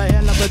 I'll have a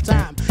hell of a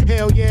time.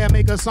 Hell yeah,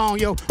 make a song,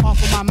 yo,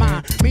 off of my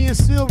mind. Me and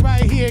Sill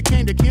right here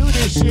came to kill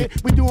this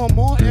shit. We doing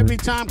more every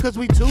time, cause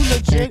we too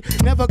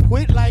legit. Never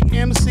quit like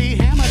MC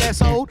Hammer,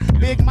 that's old.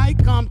 Big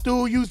mic come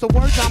through, use the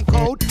words, I'm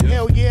cold.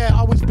 Hell yeah,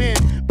 always been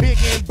big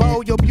and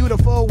bold. You're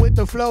beautiful with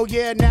the flow,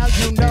 yeah, now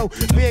you know.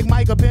 Big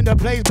mic up in the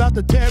place, about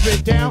to tear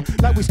it down.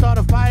 Like we start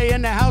a fire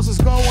and the house is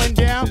going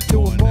down.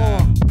 Doing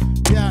more,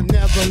 yeah,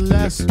 never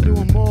less.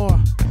 Doing more,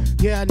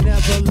 yeah,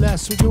 never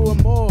less. We're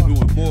doing more,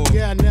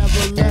 yeah,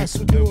 never less.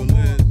 We're doing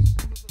more.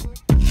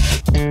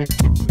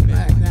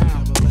 Back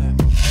now,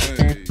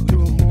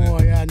 doing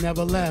more, yeah,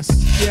 never less.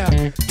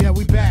 Yeah,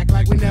 we back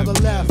like we never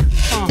left.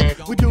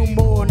 We do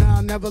more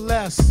now, never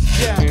less.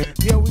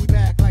 Yeah, we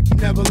back like we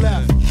never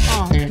left.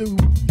 Do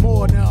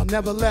more now,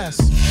 never less.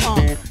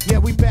 Yeah,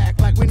 we back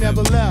like we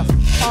never left.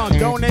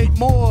 Donate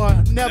more,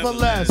 never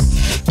less.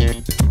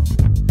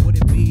 Would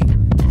it be? You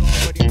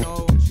already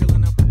know,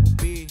 chillin' up Purple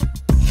B.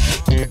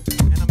 And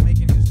I'm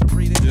making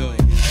history, they know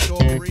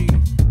history.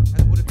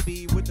 That's what it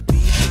be with the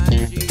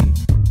B-I-G.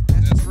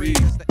 That's the free,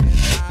 that's the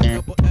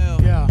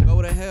S-I-double-L. Yeah.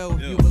 Go to hell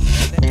if you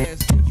believe in the S.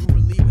 You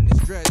relieving the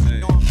stress, you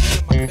know I'm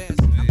doing my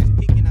best. I'm just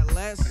peeking at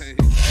less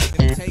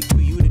than it takes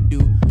for you to do.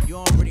 You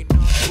already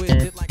know I'm with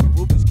it like a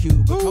Rubik's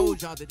Cube. I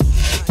told y'all that this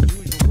is not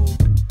usual.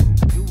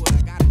 I do what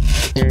I gotta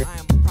do. I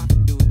am a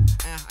prophet dude.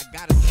 I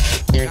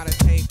gotta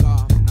take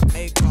off. And I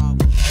make off.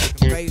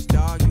 Fucking face,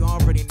 dog. You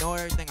already know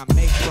everything I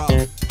make raw.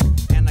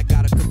 And I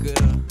gotta cook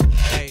it up.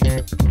 Hey,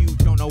 you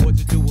don't know what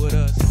to do with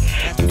us.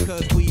 That's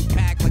because we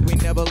back like we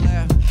never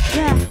left.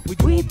 Yeah,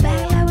 we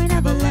back like we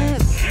never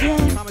left. Yeah,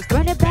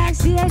 run it back,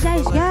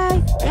 CHH,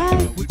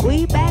 yeah.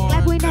 We back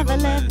like we never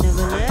left.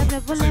 Never left,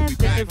 never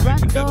left. In the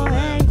front door,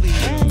 hey.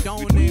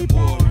 Don't need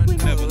more,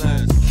 never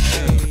less.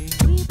 Hey,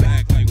 we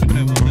back like we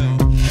never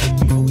left.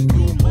 We always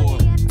do more,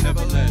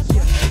 never less.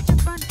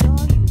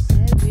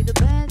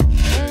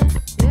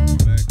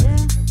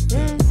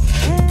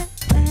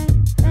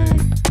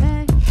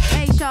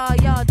 Make sure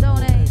y'all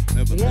donate.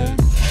 Yeah,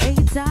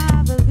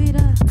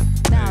 Ative-Evita.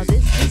 Now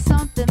this is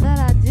something that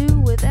I do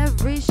with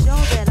every show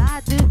that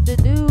I do.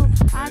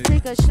 I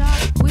take a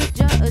shot with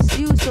just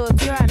you. So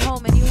if you're at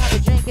home and you have a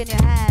drink in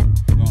your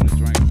hand,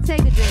 take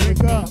a drink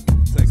with me.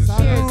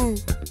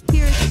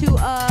 Here's to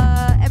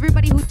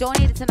everybody who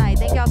donated tonight.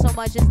 Thank y'all so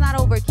much. It's not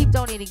over. Keep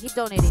donating. Keep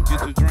donating.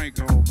 Get your drink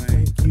on, man.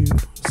 Thank you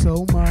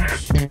so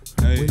much.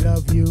 We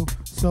love you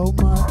so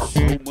much.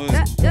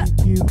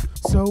 Thank you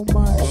so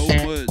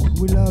much.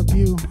 We love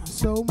you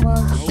so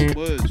much.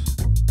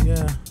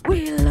 Yeah.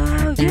 We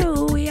love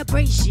you. We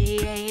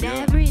appreciate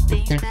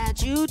everything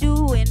that you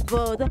doing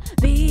for the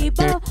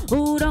people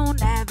who don't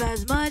have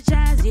as much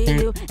as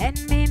you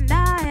and me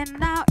now. And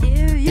now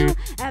if you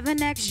have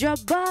an extra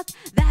buck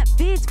that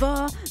feeds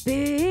for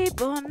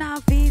people, now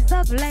feeds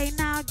the plate.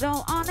 Now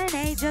go on and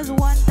hey, just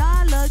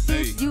 $1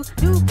 gets you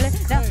to play.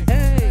 Now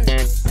hey,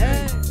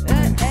 hey,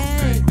 hey,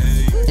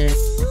 hey.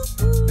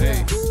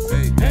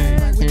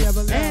 Like we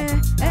never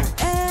left.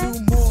 Do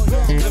more,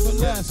 never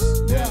less.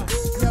 Yeah,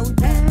 we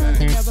back like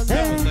we never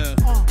left.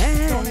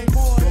 Donate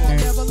more,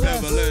 never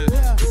less.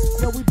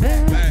 Yeah, we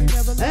back like we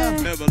never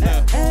left. Never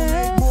left.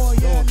 Donate more,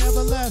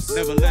 never less.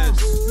 Never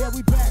less. Yeah,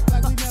 we back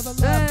like we never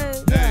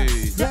left. Hey.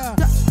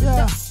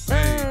 Yeah.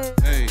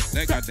 Hey,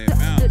 they got that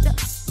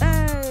bounce.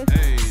 Hey,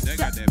 they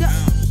got that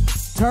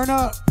bounce. Turn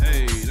up.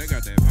 Hey, they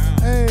got that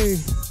bounce. Hey.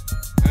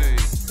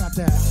 Got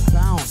that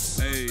bounce.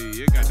 Hey,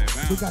 you got that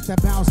bounce. We got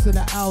that bounce to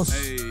the house.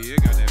 Hey, you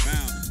got that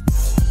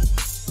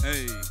bounce.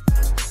 Hey.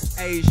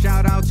 Hey,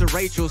 shout out to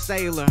Rachel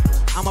Sailor.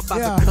 I'm about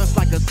to cuss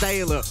like a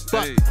sailor.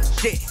 But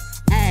shit,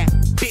 ass,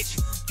 bitch,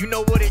 you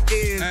know what it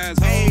is.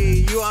 Asshole.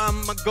 Hey,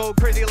 I'ma go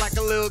crazy like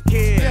a little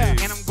kid.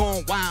 And I'm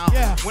going wild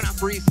when I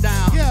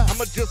freestyle.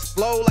 I'ma just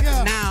flow like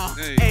a now.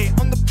 Hey,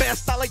 I'm the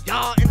best, all of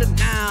y'all in the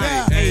now.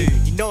 Hey,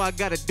 you know I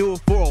gotta do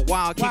it for a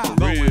while. Keep on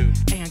going.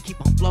 And keep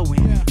on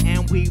flowing.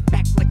 And we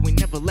back like we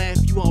never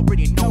left. You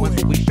already know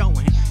what we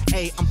showing.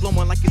 Hey, I'm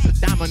blowing like it's a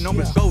diamond,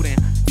 it's golden.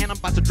 And I'm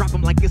about to drop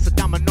them like it's a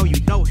domino, you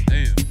know it.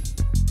 Damn.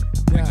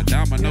 Like a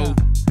domino.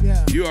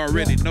 You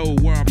already know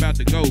where I'm about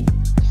to go.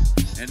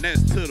 And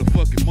that's to the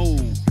fucking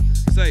moon.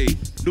 Say,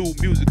 new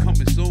music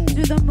coming soon.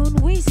 To the moon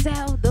we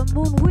sail, the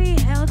moon we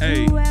held.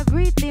 To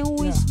everything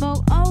we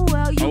smoke. Oh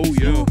well,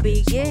 you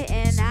be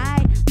getting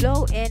high,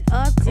 floating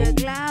up to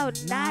cloud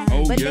nine.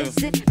 But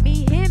listen,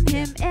 me, him,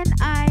 and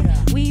I,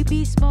 we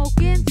be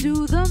smoking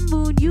to the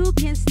moon. You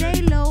can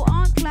stay low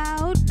on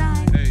cloud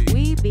nine.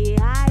 We be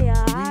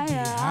higher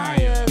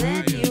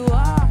than you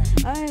are.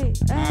 Higher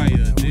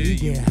than we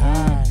get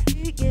high.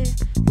 We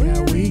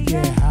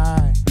get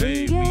high.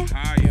 We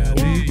higher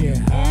than you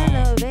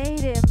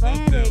elevated,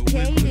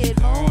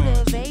 medicated,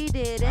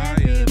 motivated.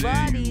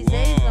 Everybody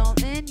say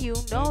something, you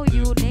know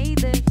you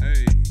need it.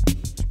 Hey,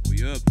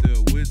 we up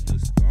there with the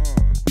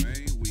stars,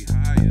 man. We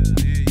higher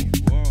than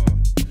you are.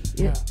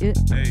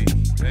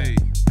 Hey,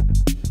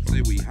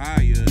 say we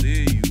higher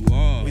than you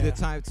are. We the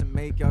type to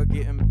make y'all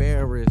get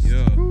embarrassed.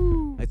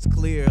 It's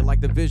clear,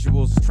 like the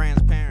visuals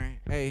transparent.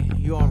 Hey,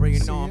 you already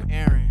know I'm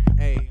Aaron.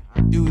 Hey,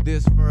 I do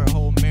this for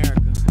whole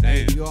America.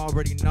 Hey, you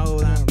already know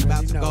that I'm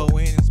about to go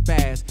in and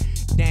spaz.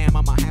 Damn,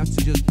 I'ma have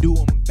to just do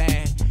them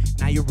bad.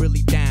 Now you're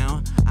really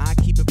down. I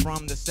keep it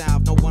from the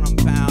south, know what I'm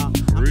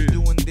found. I'm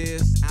doing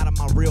this out of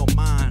my real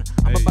mind.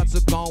 I'm about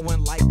to go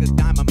in like a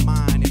diamond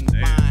mine and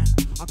find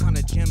all kind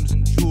of gems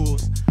and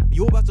jewels.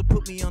 You about to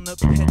put me on the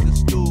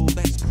pedestal,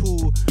 that's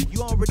cool.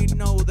 You already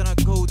know that I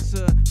go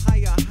to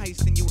higher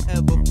heights than you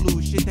ever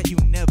flew. Shit that you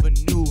never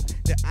knew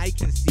that I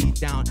can see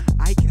down.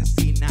 I can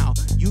see now,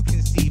 you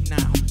can see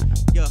now.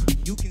 Yeah,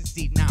 you can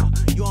see now.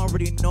 You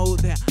already know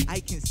that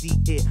I can see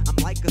it. I'm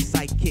like a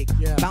sidekick,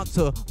 about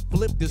to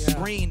flip the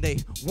screen. They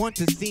want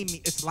to see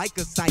me, it's like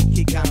a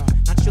sidekick.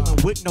 I'm not chilling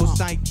with no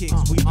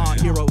sidekicks, we are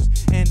heroes.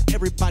 And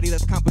everybody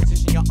that's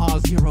competition, you're all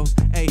zeros.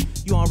 Hey,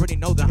 you already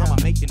know that I'ma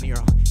make De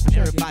Niro. And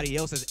everybody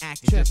else is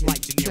acting just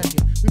like De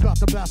Niro. We about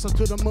to blast up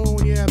to the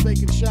moon, yeah,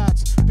 making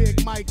shots.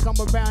 Big Mike come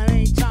around,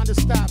 ain't time to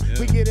stop.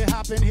 We get it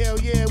hopping, hell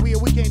yeah,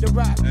 we came to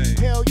rock.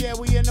 Hell yeah,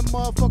 we in the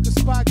motherfucking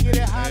spot, get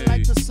it hot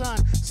like the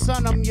sun.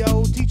 Sun them,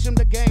 yo, teach them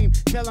the game.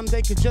 Tell them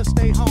they could just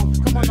stay home.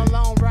 Come on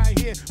along right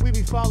here, we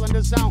be following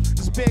the zone.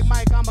 This Big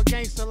Mike, I'm a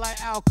gangster like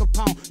Al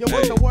Capone. Yo,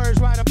 what's the words,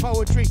 writing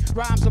poetry,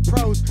 rhymes of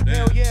prose.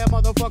 Hell yeah,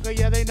 motherfucker,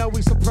 yeah, they know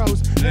we some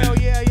pros. Hell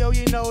yeah, yo,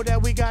 you know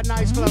that we got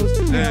nice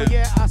clothes. Hell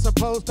yeah, I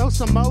suppose throw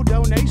some more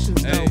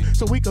donations though,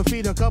 so we could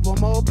feed a couple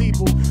more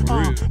people.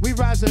 We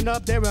rising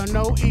up, there are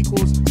no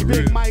equals.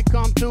 Big Mike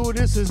come through,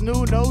 this is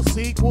new, no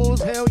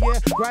sequels. Hell yeah,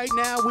 right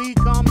now we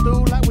come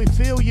through like we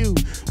feel you.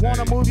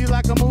 Wanna move you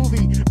like a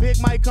movie. Big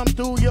Mike come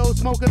through, yo,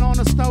 smoking on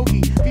a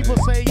stogie. People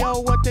say, yo,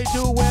 what they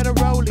do, wear the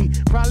rollie.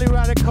 Probably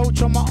ride a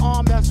coach on my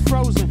arm that's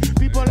frozen.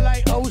 People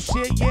like, oh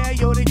shit, yeah,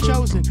 yo, they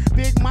chosen.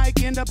 Big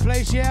Mike in the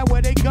place, yeah,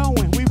 where they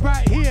going? We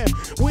right here,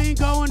 we ain't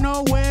going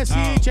nowhere.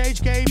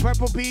 CHHK,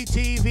 Purple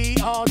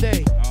BTV, all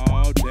day.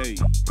 All day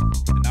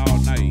and all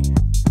night.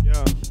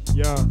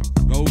 Yeah.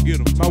 Go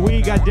get them. My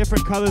weed got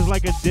different colors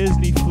like a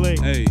Disney flick.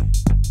 Hey.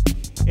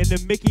 And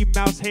the Mickey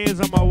Mouse hands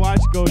on my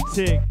watch go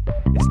tick.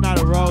 It's not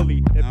a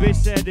rollie. The bitch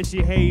said that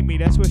she hated me.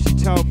 That's what she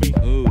told me.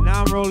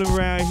 Now I'm rolling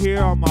around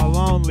here on my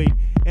lonely.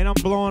 And I'm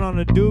blowing on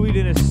a doobie,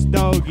 then a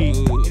stogie.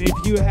 And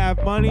if you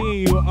have money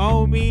and you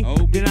owe me,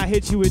 then I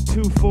hit you with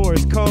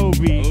 2-4s,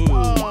 Kobe.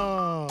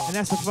 And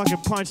that's a fucking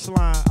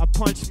punchline. I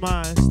punch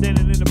mine,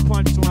 standing in the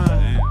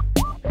punchline.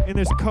 And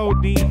there's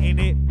codeine in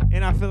it,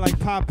 and I feel like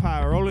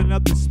Popeye rolling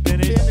up the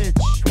spinach.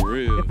 For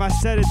real. If I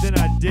said it, then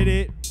I did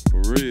it.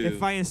 For real.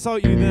 If I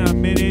insult you, then I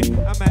meant it.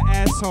 I'm an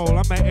asshole,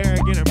 I'm an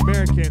arrogant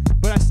American,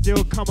 but I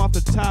still come off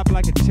the top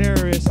like a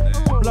terrorist.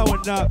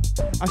 Blowing up,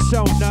 I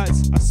show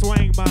nuts, I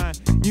swang mine.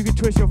 You can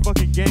twist your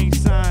fucking gang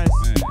signs.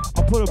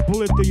 I'll put a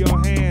bullet through your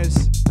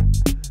hands.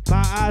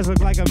 My eyes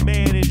look like a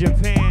man in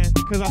Japan,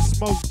 cause I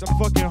smoked a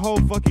fucking whole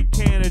fucking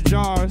can of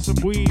jar of some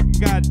weed,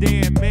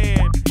 goddamn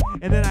man.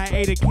 And then I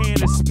ate a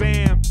can of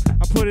Spam.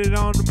 I put it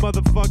on the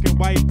motherfucking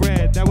white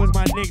bread. That was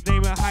my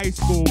nickname in high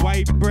school,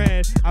 white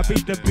bread. I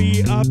beat the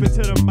beat up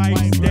until the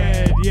mic's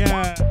dead,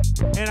 yeah.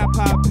 And I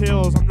pop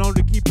pills, I'm known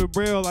to keep it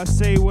real. I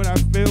say what I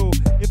feel.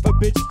 If a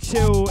bitch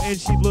chill and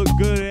she look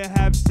good and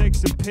have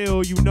sex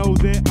appeal, you know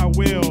that I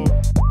will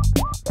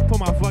pull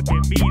my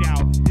fucking meat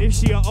out. If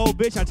she an old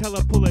bitch, I tell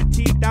her pull her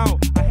teeth out.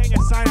 I hang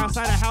a sign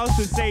outside the house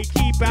and say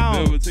keep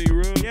out.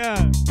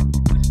 Yeah.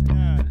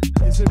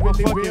 Is it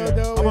really real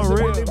though? Is it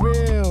really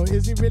real?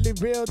 Is he really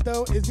real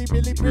though? Is he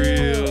really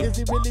real? Is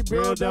he really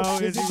real though?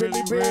 Is he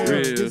really real?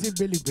 Is he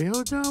really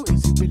real though?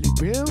 Is he really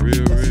real?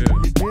 Is he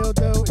really real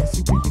though? Is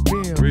he really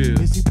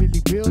real? Is he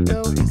really real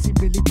though? Is he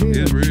really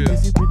real?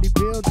 Is he really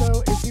real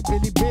though? Is he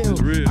really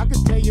real? I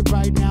can tell you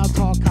right now,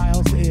 Tall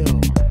Kyle's ill.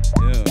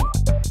 Yeah,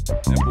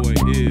 that boy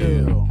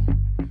ill.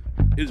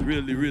 It's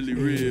really, really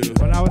real.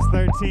 When I was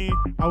 13,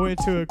 I went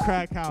to a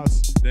crack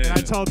house. And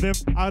I told them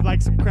I would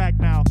like some crack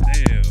now.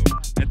 Damn.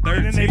 At 13?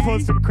 And then they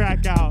pulled some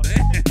crack out.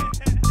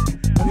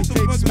 What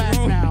the fuck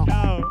smack now?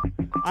 No,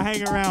 I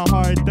hang around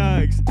hard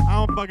thugs.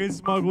 I don't fucking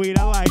smoke weed.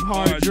 I like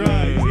hard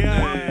drugs.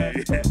 Yeah.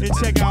 And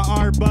check out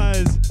our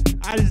buzz.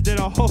 I just did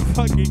a whole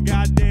fucking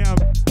goddamn,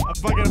 a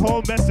fucking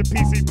whole mess of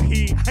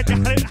PCP.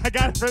 I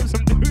got it from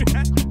some dude.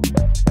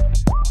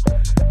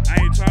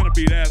 I ain't trying to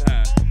be that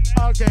high.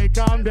 Okay,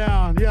 calm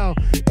down, yo.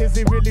 Is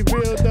he really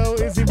real though?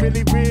 Is he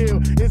really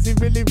real? Is he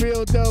really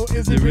real though?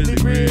 Is he really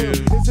real?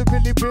 Is it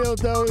really real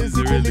though? Is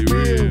he really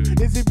real?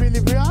 Is he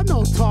really real? I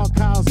know Tall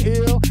Kyle's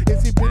ill.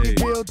 Is he really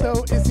real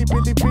though? Is he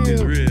really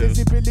real? Is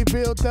he really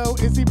real though?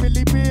 Is he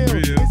really real?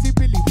 Is he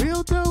really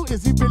real though?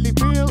 Is he really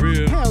real?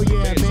 Hell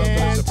yeah,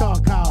 man. Tall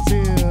Kyle's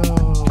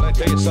ill. Can I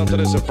tell you something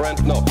as a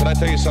friend? No, can I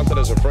tell you something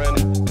as a friend?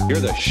 You're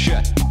the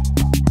shit.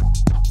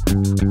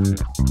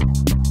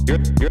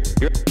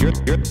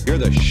 You're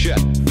the shit.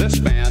 This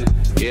man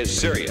is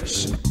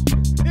serious.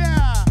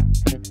 Yeah.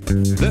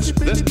 This.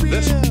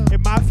 At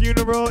my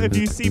funeral, if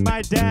you see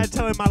my dad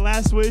telling my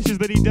last wish is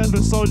that he does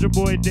the Soldier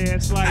Boy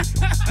dance, like,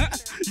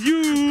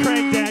 you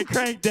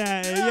crank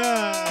that,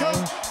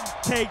 yeah.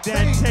 Take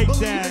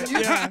that,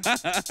 yeah.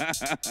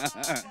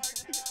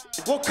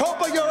 Well,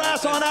 copa your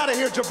ass on out of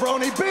here,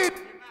 jabroni. Beat.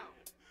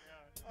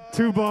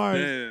 2 bars.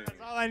 Yeah.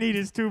 That's all I need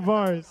is 2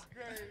 bars.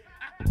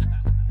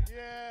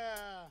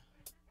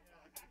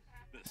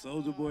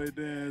 Soldier Boy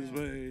dance,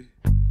 man.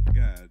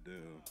 God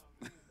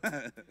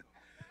damn.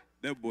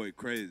 That boy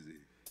crazy.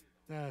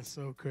 That's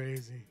so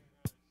crazy.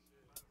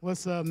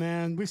 What's up,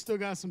 man? We still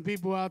got some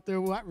people out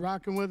there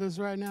rocking with us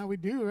right now. We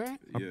do, right?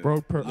 Yeah.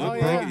 Broke purple. Oh,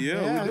 yeah.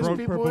 Yeah, There's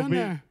people purple in beat.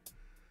 there.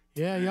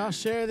 Yeah, y'all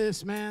share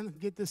this, man.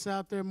 Get this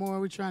out there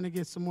more. We're trying to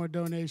get some more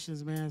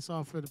donations, man. It's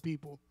all for the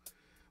people.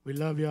 We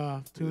love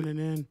y'all tuning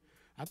in.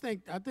 I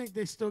think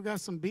they still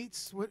got some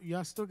beats. What,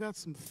 y'all still got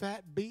some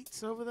fat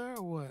beats over there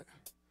or what?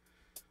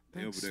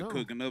 Yeah, but so. they're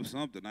cooking up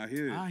something. I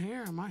hear it. I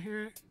hear him. I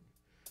hear it.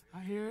 I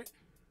hear it.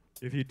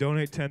 If you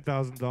donate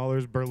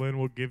 $10,000, Berlin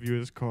will give you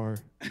his car.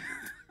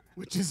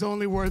 Which is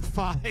only worth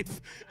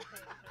 5.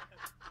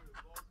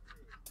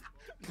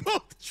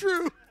 Both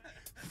true.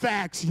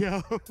 Facts,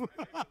 yo.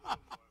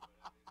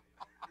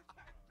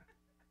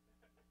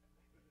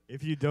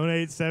 If you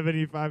donate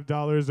 $75,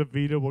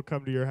 Evita will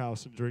come to your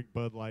house and drink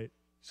Bud Light.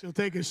 She'll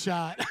take a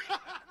shot.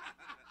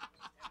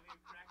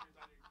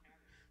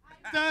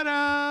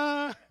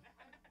 Ta-da!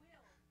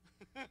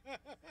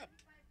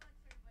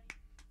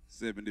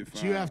 75.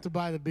 But you have to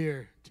buy the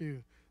beer,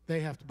 too. They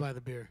have to buy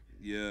the beer.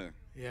 Yeah.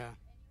 Yeah.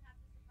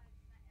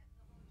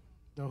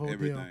 The whole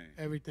Everything. deal.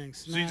 Everything.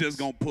 She Snacks. just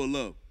gonna pull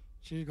up.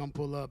 She's going to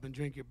pull up and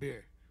drink your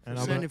beer. And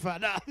For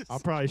 $75. I'll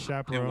probably And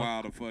chaperone.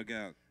 wild the fuck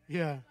out.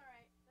 Yeah.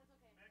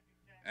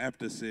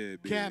 After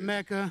said, Cat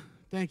Mecca,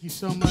 thank you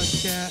so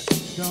much, Cat,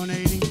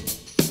 donating.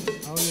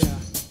 Oh, yeah.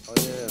 Oh,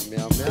 yeah.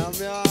 Meow, meow,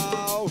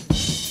 meow.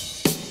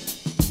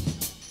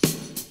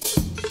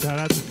 Shout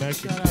out to Mecca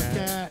Shout out,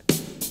 Cat.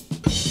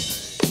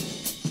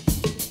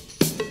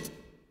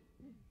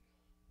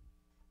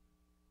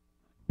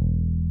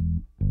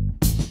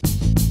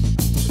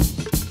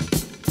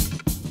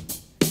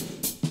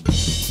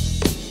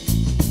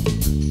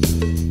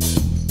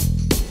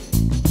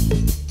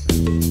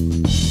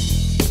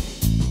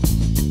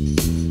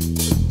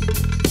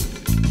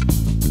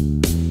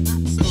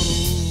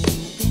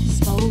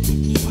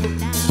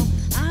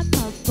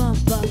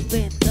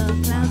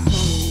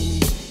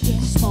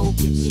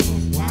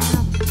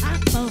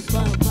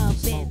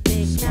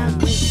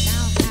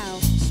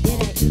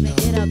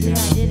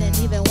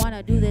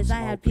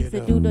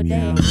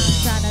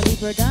 Trying to be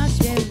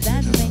productive,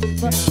 that's me.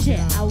 But shit,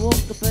 I woke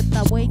up with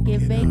a wake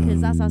and bake,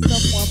 cause I saw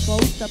someone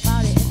post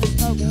about it in the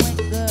smoke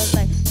windows.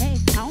 Like, hey,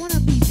 I wanna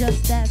be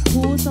just as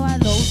cool, so I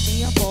load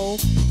me a bowl.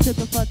 Took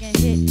a fucking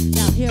hit,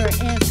 now here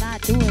I am,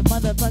 not doing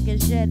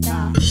motherfucking shit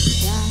now.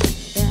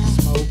 Yeah.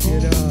 Smoke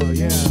it up,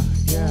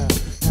 yeah.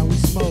 Now we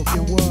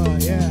smoking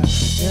what? Yeah.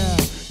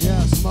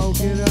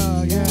 Smoke it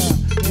up,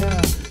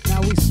 yeah.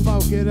 Now we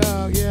smoke it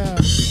up, yeah.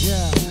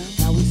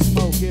 Now we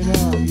smoke it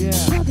up, yeah.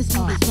 Smoke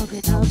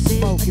it Now up, we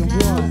smoking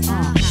what?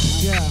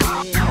 Yeah.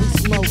 Now we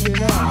smoke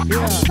it up,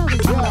 yeah. Smoke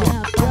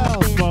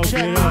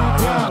it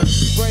up.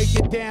 Break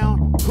it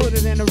down, put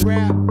it in a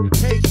rap.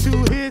 Take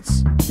 2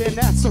 hits, then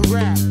that's a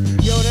rap.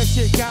 Yo, that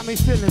shit got me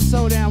feeling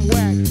so damn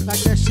whack. Like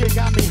that shit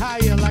got me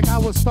higher, like I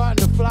was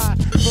starting to fly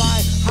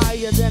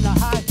higher than a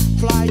high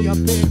flyer.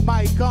 Big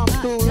mic come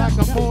through like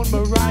a moon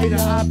marauder.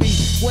 I be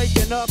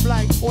waking up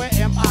like, where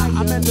am I?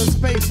 I'm in the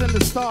space and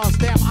the stars.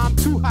 Damn, I'm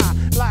too high.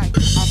 Like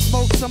I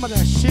smoked some of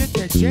that shit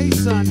that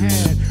Jsun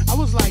had. I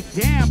was like,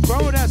 damn,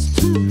 bro, that's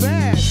too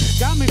bad.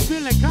 Got me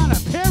feeling kind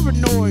of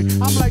paranoid.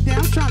 I'm like, damn,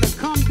 I'm trying to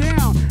come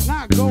down,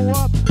 not go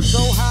up so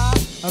high.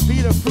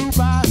 Evita flew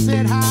by,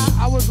 said hi.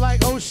 I was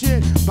like, oh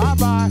shit,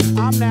 bye-bye.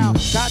 I'm now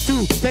got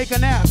to take a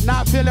nap,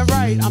 not feeling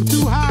right. I'm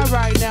too high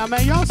right now,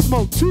 man. Y'all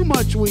smoke too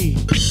much weed.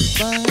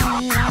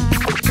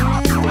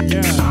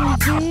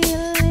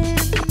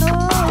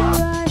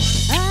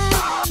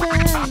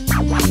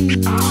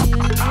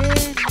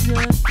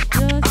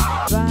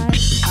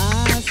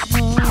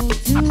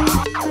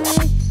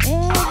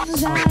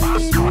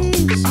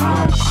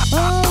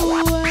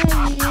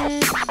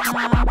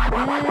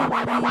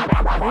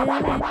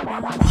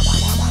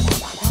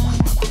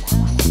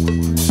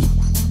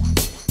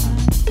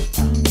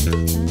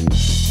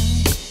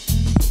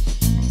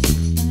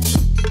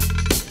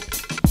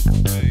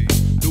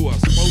 Do I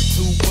smoke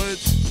too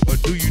much or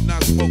do you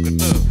not smoke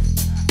enough?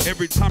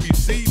 Every time you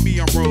see me,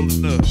 I'm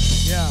rolling up.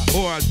 Yeah.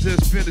 Or I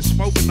just finished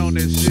smoking on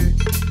that shit.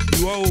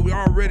 You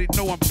already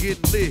know I'm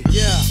getting lit.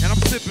 Yeah. And I'm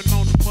sipping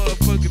on the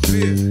motherfucking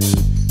beer.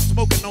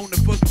 Smoking on the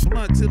fucking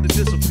blunt till it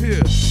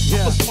disappears.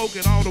 Yeah. I'ma smoke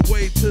it all the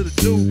way to the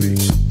doobie.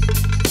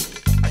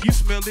 You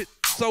smell it,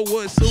 so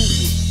what,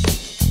 Susie?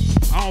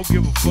 I don't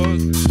give a fuck.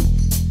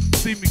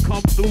 See me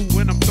come through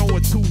when I'm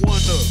throwing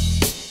 2-1 up.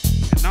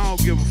 And I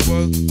don't give a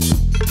fuck.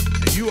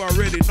 And you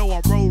already know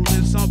I'm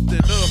rolling something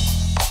up.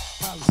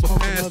 So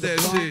pass that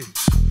shit.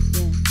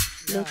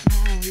 Look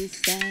how he's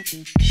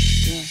standing.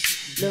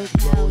 Look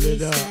how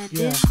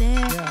he's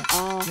standing there,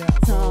 all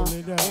tall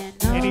and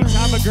all.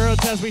 Anytime a girl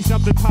tells me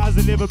something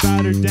positive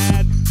about her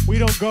dad, we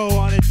don't go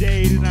on a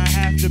date and I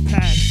have to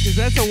pass. Cause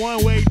that's a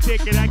one-way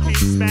ticket, I can't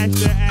smash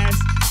their ass.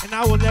 And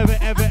I will never,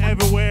 ever,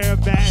 ever wear a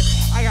bat.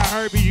 I got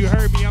herpes, you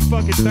heard me, I'm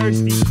fucking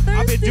thirsty.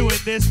 I've been doing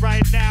this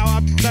right now,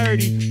 I'm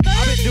 30.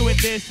 I've been doing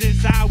this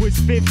since I was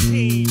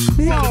 15.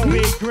 Son of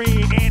Big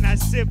Green, and I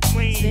sip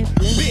clean.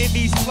 Spitting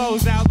these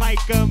flows out like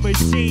a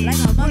machine.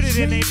 Put it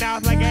in their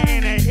mouth like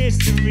an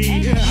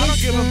antihistamine. I don't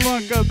give a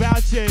fuck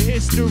about your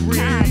history.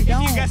 If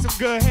you got some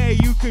good hair,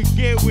 you could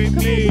get with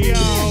me,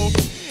 yo.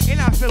 And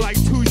I feel like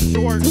too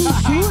short.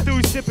 She's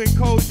through sipping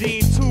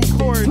codeine, 2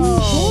 quarts.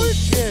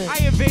 I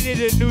invented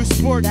a new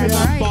sport cause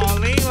I'm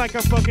balling like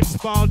a fucking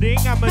Spalding.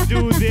 I'ma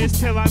do this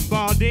till I'm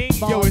balding.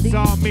 Yo, it's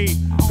all me.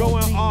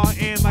 Going all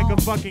in like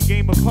a fucking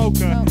game of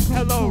poker.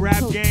 Hello,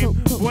 rap game.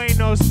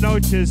 Buenos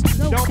noches.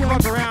 Don't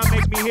fuck around,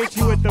 make me hit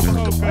you with the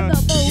poker.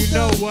 You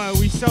know what?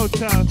 We so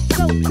tough.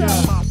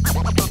 Yeah.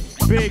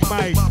 Big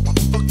Mike.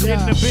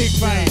 Getting the big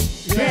fight.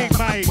 Big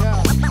Mike.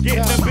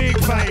 Getting the big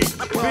fight.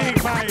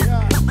 Big Mike.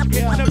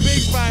 Getting the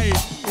big fight.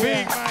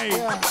 Big Mike.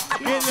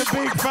 Getting the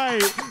big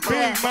fight.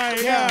 Big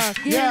Mike. Yeah.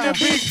 Getting the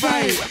big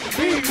fight.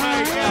 Big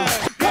Mike. Yeah.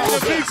 Getting the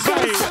big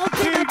fight.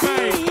 Big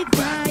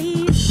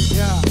Mike.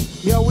 Yeah.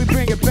 Yo, we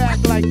bring it back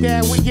like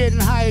that. We getting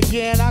high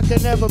again. I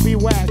can never be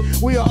whacked.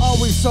 We are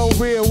always so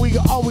real. We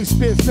can always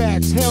spit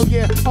facts. Hell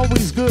yeah,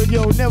 always good.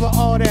 Yo, never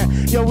all that.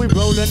 Yo, we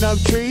rolling up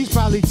trees.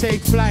 Probably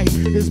take flight.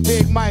 This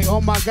Big Mike. Oh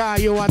my God,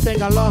 yo, I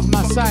think I lost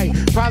my sight.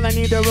 Probably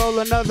need to roll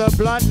another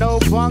blunt. No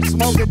bunk.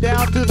 Smoke it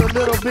down to the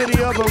little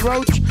bitty of a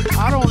roach.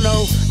 I don't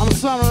know. I'm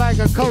something like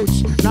a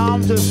coach. Nah,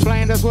 I'm just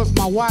playing. That's what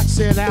my watch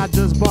said. I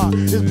just bought.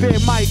 This Big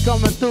Mike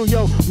coming through.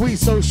 Yo, we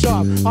so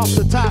sharp. Off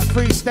the top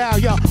freestyle.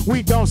 Yo,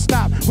 we don't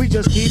stop. We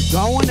just keep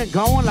going and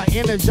going like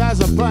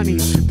Energizer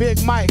bunnies.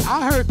 Big Mike,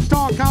 I heard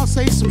Thorn Count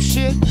say some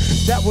shit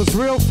that was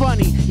real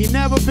funny. He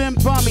never been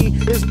bummy.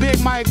 It's Big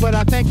Mike, but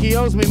I think he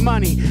owes me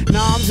money.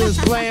 Nah, I'm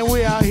just playing.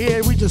 We out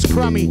here, we just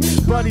crummy.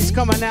 Buddies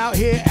coming out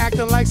here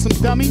acting like some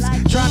dummies,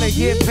 trying to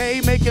get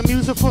paid, making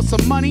music for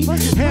some money.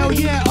 Hell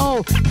yeah,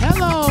 oh,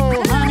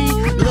 hello, honey.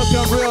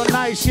 Looking real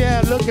nice,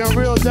 yeah, looking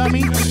real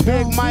dummy.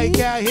 Big Mike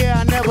out here,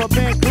 I never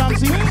been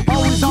clumsy.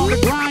 Always on the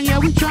grind, yeah,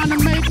 we trying to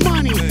make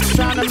money.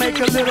 Trying to make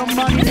a little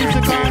money,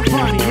 music on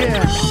funny,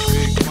 yeah.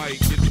 Big Mike,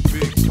 get the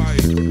big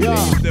pipe. Yeah.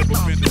 Step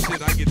up in the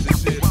shit, I get the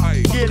shit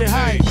hype. Get it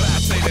hype. I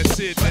say that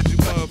shit that you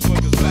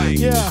motherfuckers like.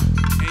 Yeah.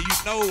 And you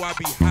know I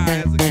be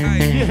high as a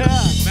kite. Yeah.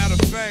 Matter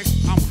of fact,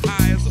 I'm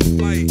high as a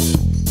flight.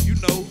 You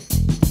know,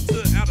 to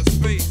outer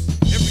space.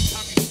 Every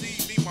time you see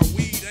me, my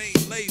weed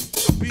ain't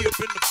laced. I be up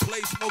in the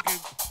place smoking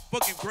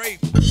fucking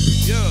grape.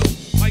 Yeah,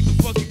 like the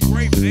fucking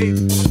grape, eh?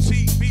 I'm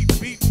cheap,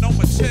 beating on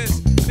my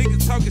chest.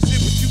 Niggas talking shit,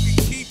 but you can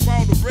keep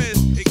all the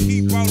rest and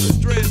keep all the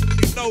stress.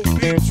 You know,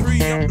 BigTree,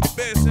 I'm the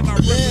best, and I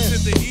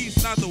represent the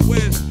East, not the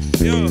West.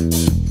 Yeah,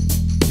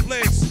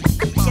 flex,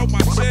 so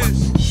my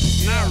chest.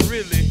 Not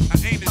really, I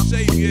ain't in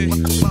shape yet.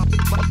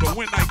 But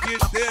when I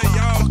get there,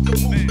 y'all,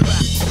 man.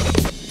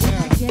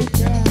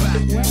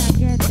 When I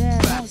get there,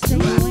 don't say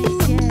you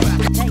ain't scared.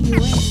 That you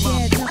ain't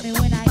scared, tell me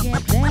when I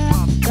get there.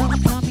 Don't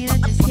tell me that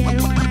you're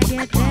scared when I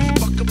get there.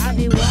 I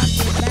be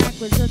walking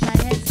backwards with my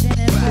head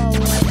spinning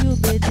forward. You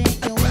be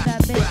thinking where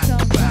that bitch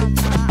come from.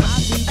 I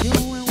be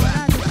doing what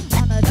I do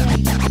on a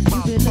daily. You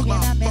be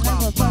looking at me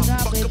like a fuck, I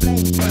be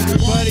playing.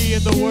 Everybody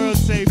in the world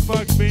say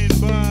fuck Ben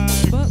Bug.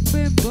 Fuck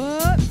Ben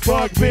Bug.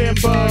 Fuck Ben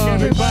Bug.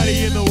 Everybody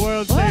in the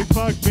world say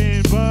fuck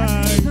Ben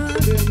Bug.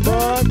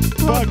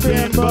 Fuck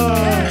Ben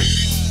Bug.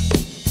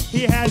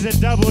 He has a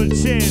double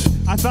chin.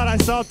 I thought I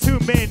saw 2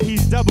 men,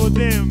 he's double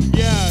them,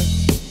 yeah.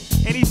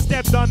 And he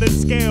stepped on the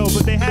scale,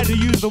 but they had to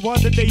use the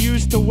one that they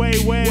used to weigh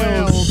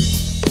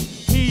whales.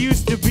 He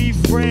used to be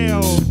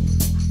frail.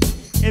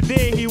 And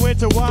then he went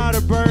to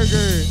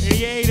Whataburger and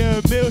he ate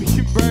 1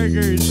 million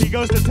burgers. He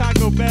goes to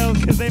Taco Bell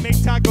because they make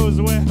tacos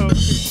well.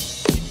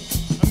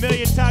 1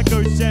 million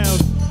taco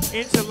shells,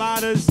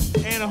 enchiladas,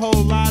 and a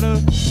whole lot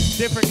of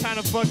different kind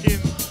of fucking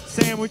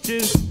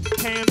sandwiches.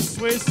 Ham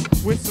Swiss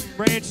with some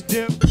ranch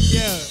dip,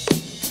 yeah.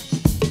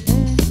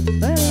 You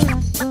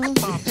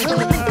know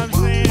what I'm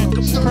saying?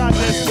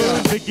 Processed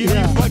foods that give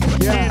you fucking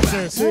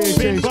cancer.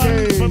 Ben Bug,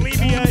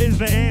 bulimia is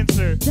the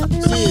answer.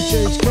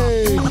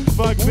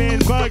 Fuck Ben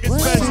Bug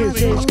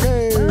especially.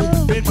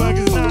 Ben Bug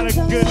is not a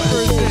good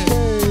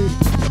person.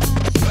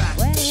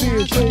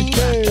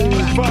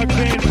 Fuck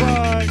Ben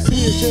Bug.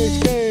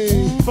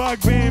 Fuck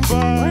Ben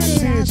Bug.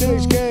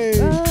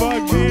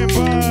 Fuck Ben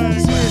Bug.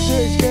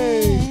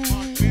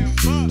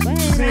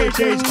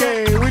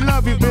 CHHK, we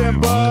love you, Ben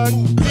Bug.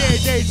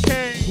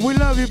 CHHK, we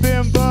love you,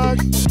 Ben Bug.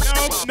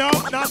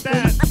 Nope, not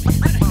that.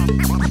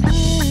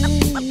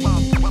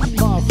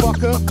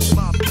 Motherfucker.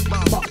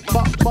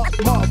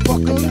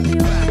 Motherfucker.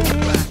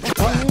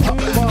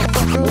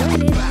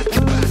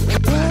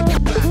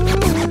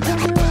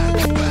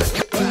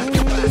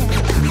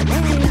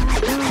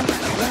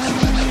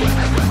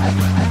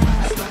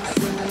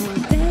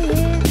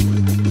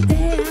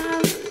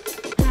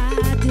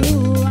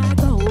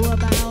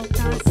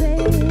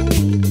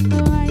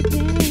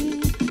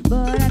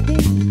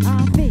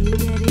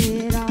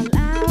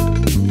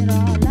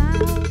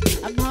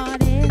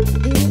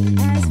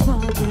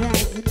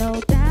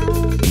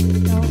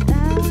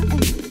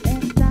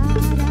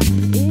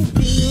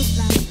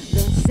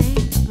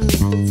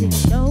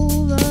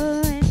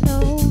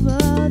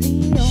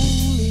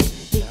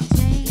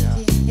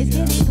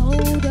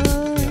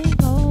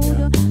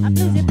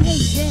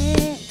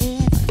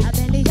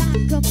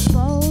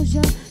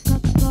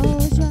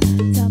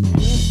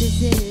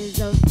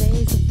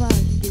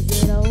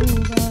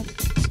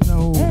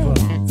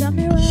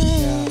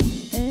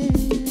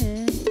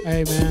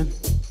 Hey, man.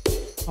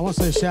 I want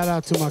to say shout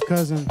out to my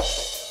cousin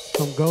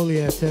from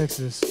Goliad,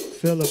 Texas,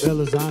 Philip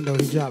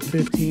Elizondo. He dropped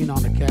 15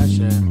 on the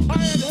Cash App.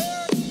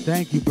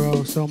 Thank you,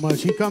 bro, so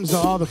much. He comes to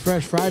all the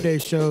Fresh Friday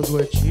shows,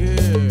 which,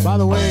 by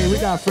the way, we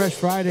got Fresh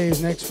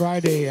Fridays next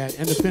Friday at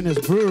Independence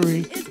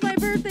Brewery. It's my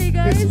birthday,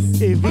 guys. It's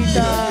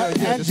Evita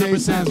and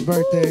Jason's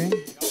birthday.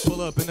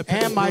 Pull up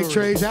and Mike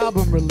Trey's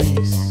album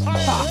release.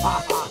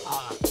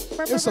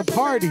 It's a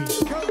party.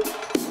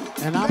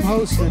 And I'm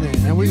hosting it,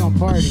 and we gonna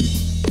party.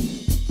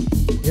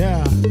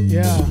 Yeah,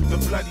 yeah. The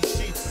bloody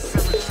sheets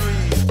of symmetry.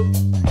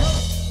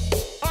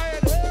 I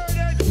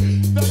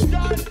inherited the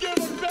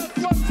God-given best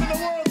looks in the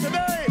world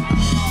today.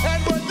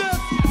 And with this,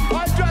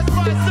 I dress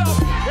myself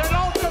in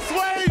ultra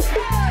suede.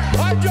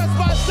 I dress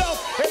myself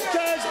in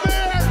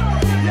cashmere.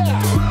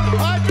 Yeah.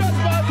 I dress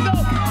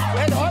myself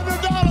in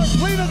 $100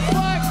 cleanest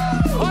black.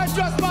 I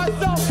dress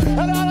myself in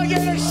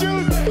alligator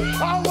shoes.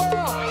 I wear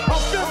a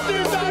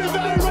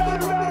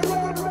 $15.99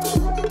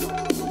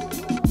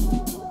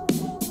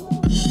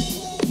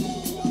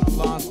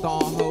 Lost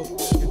all hope.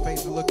 Your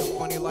face is looking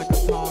funny like a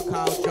tall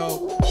cow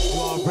joke. You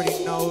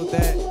already know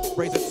that.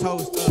 Raise a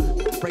toast,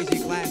 raise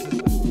your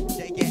glasses,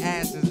 shake your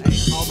asses.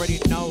 Hey, already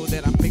know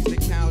that I mix the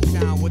cow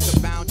down with the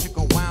bound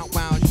chicken wow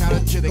wow. Shout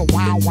out to the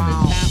wow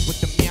wow. With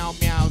the meow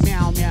meow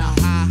meow meow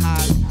ha ha.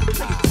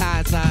 The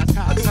tie size,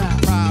 I do the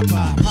proper.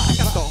 I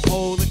got the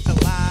whole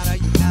enchilada,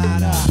 you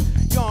nada.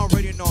 You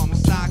already know I'm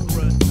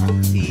Sakura.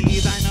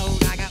 Tease, I know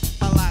I got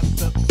a lot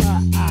of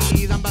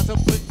tease. I'm about to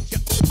put you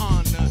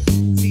on the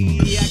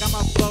T. I got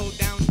my flow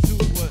down to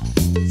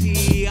a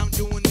T. I'm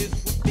doing this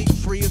with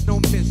BigTree, it's no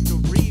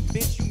mystery.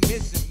 Bitch, you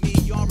missing me,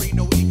 you already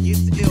know it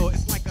gets ill.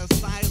 It's like a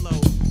silo,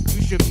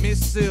 you should miss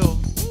Sill.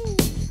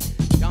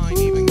 Y'all ain't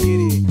even get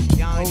it,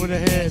 y'all ain't Over the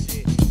even head. catch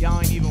it. Y'all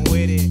ain't even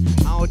with it.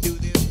 I don't do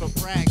this for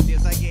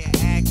practice, I get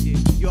active.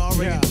 You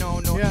already know,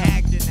 no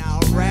acting, now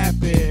rap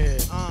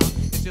it.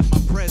 It's just my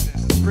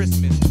presence, it's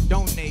Christmas.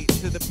 Donate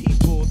to the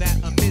people that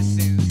are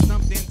missing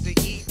something to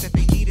eat that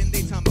they need in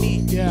their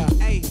tummy. Yeah.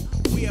 Hey,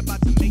 we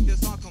about to make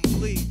this all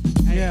complete.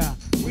 Hey, Yeah.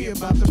 we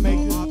about to make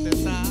it off the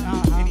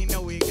time. And you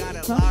know we got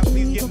it live.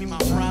 Please give me my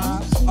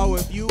props. Oh,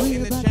 if you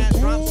in the chat,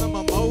 drop some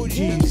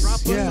emojis. Drop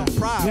us some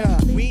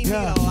props. We need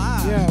a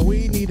lot. Yeah,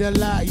 we need a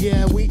lot.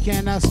 Yeah, we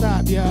cannot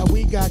stop. Yeah,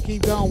 we got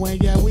keep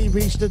going. Yeah, we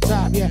reach the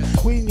top. Yeah,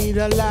 we need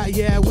a lot.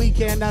 Yeah, we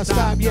cannot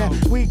stop. Yeah,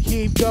 we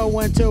keep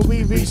going till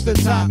we reach the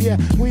top. Yeah,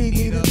 we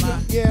need a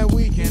lot. Yeah,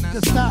 we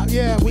cannot stop.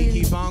 Yeah, we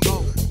keep on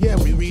going. Yeah,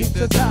 we reach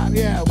the top.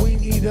 Yeah, we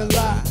need a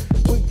lot.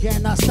 We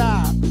cannot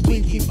stop.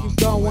 We keep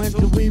going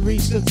till we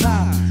reach the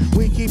top.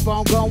 We keep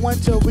on going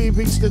till we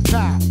reach the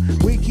top.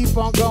 We keep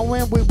on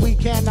going, we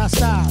cannot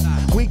stop.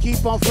 We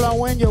keep on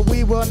flowing, yeah,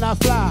 we will not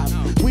flop.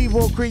 We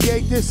will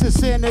create this is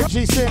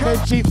synergy,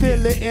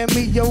 feel it in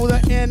me. Yo, the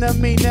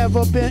enemy,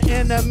 never been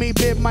enemy.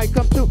 Bit might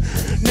come through,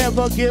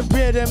 never get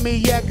rid of me.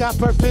 Yeah, got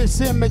perfect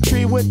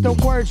symmetry with the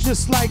words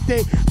just like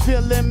they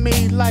feeling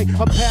me. Like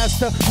a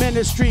pastor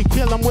ministry,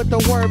 kill them with the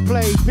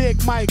wordplay.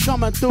 Big Mike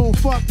coming through,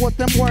 fuck what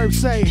them words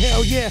say.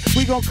 Hell yeah,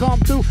 we gon' come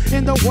through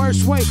in the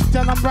worst way.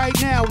 Tell them right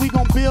now, we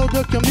gon' build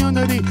a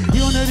community,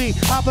 unity,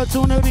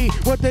 opportunity.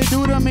 What they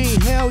do to me,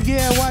 hell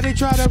yeah, why they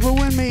try to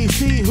ruin me?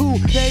 See who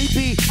they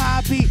be,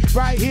 I be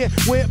right here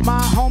with my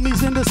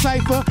homies in the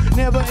cypher.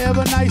 Never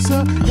ever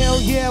nicer.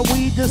 Hell yeah,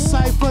 we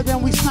decipher,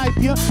 then we snipe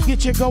ya.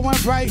 Get you going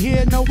right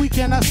here, no we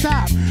cannot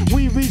stop.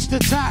 We reach the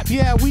top,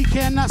 yeah, we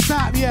cannot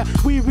stop. Yeah,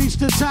 we reach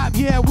the top,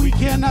 yeah, we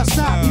cannot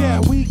stop. Yeah,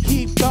 we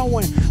keep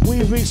going,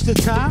 we reach the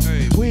top.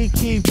 We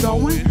keep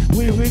going,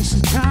 we reach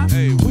the top.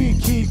 We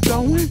keep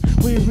going,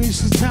 we reach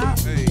the top.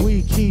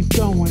 We keep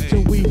going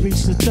till we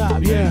reach the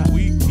top. Yeah,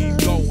 we keep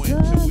going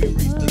till we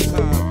reach the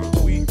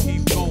top. We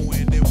keep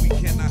going and we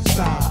cannot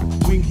stop.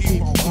 We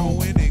keep on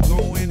going and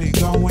going and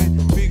going.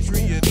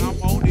 BigTree and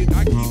I'm on it.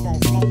 I keep on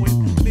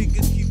flowing.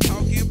 Niggas keep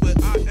talking,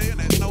 but I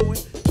ain't knowing.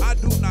 I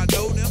do not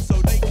know them, so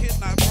they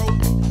cannot approach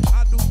me.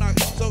 I do not,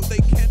 so they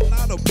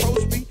cannot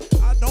approach me.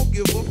 I don't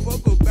give a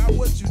fuck about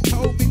what you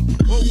told me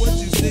or what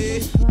you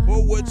said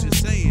or what you're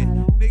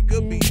saying.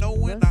 Nigga be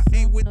knowing I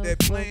ain't with that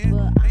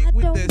plan, ain't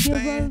with that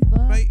stand.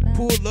 Might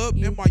pull up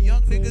and my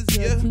young niggas,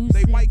 yeah,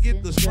 they might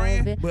get the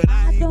strand, but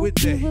I ain't with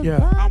that.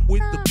 Yeah. I'm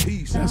with the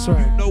peace. That's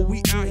right. You know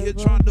we out here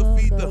trying to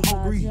feed the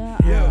hungry.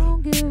 Yeah.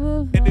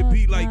 And it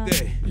be like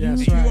that.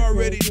 That's and you right.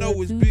 already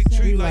know it's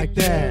BigTree like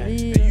that.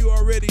 And you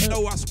already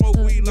know I smoke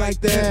weed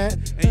like that.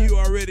 And you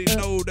already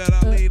know that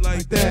I lean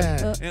like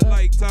that. And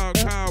like Todd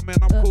Kyle, man,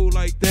 I'm cool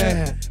like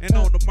that. And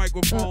on the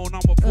microphone,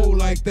 I'm a fool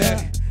like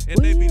that. And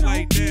they be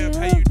like, damn,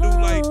 how you do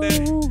like that?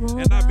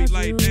 And I be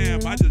like,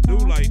 damn, I just do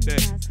like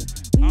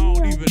that. I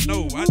don't even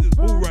know, I just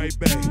move right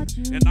back.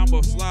 And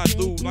I'ma slide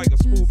through like a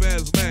smooth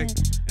ass lack.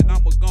 And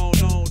I'ma go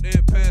on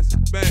and pass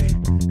it back.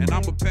 And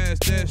I'ma pass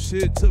that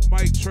shit to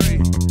Mike Trey.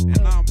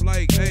 And I'm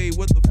like, hey,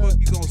 what the fuck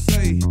you gonna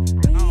say?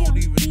 And I don't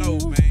even know,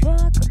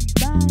 man.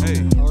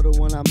 Hey. Hold it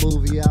when I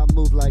move, yeah, I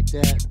move like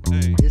that.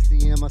 Hey. It's the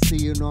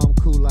MIC, you know I'm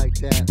cool like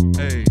that.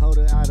 Hey. Hold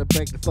it out to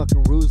break the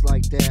fucking rules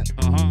like that.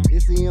 Uh-huh.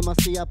 It's the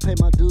MIC, I pay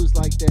my dues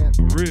like that.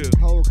 For real.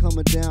 Hold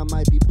coming down, my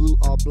might be blue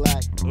or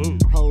black. Ooh.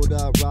 Hold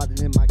up,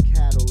 riding in my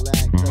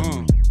Cadillac.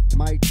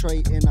 Might Trey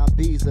in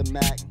Ibiza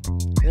Mac.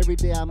 Every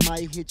day I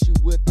might hit you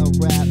with a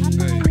rap. I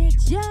might hit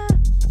ya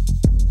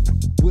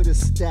with a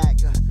stack,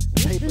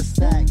 paper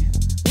stack.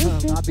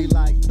 I be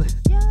like,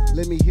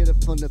 let me hit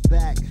it from the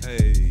back.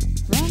 Hey.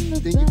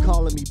 Then you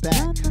calling me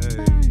back.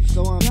 Hey.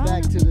 So I'm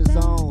back to the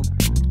zone.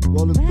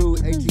 Rolling through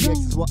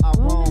ATX is what I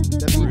roam.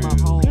 That be my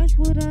home.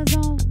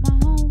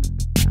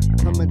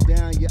 Coming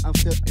down, yeah, I'm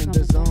still in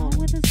the zone.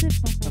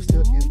 I'm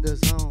still in the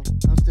zone.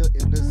 I'm still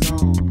in the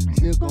zone.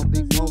 Still gonna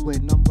be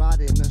going, I'm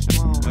riding the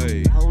strong.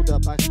 Hey. Hold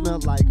up, I smell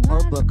like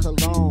herba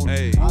cologne.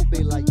 Hey. I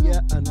be like,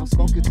 yeah, and I'm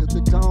smoking to the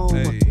dome.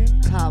 Hey.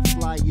 Top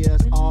fly, yes,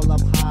 all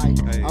up high.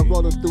 Hey. I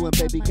rollin' through and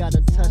baby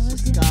gotta touch the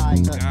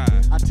sky.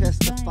 I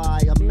testify,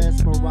 I'm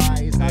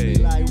mesmerized. I be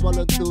like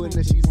rollin' through and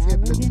then she's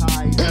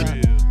hypnotized.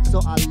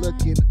 So I look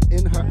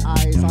in her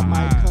eyes. I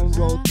might come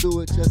roll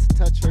through it, just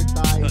touch her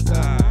thighs.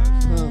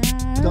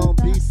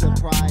 Don't be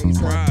surprised.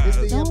 It's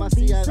the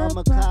MIC, I'm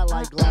a cloud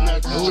like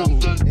glide.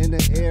 In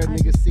the air,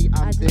 nigga, see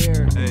I'm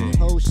there.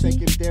 Hoes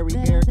shaking dairy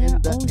hair in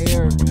the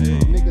air.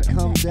 Nigga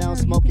come down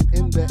smoking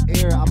in the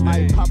air. I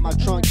might pop my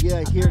trunk,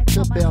 yeah, here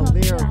to Bel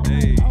Air.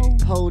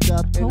 Hold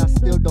up and I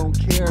still don't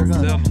care.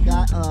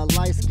 Got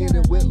light skin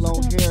and with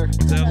long hair.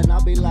 And I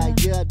be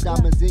like, yeah,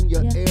 diamonds in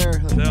your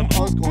ear.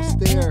 Hoes gon'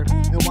 stare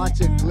and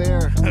watch it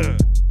glare.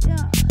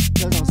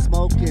 Cause I'm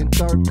smoking,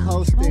 dirt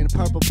coasting,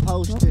 purple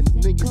posting.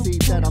 Niggas see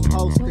that I'm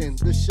hosting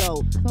the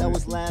show that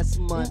was last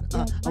month.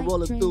 I'm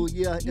rolling through,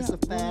 yeah, it's a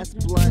fast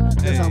blunt.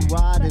 Cause I'm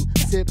riding,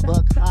 sit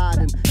buck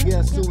hiding.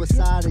 Yeah,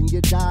 suiciding, you're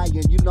dying.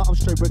 You know I'm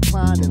straight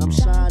reclining, I'm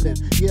shining.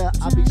 Yeah,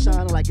 I be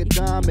shining like a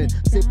diamond.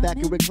 Sit back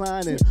and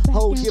reclining,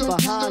 hold get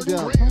behind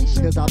them.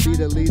 Cause I be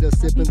the leader,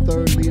 sipping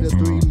 3rd liter,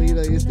 3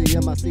 liter. It's the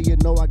MIC, you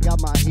know I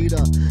got my heater.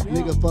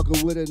 Nigga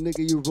fucking with a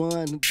nigga, you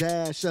run,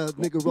 dash up.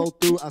 Nigga roll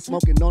through, I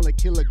smoking on a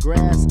killer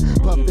grass.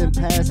 Puffin'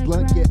 past,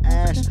 blunt, get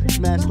ash,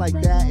 smash like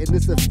that, and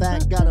it's a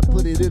fact, gotta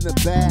put it in the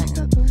bag.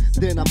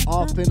 Then I'm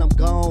off and I'm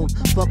gone,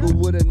 fuckin'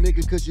 with a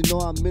nigga cause you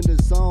know I'm in the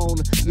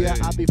zone. Yeah,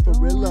 I be for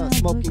real,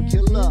 smoking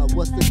killer,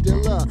 what's the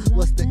dealer,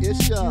 what's the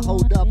issue?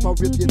 Hold up, I'll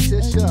rip your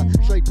tissue,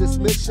 straight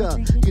dismiss ya.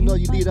 You know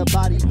you need a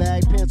body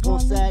bag, pants gon'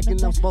 sag,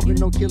 and I'm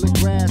smoking on killer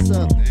grass.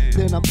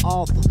 Then I'm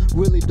off,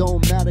 really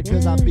don't matter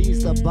cause I be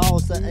the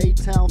boss, a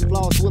 8-town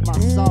floss with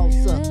my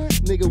salsa.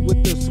 Nigga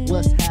with this,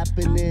 what's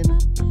happening?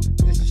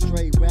 This is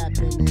straight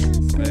rapping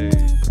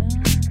in.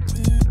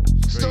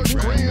 Straight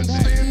rapping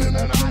in.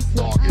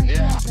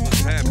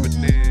 What's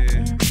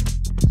happening?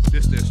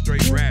 This that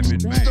straight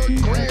rapping, man.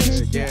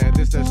 Yeah,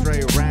 this that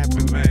straight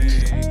rapping, man.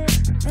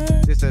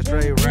 This that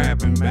straight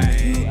rapping,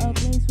 man.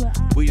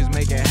 We just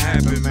make it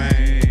happen,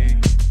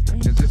 man.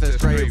 This that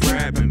straight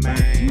rapping,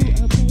 man.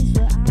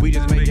 We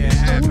just make it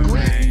happen,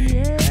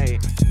 man. Hey,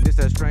 this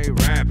that straight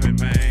rapping,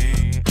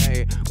 man.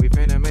 Hey, we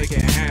finna make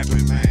it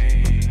happen,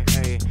 man.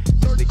 Hey,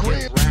 to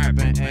keep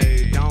rapping,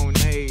 hey,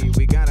 donate.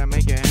 We gotta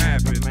make it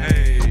happen,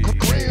 man.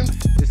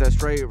 This that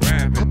straight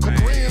rapping,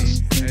 man.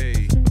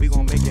 Hey, we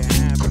gon' make it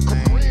happen,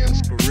 man.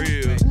 For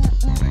real.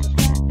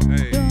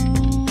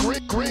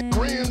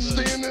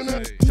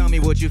 Tell me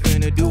what you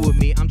finna do with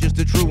me. I'm just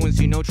a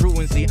truancy, no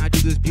truancy. I do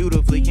this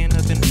beautifully. Can't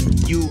nothing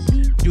you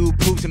do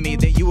prove to me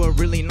that you are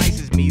really nice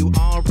as me. You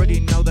already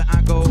know that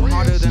I go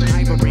harder than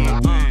ivory.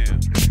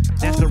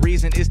 That's the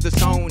reason it's the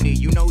Sony.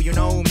 You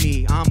know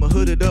me. I'm a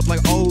hooded up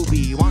like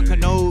Obi-Wan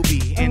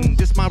Kenobi. And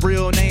this my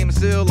real name,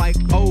 Sill like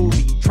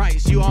Obi.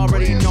 Trice, you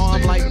already know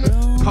I'm like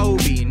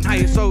Kobe.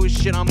 Nice, oh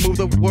shit, I move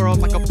the world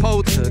like a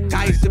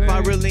poltergeist. If I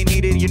really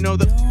need it, you know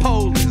the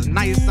pole is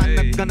nice. I'm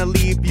not gonna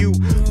leave you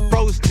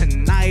froze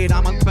tonight.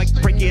 I'ma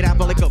break it out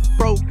like a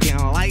broken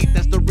light.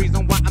 That's the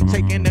reason why I'm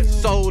taking it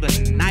soul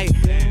tonight.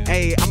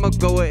 Hey, I'ma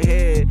go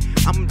ahead.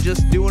 I'm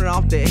just doing it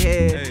off the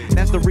head.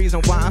 That's the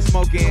reason why I'm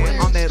smoking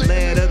on that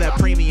lead or that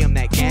premium,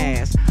 that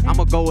gas.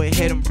 I'ma go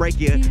ahead and break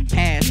your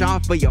cash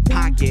off of your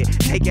pocket.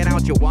 Take it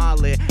out your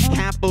wallet.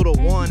 Capital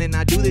One, and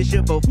I do this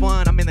shit for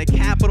fun. I'm in the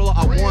capital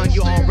of one.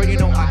 You already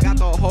know I got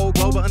the whole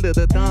globe under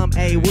the thumb.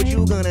 Hey, what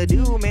you gonna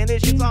do, man?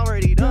 This shit's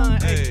already done.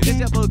 Hey, this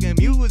that fucking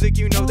music,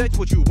 you know that's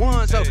what you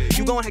want. So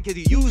you gon' have to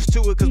get used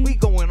to it, cause we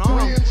going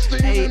on.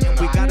 Hey, and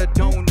we gotta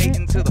donate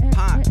into the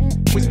pot.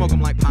 We smoke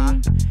them like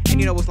pot. And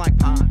you know it's like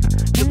pot.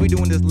 Cause we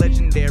doing this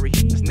legendary.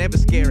 It's never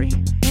scary.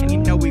 And you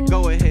know we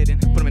go ahead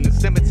and put them in the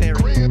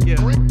cemetery. Yeah.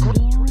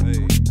 Hey,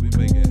 we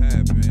make it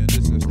happen.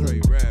 This is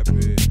straight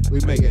rapping. We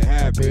make it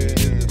happen.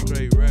 This is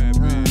straight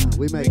rapping.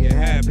 We make it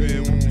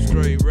happen.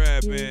 Straight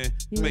rapping.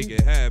 Make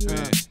it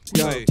happen.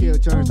 Yo, kill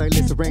germs, I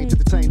listen rain to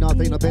the chain. All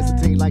day, no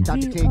Benzoline. Like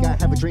Dr. King, I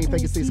have a dream.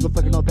 Fake seats, go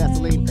fucking on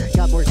Vaseline.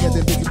 Got more head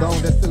than Biggie Bone.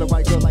 That's still a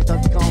right girl like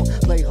Dr. Cone.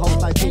 Play home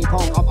like ping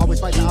pong. I'm always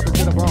fighting the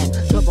opposite of wrong.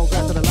 Jump on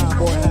grass to the line,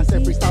 boy. I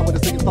said freestyle with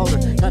a singing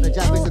folder. Got a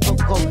job, makes a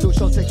Coca-Cola. Do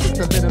show, take shit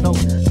to minute.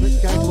 Switch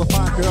guys to a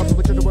fine girl.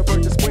 But to the work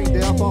to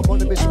Springdale. Farm on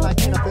the mission like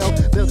NFL.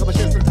 Bills on my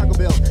chest from Taco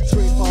Bell.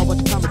 Screen fall,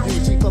 what the time to do.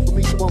 She fuck with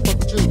me, she won't fuck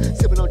with you.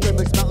 Sipping on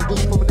Dreadmix, Mountain Dew.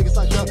 From a niggas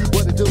like that,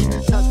 what to do?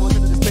 Touch one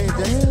into the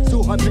spandex.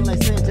 Too hard, like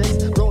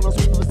Sandex. Rolling on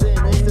sweet for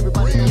Xanax.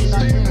 Everybody knows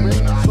like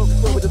smoke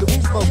forward to the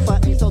weed smoke.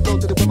 5 ain't so low.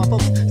 to the with my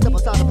folks. Step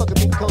aside the fucking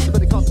meat coast,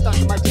 but it costs the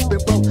doctor, my shit been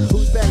broke.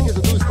 Who's bad against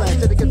a news flash?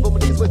 Did it get for my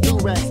niggas with do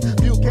rags?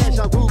 View cash,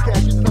 I rule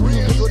cash, using the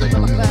real people that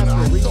in my class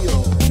for real.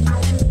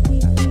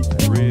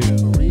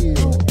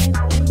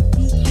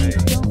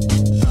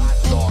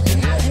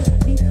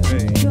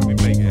 We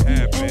make it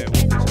happen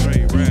with the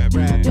straight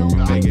rapping. We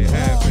make it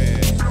happen.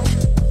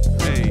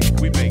 Hey,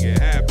 we make it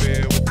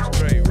happen with the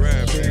straight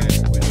rapping.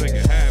 We make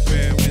it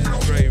happen with the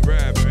straight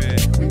rapping.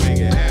 We make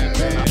it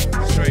happen,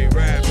 straight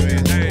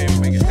rapping. Hey, we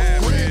make it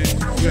happen,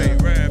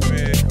 straight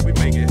rapping. We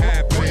make it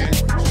happen,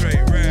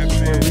 straight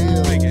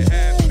rapping. Make it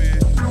happen,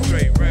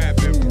 straight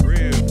rapping for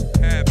real.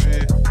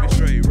 Happen, we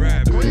straight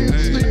rapping.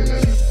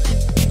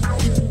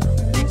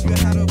 Teach you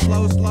how to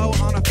flow slow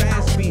on a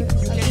fast beat.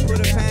 You can't put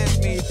it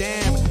past me,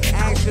 damn.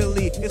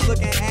 Actually, it's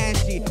looking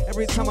ashy.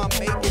 Every time I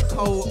make it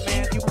cold,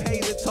 man, you pay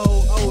the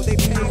toll. Oh, they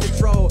pay the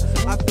troll.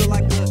 I feel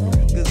like a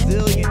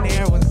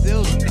gazillionaire when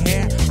Sill's in the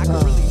hair. I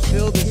can really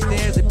feel the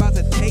stairs. They about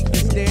to take the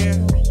stair.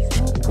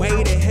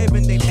 Way to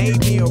heaven, they made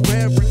me a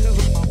reverend because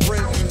of my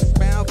presence.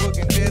 Man,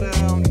 fucking bitter.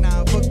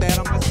 Nah, fuck that,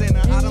 I'm a sinner.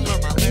 I don't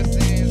learn my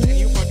lessons, and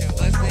you fucking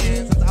listen.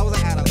 Since I was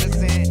an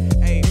adolescent,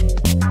 hey,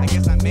 I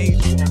guess I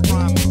made you a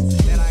promise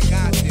that I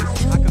got this.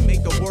 I can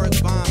make the words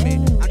vomit.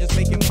 I'm just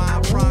making my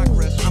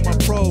progress. I'm a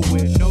pro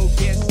with no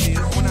guesses.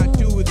 When I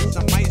do this,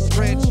 I might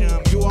stretch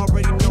them. You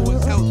already know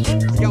it's healthy.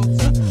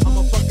 Skelter,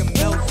 I'ma fucking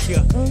melt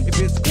ya. If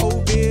it's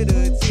COVID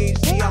or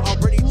THC, I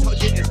already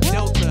told you it's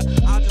Delta.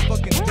 I'll just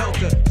fucking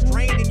Delta.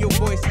 Strain in your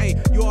voice, hey.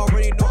 You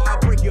already know I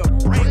break your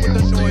brain with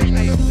the noise,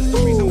 hey. That's the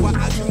reason why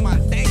I do my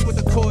thing with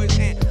the toys,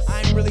 and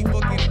I ain't really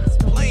fucking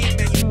playing,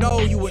 man. You know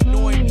you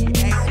annoy me,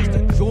 hey. I'm just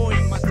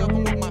enjoying myself.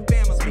 I'm with my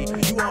family.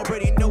 You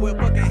already know it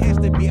fucking has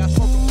to be. I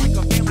smoke them like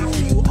a family,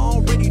 so you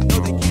already know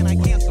they cannot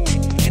cancel me,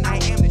 and I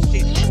am the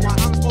shit. That's why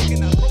I'm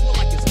smoking a purple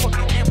like it's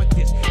fucking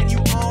amethyst, and you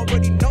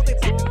already know they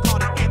fucking call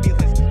the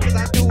ambulance, cause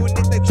I doing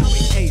it. They tell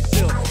me, hey,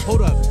 Sill,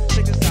 hold up,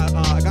 check this out.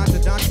 I got the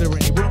doctor,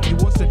 and he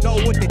wants to know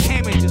what the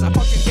damage is. I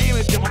fucking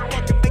damage him. I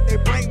fucking make their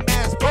brain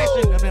mass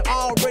splashing them, and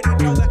already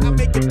know that I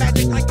make it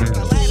magic like it's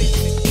Aladdin in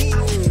the keys.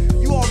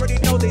 You already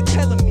know they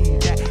telling me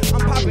that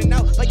I'm popping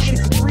out like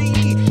it's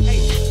 3D.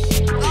 Hey,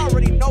 I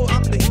already know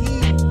I'm the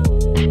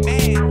heat,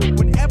 man.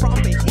 Whenever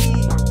I'm the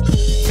heat,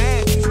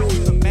 man, you should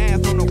do the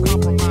math on no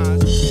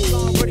compromise. You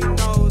already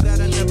know that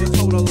I never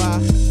told a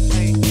lie.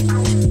 Hey,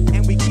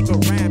 and we keep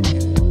it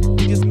rapping.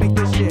 We just make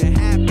this shit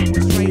happen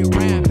with straight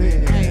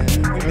rapping. Hey,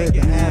 we make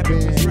it happen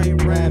with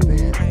straight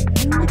rapping. Hey,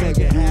 we make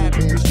it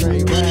happen with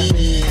straight rapping.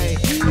 Hey,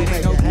 we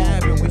make it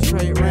happen with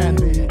straight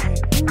rapping.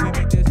 We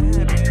make this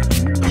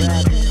happen,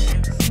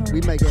 rapping.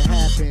 We make it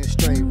happen,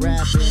 straight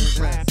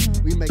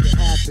rapping. We make it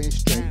happen,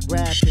 straight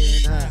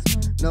rapping.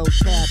 No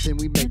capping,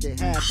 we make it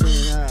happen.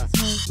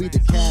 We the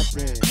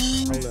captain.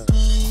 Hold up.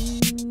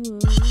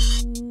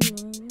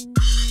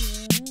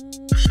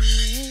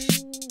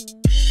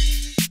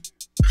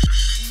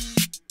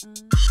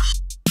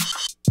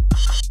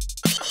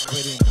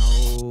 Already know.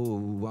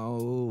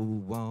 Whoa,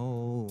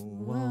 whoa,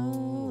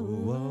 whoa,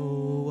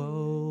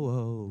 whoa,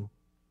 whoa.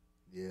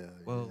 Yeah,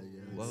 whoa,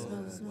 yeah.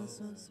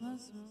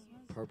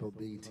 Purple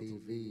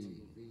BTV. You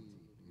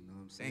know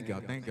what I'm saying?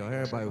 Thank y'all.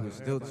 Everybody who's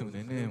still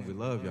tuning in, we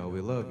love y'all.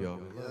 We love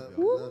y'all.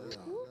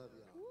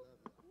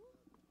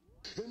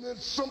 And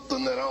that's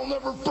something that I'll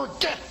never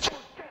forget.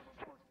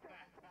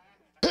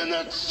 And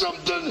that's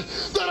something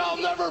that I'll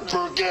never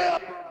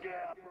forget.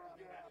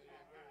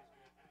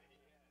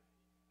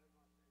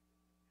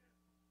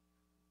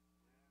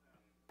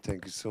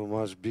 Thank you so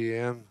much,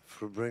 BM,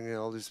 for bringing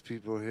all these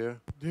people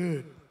here.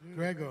 Dude,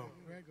 Grego,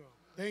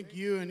 thank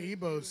you and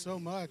Ebo so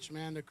much,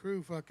 man. The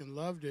crew fucking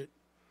loved it.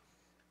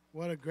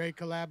 What a great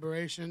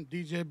collaboration.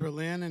 DJ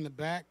Berlin in the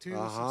back, too,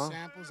 with some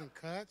samples and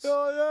cuts.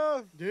 Oh,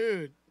 yeah.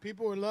 Dude,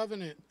 people were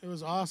loving it. It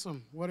was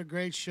awesome. What a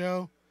great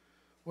show.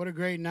 What a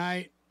great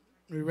night.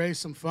 We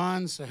raised some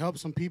funds to help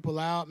some people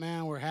out,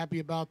 man. We're happy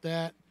about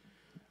that.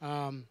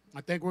 I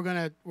think we're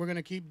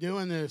gonna keep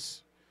doing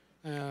this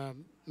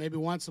maybe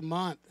once a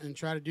month and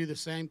try to do the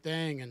same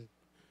thing. And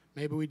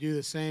maybe we do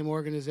the same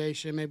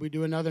organization. Maybe we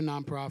do another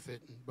nonprofit.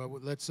 But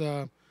let's.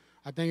 I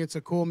think it's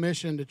a cool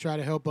mission to try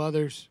to help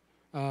others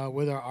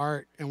with our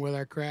art and with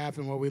our craft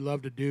and what we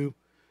love to do.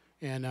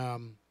 And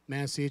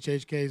man,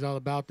 CHHK is all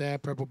about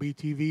that. Purple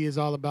BTV is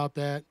all about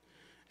that.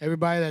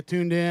 Everybody that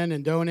tuned in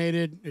and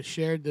donated,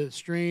 shared the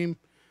stream,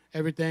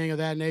 everything of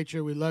that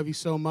nature, we love you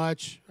so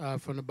much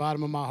from the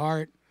bottom of my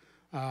heart.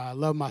 I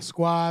love my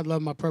squad,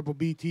 love my Purple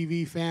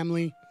BTV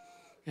family,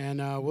 and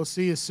we'll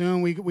see you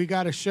soon. We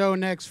got a show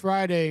next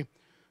Friday.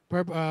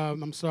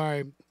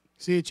 CHHK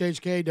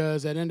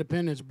does at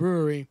Independence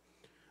Brewery.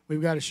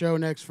 We've got a show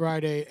next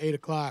Friday, 8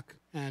 o'clock.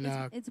 And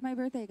it's my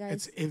birthday,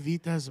 guys. It's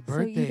Evita's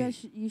birthday. So you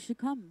guys you should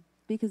come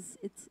because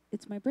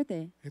it's my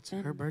birthday. It's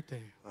her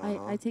birthday.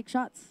 I take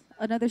shots.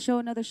 Another show,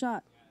 another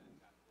shot.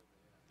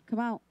 Come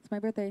out. It's my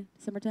birthday,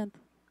 December 10th.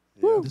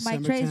 Yeah. Woo! December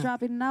Mike Trey's 10th.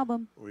 dropping an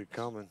album. We're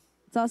coming.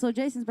 It's also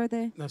Jason's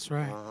birthday. That's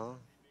right.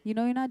 You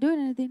know you're not doing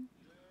anything.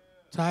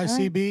 Ty All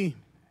right. CB.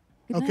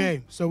 Good Okay,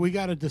 night. so we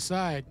got to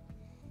decide.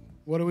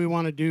 what do we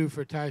want to do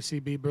for Ty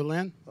CB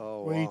Berlin?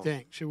 Oh, what do you wow.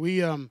 think? Should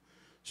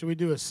we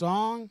do a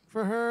song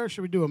for her?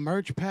 Should we do a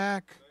merch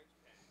pack?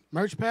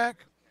 Merch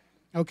pack?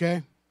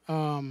 Okay.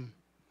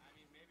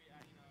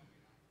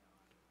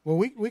 Well,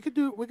 we could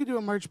do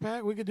a merch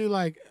pack. We could do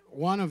like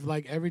one of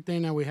like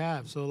everything that we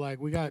have. So like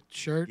we got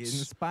shirts,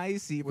 Getting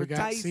spicy. we for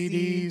got Ticey.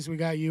 CDs, we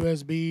got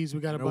USBs,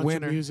 we got a And a bunch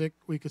winner. of music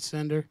we could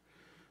send her.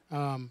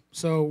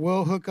 So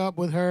we'll hook up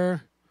with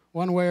her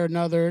one way or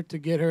another to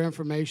get her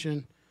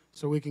information,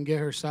 so we can get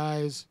her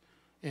size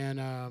and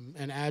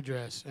an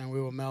address, and we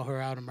will mail her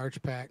out a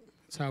merch pack.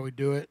 That's how we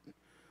do it.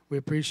 We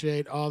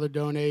appreciate all the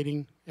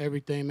donating,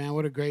 everything, man.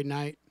 What a great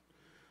night.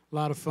 A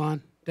lot of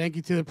fun. Thank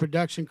you to the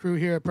production crew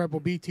here at Purple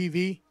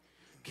BTV.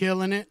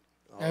 Killing it,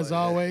 as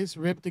always.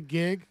 Rip the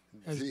gig,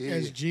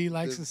 as G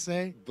likes to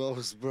say.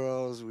 Both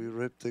bros, we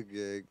ripped the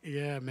gig.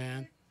 Yeah,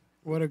 man.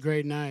 What a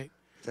great night.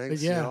 Thanks, But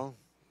yeah, y'all.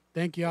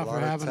 thank y'all for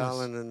having A lot us. of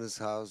talent in this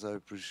house. I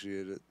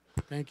appreciate it.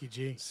 Thank you,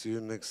 G. See you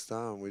next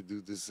time. We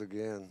do this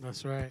again.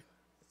 That's right.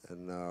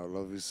 And I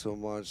love you so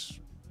much.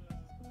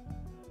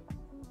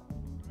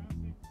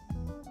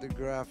 The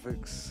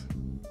graphics.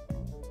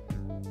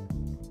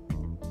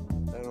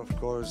 And of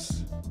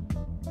course,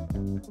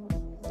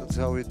 that's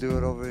how we do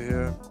it over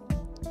here.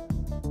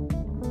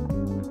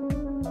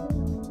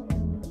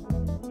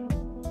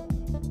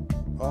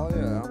 Oh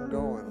yeah, I'm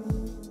going.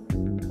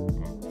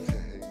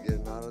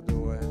 Getting out of the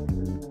way.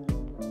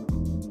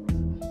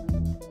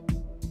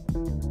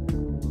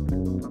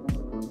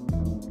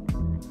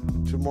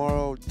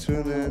 Tomorrow,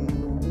 tune in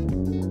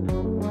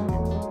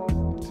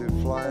to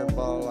Flying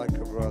Ball Like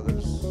a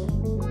Brothers.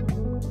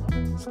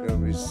 It's gonna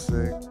be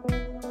sick.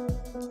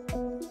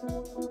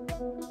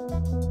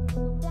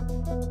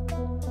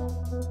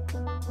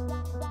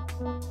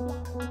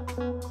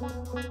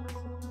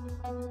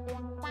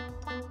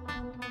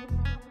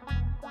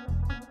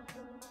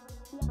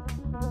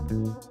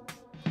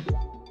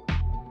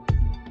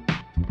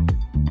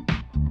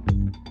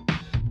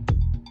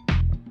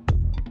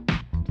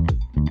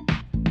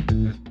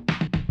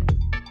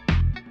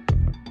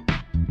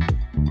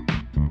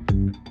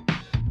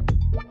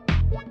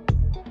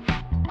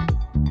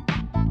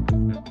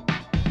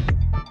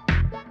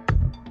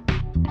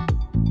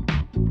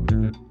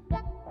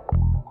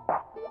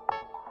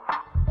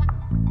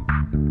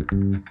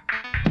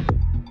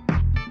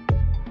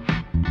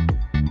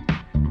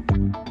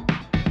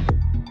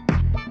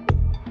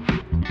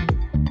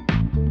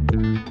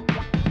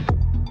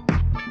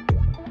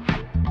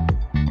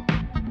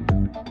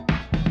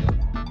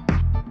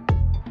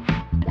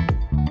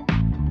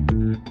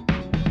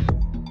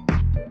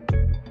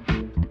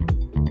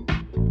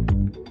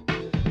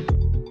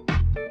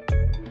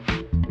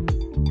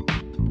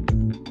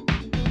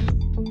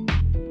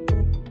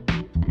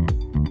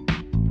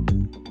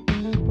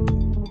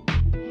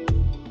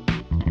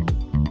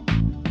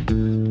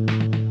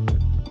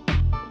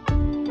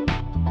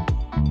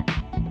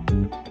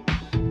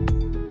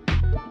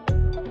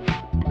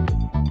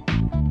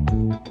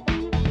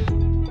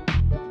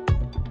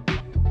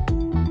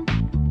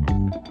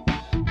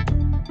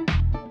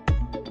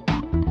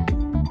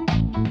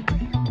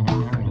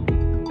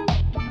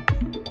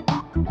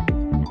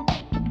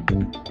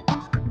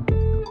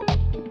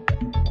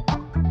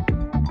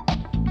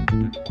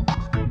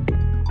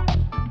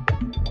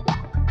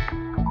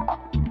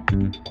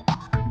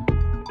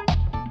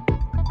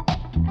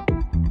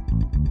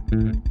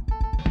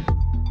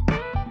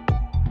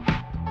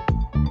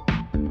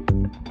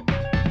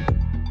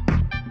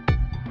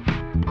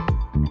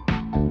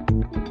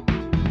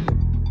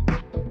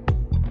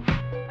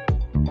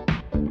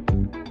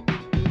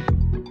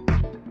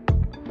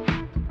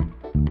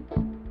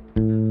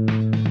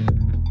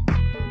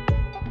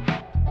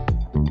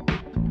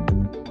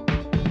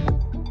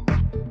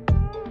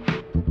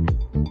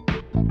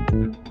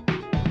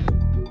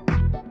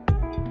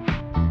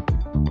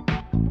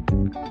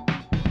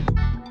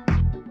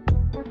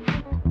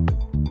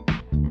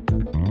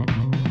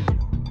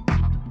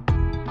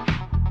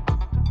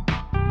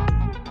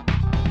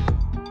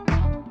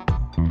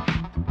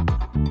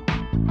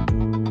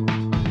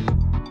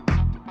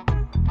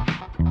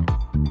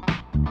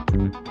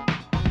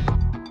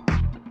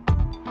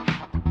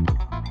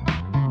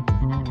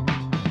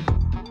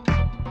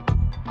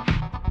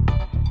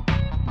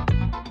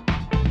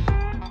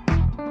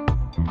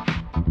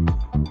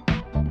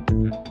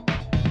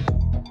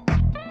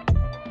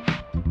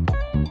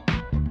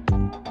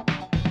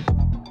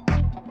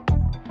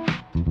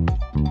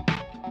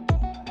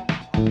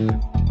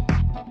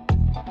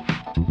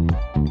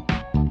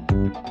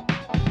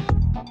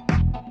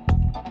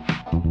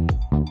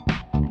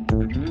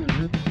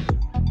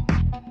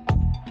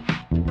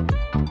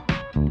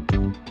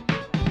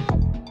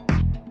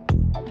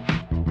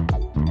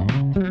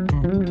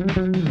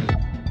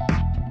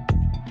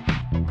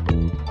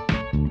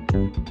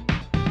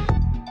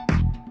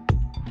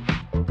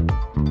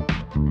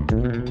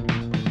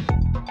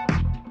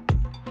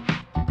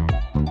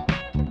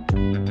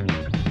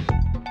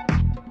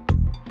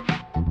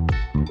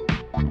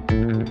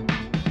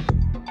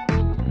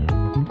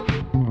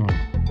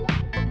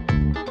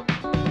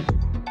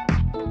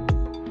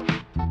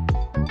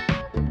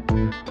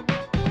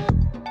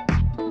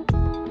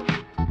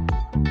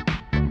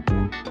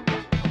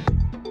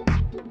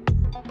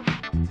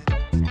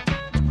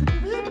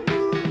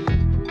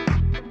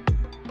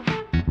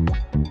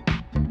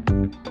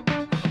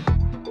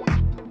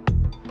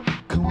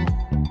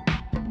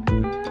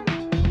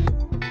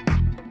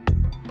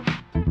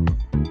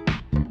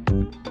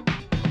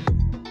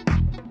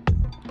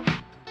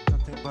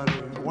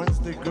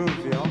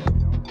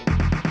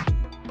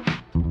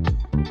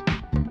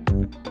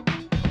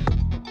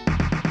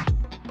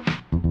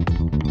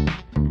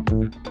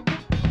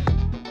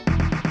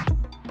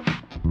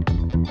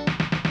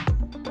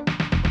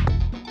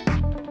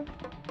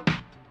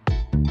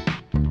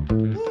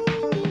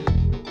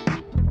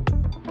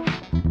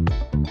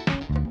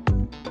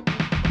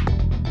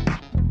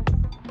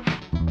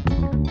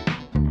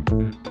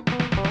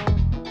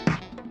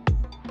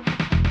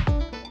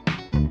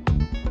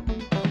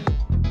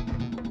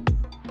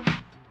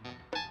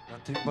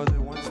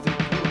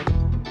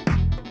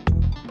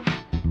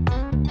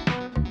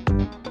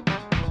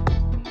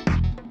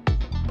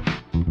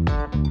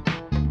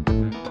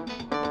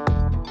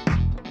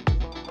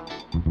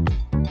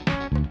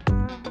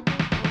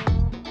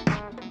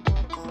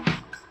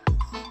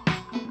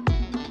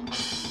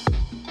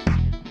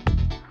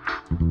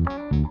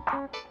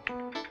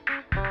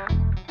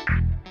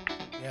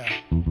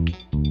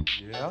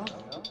 Yeah?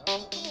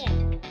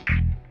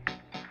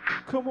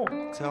 Come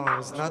on. Tell him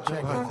it's not the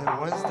birthday.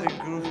 Wednesday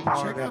groove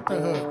party. Check out the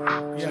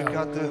hook. Check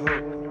out the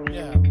hook.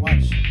 Yeah,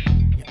 watch.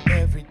 Yeah,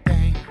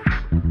 everything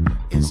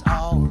is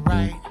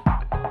alright.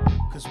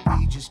 Cause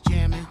we just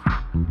jamming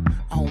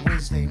on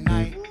Wednesday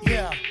night.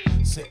 Yeah,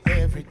 say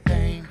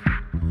everything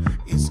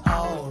is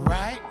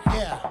alright.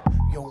 Yeah,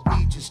 yo,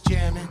 we just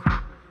jamming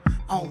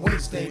on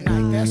Wednesday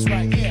night. That's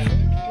right, yeah.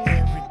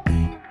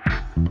 Everything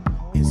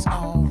is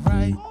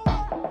alright.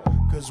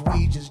 Cause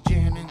we just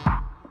jamming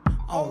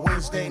on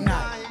Wednesday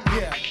night.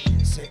 Yeah,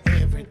 say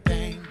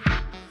everything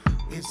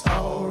is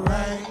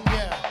alright.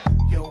 Yeah,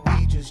 yo,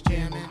 we just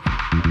jamming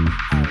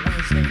on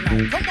Wednesday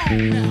night. Come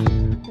on now.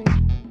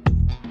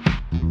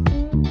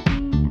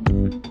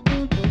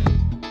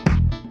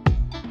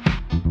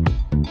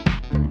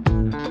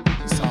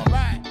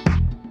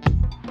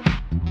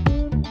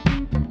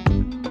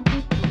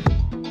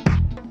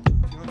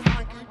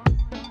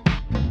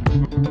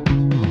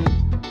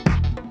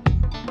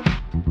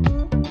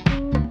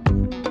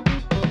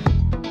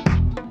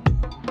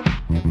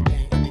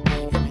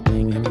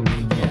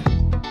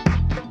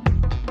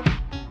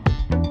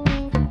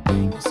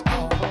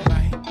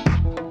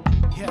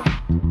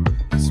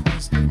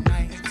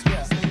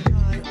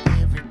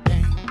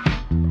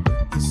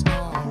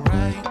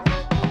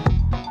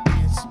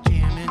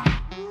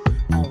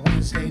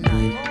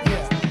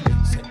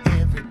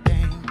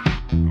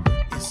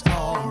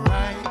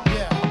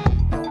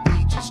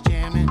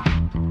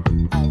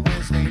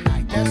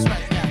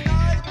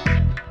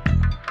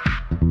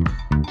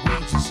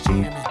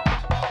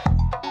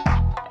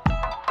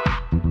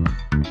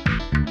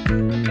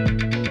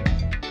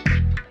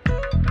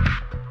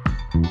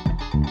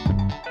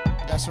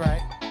 That's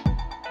right.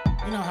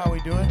 You know how we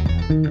do it.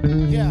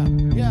 Yeah,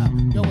 yeah.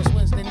 Yo, it's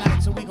Wednesday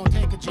night, so we gon'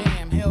 take a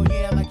jam. Hell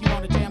yeah, like you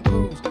on a jam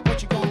cruise.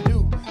 What you gon'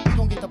 do? We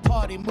gon' get the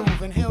party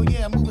moving. Hell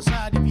yeah, move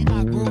aside if you're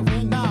not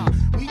grooving. Nah,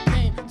 we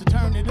came to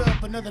turn it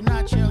up another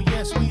notch. Hell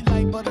yeah, sweet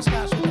like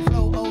butterscotch with the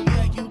flow. Oh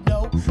yeah, you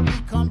know.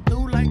 We come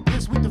through like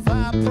this with the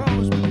vibe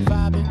pros. We be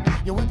vibing.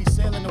 Yeah, we be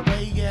sailing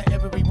away. Yeah,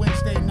 every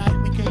Wednesday night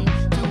we came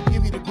to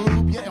give you the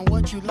groove. Yeah, and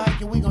what you like.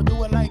 Yeah, we gon'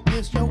 do it like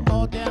this. Yo,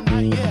 all damn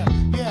night. Yeah,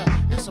 yeah.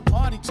 It's a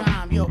party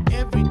time. Yo,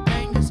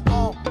 everything is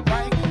all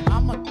right.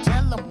 I'ma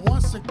tell them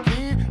once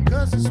again,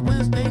 cause it's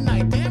Wednesday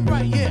night. Damn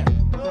right, yeah.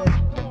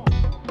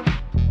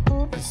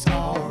 It's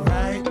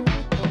alright.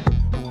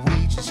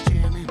 We just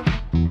jamming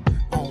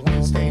on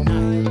Wednesday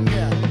night.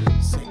 Yeah.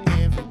 Say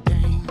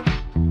everything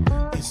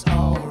is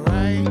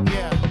alright.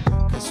 Yeah.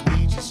 Cause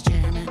we just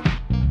jamming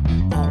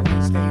on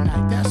Wednesday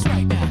night. That's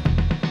right now.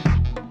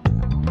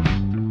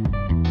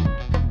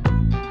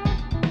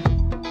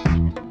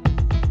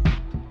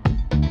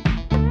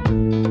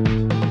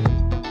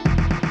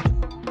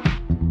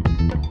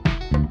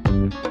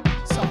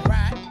 It's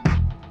alright.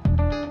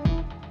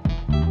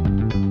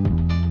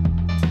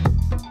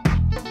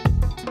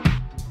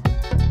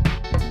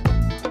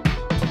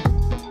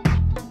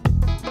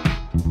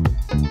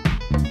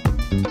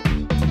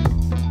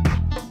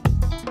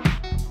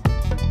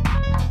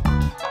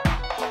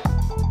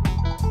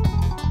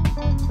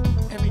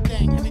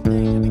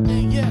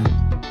 Everything, yeah.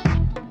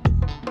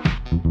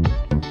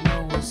 No,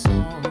 it's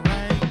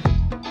alright.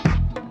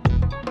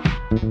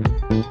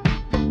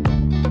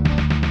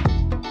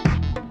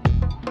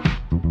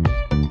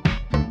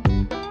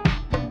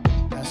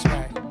 That's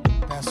right,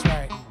 that's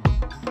right.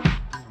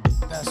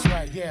 That's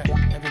right, yeah.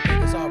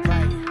 Everything is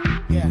alright.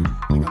 Yeah,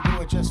 we gon'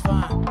 do it just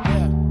fine.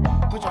 Yeah.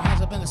 Put your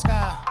hands up in the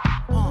sky.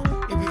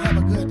 If you have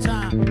a good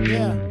time.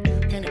 Yeah.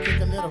 Can you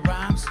kick a little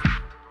rhymes?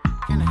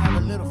 Can I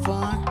have a little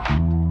fun?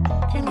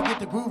 Can we get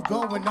the groove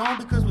going on?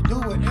 Because we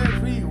do it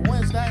every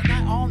Wednesday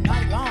night, all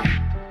night long.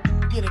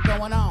 Get it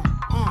going on.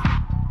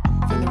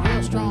 Feel it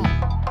real strong.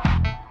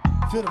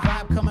 Feel the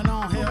vibe coming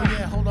on. Hell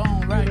yeah, hold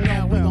on right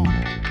now. We gon'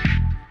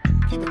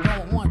 keep it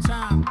going one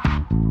time.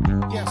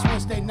 Yeah, it's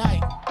Wednesday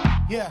night.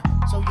 Yeah,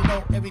 so you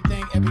know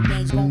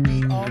everything's gonna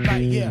be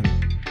alright. Yeah.